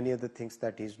as many other things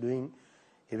that he's doing.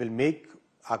 He will make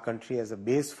our country as a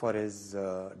base for his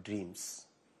dreams.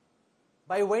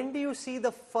 By when do you see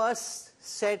the first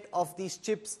set of these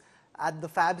chips at the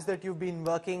fabs that you've been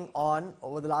working on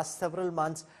over the last several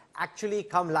months actually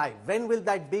come live? When will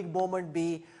that big moment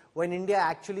be when India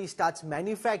actually starts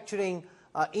manufacturing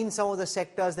in some of the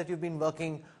sectors that you've been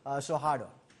working so hard on?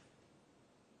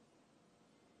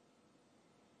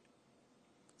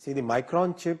 See, the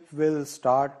Micron chip will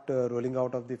start rolling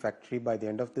out of the factory by the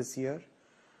end of this year.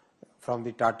 From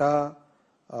the Tata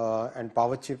and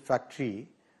Power Chip factory,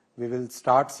 we will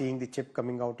start seeing the chip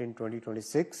coming out in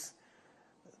 2026.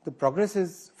 The progress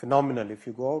is phenomenal. If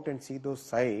you go out and see those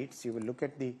sites, you will look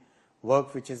at the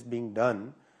work which is being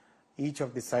done, each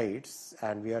of the sites,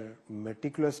 and we are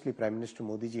meticulously, Prime Minister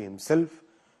Modi ji himself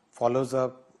follows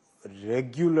up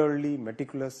regularly,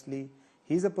 meticulously.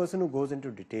 He's a person who goes into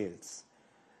details.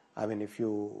 I mean,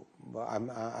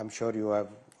 I'm sure you have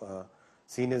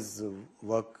seen his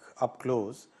work up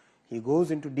close. He goes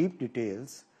into deep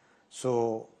details.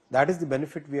 So that is the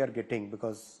benefit we are getting,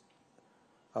 because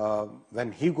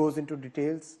when he goes into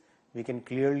details, we can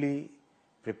clearly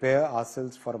prepare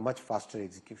ourselves for a much faster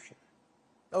execution.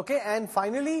 Okay, and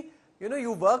finally,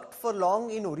 you worked for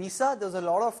long in Orissa. There was a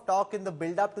lot of talk in the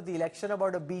build-up to the election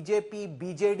about a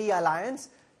BJP-BJD alliance.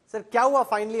 Sir, kya hua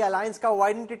finally alliance ka?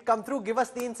 Why didn't it come through? Give us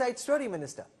the inside story,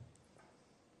 Minister.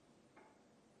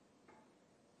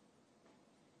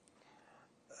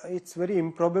 It's very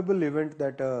improbable event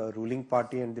that a ruling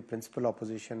party and the principal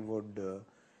opposition would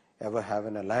ever have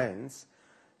an alliance.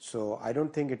 So I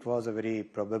don't think it was a very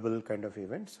probable kind of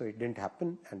event. So it didn't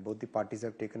happen, and both the parties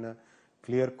have taken a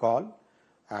clear call,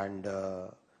 and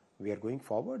we are going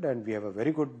forward, and we have a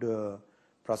very good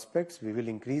prospects. We will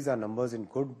increase our numbers in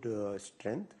good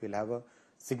strength. We'll have a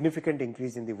significant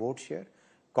increase in the vote share.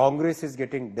 Congress is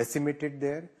getting decimated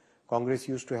there. Congress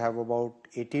used to have about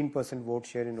 18% vote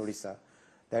share in Odisha.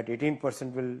 That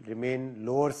 18% will remain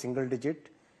lower single digit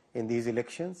in these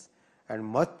elections, and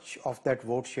much of that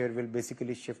vote share will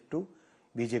basically shift to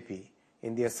BJP.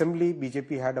 In the assembly,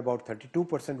 BJP had about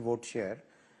 32% vote share,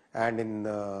 and in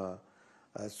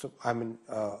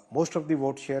most of the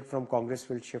vote share from Congress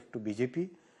will shift to BJP.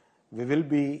 We will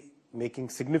be making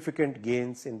significant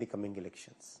gains in the coming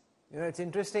elections. It's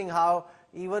interesting how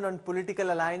even on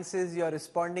political alliances, you're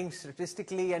responding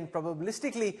statistically and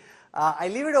probabilistically. I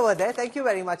leave it over there. Thank you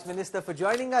very much, Minister, for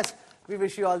joining us. We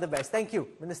wish you all the best. Thank you,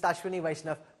 Minister Ashwini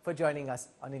Vaishnav, for joining us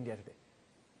on India Today.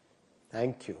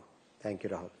 Thank you. Thank you,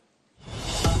 Rahul.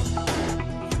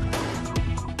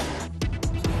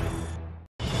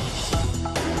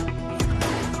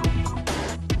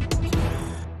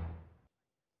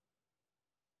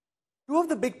 Two of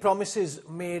the big promises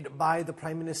made by the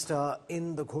Prime Minister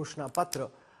in the Ghoshna Patra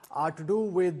are to do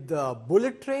with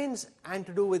bullet trains and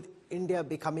to do with India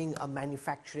becoming a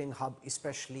manufacturing hub,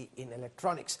 especially in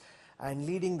electronics. And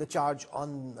leading the charge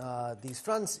on these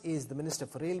fronts is the Minister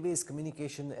for Railways,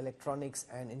 Communication, Electronics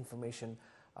and Information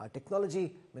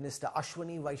Technology. Minister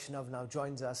Ashwini Vaishnav now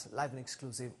joins us live and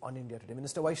exclusive on India Today.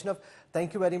 Minister Vaishnav,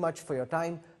 thank you very much for your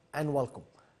time and welcome.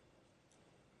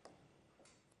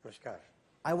 Namaskar.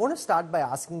 I want to start by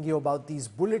asking you about these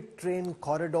bullet train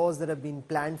corridors that have been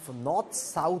planned for North,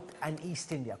 South and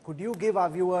East India. Could you give our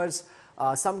viewers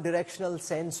some directional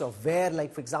sense of where,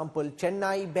 like for example,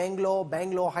 Chennai,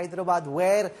 Bangalore, Hyderabad,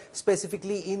 where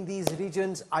specifically in these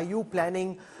regions are you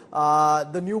planning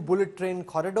the new bullet train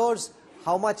corridors?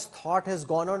 How much thought has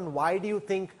gone on? Why do you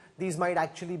think these might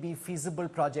actually be feasible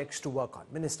projects to work on?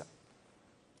 Minister.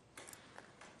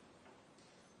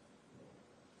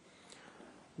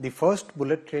 The first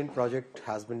bullet train project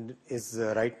is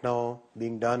right now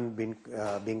being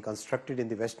constructed in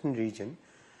the western region,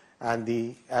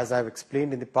 and as I've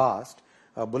explained in the past,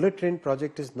 a bullet train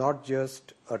project is not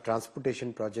just a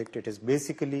transportation project. It is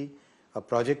basically a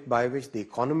project by which the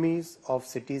economies of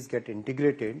cities get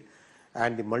integrated,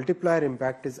 and the multiplier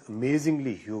impact is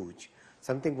amazingly huge.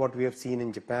 Something what we have seen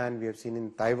in Japan, we have seen in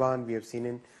Taiwan, we have seen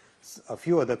in a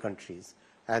few other countries,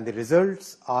 and the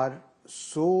results are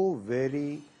so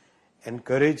very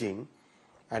encouraging,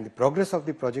 and the progress of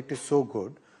the project is so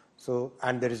good.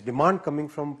 And there is demand coming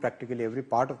from practically every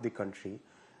part of the country.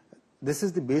 This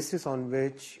is the basis on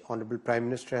which Honorable Prime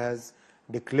Minister has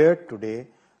declared today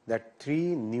that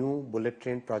 3 new bullet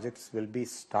train projects will be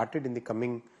started in the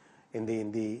coming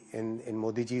in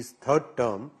Modi ji's third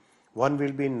term. One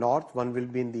will be in north, one will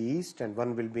be in the east, and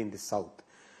one will be in the south.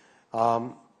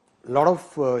 Lot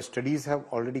of studies have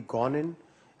already gone in,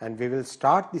 and we will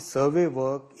start the survey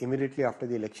work immediately after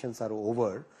the elections are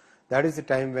over. That is the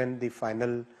time when the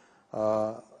final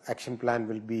action plan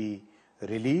will be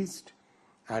released,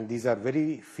 and these are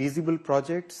very feasible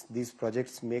projects. These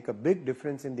projects make a big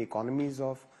difference in the economies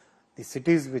of the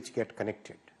cities which get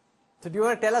connected. So do you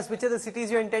want to tell us which are the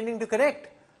cities you're intending to connect?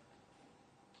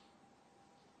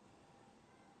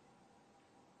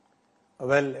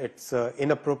 Well, it's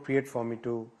inappropriate for me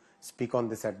to speak on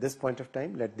this at this point of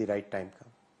time. Let the right time come.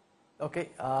 Okay,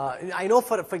 I know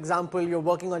for example, you're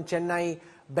working on Chennai,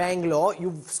 Bangalore.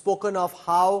 You've spoken of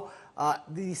how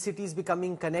the cities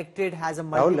becoming connected has a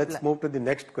Now let's move to the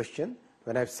next question.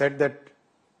 When I've said that.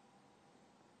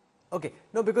 Okay,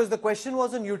 no, because the question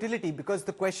was on utility, because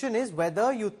the question is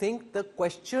whether you think the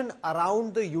question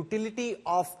around the utility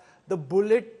of the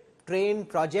bullet train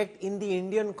project in the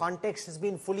Indian context has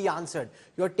been fully answered.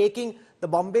 You're taking the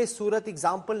Bombay-Surat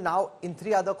example now in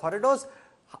 3 other corridors.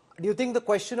 Do you think the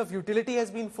question of utility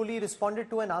has been fully responded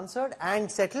to and answered and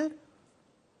settled?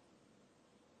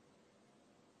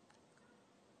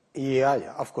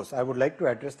 Yeah, of course. I would like to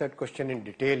address that question in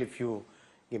detail if you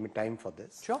give me time for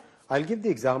this. Sure. I'll give the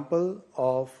example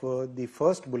of the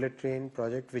first bullet train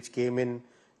project which came in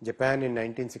Japan in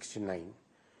 1969.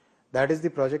 That is the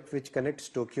project which connects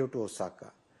Tokyo to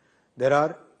Osaka.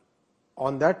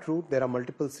 On that route, there are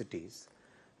multiple cities.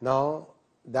 Now,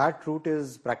 that route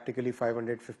is practically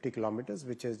 550 kilometers,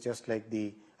 which is just like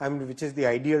which is the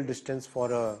ideal distance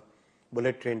for a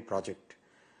bullet train project.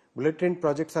 Bullet train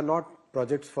projects are not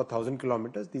projects for 1000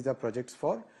 kilometers. These are projects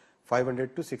for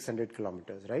 500 to 600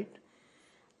 kilometers, right?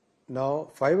 Now,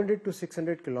 500 to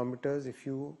 600 kilometers, if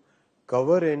you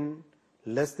cover in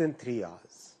less than 3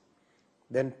 hours,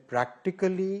 then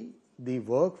practically the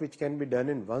work which can be done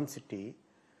in one city,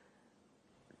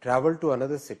 travel to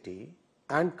another city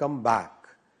and come back,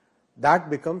 that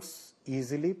becomes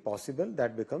easily possible,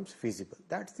 that becomes feasible.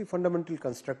 That's the fundamental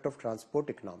construct of transport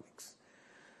economics.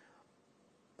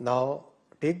 Now,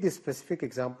 take the specific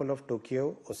example of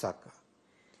Tokyo, Osaka.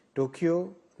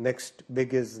 Tokyo, next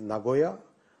big is Nagoya,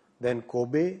 then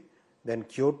Kobe, then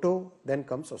Kyoto, then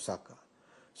comes Osaka.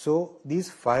 So these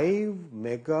 5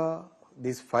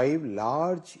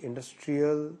 large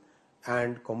industrial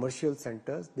and commercial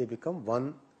centers, they become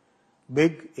one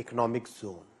big economic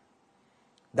zone.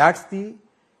 That's the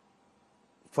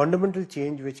fundamental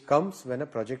change which comes when a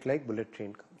project like bullet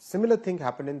train comes. Similar thing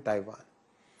happened in Taiwan.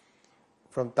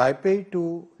 From Taipei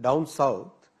to down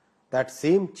south, that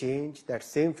same change, that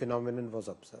same phenomenon was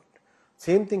observed.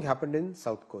 Same thing happened in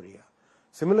South Korea.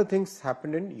 Similar things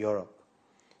happened in Europe.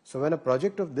 So when a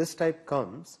project of this type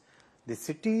comes, the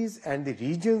cities and the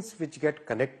regions which get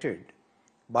connected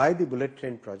by the bullet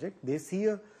train project, they see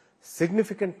a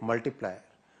significant multiplier.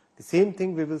 The same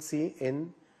thing we will see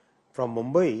from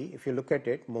Mumbai. If you look at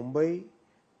it, Mumbai,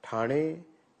 Thane,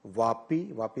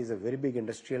 Vapi is a very big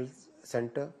industrial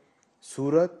center,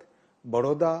 Surat,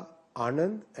 Baroda,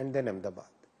 Anand, and then Ahmedabad.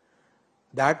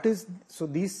 So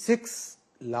these 6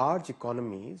 large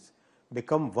economies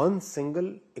become one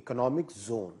single economic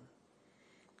zone.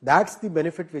 That's the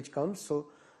benefit which comes. So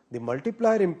the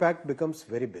multiplier impact becomes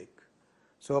very big.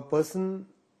 So a person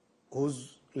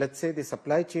who's, let's say, the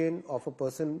supply chain of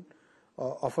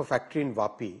a factory in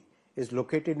Vapi is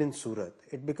located in Surat.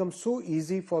 It becomes so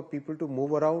easy for people to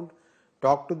move around,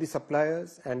 talk to the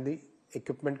suppliers, and the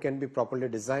equipment can be properly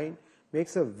designed.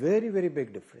 Makes a very, very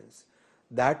big difference.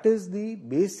 That is the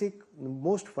basic,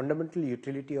 most fundamental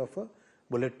utility of a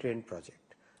bullet train project.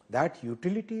 That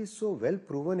utility is so well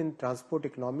proven in transport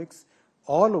economics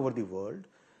all over the world,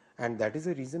 and that is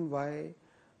the reason why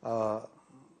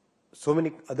so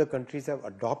many other countries have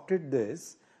adopted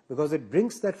this, because it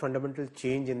brings that fundamental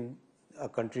change in a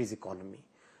country's economy.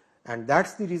 And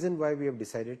that's the reason why we have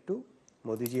decided to,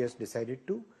 Modi ji has decided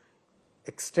to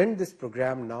extend this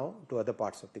program now to other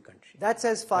parts of the country. That's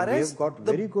as far as... We have got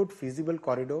very good feasible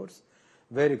corridors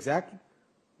where exactly...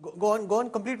 Go on,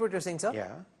 complete what you're saying, sir.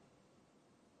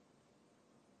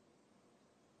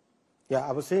 Yeah,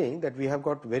 I was saying that we have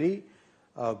got very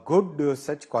good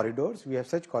such corridors. We have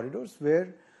such corridors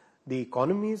where the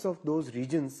economies of those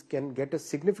regions can get a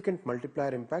significant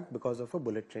multiplier impact because of a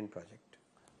bullet train project.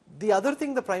 The other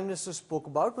thing the Prime Minister spoke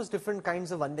about was different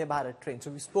kinds of Vande Bharat trains.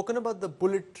 So we've spoken about the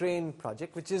bullet train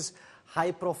project, which is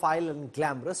high profile and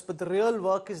glamorous, but the real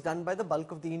work is done by the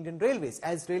bulk of the Indian Railways.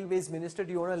 As Railways Minister,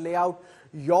 do you want to lay out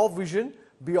your vision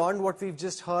beyond what we've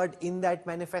just heard in that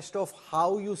manifesto of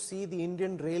how you see the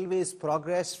Indian Railways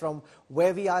progress from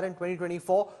where we are in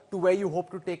 2024 to where you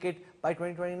hope to take it by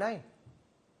 2029?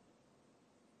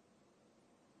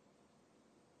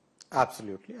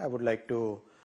 Absolutely. I would like to